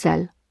of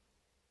Oisel.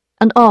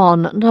 And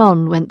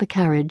on went the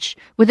carriage,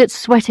 with its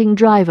sweating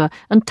driver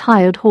and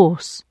tired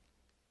horse.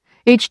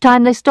 Each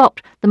time they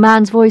stopped, the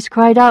man's voice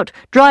cried out,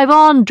 "Drive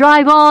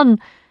on!"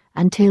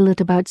 Until at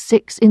about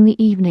 6 in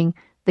the evening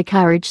the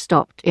carriage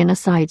stopped in a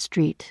side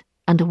street,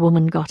 and a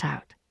woman got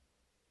out.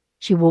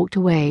 She walked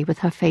away with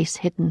her face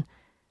hidden,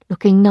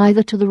 looking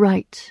neither to the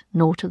right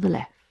nor to the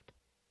left.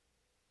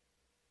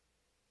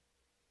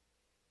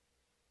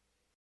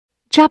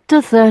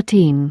 Chapter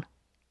 13.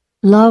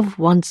 Love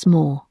Once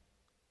More.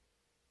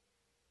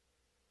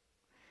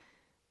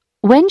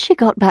 When she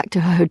got back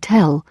to her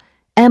hotel,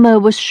 Emma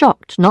was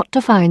shocked not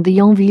to find the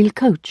Yonville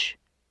coach.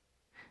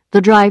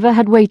 The driver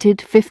had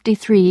waited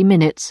 53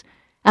 minutes,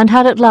 and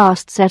had at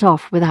last set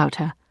off without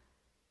her.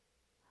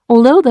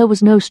 Although there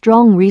was no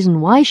strong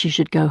reason why she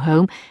should go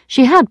home,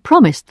 she had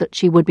promised that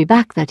she would be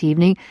back that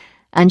evening,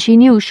 and she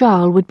knew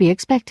Charles would be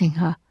expecting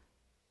her.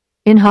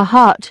 In her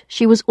heart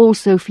she was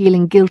also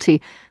feeling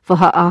guilty for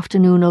her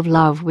afternoon of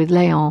love with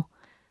Léon.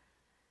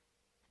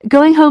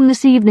 Going home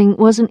this evening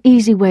was an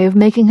easy way of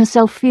making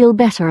herself feel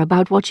better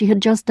about what she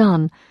had just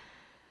done.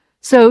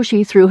 So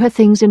she threw her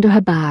things into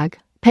her bag,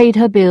 paid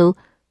her bill,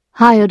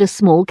 hired a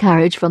small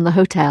carriage from the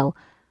hotel,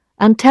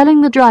 and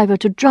telling the driver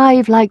to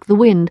drive like the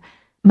wind,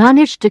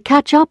 managed to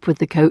catch up with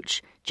the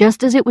coach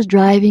just as it was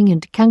driving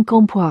into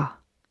Quincampoix.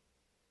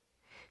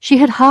 She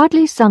had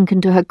hardly sunk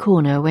into her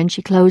corner when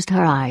she closed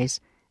her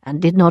eyes,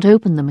 and did not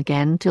open them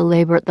again till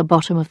they were at the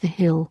bottom of the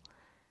hill.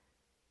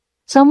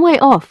 Some way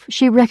off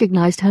she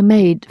recognized her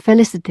maid,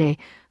 Félicité,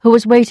 who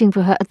was waiting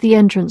for her at the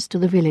entrance to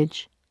the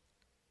village.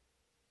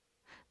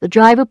 The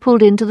driver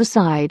pulled in to the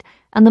side,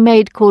 and the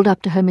maid called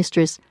up to her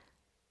mistress,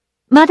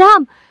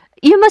 "Madame,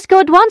 you must go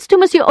at once to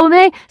Monsieur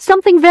Homais,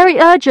 something very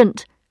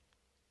urgent."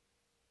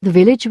 The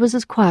village was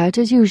as quiet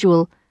as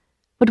usual,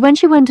 but when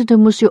she went into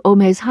Monsieur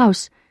Homais'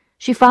 house,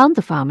 she found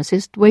the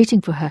pharmacist waiting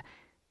for her,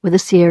 with a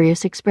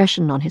serious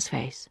expression on his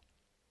face.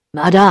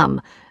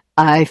 "Madame,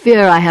 I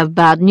fear I have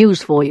bad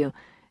news for you.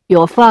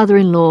 Your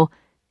father-in-law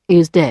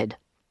is dead."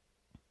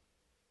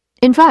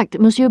 In fact,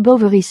 Monsieur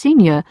Bovary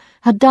Senior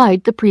had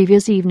died the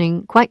previous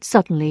evening, quite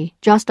suddenly,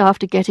 just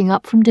after getting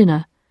up from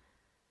dinner.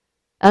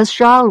 As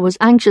Charles was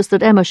anxious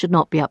that Emma should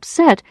not be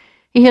upset,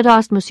 he had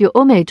asked Monsieur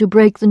Homais to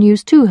break the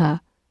news to her.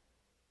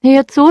 He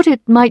had thought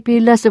it might be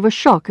less of a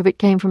shock if it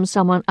came from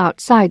someone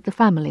outside the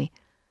family.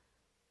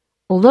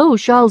 Although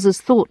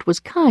Charles's thought was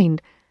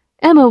kind,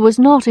 Emma was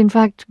not in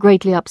fact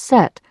greatly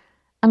upset,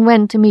 and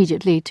went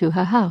immediately to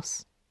her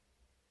house.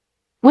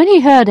 When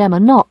he heard Emma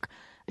knock,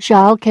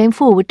 Charles came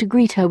forward to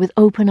greet her with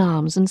open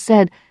arms and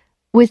said,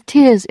 with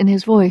tears in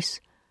his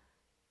voice,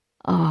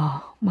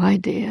 "Oh, my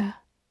dear."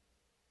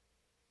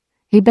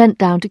 He bent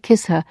down to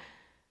kiss her,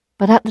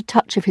 but at the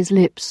touch of his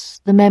lips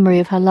the memory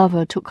of her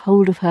lover took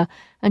hold of her,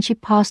 and she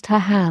passed her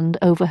hand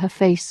over her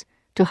face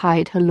to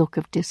hide her look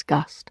of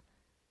disgust.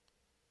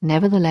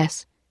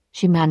 Nevertheless,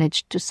 she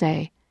managed to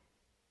say,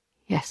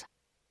 "Yes,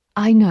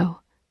 I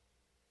know.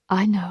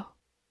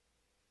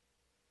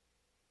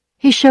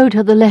 He showed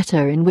her the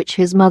letter in which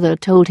his mother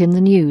told him the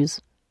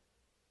news.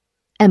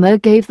 Emma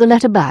gave the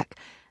letter back,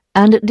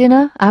 and at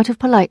dinner, out of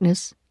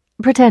politeness,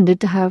 pretended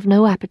to have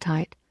no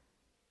appetite.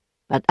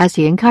 But as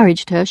he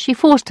encouraged her, she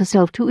forced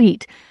herself to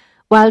eat,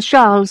 while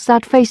Charles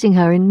sat facing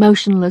her in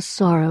motionless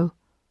sorrow.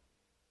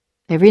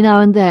 Every now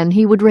and then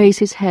he would raise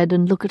his head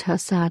and look at her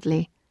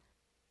sadly.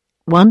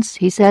 Once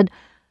he said,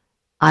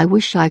 "I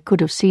wish I could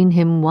have seen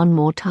him one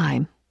more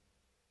time."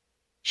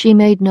 She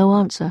made no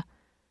answer.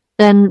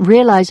 Then,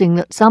 realizing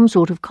that some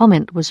sort of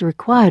comment was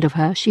required of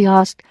her, she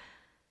asked,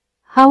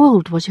 "How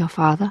old was your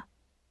father?"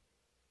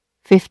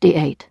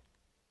 58.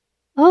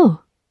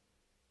 "Oh."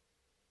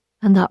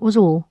 And that was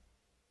all.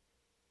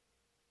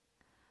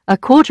 A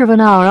quarter of an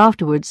hour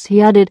afterwards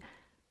he added,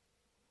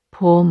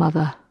 "Poor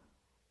mother,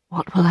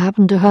 what will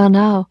happen to her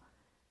now?"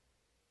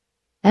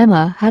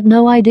 Emma had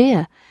no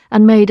idea,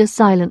 and made a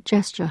silent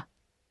gesture.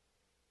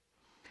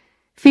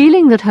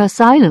 Feeling that her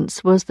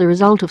silence was the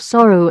result of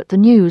sorrow at the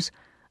news,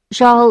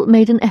 Charles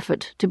made an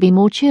effort to be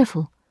more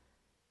cheerful.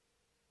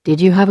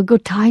 "Did you have a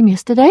good time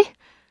yesterday?"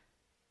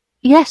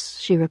 "Yes,"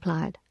 she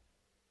replied.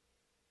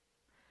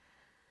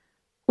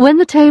 When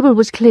the table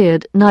was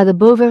cleared, neither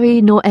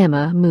Bovary nor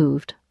Emma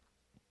moved.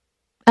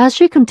 As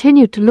she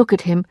continued to look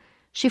at him,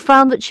 she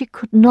found that she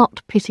could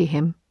not pity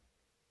him.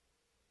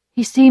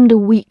 He seemed a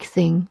weak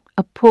thing,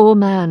 a poor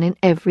man in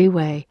every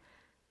way.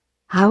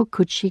 How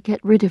could she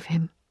get rid of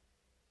him?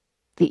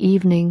 The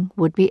evening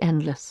would be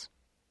endless.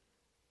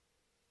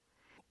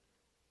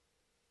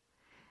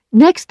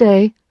 Next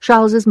day,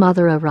 Charles's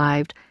mother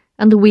arrived,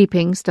 and the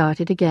weeping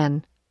started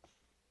again.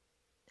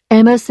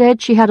 Emma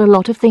said she had a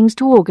lot of things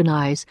to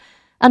organize,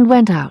 and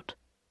went out.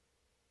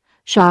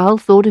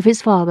 Charles thought of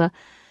his father,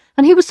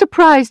 and he was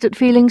surprised at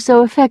feeling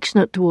so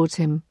affectionate towards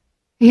him.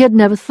 He had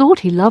never thought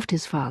he loved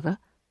his father.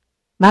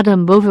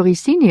 Madame Bovary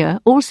Senior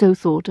also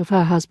thought of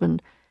her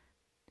husband.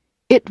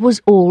 It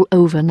was all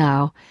over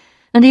now,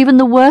 and even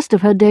the worst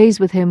of her days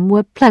with him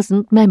were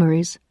pleasant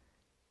memories.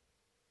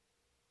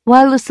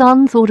 While the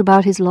son thought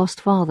about his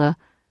lost father,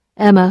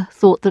 Emma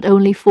thought that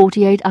only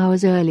 48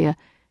 hours earlier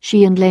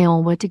she and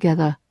Léon were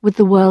together, with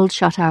the world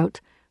shut out,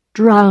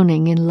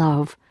 drowning in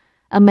love,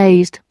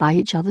 amazed by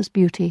each other's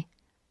beauty.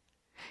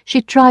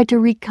 She tried to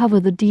recover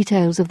the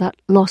details of that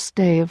lost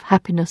day of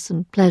happiness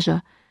and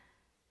pleasure.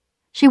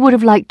 She would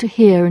have liked to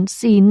hear and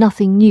see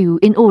nothing new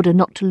in order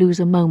not to lose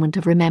a moment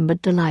of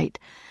remembered delight,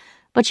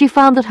 but she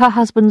found that her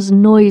husband's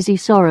noisy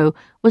sorrow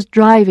was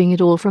driving it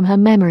all from her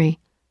memory.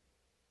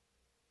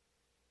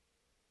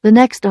 The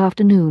next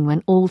afternoon,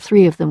 when all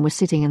three of them were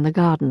sitting in the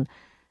garden,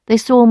 they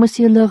saw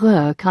Monsieur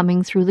Lheureux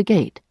coming through the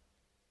gate.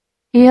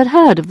 He had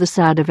heard of the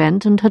sad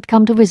event and had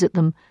come to visit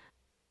them.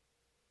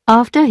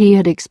 After he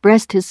had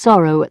expressed his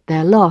sorrow at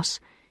their loss,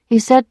 he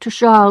said to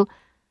Charles,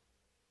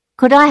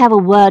 "Could I have a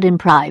word in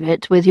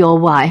private with your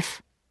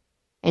wife?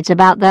 It's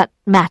about that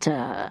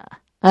matter,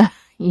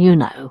 you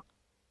know."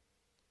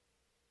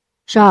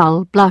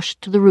 Charles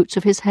blushed to the roots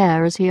of his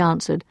hair as he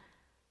answered,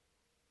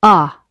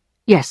 "Ah,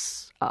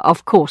 yes,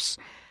 of course.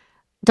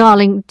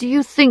 Darling, do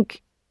you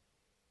think—"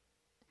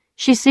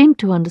 She seemed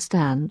to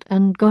understand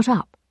and got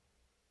up.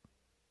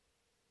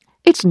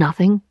 "It's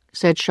nothing,"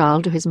 said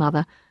Charles to his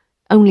mother,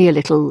 "only a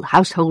little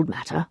household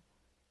matter."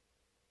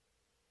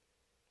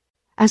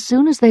 As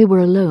soon as they were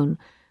alone,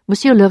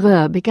 Monsieur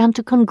Lheureux began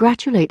to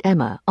congratulate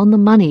Emma on the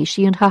money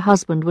she and her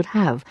husband would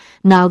have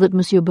now that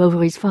Monsieur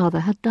Bovary's father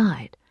had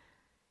died.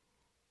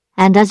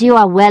 "And as you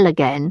are well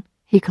again,"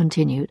 he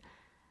continued,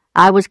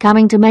 "I was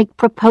coming to make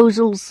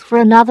proposals for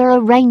another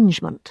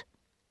arrangement."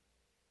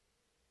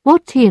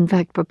 What he in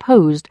fact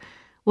proposed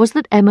was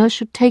that Emma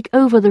should take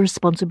over the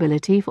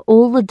responsibility for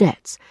all the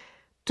debts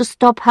to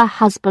stop her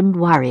husband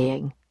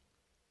worrying.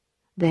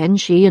 Then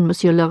she and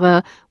Monsieur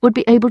Lheureux would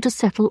be able to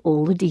settle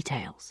all the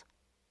details.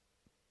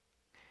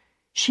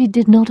 She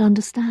did not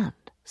understand,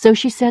 so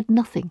she said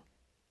nothing.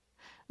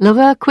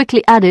 Lheureux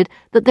quickly added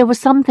that there were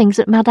some things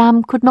that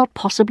Madame could not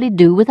possibly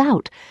do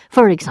without.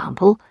 For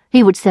example,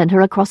 he would send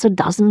her across a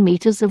dozen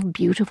meters of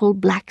beautiful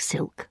black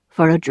silk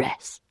for a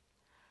dress.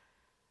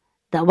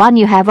 "The one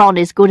you have on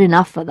is good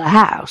enough for the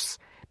house,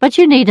 but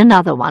you need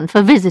another one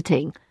for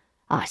visiting.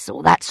 I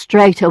saw that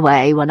straight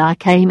away when I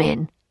came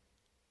in."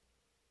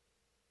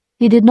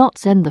 He did not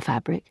send the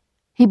fabric.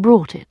 He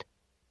brought it.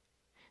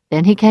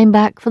 Then he came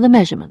back for the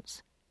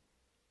measurements.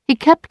 He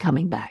kept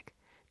coming back,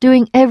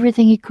 doing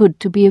everything he could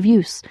to be of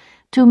use,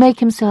 to make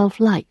himself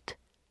liked.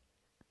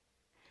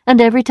 And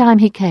every time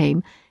he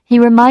came, he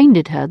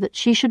reminded her that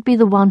she should be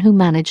the one who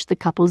managed the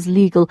couple's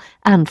legal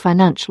and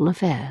financial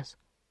affairs.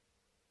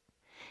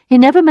 He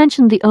never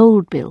mentioned the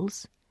old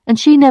bills, and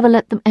she never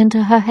let them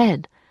enter her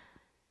head.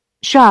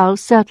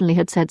 Charles certainly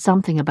had said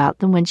something about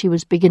them when she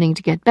was beginning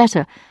to get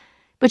better,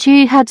 but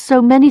she had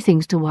so many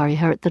things to worry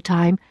her at the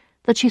time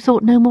that she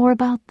thought no more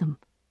about them.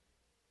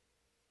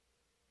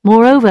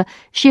 Moreover,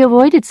 she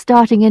avoided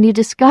starting any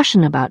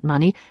discussion about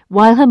money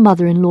while her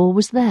mother-in-law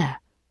was there.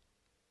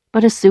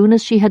 But as soon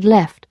as she had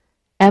left,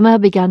 Emma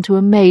began to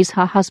amaze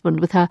her husband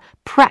with her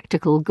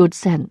practical good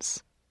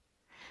sense.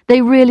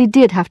 They really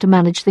did have to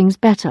manage things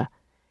better.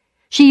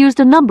 She used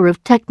a number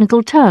of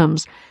technical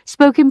terms,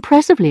 spoke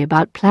impressively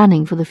about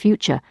planning for the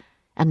future,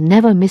 and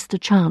never missed a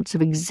chance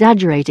of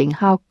exaggerating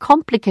how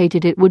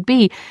complicated it would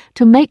be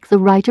to make the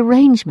right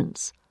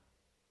arrangements.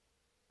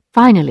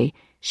 Finally,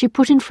 she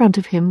put in front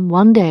of him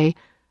one day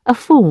a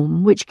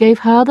form which gave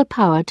her the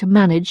power to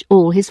manage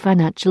all his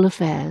financial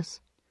affairs.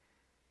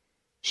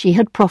 She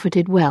had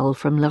profited well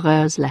from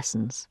Lheureux's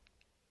lessons.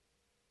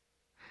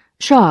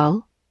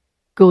 Charles,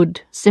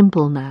 good,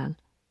 simple man,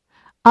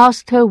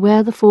 asked her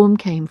where the form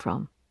came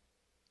from.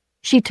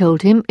 She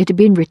told him it had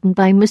been written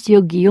by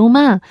Monsieur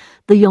Guillaumin,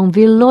 the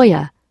Yonville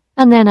lawyer,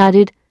 and then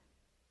added,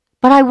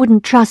 "But I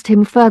wouldn't trust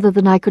him further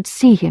than I could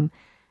see him.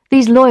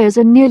 These lawyers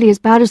are nearly as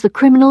bad as the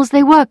criminals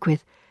they work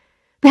with.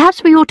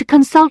 Perhaps we ought to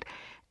consult—"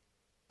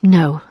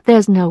 "No,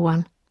 there's no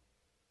one."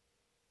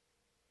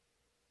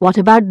 "What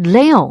about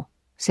Léon?"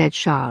 said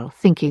Charles,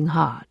 thinking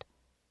hard.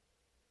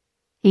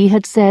 He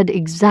had said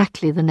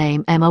exactly the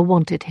name Emma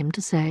wanted him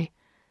to say.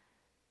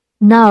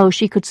 Now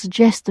she could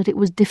suggest that it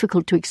was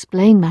difficult to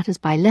explain matters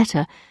by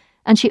letter,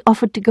 and she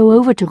offered to go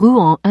over to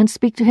Rouen and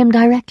speak to him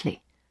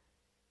directly.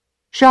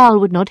 Charles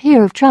would not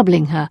hear of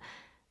troubling her.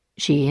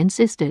 She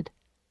insisted.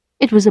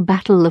 It was a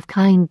battle of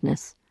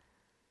kindness.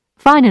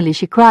 Finally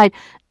she cried,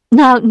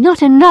 "Now,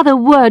 not another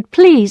word,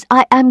 please.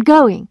 I am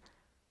going."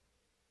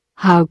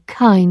 "How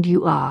kind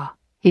you are,"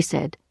 he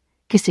said,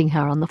 kissing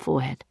her on the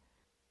forehead.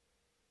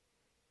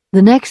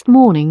 The next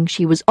morning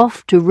she was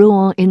off to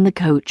Rouen in the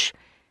coach,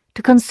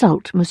 to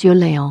consult Monsieur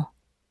Léon.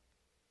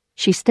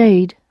 She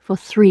stayed for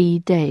 3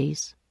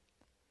 days.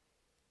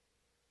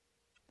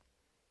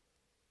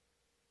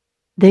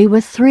 They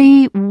were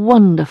 3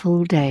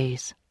 wonderful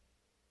days.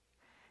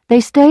 They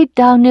stayed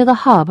down near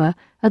the harbour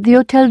at the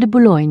Hôtel de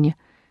Boulogne,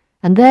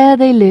 and there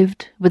they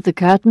lived, with the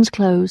curtains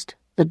closed,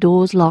 the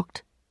doors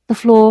locked, the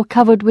floor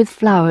covered with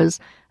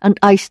flowers, and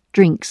iced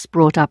drinks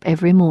brought up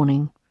every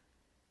morning.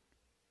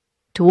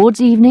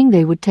 Towards evening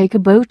they would take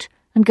a boat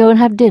and go and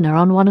have dinner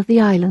on one of the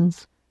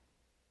islands.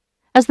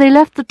 As they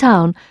left the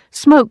town,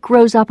 smoke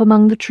rose up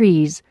among the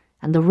trees,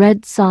 and the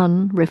red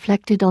sun,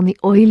 reflected on the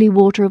oily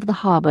water of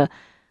the harbour,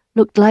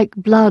 looked like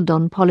blood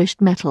on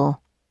polished metal.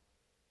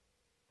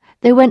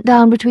 They went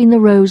down between the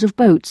rows of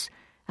boats,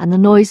 and the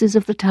noises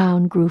of the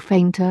town grew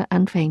fainter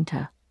and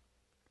fainter.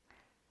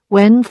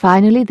 When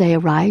finally they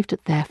arrived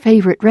at their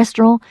favourite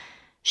restaurant,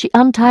 she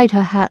untied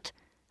her hat,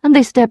 and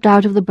they stepped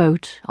out of the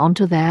boat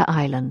onto their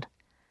island.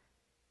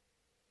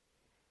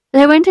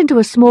 They went into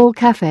a small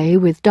cafe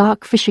with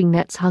dark fishing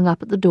nets hung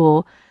up at the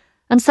door,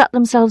 and sat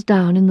themselves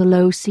down in the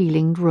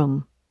low-ceilinged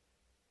room.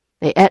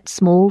 They ate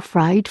small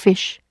fried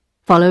fish,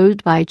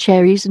 followed by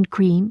cherries and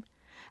cream,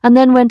 and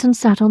then went and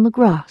sat on the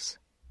grass.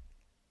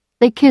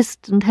 They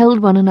kissed and held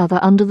one another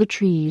under the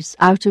trees,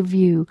 out of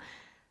view.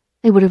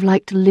 They would have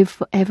liked to live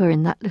forever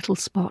in that little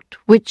spot,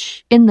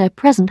 which, in their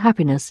present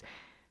happiness,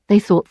 they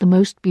thought the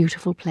most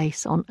beautiful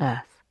place on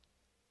earth.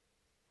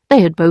 They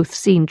had both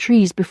seen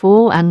trees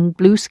before, and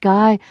blue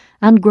sky,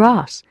 and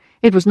grass.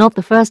 It was not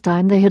the first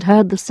time they had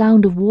heard the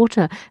sound of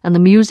water and the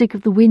music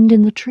of the wind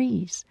in the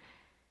trees.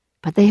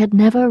 But they had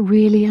never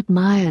really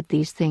admired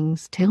these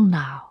things till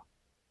now.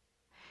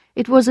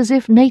 It was as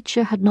if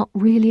nature had not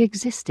really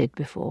existed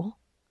before,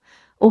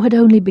 or had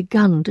only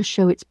begun to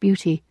show its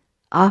beauty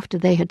after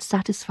they had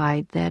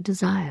satisfied their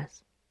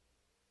desires.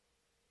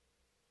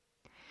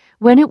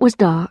 When it was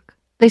dark,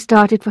 they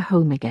started for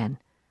home again.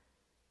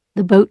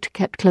 The boat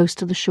kept close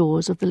to the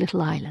shores of the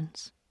little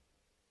islands.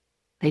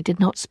 They did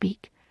not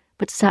speak,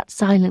 but sat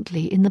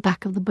silently in the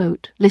back of the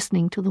boat,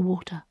 listening to the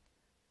water.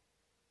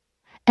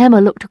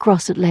 Emma looked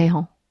across at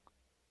Léon.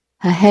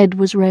 Her head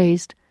was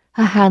raised,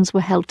 her hands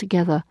were held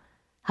together,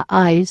 her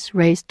eyes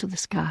raised to the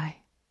sky.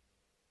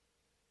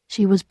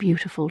 She was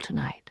beautiful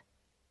tonight.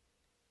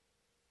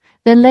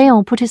 Then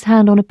Léon put his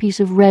hand on a piece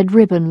of red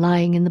ribbon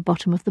lying in the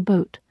bottom of the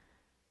boat.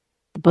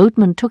 The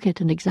boatman took it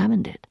and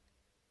examined it.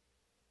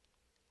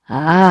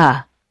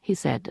 "Ah," he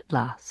said at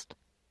last.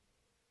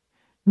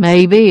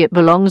 "Maybe it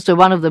belongs to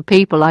one of the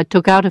people I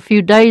took out a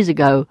few days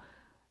ago.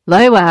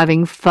 They were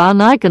having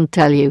fun, I can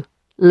tell you.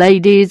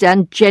 Ladies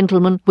and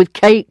gentlemen, with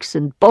cakes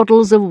and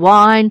bottles of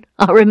wine.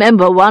 I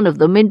remember one of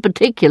them in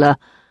particular.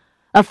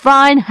 A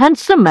fine,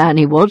 handsome man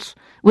he was,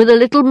 with a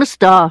little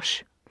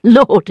moustache.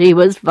 Lord, he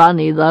was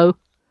funny, though.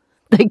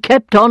 They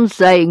kept on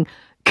saying,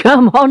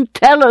 'Come on,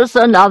 tell us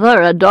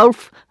another,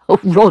 Adolphe.' Oh,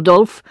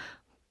 Rodolphe.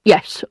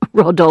 Yes,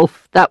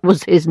 Rodolphe, that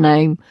was his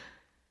name."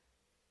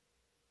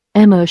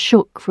 Emma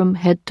shook from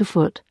head to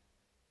foot.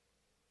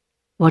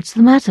 "What's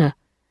the matter?"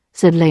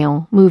 said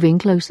Léon, moving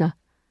closer.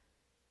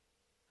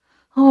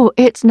 "Oh,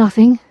 it's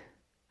nothing.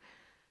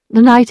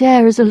 The night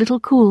air is a little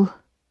cool."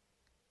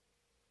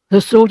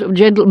 "The sort of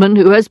gentleman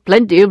who has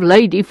plenty of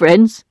lady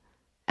friends,"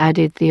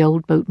 added the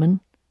old boatman.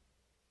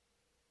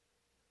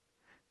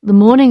 The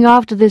morning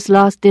after this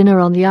last dinner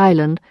on the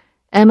island,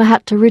 Emma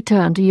had to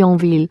return to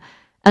Yonville,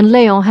 and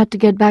Léon had to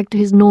get back to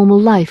his normal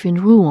life in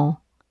Rouen.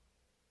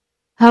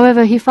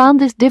 However, he found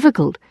this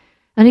difficult,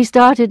 and he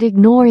started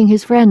ignoring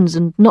his friends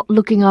and not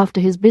looking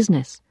after his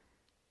business.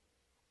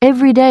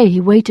 Every day he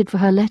waited for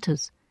her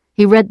letters.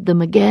 He read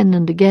them again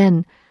and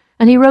again,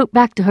 and he wrote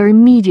back to her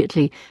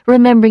immediately,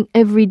 remembering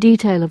every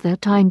detail of their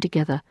time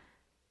together.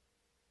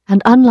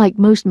 And unlike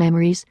most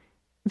memories,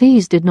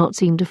 these did not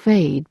seem to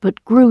fade,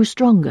 but grew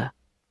stronger.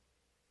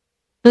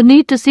 The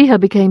need to see her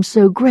became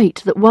so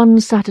great that one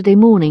Saturday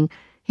morning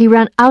he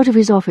ran out of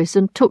his office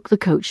and took the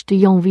coach to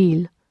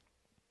Yonville.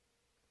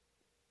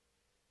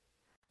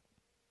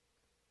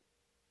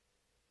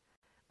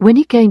 When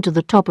he came to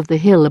the top of the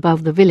hill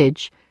above the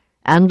village,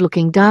 and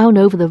looking down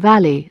over the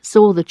valley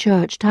saw the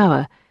church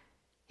tower,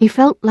 he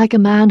felt like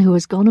a man who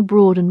has gone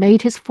abroad and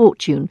made his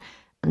fortune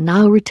and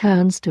now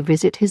returns to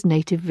visit his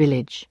native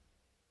village.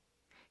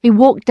 He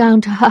walked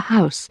down to her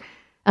house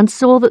and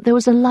saw that there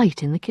was a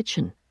light in the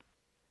kitchen.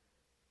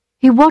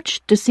 He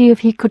watched to see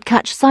if he could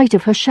catch sight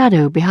of her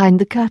shadow behind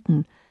the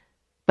curtain,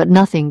 but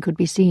nothing could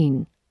be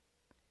seen.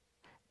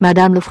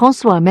 Madame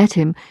Lefrançois met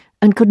him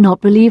and could not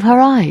believe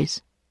her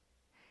eyes.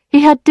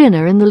 He had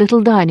dinner in the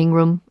little dining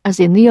room, as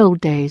in the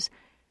old days,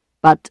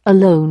 but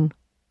alone.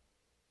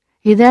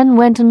 He then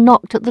went and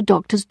knocked at the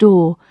doctor's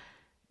door.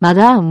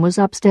 Madame was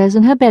upstairs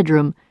in her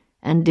bedroom,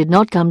 and did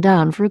not come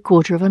down for a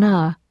quarter of an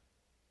hour.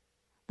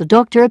 The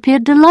doctor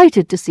appeared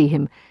delighted to see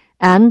him,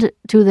 and,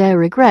 to their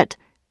regret,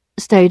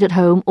 stayed at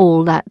home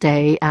all that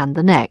day and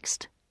the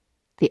next.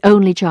 The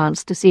only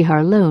chance to see her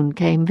alone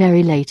came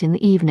very late in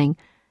the evening,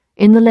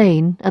 in the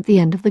lane at the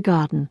end of the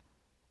garden,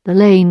 the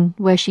lane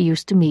where she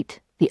used to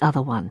meet the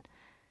other one.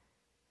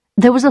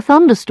 There was a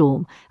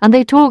thunderstorm, and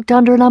they talked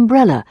under an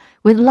umbrella,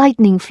 with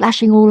lightning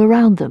flashing all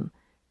around them.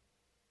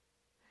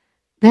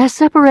 Their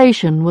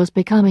separation was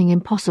becoming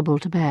impossible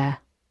to bear.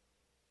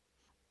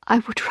 "I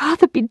would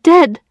rather be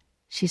dead,"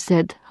 she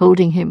said,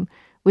 holding him,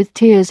 with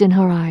tears in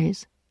her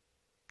eyes.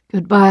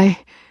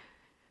 "Goodbye,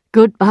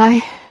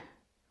 goodbye.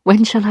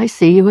 When shall I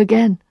see you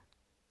again?"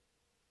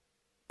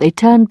 They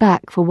turned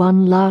back for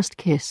one last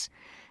kiss,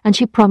 and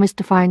she promised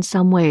to find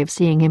some way of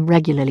seeing him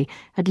regularly,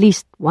 at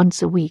least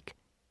once a week.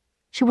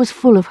 She was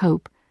full of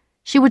hope.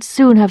 She would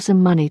soon have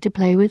some money to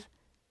play with.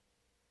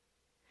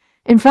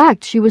 In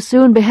fact, she was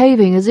soon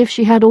behaving as if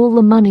she had all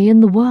the money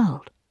in the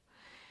world.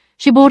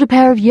 She bought a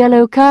pair of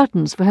yellow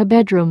curtains for her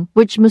bedroom,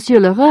 which Monsieur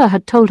Lheureux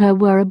had told her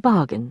were a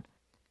bargain.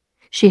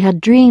 She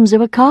had dreams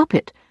of a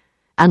carpet,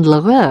 and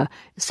Lheureux,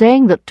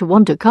 saying that to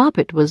want a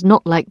carpet was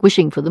not like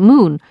wishing for the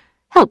moon,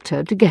 helped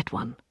her to get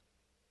one.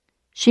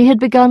 She had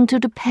begun to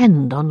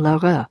depend on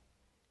Lheureux.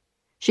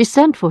 She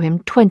sent for him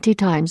 20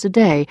 times a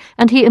day,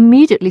 and he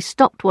immediately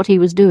stopped what he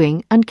was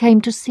doing and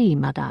came to see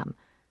Madame.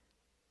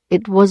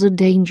 It was a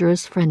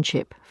dangerous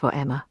friendship for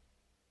Emma.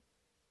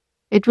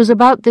 It was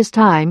about this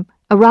time,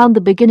 around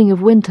the beginning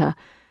of winter,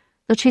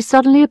 that she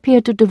suddenly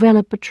appeared to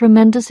develop a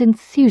tremendous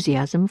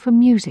enthusiasm for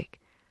music.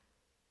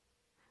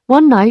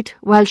 One night,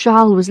 while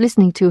Charles was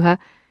listening to her,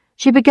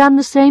 she began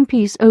the same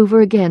piece over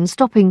again,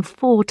 stopping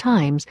 4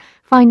 times,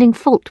 finding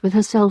fault with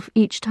herself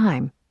each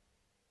time.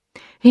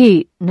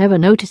 He, never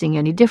noticing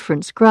any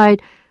difference,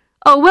 cried,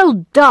 "Oh,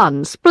 well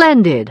done,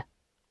 splendid!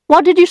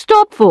 What did you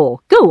stop for?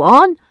 Go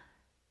on!"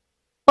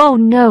 "Oh,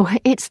 no,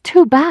 it's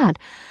too bad.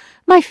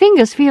 My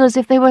fingers feel as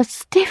if they were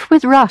stiff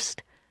with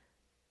rust."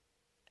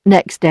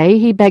 Next day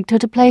he begged her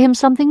to play him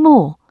something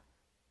more.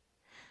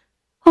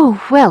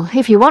 "Oh, well,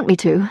 if you want me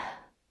to."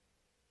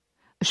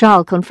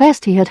 Charles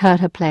confessed he had heard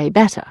her play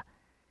better.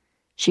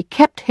 She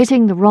kept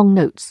hitting the wrong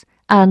notes,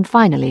 and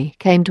finally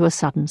came to a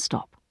sudden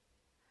stop.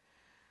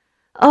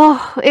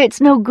 "Oh, it's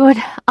no good.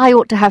 I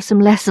ought to have some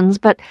lessons,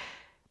 but—"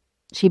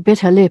 She bit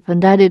her lip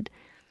and added,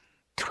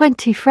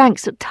 20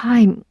 francs a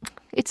time.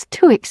 It's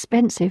too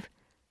expensive."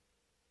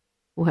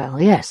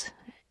 "Well, yes,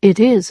 it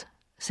is,"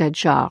 said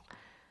Charles.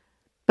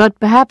 "But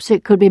perhaps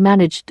it could be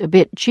managed a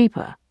bit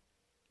cheaper.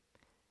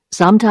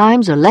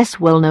 Sometimes a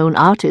less well-known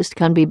artist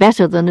can be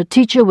better than a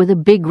teacher with a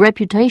big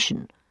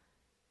reputation."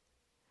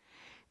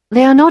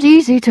 "They are not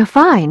easy to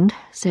find,"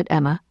 said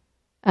Emma,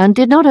 and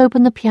did not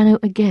open the piano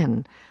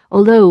again,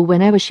 although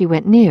whenever she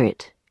went near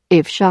it,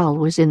 if Charles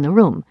was in the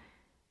room,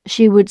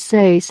 she would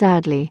say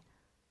sadly,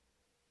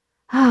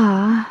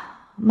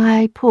 "Ah,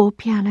 my poor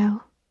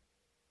piano."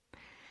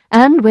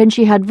 And when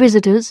she had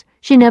visitors,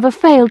 she never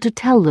failed to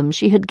tell them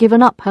she had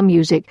given up her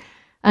music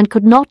and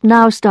could not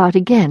now start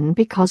again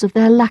because of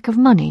their lack of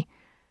money,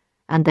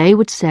 and they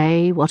would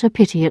say what a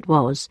pity it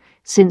was,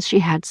 since she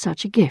had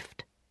such a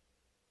gift.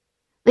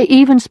 They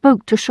even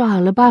spoke to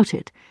Charles about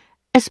it,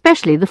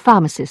 especially the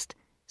pharmacist,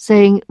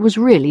 saying it was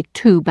really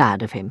too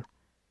bad of him.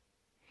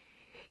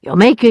 "You're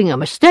making a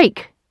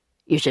mistake.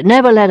 You should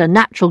never let a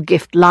natural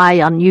gift lie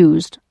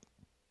unused.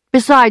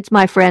 Besides,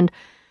 my friend,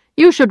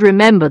 you should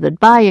remember that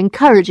by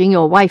encouraging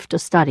your wife to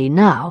study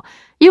now,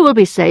 you will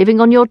be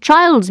saving on your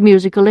child's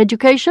musical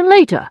education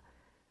later.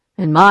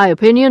 In my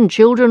opinion,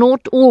 children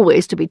ought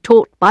always to be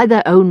taught by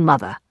their own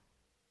mother."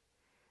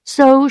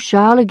 So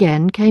Charles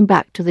again came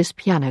back to this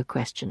piano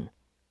question.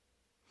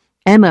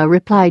 Emma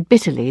replied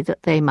bitterly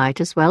that they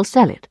might as well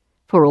sell it,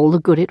 for all the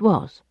good it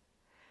was.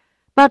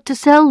 But to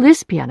sell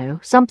this piano,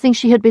 something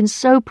she had been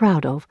so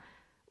proud of,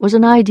 was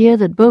an idea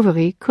that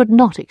Bovary could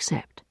not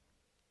accept.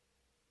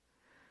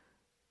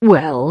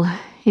 "Well,"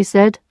 he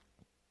said,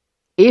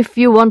 "if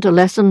you want a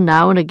lesson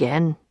now and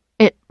again,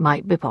 it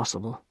might be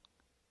possible."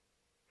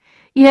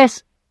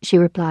 "Yes," she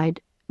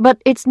replied,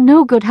 "but it's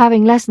no good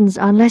having lessons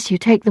unless you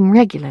take them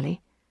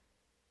regularly."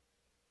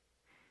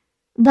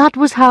 That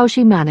was how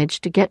she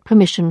managed to get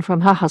permission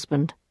from her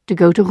husband to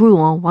go to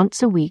Rouen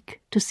once a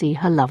week to see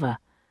her lover.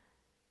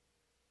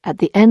 At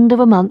the end of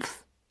a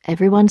month,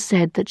 everyone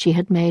said that she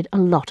had made a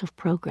lot of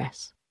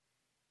progress.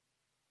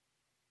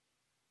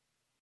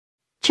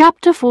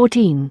 Chapter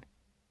 14.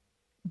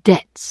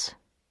 Debts.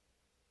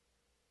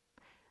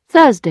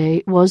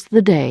 Thursday was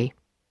the day.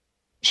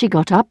 She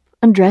got up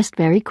and dressed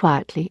very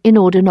quietly in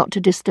order not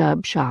to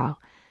disturb Charles,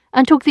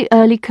 and took the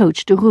early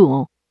coach to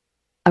Rouen,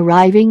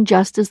 arriving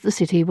just as the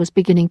city was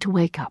beginning to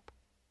wake up.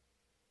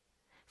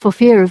 For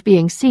fear of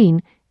being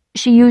seen,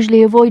 she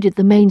usually avoided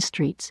the main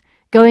streets,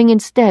 going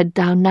instead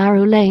down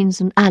narrow lanes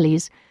and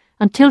alleys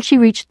until she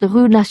reached the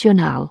Rue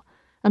Nationale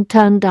and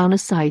turned down a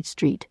side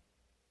street.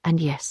 And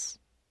yes,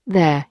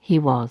 there he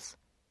was.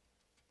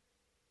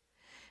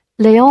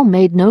 Léon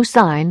made no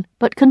sign,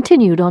 but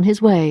continued on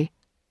his way.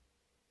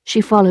 She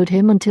followed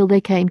him until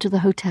they came to the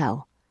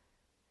hotel.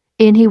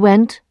 In he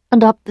went,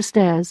 and up the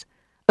stairs,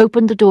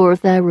 opened the door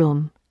of their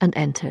room, and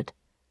entered.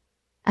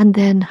 And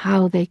then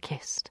how they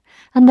kissed,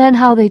 and then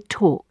how they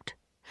talked.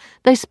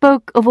 They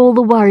spoke of all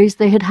the worries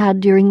they had had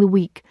during the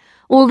week,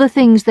 all the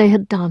things they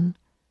had done.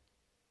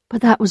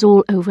 But that was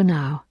all over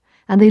now,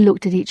 and they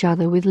looked at each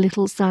other with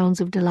little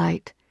sounds of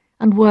delight,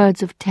 and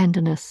words of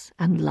tenderness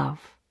and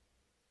love.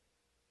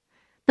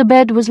 The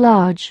bed was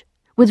large,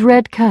 with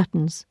red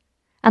curtains,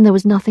 and there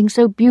was nothing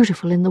so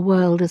beautiful in the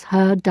world as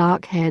her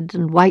dark head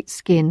and white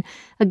skin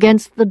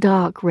against the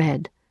dark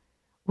red,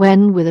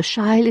 when, with a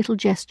shy little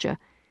gesture,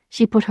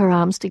 she put her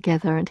arms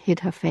together and hid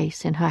her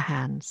face in her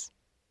hands.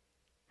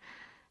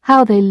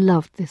 How they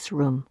loved this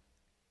room!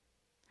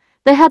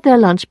 They had their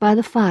lunch by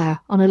the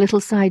fire on a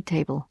little side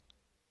table.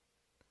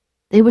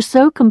 They were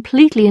so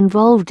completely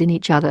involved in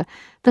each other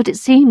that it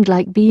seemed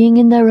like being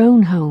in their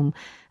own home,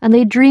 and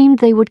they dreamed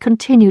they would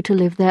continue to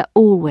live there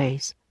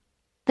always.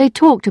 They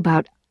talked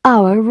about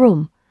our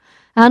room,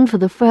 and for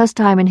the first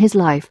time in his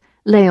life,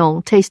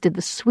 Léon tasted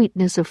the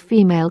sweetness of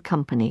female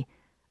company,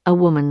 a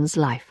woman's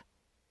life.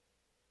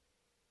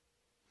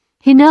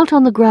 He knelt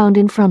on the ground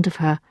in front of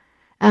her,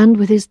 and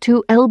with his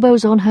 2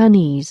 elbows on her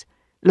knees,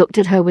 looked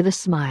at her with a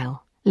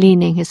smile,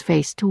 leaning his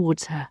face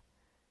towards her.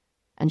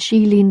 And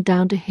she leaned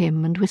down to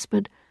him and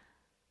whispered,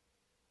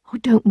 "Oh,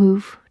 don't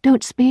move,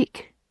 don't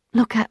speak,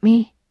 look at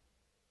me.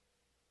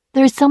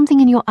 There is something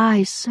in your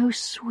eyes so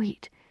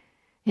sweet,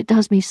 it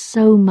does me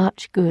so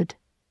much good."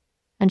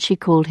 And she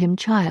called him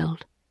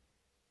child.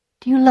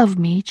 "Do you love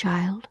me,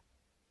 child?"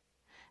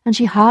 And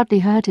she hardly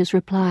heard his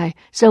reply,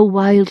 so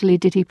wildly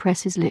did he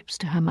press his lips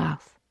to her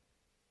mouth.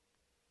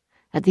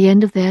 At the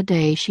end of their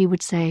day she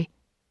would say,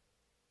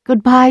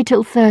 "Goodbye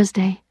till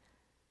Thursday.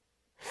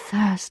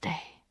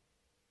 Thursday."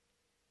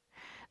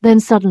 Then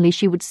suddenly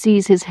she would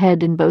seize his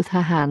head in both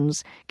her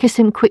hands, kiss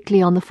him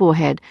quickly on the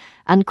forehead,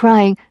 and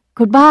crying,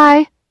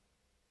 "Goodbye,"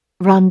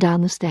 run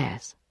down the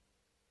stairs.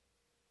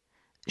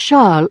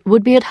 Charles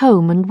would be at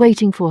home and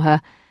waiting for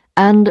her,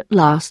 and at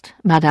last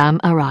Madame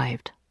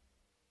arrived.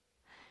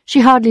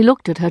 She hardly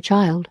looked at her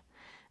child,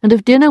 and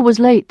if dinner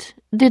was late,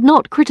 did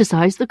not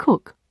criticize the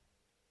cook.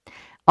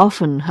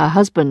 Often her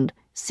husband,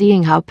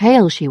 seeing how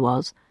pale she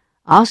was,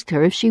 asked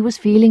her if she was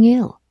feeling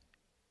ill.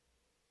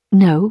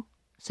 "No,"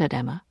 said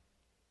Emma.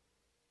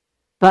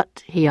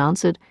 "But," he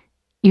answered,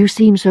 "you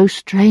seem so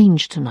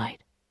strange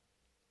tonight."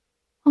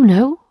 "Oh,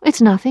 no, it's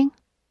nothing.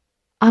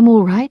 I'm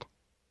all right."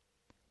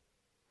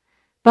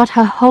 But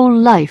her whole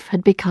life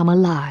had become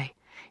a lie,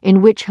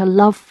 in which her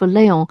love for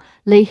Léon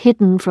lay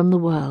hidden from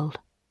the world.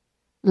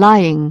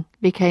 Lying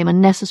became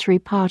a necessary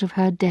part of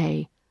her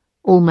day,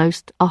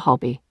 almost a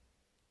hobby.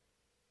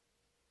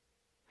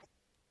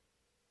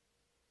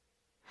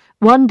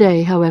 One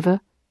day, however,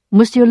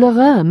 Monsieur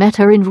Lheureux met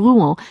her in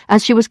Rouen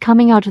as she was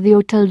coming out of the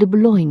Hôtel de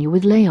Boulogne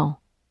with Léon.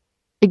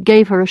 It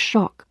gave her a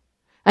shock,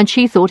 and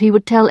she thought he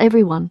would tell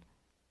everyone.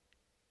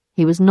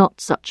 He was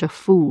not such a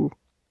fool.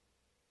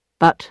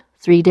 But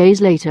 3 days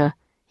later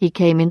he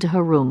came into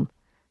her room,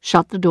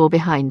 shut the door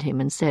behind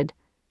him, and said,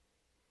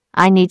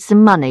 "I need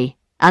some money,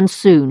 and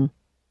soon."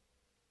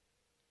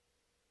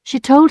 She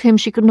told him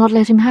she could not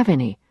let him have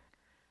any.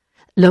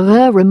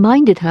 Lheureux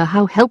reminded her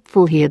how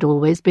helpful he had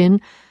always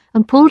been,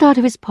 and pulled out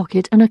of his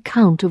pocket an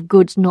account of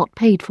goods not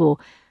paid for,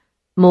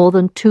 more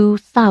than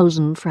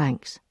 2,000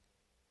 francs.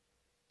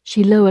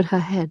 She lowered her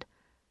head.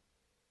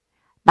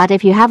 "But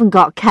if you haven't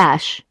got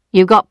cash,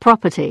 you've got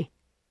property."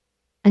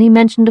 And he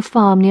mentioned a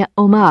farm near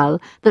Aumale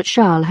that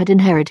Charles had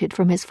inherited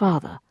from his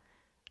father.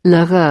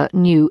 Lheureux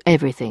knew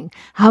everything,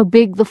 how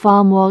big the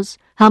farm was,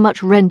 how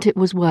much rent it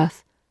was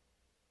worth.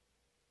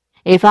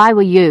 "If I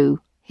were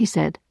you," he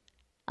said,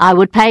 "I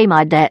would pay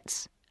my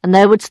debts, and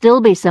there would still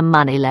be some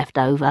money left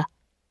over."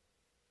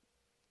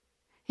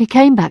 He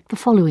came back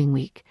the following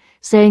week,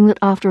 saying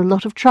that after a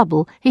lot of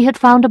trouble he had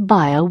found a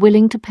buyer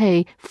willing to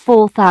pay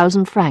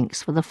 4,000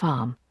 francs for the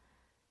farm.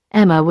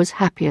 Emma was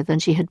happier than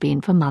she had been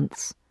for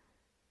months.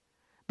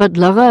 But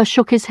Lheureux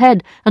shook his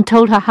head and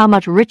told her how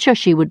much richer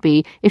she would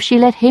be if she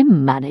let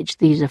him manage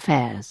these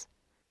affairs.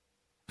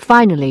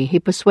 Finally, he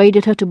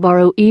persuaded her to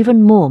borrow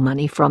even more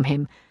money from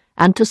him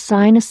and to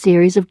sign a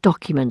series of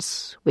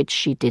documents which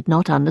she did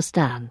not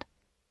understand.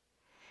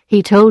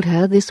 He told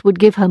her this would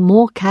give her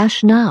more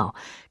cash now,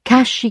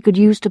 cash she could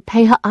use to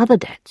pay her other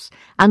debts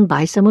and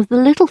buy some of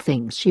the little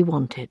things she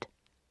wanted.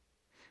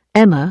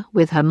 Emma,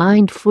 with her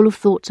mind full of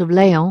thoughts of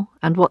Léon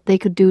and what they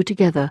could do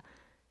together,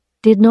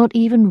 did not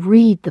even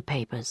read the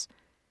papers,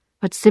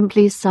 but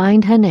simply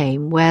signed her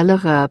name where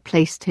Lheureux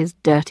placed his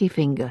dirty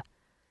finger.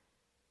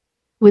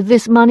 With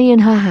this money in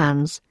her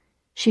hands,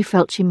 she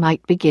felt she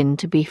might begin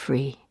to be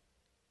free.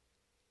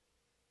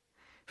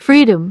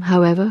 Freedom,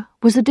 however,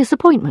 was a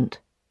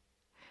disappointment.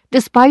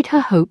 Despite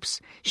her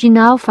hopes, she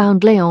now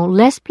found Léon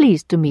less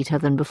pleased to meet her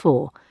than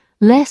before,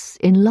 less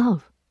in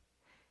love.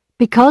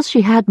 Because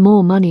she had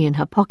more money in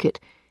her pocket,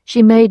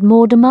 she made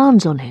more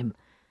demands on him,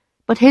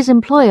 but his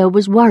employer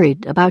was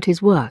worried about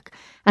his work,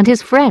 and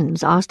his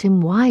friends asked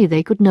him why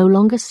they could no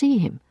longer see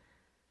him.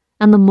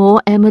 And the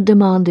more Emma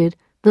demanded,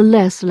 the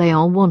less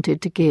Léon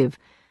wanted to give,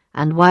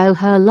 and while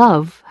her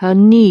love, her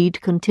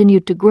need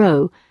continued to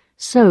grow,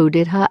 so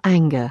did her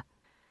anger.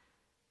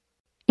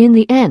 In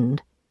the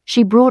end,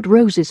 she brought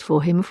roses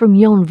for him from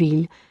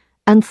Yonville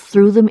and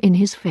threw them in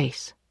his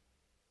face.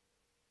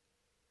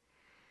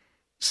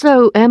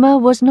 So Emma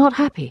was not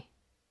happy.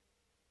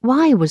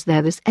 Why was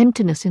there this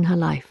emptiness in her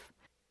life?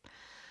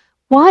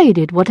 Why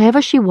did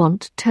whatever she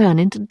wanted turn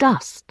into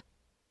dust?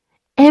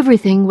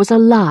 Everything was a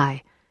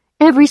lie.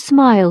 Every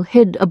smile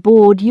hid a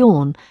bored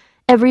yawn.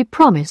 Every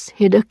promise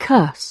hid a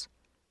curse.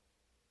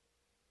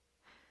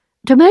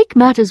 To make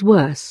matters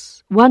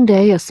worse, One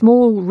day a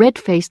small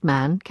red-faced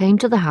man came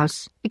to the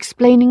house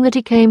explaining that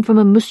he came from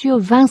a Monsieur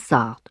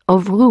Vinsart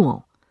of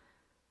Rouen.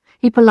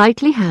 He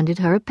politely handed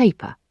her a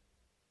paper.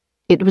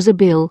 It was a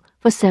bill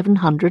for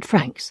 700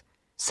 francs,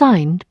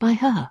 signed by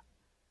her.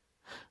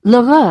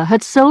 Lheureux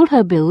had sold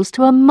her bills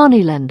to a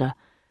moneylender.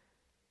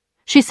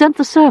 She sent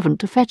the servant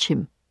to fetch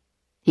him.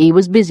 He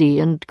was busy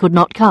and could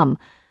not come,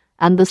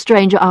 and the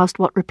stranger asked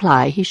what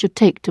reply he should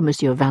take to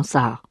Monsieur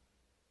Vinsart.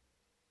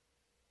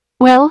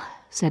 "Well,"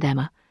 said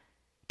Emma,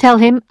 "tell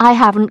him I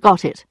haven't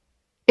got it.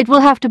 It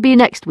will have to be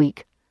next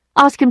week.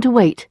 Ask him to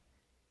wait.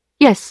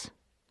 Yes,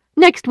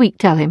 next week,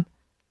 tell him."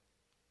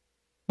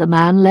 The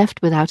man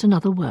left without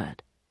another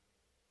word.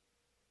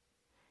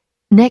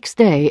 Next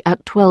day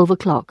at 12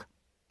 o'clock,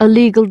 a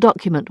legal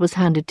document was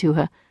handed to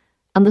her,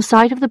 and the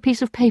sight of the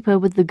piece of paper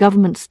with the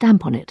government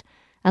stamp on it,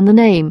 and the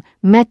name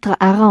Maître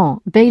Aran,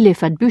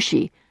 bailiff at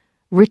Buchy,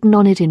 written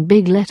on it in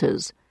big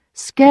letters,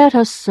 scared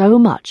her so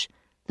much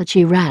that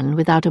she ran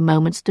without a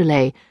moment's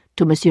delay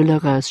to Monsieur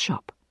Lheureux's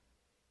shop.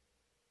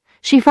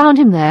 She found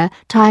him there,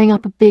 tying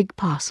up a big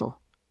parcel.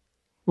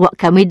 "What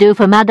can we do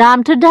for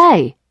Madame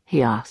today?"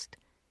 he asked,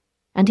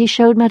 and he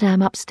showed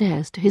Madame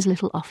upstairs to his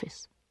little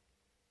office.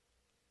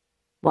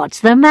 "What's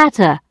the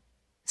matter?"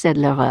 said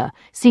Lheureux,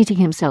 seating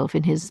himself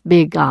in his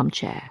big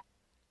armchair.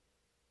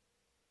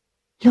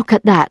 "Look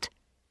at that,"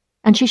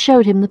 and she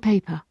showed him the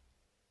paper.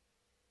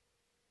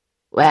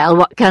 "Well,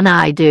 what can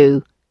I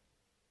do?"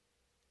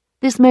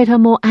 This made her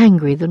more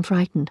angry than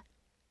frightened.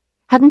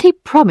 Hadn't he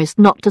promised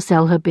not to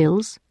sell her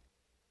bills?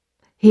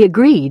 He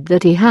agreed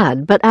that he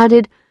had, but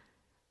added,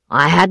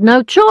 "I had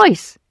no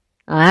choice.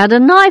 I had a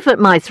knife at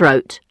my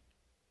throat."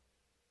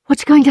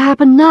 "What's going to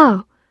happen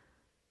now?"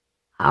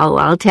 "Oh,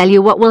 I'll tell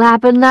you what will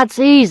happen, that's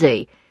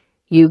easy.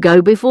 You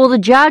go before the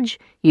judge,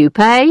 you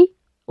pay,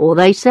 or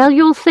they sell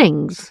your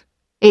things.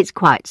 It's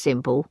quite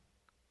simple."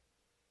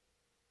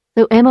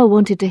 Though Emma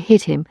wanted to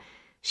hit him,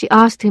 she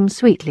asked him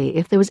sweetly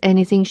if there was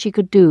anything she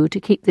could do to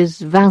keep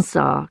this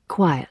Vinsart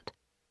quiet.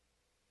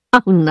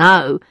 "Oh,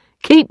 no,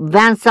 keep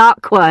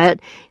Vinsart quiet.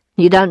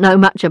 You don't know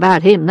much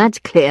about him, that's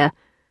clear.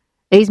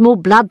 He's more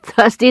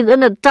bloodthirsty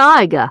than a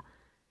tiger."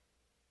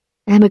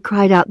 Emma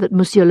cried out that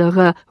Monsieur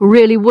Lheureux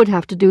really would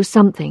have to do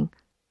something.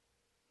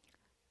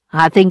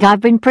 "I think I've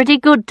been pretty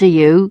good to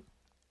you.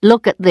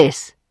 Look at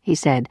this," he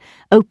said,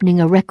 opening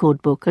a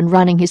record book and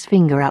running his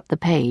finger up the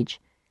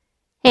page.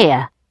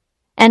 "Here,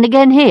 and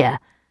again here.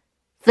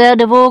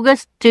 3rd of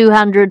August,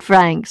 200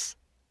 francs.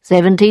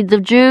 17th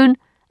of June,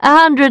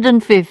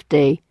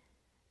 150.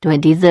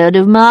 23rd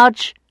of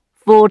March,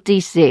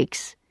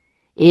 46.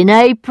 In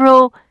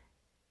April—"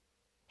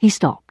 He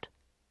stopped.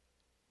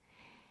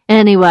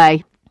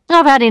 "Anyway,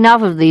 I've had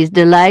enough of these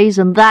delays,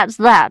 and that's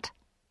that."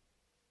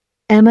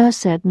 Emma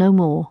said no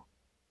more.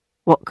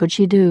 What could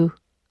she do?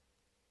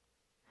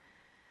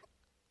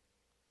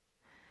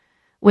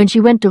 When she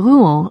went to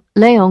Rouen,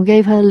 Léon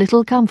gave her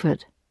little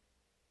comfort.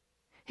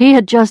 He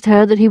had just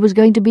heard that he was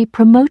going to be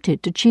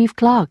promoted to chief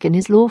clerk in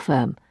his law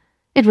firm.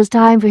 It was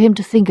time for him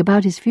to think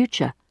about his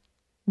future.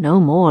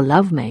 No more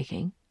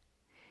love-making.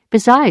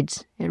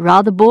 Besides, it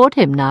rather bored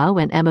him now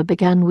when Emma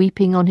began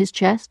weeping on his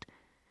chest,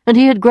 and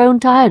he had grown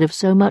tired of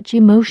so much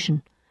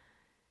emotion.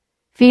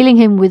 Feeling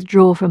him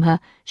withdraw from her,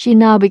 she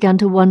now began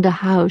to wonder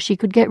how she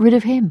could get rid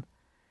of him.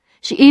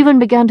 She even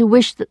began to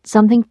wish that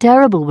something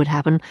terrible would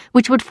happen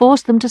which would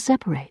force them to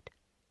separate.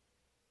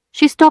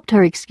 She stopped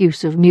her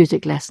excuse of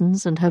music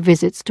lessons and her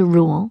visits to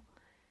Rouen.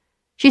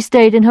 She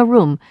stayed in her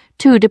room,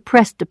 too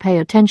depressed to pay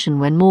attention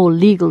when more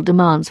legal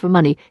demands for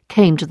money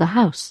came to the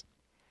house,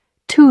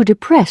 too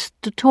depressed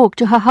to talk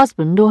to her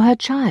husband or her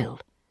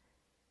child.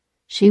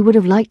 She would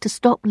have liked to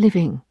stop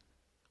living,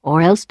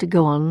 or else to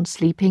go on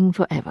sleeping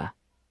forever.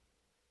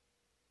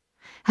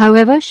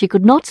 However, she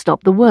could not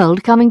stop the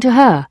world coming to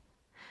her,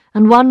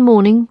 and one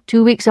morning,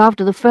 2 weeks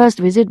after the first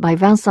visit by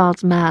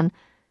Vinsart's man,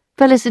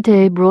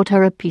 Félicité brought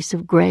her a piece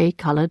of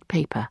grey-coloured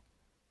paper.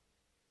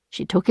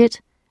 She took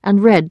it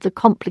and read the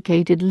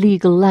complicated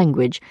legal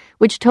language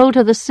which told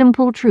her the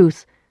simple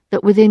truth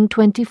that within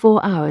 24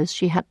 hours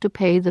she had to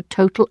pay the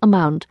total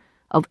amount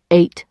of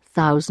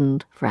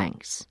 8,000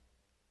 francs.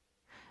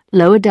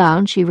 Lower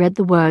down she read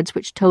the words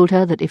which told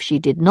her that if she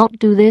did not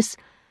do this,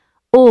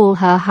 all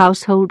her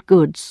household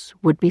goods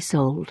would be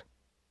sold.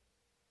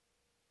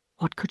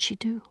 What could she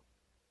do?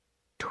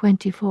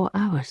 24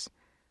 hours.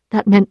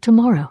 That meant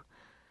tomorrow.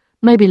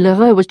 Maybe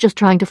Lheureux was just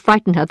trying to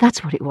frighten her,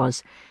 that's what it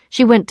was.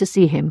 She went to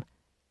see him.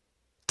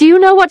 "Do you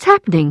know what's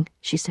happening?"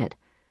 she said.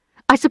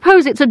 "I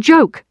suppose it's a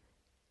joke."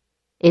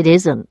 "It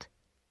isn't."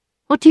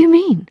 "What do you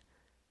mean?"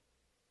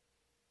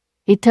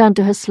 He turned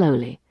to her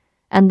slowly,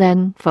 and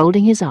then,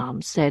 folding his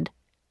arms, said,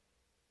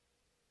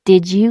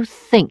 "Did you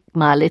think,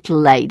 my little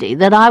lady,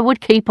 that I would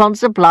keep on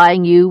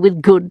supplying you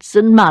with goods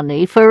and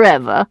money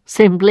forever,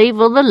 simply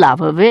for the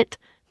love of it?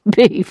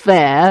 Be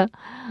fair.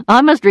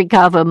 I must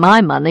recover my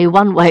money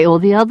one way or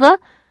the other.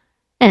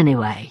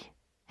 Anyway,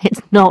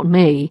 it's not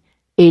me,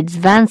 it's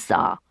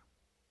Vinsart."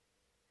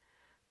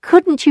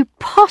 "Couldn't you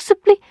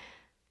possibly—"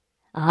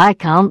 "I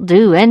can't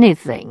do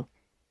anything."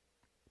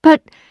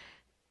 "But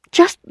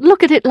Just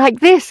look at it like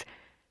this."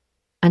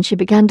 And she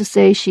began to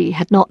say she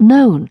had not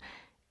known.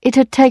 It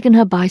had taken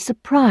her by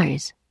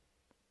surprise.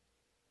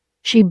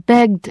 She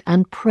begged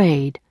and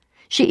prayed.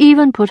 She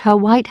even put her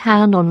white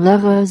hand on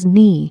Lheureux's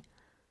knee.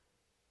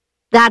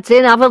 "That's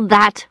enough of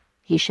that,"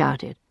 he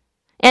shouted.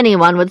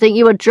 "Anyone would think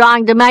you were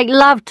trying to make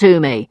love to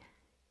me."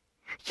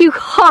 "You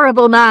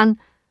horrible man!"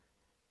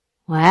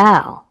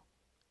 "Well,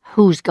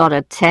 who's got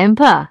a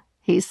temper?"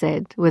 he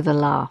said with a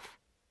laugh.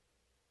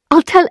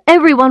 "I'll tell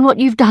everyone what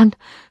you've done.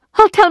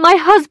 I'll tell my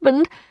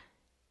husband."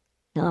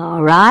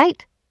 "All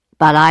right,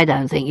 but I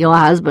don't think your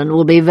husband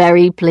will be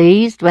very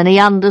pleased when he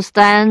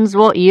understands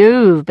what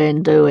you've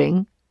been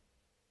doing."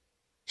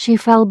 She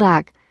fell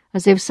back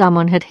as if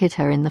someone had hit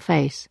her in the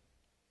face.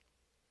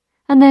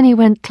 And then he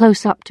went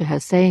close up to her,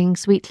 saying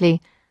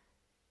sweetly,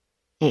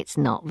 "It's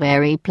not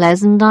very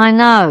pleasant, I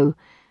know,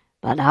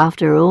 but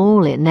after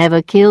all it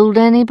never killed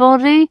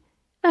anybody,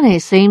 and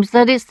it seems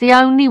that it's the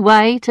only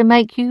way to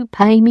make you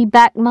pay me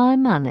back my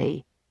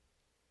money."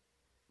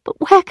 "But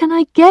where can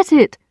I get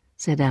it?"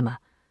 said Emma.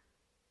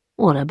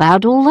 "What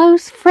about all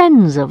those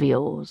friends of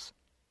yours?"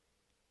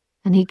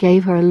 And he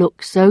gave her a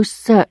look so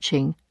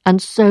searching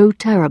and so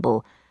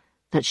terrible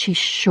that she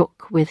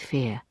shook with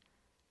fear.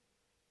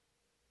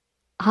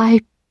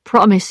 "I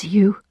promise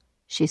you,"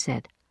 she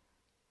said,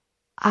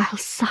 "I'll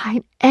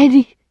sign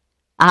any—"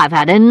 "I've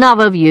had enough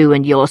of you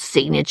and your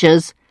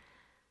signatures."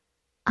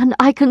 "And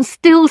I can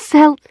still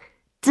sell—"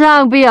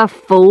 "Don't be a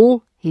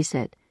fool," he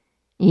said.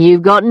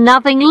 "You've got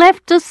nothing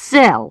left to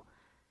sell."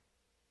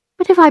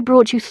 "But if I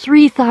brought you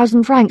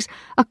 3,000 francs,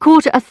 a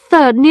quarter, a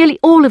third, nearly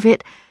all of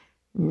it—"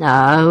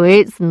 "No,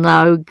 it's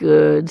no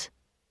good."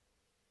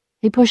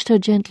 He pushed her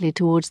gently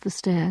towards the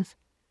stairs.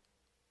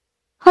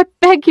 "I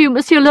beg you,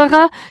 Monsieur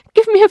Lheureux,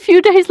 give me a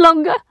few days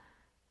longer."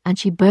 And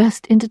she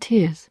burst into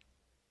tears.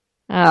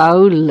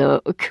 "Oh,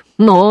 look,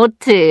 more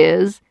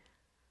tears."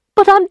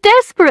 "But I'm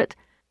desperate."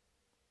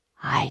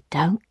 "I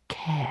don't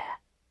care,"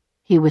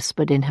 he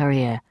whispered in her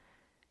ear,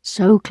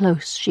 so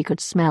close she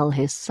could smell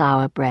his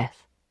sour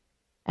breath,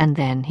 and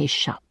then he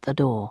shut the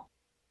door.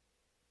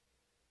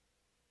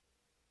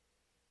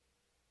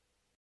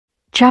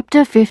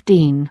 Chapter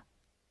 15.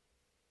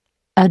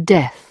 A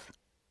Death.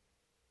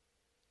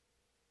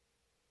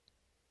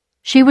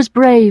 She was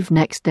brave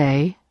next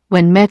day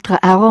when Maître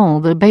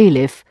Aron, the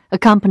bailiff,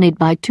 accompanied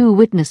by 2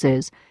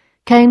 witnesses,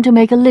 came to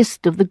make a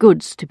list of the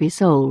goods to be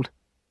sold.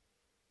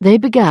 They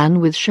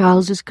began with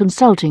Charles's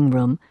consulting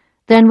room,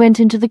 then went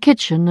into the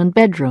kitchen and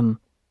bedroom.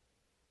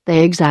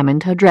 They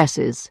examined her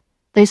dresses,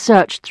 they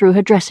searched through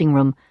her dressing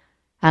room,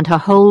 and her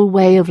whole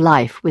way of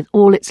life with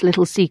all its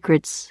little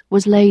secrets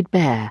was laid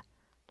bare,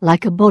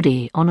 like a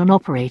body on an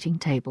operating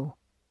table.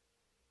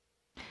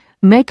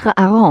 Maître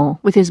Aron,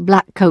 with his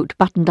black coat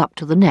buttoned up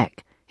to the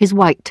neck, his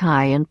white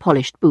tie and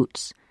polished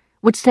boots,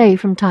 would say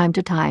from time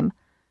to time,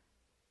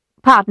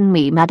 "Pardon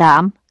me,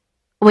 madame,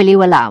 will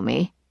you allow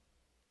me?"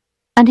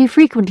 And he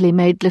frequently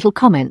made little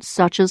comments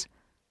such as,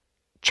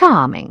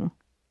 "Charming,"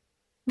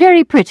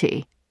 "Very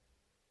pretty."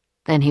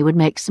 Then he would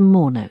make some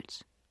more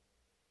notes.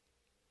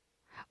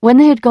 When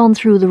they had gone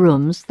through the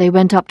rooms, they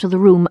went up to the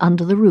room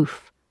under the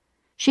roof.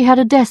 She had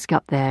a desk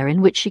up there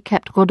in which she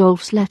kept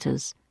Rodolphe's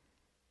letters.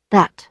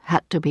 That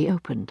had to be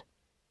opened.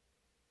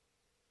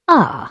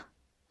 "Ah,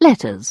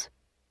 letters,"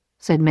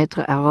 said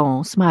Maître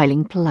Aron,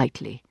 smiling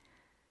politely.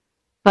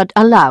 "But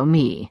allow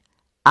me.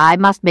 I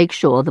must make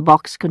sure the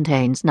box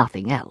contains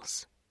nothing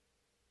else."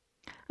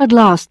 At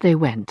last they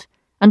went,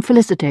 and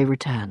Félicité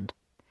returned.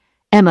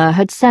 Emma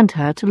had sent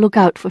her to look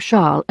out for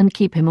Charles and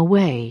keep him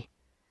away.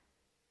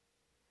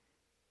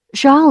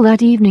 Charles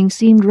that evening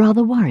seemed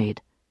rather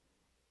worried.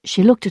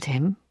 She looked at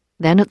him,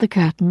 then at the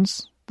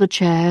curtains, the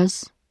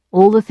chairs,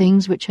 all the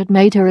things which had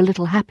made her a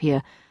little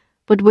happier,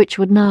 but which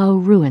would now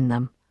ruin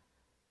them.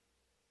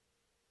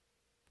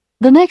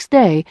 The next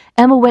day,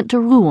 Emma went to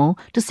Rouen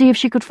to see if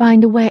she could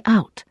find a way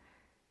out.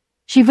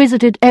 She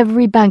visited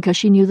every banker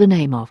she knew the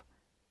name of.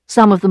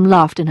 Some of them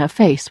laughed in her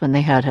face when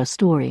they heard her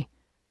story.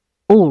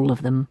 All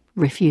of them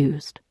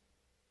refused.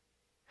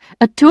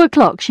 At 2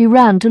 o'clock she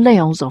ran to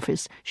Léon's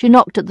office. She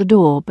knocked at the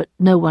door, but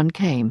no one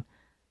came.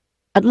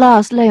 At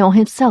last Léon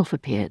himself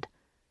appeared.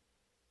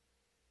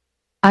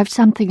 "I've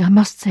something I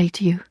must say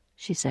to you,"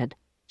 she said.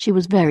 She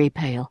was very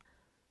pale.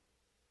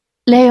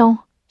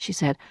 "Léon," she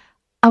said,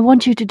 "I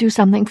want you to do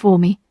something for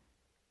me."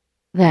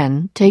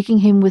 Then, taking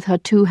him with her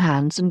 2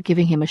 hands and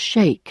giving him a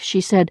shake,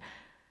 she said,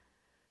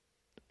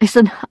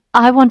 "Listen,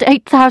 I want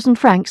 8,000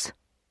 francs.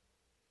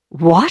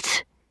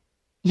 "What?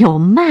 You're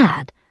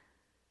mad."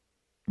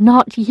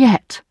 "Not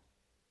yet."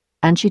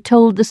 And she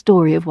told the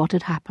story of what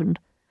had happened,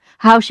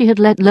 how she had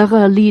let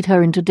Lheureux lead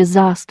her into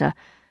disaster,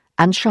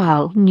 and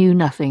Charles knew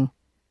nothing.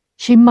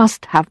 She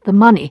must have the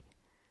money.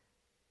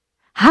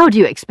 "How do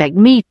you expect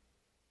me—"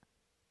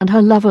 And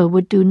her lover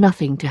would do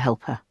nothing to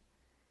help her.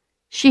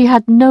 She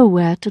had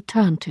nowhere to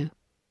turn to.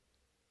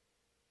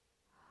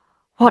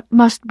 "What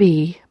must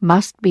be,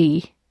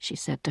 she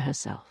said to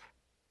herself.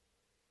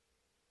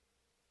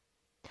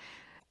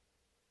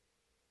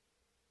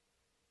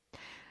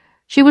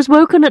 She was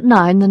woken at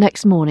 9 the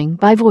next morning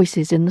by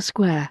voices in the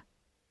square.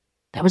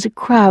 There was a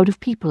crowd of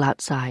people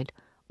outside,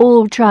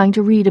 all trying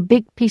to read a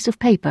big piece of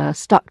paper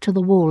stuck to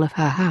the wall of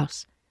her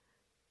house.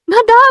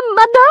 "Madame,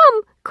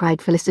 madame!" cried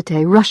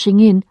Félicité, rushing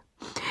in.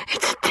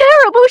 "It's a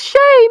terrible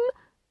shame!"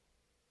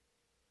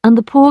 And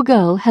the poor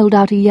girl held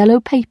out a yellow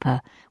paper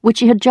which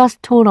she had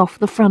just torn off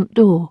the front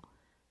door.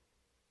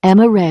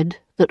 Emma read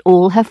that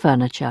all her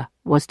furniture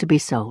was to be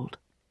sold.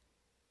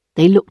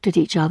 They looked at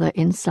each other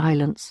in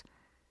silence.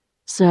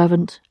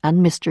 Servant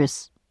and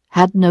mistress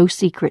had no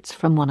secrets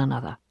from one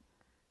another.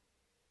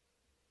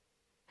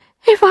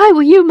 "If I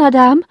were you,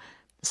 madame,"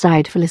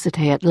 sighed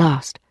Félicité at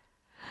last,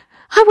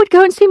 "I would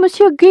go and see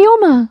Monsieur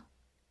Guillaumin."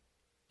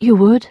 "You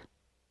would?"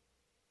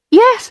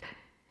 "Yes,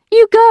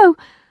 you go.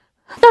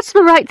 That's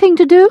the right thing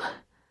to do."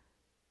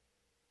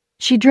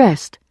 She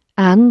dressed,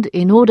 and,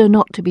 in order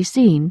not to be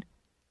seen,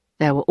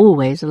 there were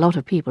always a lot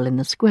of people in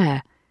the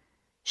square,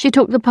 she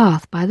took the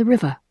path by the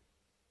river.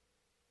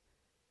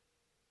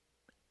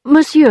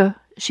 "Monsieur,"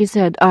 she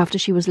said after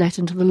she was let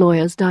into the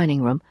lawyer's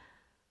dining room,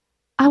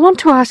 "I want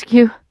to ask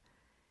you—"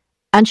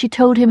 And she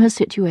told him her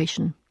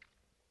situation.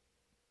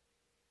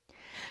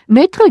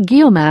 Maître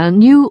Guillaumin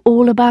knew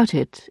all about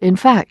it. In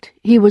fact,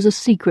 he was a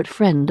secret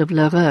friend of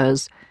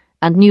L'Heureuse,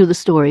 and knew the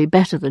story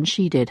better than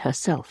she did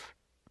herself.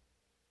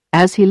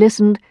 As he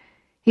listened,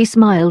 he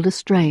smiled a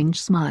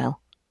strange smile.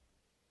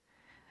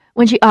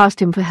 When she asked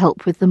him for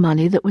help with the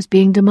money that was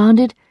being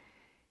demanded,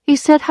 he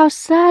said how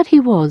sad he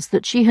was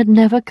that she had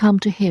never come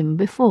to him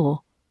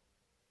before.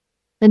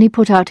 Then he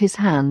put out his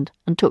hand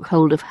and took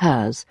hold of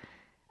hers,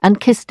 and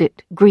kissed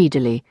it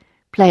greedily,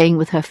 playing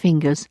with her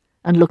fingers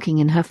and looking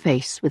in her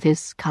face with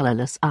his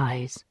colourless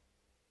eyes.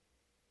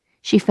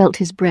 She felt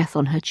his breath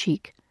on her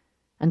cheek,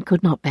 and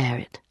could not bear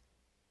it.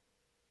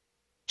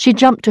 She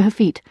jumped to her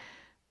feet.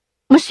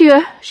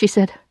 "Monsieur," she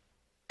said,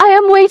 "I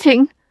am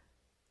waiting."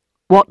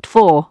 "What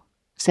for?"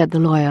 said the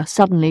lawyer,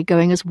 suddenly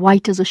going as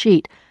white as a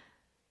sheet.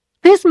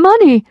 "This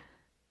money."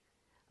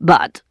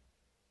 "But—"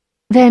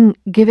 Then,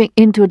 giving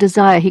in to a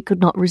desire he could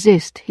not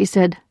resist, he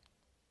said,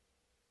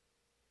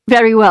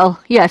 "Very well,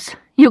 yes,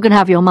 you can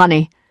have your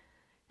money."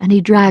 And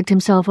he dragged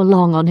himself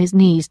along on his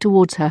knees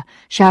towards her,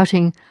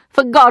 shouting,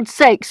 "For God's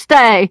sake,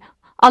 stay!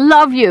 I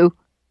love you!"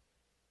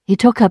 He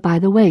took her by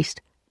the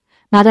waist.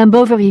 Madame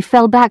Bovary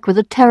fell back with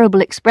a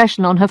terrible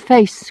expression on her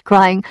face,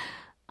 crying,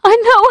 "I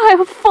know I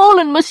have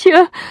fallen,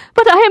 monsieur,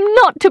 but I am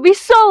not to be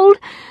sold!"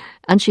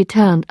 And she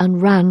turned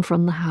and ran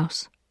from the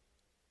house.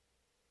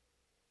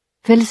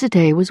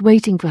 Félicité was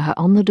waiting for her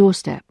on the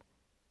doorstep.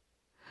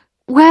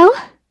 "Well?"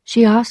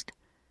 she asked.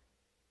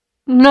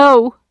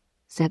 "No,"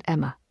 said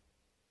Emma.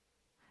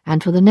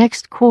 And for the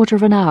next quarter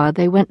of an hour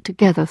they went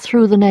together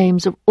through the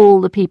names of all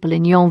the people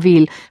in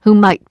Yonville who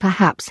might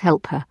perhaps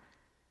help her.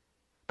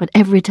 But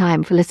every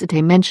time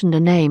Félicité mentioned a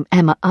name,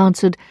 Emma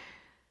answered,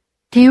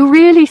 "Do you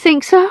really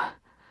think so?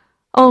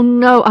 Oh,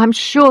 no, I'm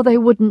sure they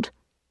wouldn't."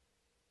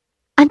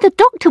 "And the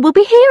doctor will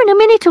be here in a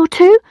minute or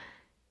two."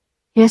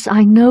 "Yes,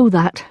 I know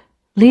that.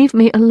 Leave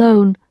me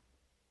alone."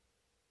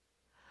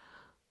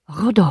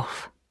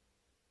 Rodolphe.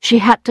 She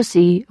had to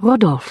see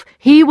Rodolphe.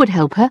 He would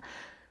help her.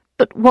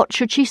 But what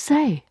should she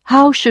say?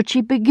 How should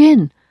she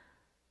begin?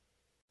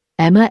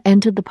 Emma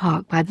entered the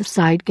park by the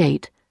side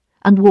gate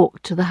and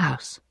walked to the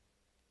house.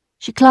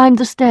 She climbed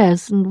the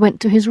stairs and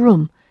went to his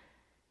room.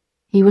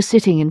 He was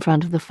sitting in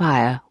front of the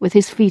fire, with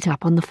his feet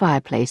up on the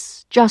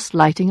fireplace, just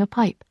lighting a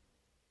pipe.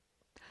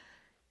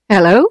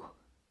 "Hello?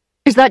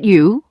 Is that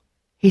you?"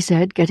 he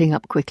said, getting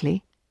up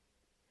quickly.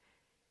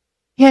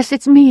 "Yes,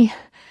 it's me.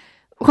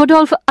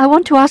 Rodolphe, I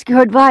want to ask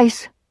your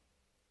advice."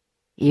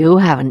 "You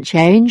haven't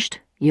changed.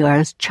 You are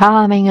as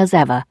charming as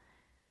ever."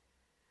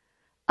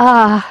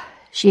 "Ah,"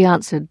 she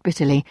answered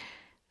bitterly.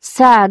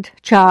 "Sad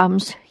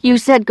charms. You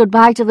said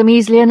goodbye to them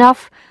easily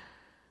enough.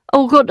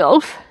 Oh,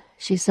 Rodolphe,"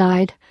 she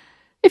sighed,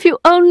 "if you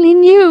only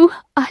knew,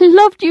 I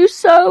loved you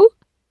so."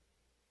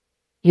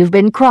 "You've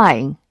been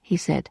crying," he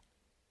said.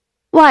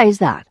 "Why is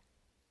that?"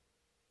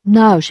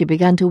 Now she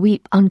began to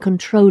weep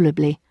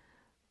uncontrollably.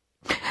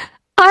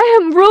 "I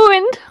am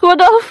ruined,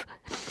 Rodolphe.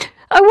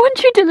 I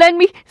want you to lend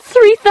me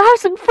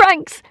 3,000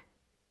 francs.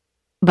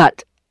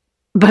 But...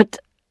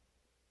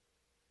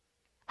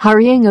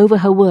 Hurrying over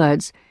her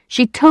words,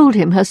 she told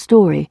him her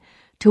story,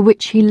 to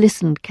which he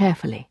listened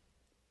carefully.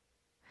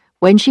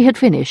 When she had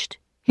finished,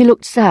 he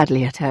looked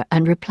sadly at her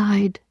and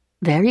replied,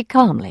 very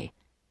calmly,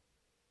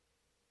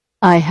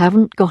 "I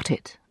haven't got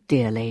it,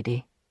 dear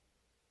lady."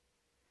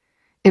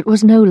 It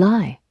was no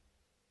lie.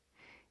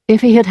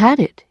 If he had had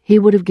it, he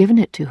would have given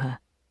it to her.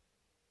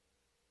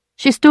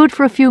 She stood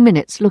for a few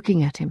minutes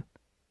looking at him.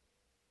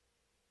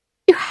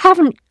 "You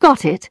haven't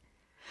got it?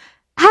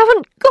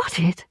 Haven't got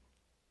it?"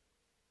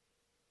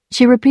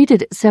 She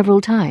repeated it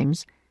several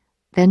times,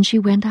 then she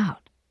went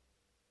out.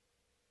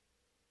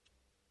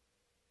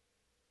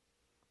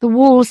 The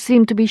walls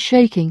seemed to be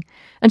shaking,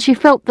 and she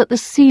felt that the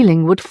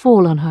ceiling would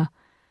fall on her.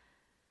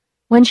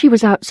 When she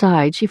was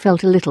outside, she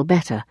felt a little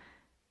better,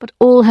 But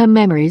all her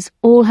memories,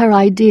 all her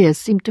ideas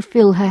seemed to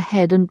fill her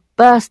head and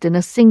burst in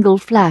a single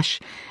flash.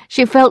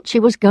 She felt she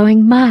was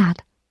going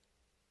mad.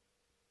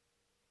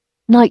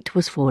 Night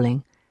was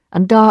falling,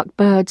 and dark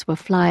birds were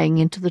flying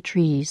into the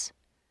trees.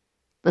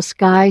 The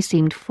sky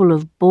seemed full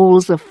of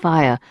balls of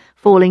fire,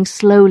 falling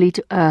slowly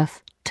to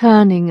earth,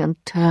 turning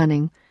and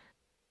turning.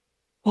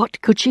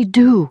 What could she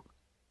do?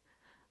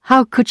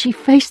 How could she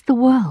face the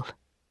world?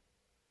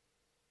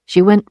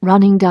 She went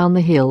running down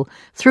the hill,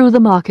 through the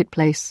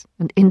marketplace,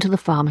 and into the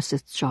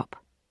pharmacist's shop.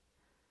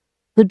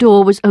 The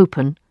door was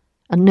open,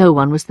 and no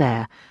one was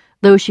there,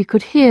 though she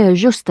could hear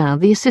Justin,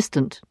 the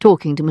assistant,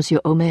 talking to Monsieur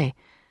Homais.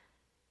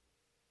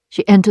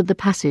 She entered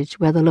the passage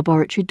where the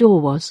laboratory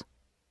door was.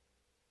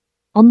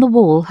 On the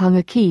wall hung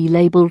a key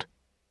labelled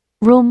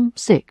Room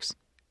 6.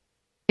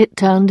 It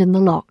turned in the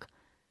lock,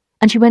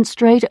 and she went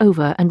straight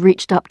over and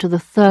reached up to the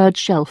third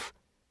shelf,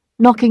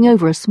 knocking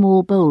over a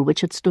small bowl which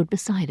had stood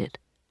beside it.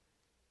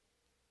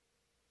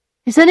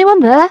 "Is anyone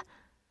there?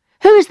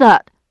 Who is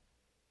that?"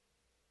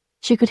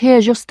 She could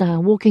hear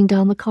Justin walking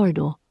down the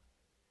corridor.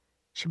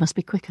 She must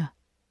be quicker.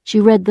 She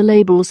read the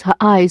labels, her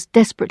eyes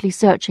desperately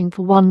searching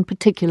for one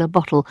particular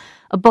bottle,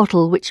 a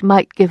bottle which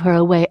might give her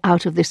a way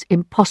out of this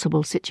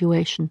impossible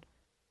situation.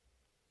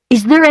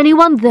 "Is there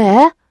anyone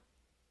there?"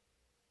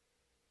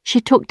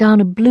 She took down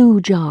a blue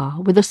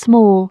jar with a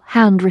small,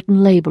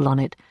 handwritten label on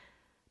it,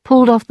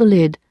 pulled off the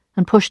lid,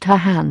 and pushed her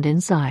hand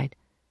inside.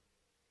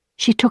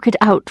 She took it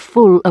out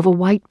full of a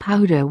white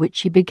powder which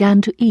she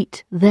began to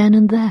eat then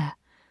and there.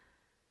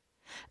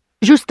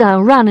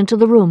 Justin ran into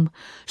the room.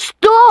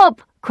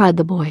 "Stop!" cried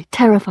the boy,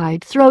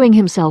 terrified, throwing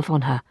himself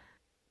on her.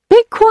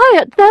 "Be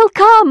quiet, they'll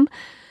come.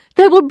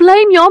 They will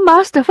blame your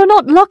master for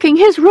not locking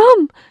his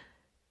room."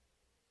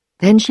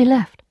 Then she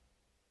left.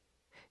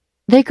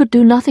 They could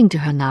do nothing to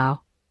her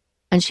now,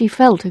 and she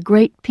felt a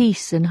great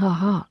peace in her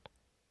heart.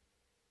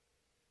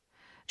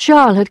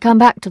 Charles had come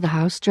back to the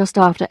house just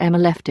after Emma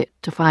left it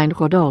to find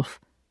Rodolphe.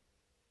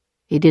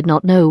 He did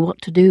not know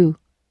what to do.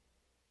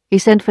 He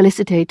sent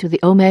Félicité to the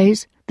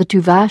Homais, the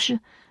Tuvache,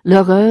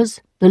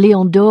 l'Heureuse, the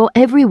Lion d'Or,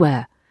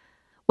 everywhere.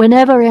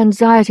 Whenever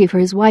anxiety for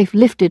his wife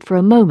lifted for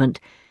a moment,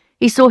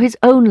 he saw his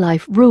own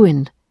life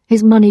ruined,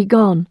 his money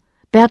gone,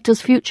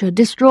 Bertha's future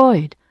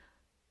destroyed.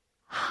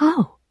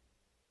 How?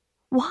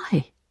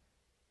 Why?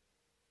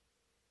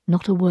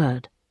 Not a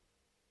word.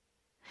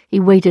 He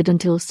waited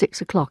until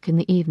 6 o'clock in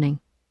the evening.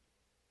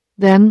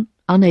 Then,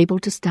 unable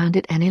to stand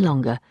it any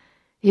longer,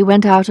 he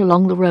went out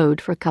along the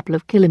road for a couple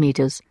of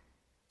kilometres,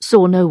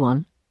 saw no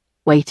one,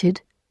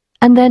 waited,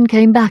 and then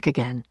came back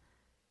again.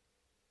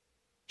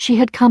 She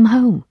had come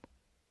home.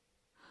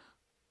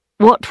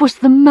 What was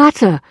the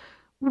matter?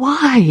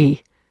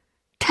 Why?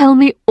 Tell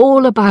me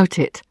all about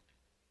it.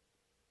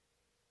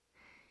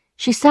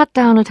 She sat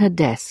down at her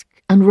desk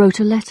and wrote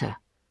a letter,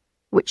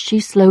 which she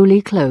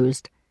slowly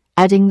closed,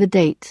 adding the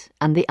date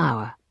and the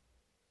hour.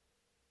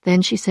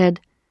 Then she said,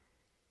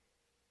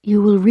 "You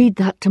will read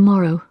that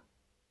tomorrow.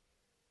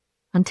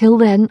 Until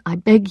then, I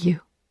beg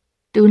you,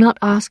 do not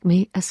ask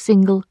me a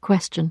single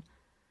question.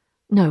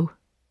 No,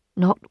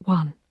 not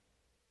one."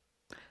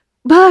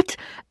 "But,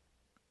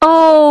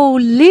 oh,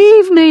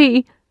 leave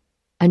me!"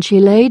 And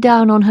she lay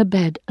down on her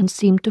bed and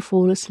seemed to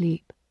fall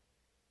asleep.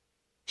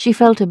 She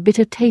felt a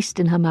bitter taste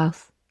in her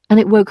mouth, and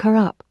it woke her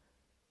up.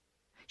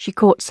 She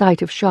caught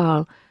sight of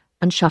Charles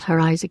and shut her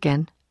eyes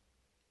again.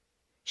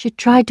 She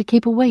tried to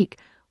keep awake,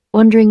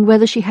 wondering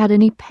whether she had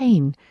any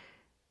pain,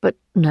 but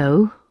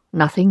no,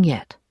 nothing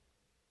yet.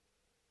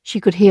 She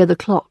could hear the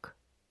clock,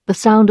 the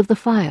sound of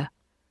the fire.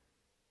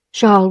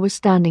 Charles was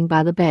standing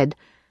by the bed,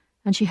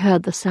 and she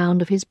heard the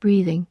sound of his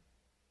breathing.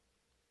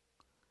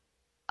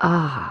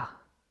 "Ah,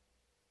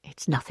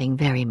 it's nothing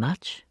very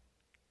much.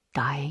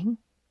 Dying,"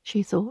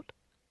 she thought.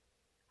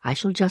 "I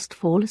shall just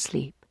fall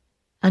asleep,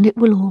 and it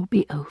will all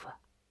be over."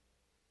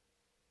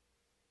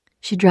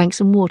 She drank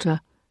some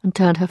water and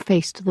turned her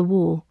face to the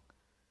wall.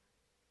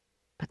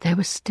 But there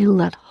was still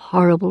that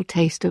horrible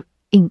taste of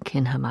ink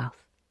in her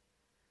mouth.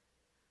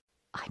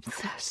 "I'm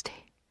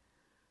thirsty.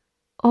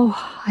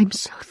 Oh, I'm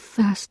so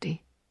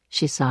thirsty,"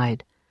 she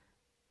sighed.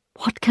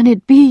 "What can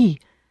it be?"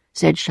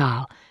 said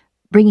Charles,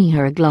 bringing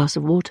her a glass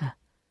of water.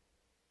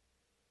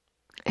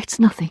 "It's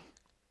nothing.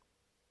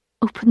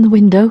 Open the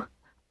window.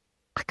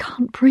 I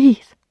can't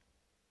breathe."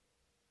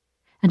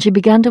 And she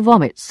began to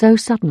vomit so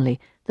suddenly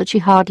that she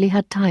hardly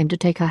had time to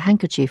take her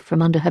handkerchief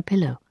from under her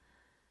pillow.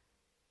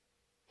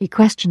 He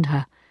questioned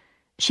her.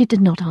 She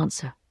did not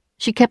answer.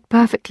 She kept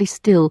perfectly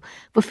still,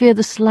 for fear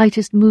the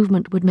slightest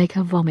movement would make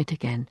her vomit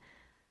again.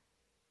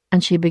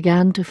 And she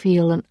began to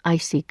feel an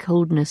icy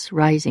coldness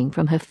rising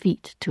from her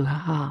feet to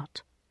her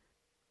heart.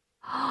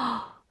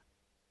 "Oh,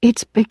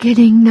 it's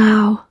beginning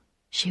now,"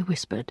 she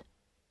whispered.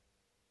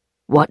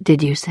 "What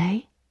did you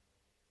say?"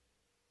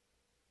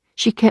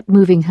 She kept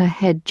moving her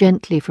head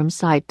gently from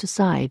side to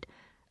side,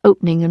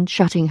 opening and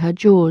shutting her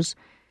jaws,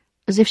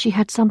 as if she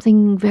had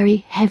something very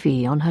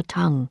heavy on her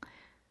tongue.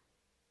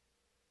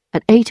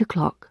 At 8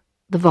 o'clock,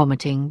 the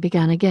vomiting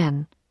began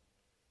again.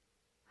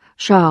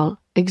 Charles,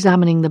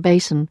 examining the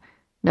basin,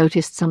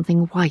 noticed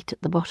something white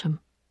at the bottom.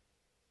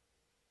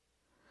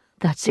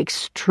 "That's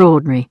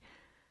extraordinary.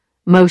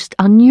 Most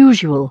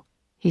unusual,"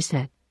 he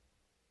said.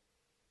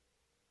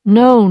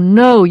 "No,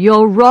 no,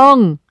 you're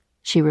wrong,"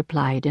 she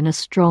replied in a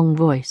strong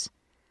voice.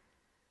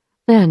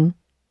 Then,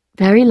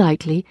 very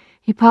lightly,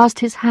 he passed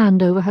his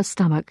hand over her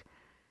stomach.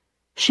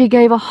 She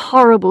gave a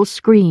horrible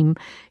scream.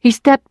 He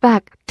stepped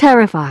back,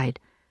 terrified.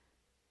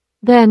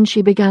 Then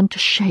she began to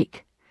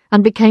shake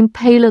and became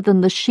paler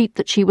than the sheet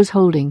that she was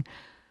holding.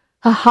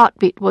 Her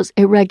heartbeat was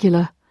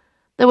irregular.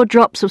 There were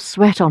drops of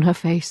sweat on her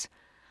face.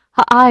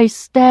 Her eyes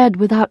stared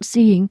without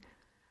seeing,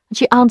 and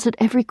she answered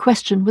every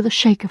question with a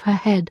shake of her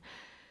head.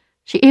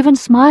 She even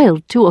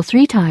smiled 2 or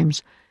 3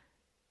 times.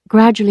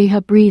 Gradually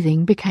her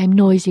breathing became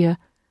noisier.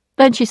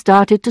 Then she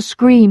started to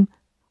scream.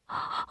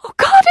 "Oh,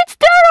 God, it's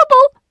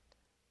terrible!"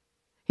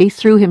 He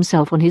threw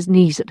himself on his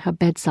knees at her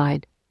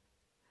bedside.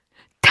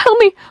 "Tell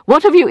me,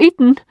 what have you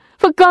eaten?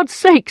 For God's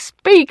sake,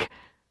 speak!"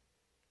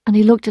 And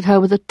he looked at her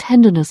with a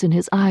tenderness in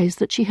his eyes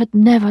that she had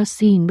never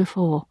seen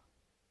before.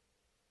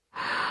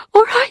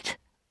 "All right,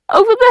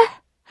 over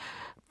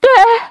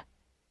there,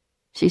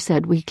 she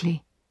said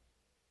weakly.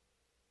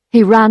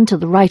 He ran to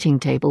the writing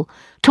table,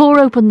 tore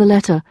open the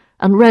letter,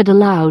 and read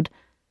aloud,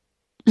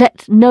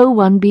 "Let no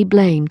one be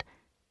blamed."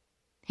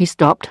 He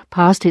stopped,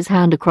 passed his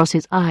hand across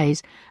his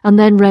eyes, and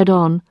then read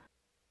on.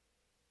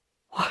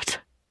 "What?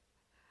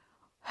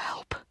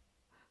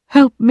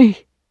 Help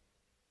me."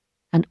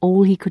 And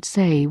all he could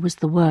say was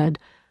the word,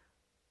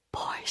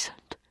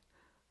 "Poisoned,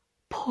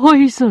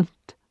 poisoned."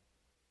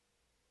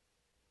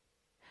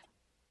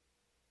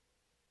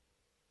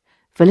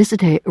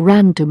 Félicité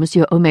ran to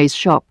Monsieur Homais'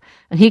 shop,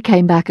 and he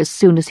came back as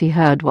soon as he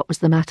heard what was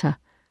the matter.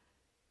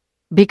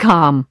 "Be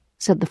calm,"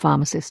 said the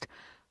pharmacist.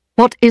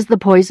 "What is the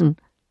poison?"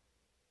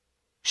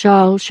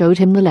 Charles showed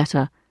him the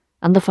letter,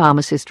 and the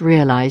pharmacist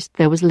realized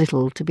there was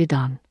little to be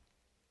done.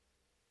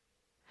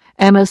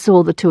 Emma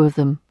saw the 2 of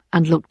them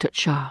and looked at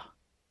Charles.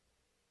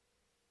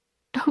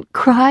 "Don't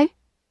cry,"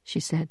 she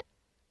said.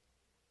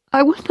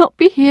 "I will not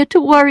be here to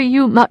worry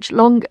you much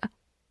longer."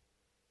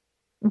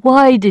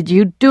 "Why did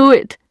you do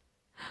it?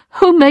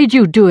 Who made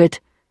you do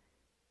it?"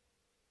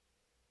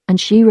 And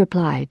she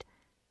replied,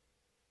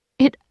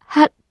 "It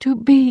had to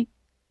be,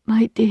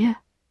 my dear."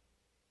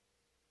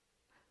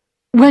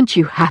 "Weren't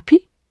you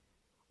happy?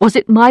 Was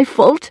it my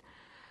fault?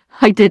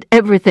 I did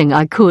everything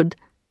I could."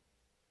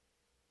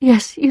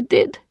 "Yes, you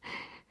did.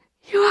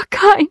 You are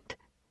kind.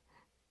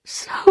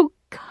 So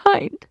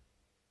kind."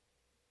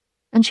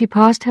 And she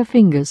passed her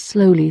fingers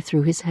slowly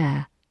through his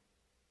hair.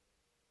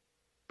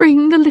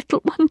 "Bring the little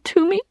one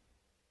to me,"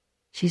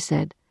 she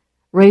said,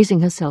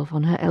 raising herself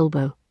on her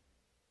elbow.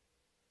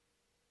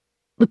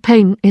 "The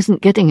pain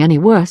isn't getting any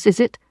worse, is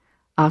it?"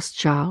 asked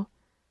Charles.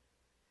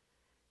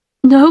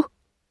 "No."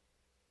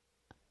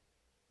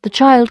 The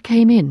child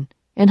came in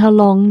her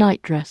long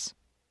nightdress.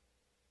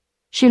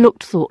 She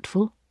looked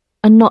thoughtful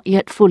and not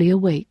yet fully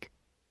awake.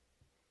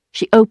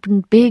 She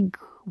opened big,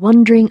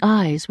 wondering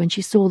eyes when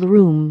she saw the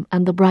room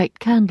and the bright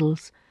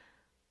candles.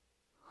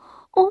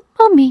 "Oh,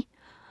 Mummy,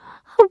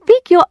 how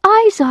big your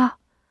eyes are!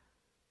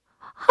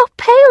 How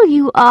pale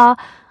you are,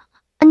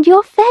 and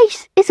your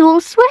face is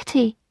all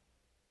sweaty."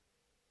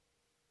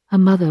 Her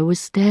mother was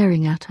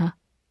staring at her.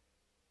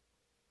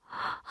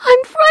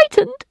 "I'm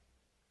frightened,"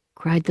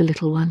 cried the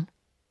little one.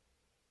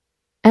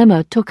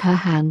 Emma took her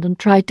hand and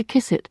tried to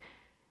kiss it.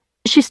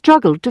 She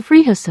struggled to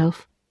free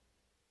herself.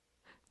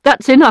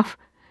 "That's enough!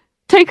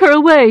 Take her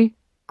away!"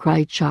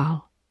 cried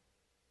Charles.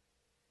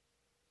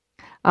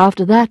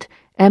 After that,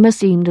 Emma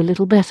seemed a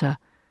little better,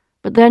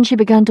 but then she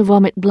began to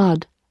vomit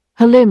blood.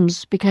 Her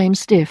limbs became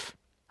stiff,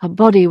 her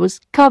body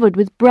was covered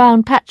with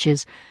brown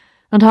patches,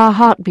 and her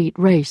heartbeat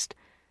raced.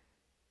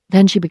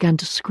 Then she began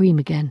to scream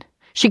again.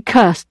 She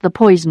cursed the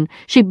poison.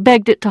 She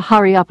begged it to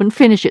hurry up and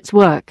finish its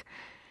work.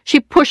 She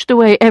pushed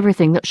away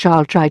everything that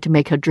Charles tried to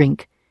make her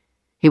drink.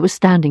 He was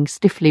standing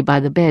stiffly by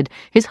the bed,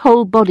 his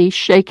whole body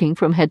shaking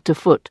from head to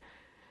foot.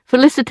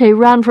 Félicité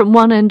ran from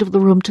one end of the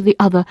room to the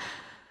other.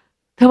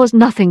 There was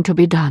nothing to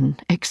be done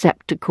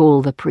except to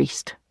call the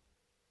priest.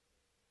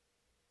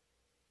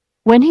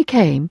 When he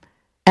came,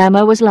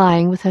 Emma was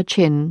lying with her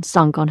chin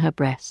sunk on her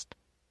breast.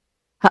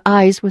 Her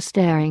eyes were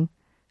staring,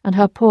 and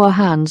her poor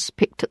hands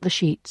picked at the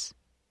sheets.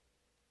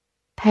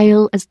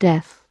 Pale as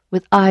death,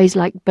 with eyes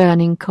like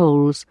burning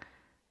coals,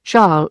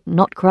 Charles,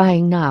 not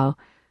crying now,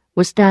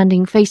 was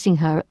standing facing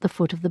her at the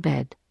foot of the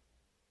bed,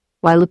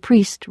 while the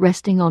priest,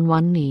 resting on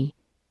one knee,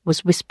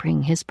 was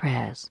whispering his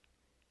prayers.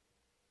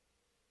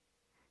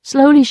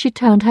 Slowly she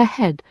turned her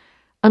head,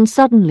 and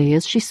suddenly,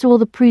 as she saw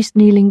the priest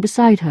kneeling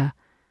beside her,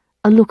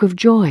 a look of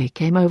joy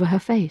came over her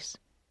face.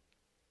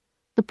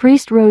 The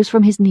priest rose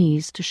from his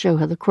knees to show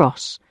her the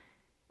cross,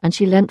 and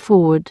she leant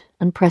forward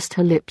and pressed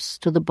her lips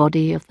to the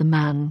body of the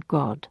man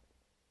God.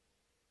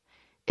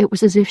 It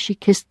was as if she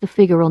kissed the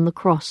figure on the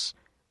cross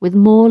with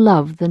more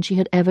love than she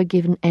had ever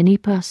given any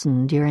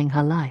person during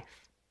her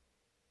life.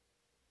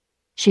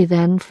 She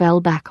then fell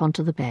back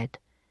onto the bed,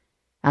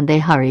 and they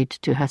hurried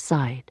to her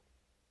side.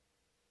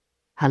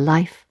 Her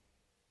life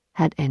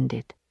had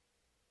ended.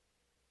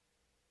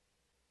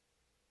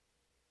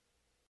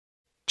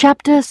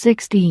 Chapter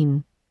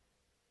 16.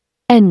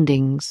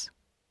 Endings.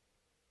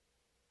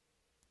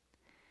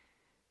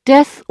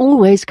 Death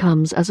always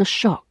comes as a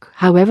shock,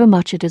 however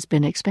much it has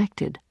been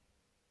expected.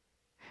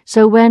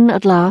 So when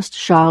at last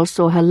Charles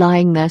saw her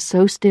lying there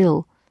so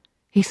still,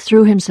 he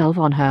threw himself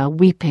on her,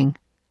 weeping.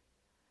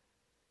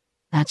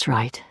 "That's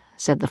right,"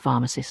 said the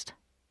pharmacist.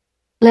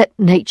 "Let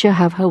nature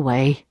have her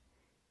way.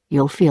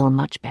 You'll feel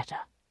much better."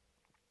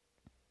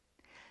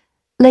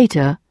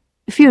 Later,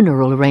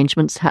 funeral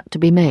arrangements had to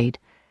be made.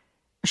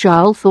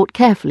 Charles thought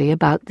carefully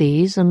about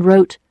these and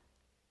wrote,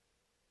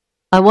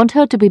 "I want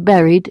her to be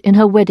buried in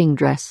her wedding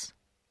dress,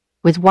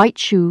 with white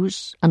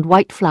shoes and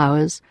white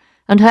flowers,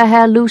 and her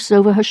hair loose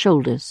over her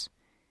shoulders.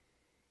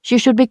 She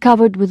should be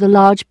covered with a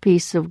large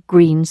piece of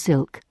green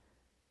silk.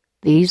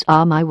 These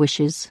are my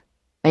wishes.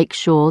 Make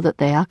sure that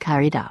they are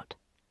carried out."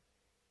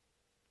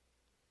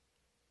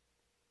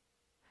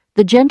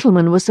 The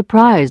gentleman was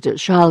surprised at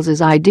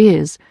Charles's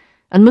ideas,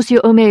 and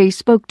Monsieur Homais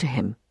spoke to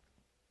him.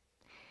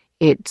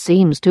 "It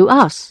seems to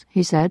us,"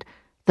 he said,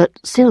 "that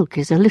silk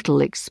is a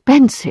little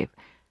expensive."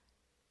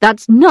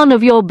 "That's none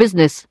of your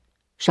business,"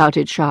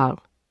 shouted Charles.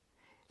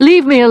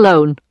 "Leave me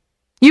alone.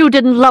 You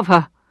didn't love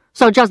her,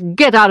 so just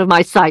get out of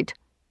my sight."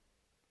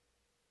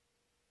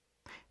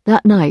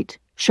 That night,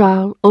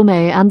 Charles,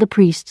 Homais, and the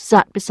priest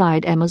sat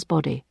beside Emma's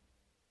body.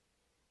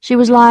 She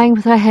was lying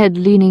with her head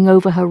leaning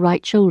over her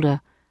right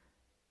shoulder.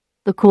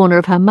 The corner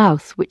of her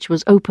mouth, which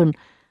was open,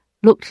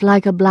 looked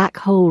like a black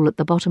hole at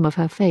the bottom of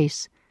her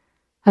face.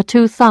 Her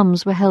two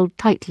thumbs were held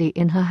tightly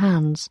in her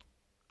hands.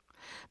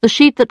 The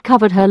sheet that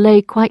covered her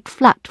lay quite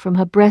flat from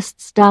her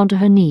breasts down to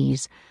her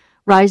knees,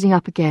 rising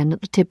up again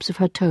at the tips of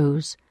her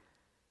toes,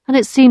 and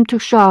it seemed to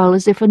Charles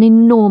as if an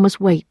enormous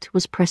weight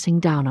was pressing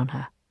down on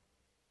her.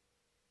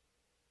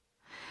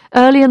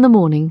 Early in the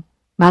morning,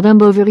 Madame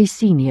Bovary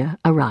Senior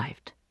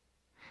arrived.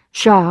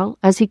 Charles,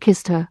 as he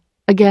kissed her,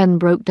 again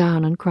broke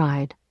down and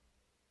cried.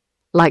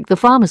 Like the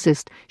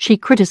pharmacist, she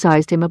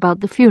criticized him about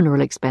the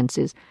funeral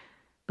expenses,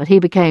 but he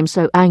became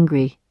so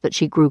angry that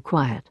she grew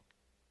quiet.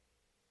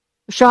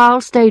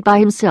 Charles stayed by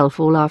himself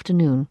all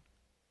afternoon.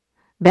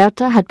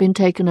 Bertha had been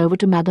taken over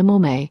to Madame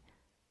Homais.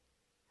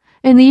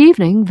 In the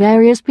evening,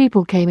 various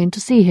people came in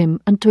to see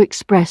him and to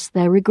express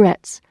their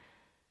regrets.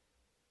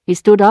 He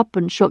stood up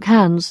and shook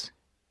hands,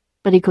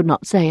 but he could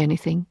not say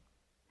anything,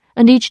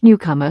 and each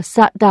newcomer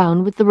sat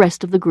down with the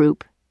rest of the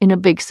group in a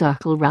big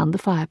circle round the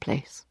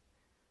fireplace.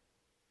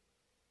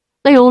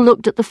 They all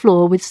looked at the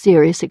floor with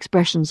serious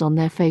expressions on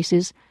their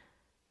faces,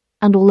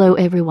 and although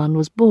everyone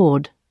was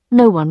bored,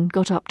 no one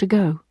got up to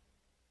go.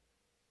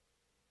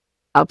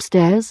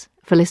 Upstairs,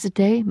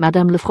 Félicité,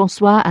 Madame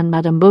Lefrançois, and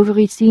Madame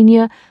Bovary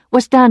Senior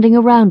were standing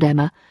around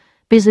Emma,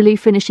 busily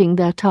finishing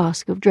their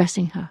task of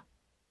dressing her.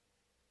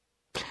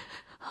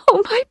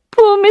 "Oh, my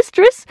poor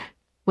mistress,"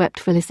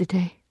 wept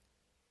Félicité.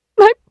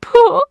 "My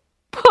poor,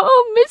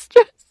 poor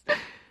mistress."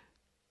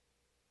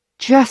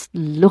 "Just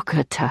look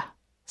at her,"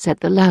 said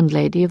the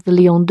landlady of the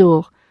Lion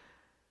d'Or.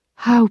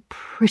 "How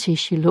pretty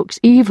she looks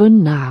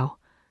even now."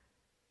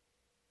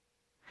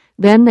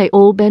 Then they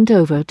all bent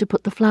over to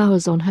put the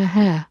flowers on her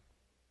hair.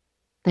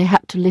 They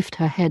had to lift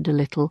her head a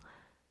little,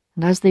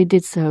 and as they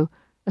did so,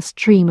 a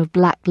stream of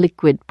black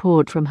liquid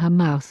poured from her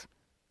mouth.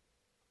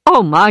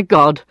 "Oh, my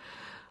God!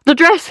 The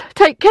dress!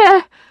 Take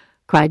care!"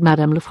 cried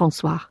Madame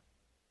Lefrançois.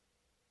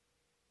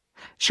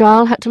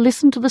 Charles had to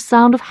listen to the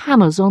sound of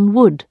hammers on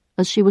wood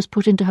as she was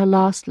put into her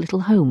last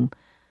little home.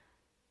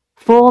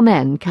 4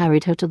 men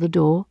carried her to the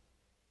door.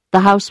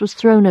 The house was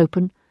thrown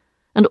open,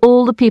 and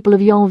all the people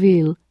of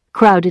Yonville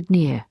crowded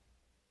near.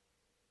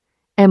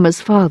 Emma's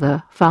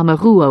father, Farmer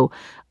Rouault,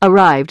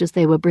 arrived as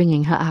they were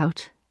bringing her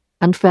out,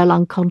 and fell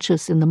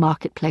unconscious in the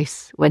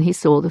marketplace when he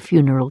saw the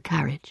funeral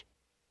carriage.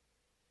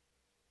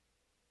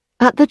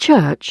 At the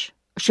church,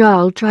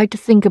 Charles tried to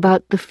think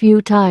about the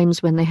few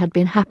times when they had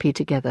been happy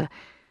together,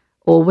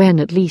 or when,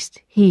 at least,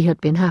 he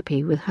had been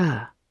happy with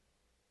her.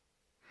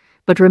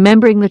 But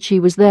remembering that she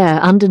was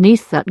there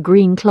underneath that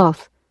green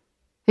cloth,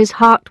 his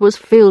heart was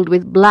filled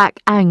with black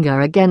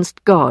anger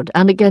against God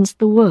and against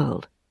the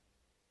world.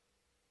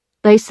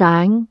 They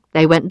sang,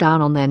 they went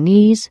down on their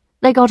knees,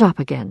 they got up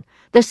again.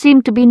 There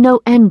seemed to be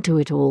no end to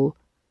it all.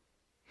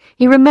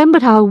 He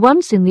remembered how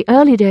once in the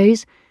early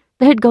days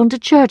they had gone to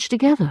church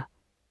together.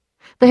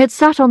 They had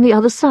sat on the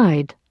other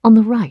side, on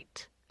the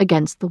right,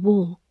 against the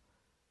wall.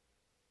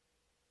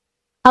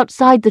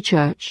 Outside the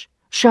church,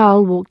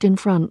 Charles walked in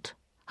front,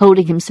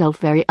 holding himself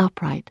very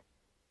upright.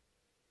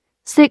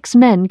 6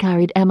 men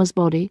carried Emma's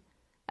body,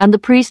 and the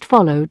priest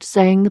followed,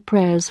 saying the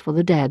prayers for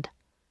the dead.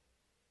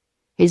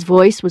 His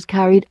voice was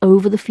carried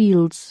over the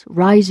fields,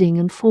 rising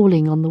and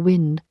falling on the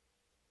wind.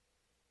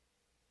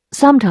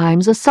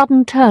 Sometimes a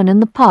sudden turn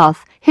in the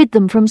path hid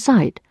them from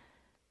sight,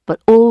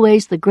 but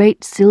always the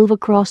great silver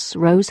cross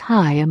rose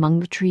high among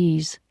the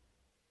trees.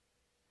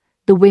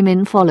 The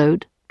women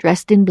followed,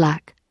 dressed in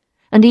black,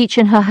 and each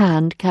in her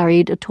hand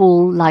carried a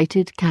tall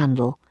lighted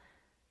candle.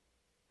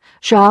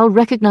 Charles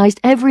recognized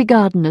every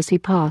garden as he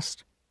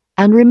passed,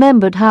 and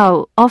remembered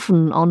how,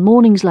 often on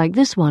mornings like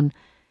this one,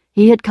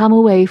 he had come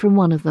away from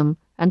one of them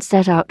and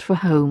set out for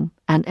home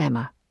and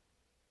Emma.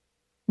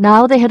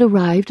 Now they had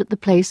arrived at the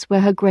place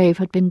where her grave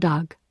had been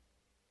dug.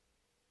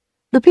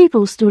 The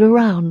people stood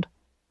around,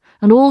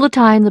 and all the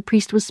time the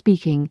priest was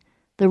speaking,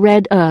 the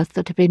red earth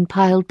that had been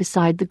piled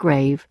beside the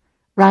grave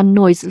ran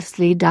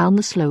noiselessly down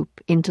the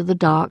slope into the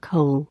dark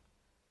hole.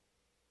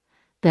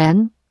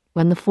 Then,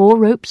 when the 4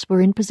 ropes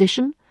were in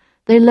position,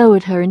 they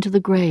lowered her into the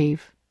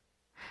grave.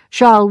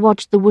 Charles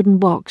watched the wooden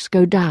box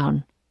go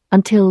down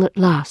until, at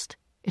last,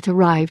 it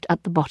arrived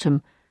at the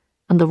bottom,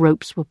 and the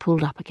ropes were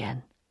pulled up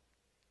again.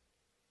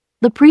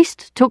 The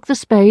priest took the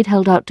spade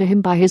held out to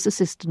him by his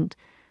assistant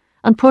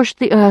and pushed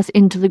the earth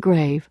into the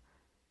grave.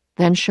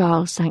 Then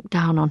Charles sank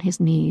down on his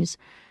knees,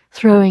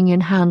 throwing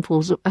in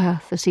handfuls of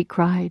earth as he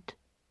cried,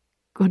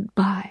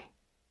 "Goodbye."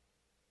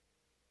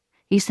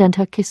 He sent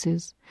her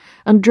kisses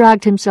and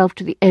dragged himself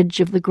to the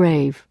edge of the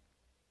grave,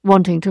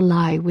 wanting to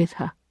lie with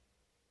her.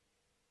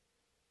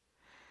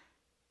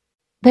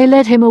 They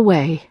led him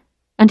away,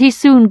 and he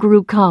soon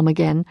grew calm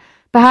again,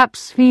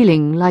 perhaps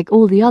feeling, like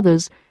all the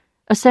others,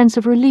 a sense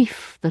of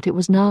relief that it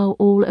was now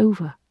all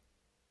over.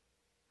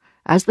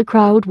 As the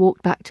crowd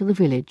walked back to the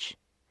village,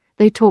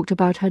 they talked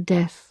about her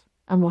death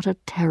and what a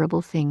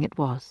terrible thing it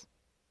was,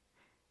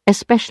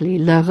 especially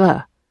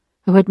Lheureux,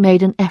 who had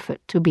made an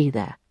effort to be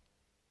there.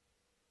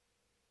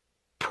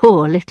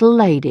 Poor little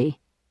lady!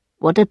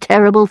 What a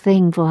terrible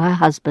thing for her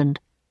husband.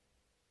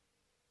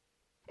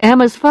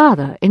 Emma's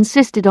father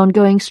insisted on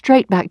going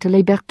straight back to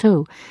Les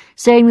Bertaux,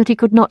 saying that he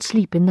could not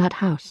sleep in that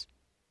house.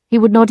 He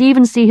would not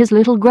even see his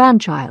little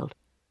grandchild.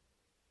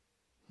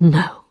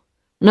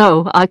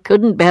 No, I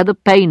couldn't bear the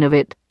pain of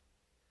it.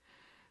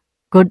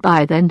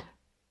 Goodbye, then.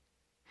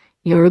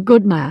 You're a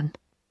good man.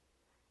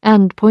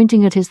 And,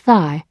 pointing at his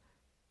thigh,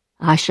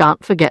 I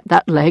shan't forget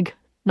that leg,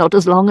 not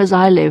as long as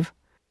I live.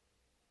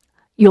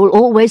 You'll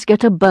always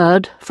get a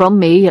bird from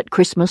me at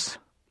Christmas,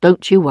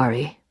 don't you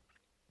worry.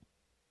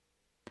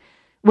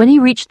 When he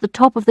reached the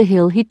top of the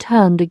hill, he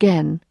turned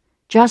again,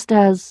 just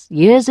as,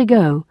 years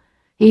ago,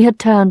 he had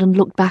turned and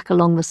looked back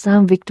along the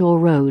Saint-Victor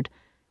road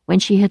when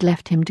she had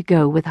left him to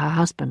go with her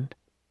husband.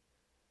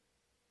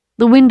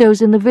 The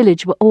windows in the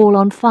village were all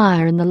on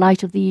fire in the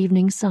light of the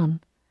evening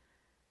sun.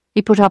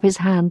 He put up his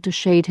hand to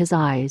shade his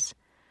eyes,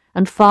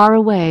 and far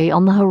away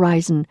on the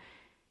horizon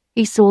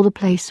he saw the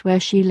place where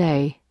she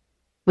lay,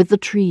 with the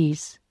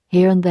trees,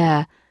 here and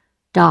there,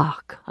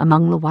 dark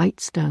among the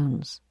white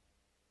stones.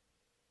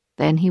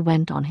 Then he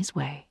went on his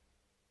way.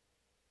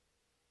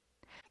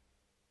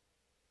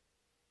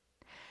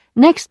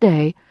 Next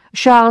day,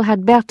 Charles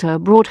had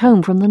Berthe brought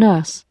home from the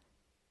nurse.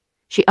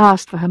 She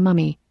asked for her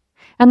mummy,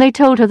 and they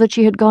told her that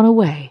she had gone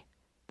away,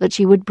 that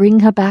she would bring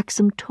her back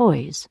some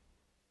toys.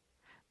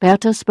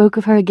 Berthe spoke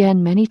of her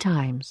again many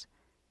times,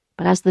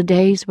 but as the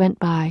days went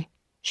by,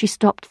 she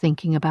stopped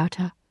thinking about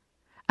her,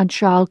 and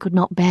Charles could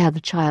not bear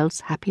the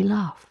child's happy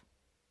laugh.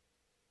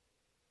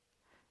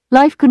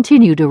 Life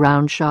continued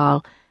around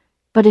Charles,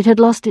 but it had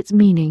lost its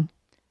meaning.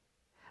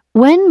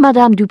 When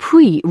Madame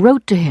Dupuis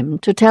wrote to him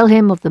to tell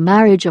him of the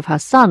marriage of her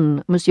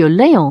son, Monsieur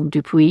Léon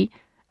Dupuis,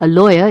 a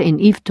lawyer in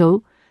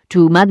Yvetot,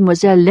 to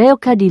Mademoiselle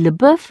Léocadie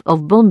Leboeuf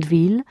of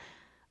Bondeville,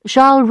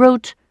 Charles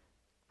wrote,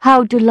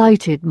 "How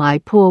delighted my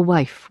poor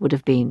wife would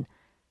have been,"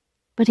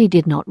 but he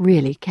did not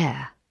really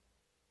care.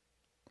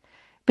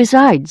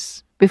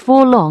 Besides,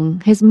 before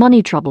long his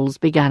money troubles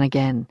began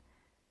again.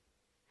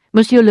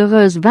 Monsieur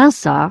Lheureux's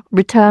Vinsart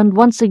returned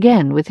once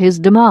again with his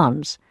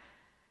demands.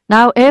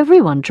 Now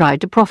everyone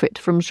tried to profit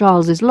from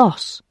Charles's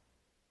loss.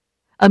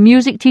 A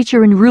music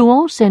teacher in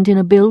Rouen sent in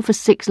a bill for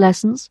 6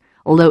 lessons,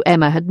 although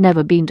Emma had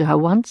never been to her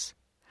once.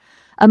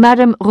 A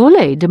Madame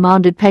Rollet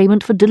demanded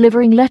payment for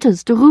delivering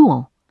letters to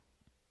Rouen.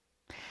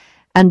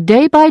 And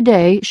day by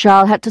day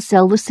Charles had to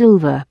sell the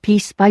silver,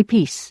 piece by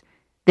piece.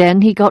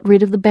 Then he got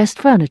rid of the best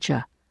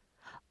furniture.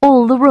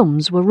 All the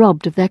rooms were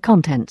robbed of their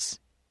contents,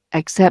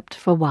 except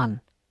for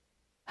one.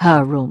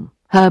 Her room,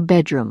 her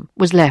bedroom,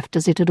 was left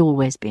as it had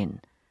always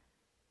been.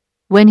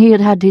 When he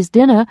had had his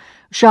dinner,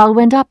 Charles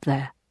went up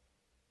there.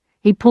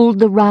 He pulled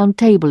the round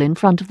table in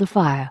front of the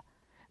fire,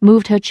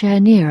 moved her chair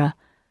nearer,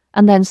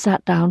 and then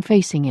sat down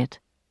facing it.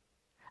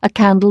 A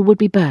candle would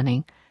be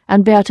burning,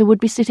 and Berthe would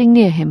be sitting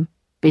near him,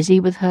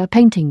 busy with her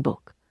painting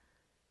book.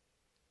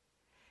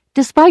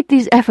 Despite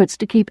these efforts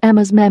to keep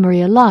Emma's memory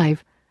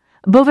alive,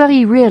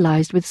 Bovary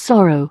realized with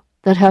sorrow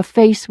that her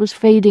face was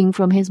fading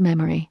from his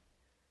memory.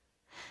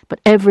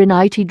 But every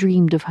night he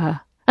dreamed of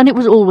her, and it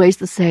was always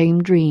the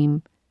same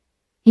dream.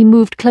 He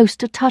moved close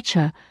to touch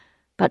her,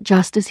 but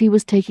just as he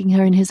was taking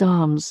her in his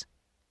arms,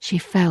 she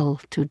fell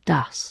to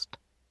dust.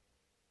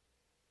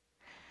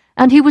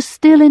 And he was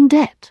still in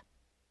debt.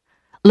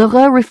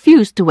 Lheureux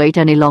refused to wait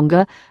any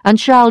longer, and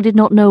Charles did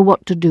not know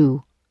what to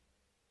do.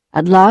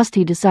 At last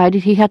he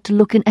decided he had to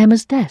look in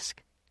Emma's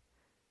desk.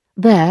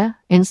 There,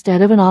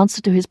 instead of an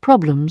answer to his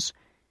problems,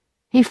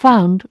 he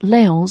found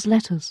Léon's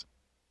letters.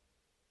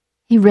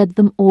 He read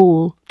them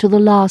all to the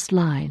last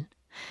line,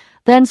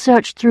 then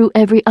searched through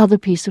every other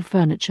piece of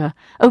furniture,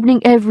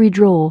 opening every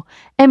drawer,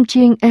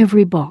 emptying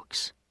every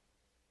box.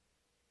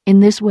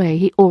 In this way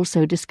he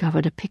also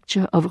discovered a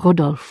picture of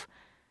Rodolphe,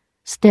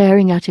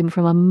 staring at him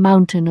from a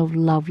mountain of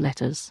love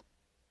letters.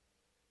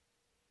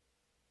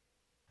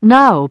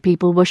 Now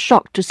people were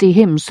shocked to see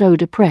him so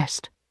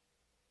depressed.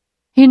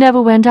 He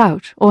never went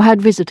out or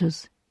had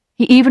visitors.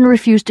 He even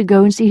refused to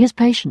go and see his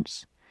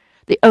patients.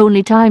 The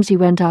only times he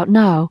went out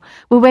now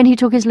were when he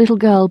took his little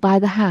girl by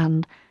the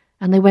hand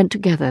and they went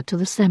together to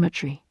the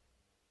cemetery.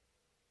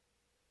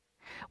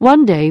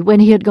 One day,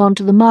 when he had gone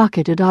to the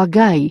market at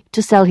Argailles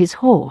to sell his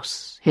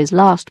horse, his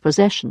last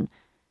possession,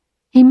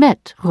 he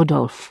met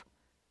Rodolphe.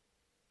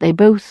 They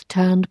both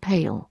turned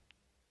pale.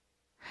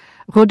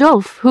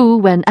 Rodolphe, who,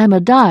 when Emma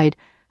died,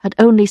 had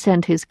only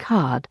sent his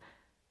card,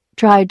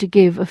 tried to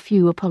give a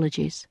few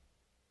apologies.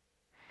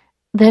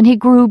 Then he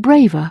grew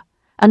braver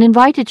and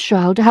invited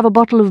Charles to have a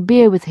bottle of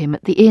beer with him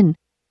at the inn.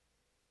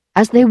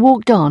 As they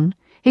walked on,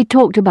 he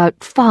talked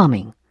about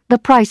farming, the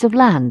price of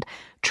land,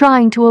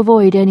 trying to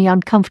avoid any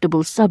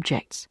uncomfortable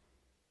subjects.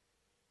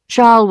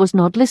 Charles was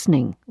not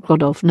listening,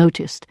 Rodolphe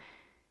noticed,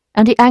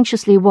 and he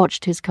anxiously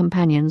watched his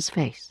companion's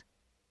face.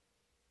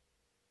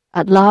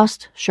 At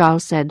last,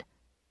 Charles said,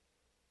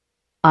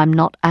 "I'm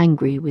not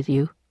angry with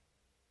you."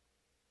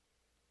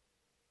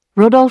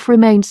 Rodolphe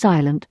remained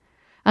silent,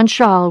 and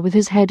Charles, with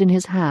his head in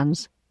his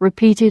hands,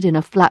 repeated in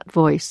a flat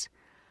voice,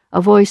 a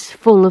voice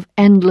full of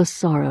endless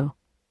sorrow,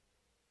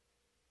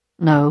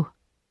 "No,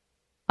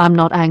 I'm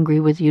not angry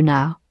with you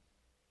now."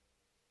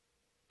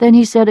 Then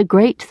he said a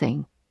great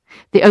thing,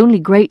 the only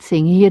great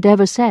thing he had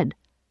ever said.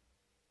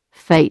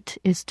 "Fate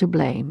is to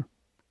blame."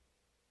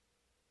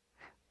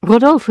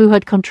 Rodolphe, who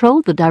had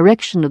controlled the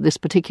direction of this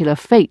particular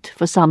fate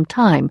for some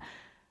time,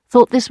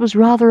 thought this was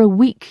rather a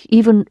weak,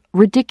 even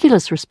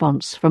ridiculous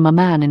response from a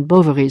man in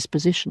Bovary's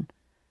position.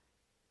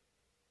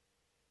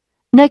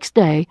 Next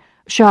day,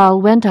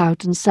 Charles went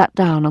out and sat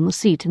down on the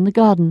seat in the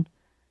garden.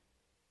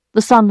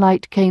 The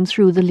sunlight came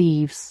through the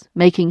leaves,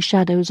 making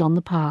shadows on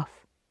the path.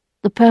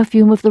 The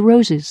perfume of the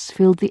roses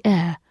filled the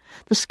air,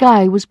 the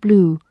sky was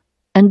blue,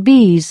 and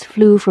bees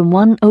flew from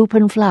one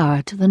open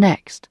flower to the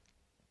next.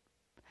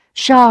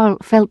 Charles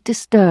felt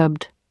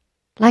disturbed,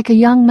 like a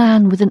young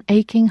man with an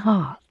aching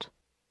heart.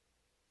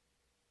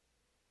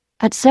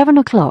 At 7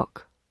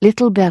 o'clock,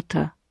 little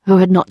Bertha, who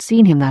had not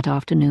seen him that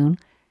afternoon,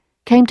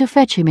 came to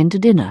fetch him in to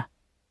dinner.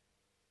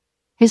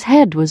 His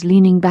head was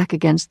leaning back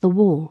against the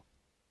wall.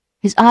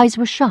 His eyes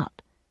were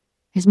shut,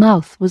 his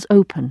mouth was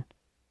open,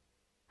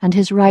 and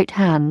his right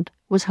hand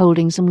was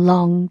holding some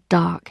long,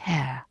 dark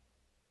hair.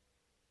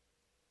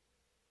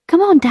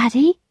 "Come on,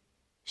 Daddy,"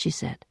 she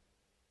said.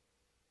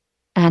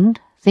 And,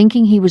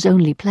 thinking he was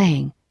only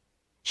playing,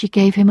 she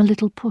gave him a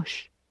little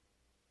push.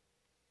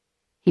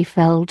 He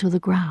fell to the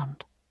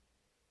ground.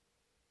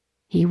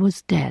 He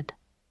was dead.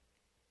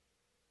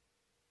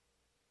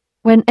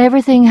 When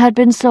everything had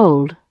been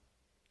sold,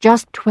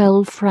 just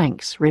 12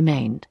 francs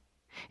remained,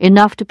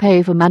 enough to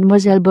pay for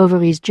Mademoiselle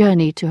Bovary's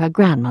journey to her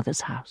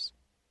grandmother's house.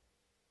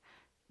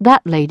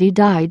 That lady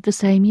died the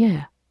same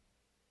year.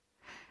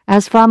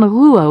 As Farmer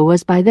Rouault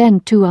was by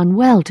then too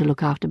unwell to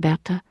look after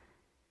Bertha,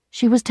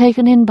 she was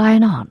taken in by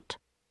an aunt.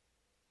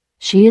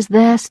 She is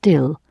there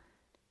still,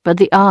 but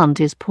the aunt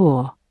is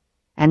poor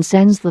and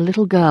sends the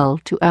little girl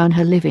to earn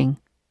her living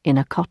in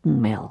a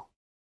cotton mill.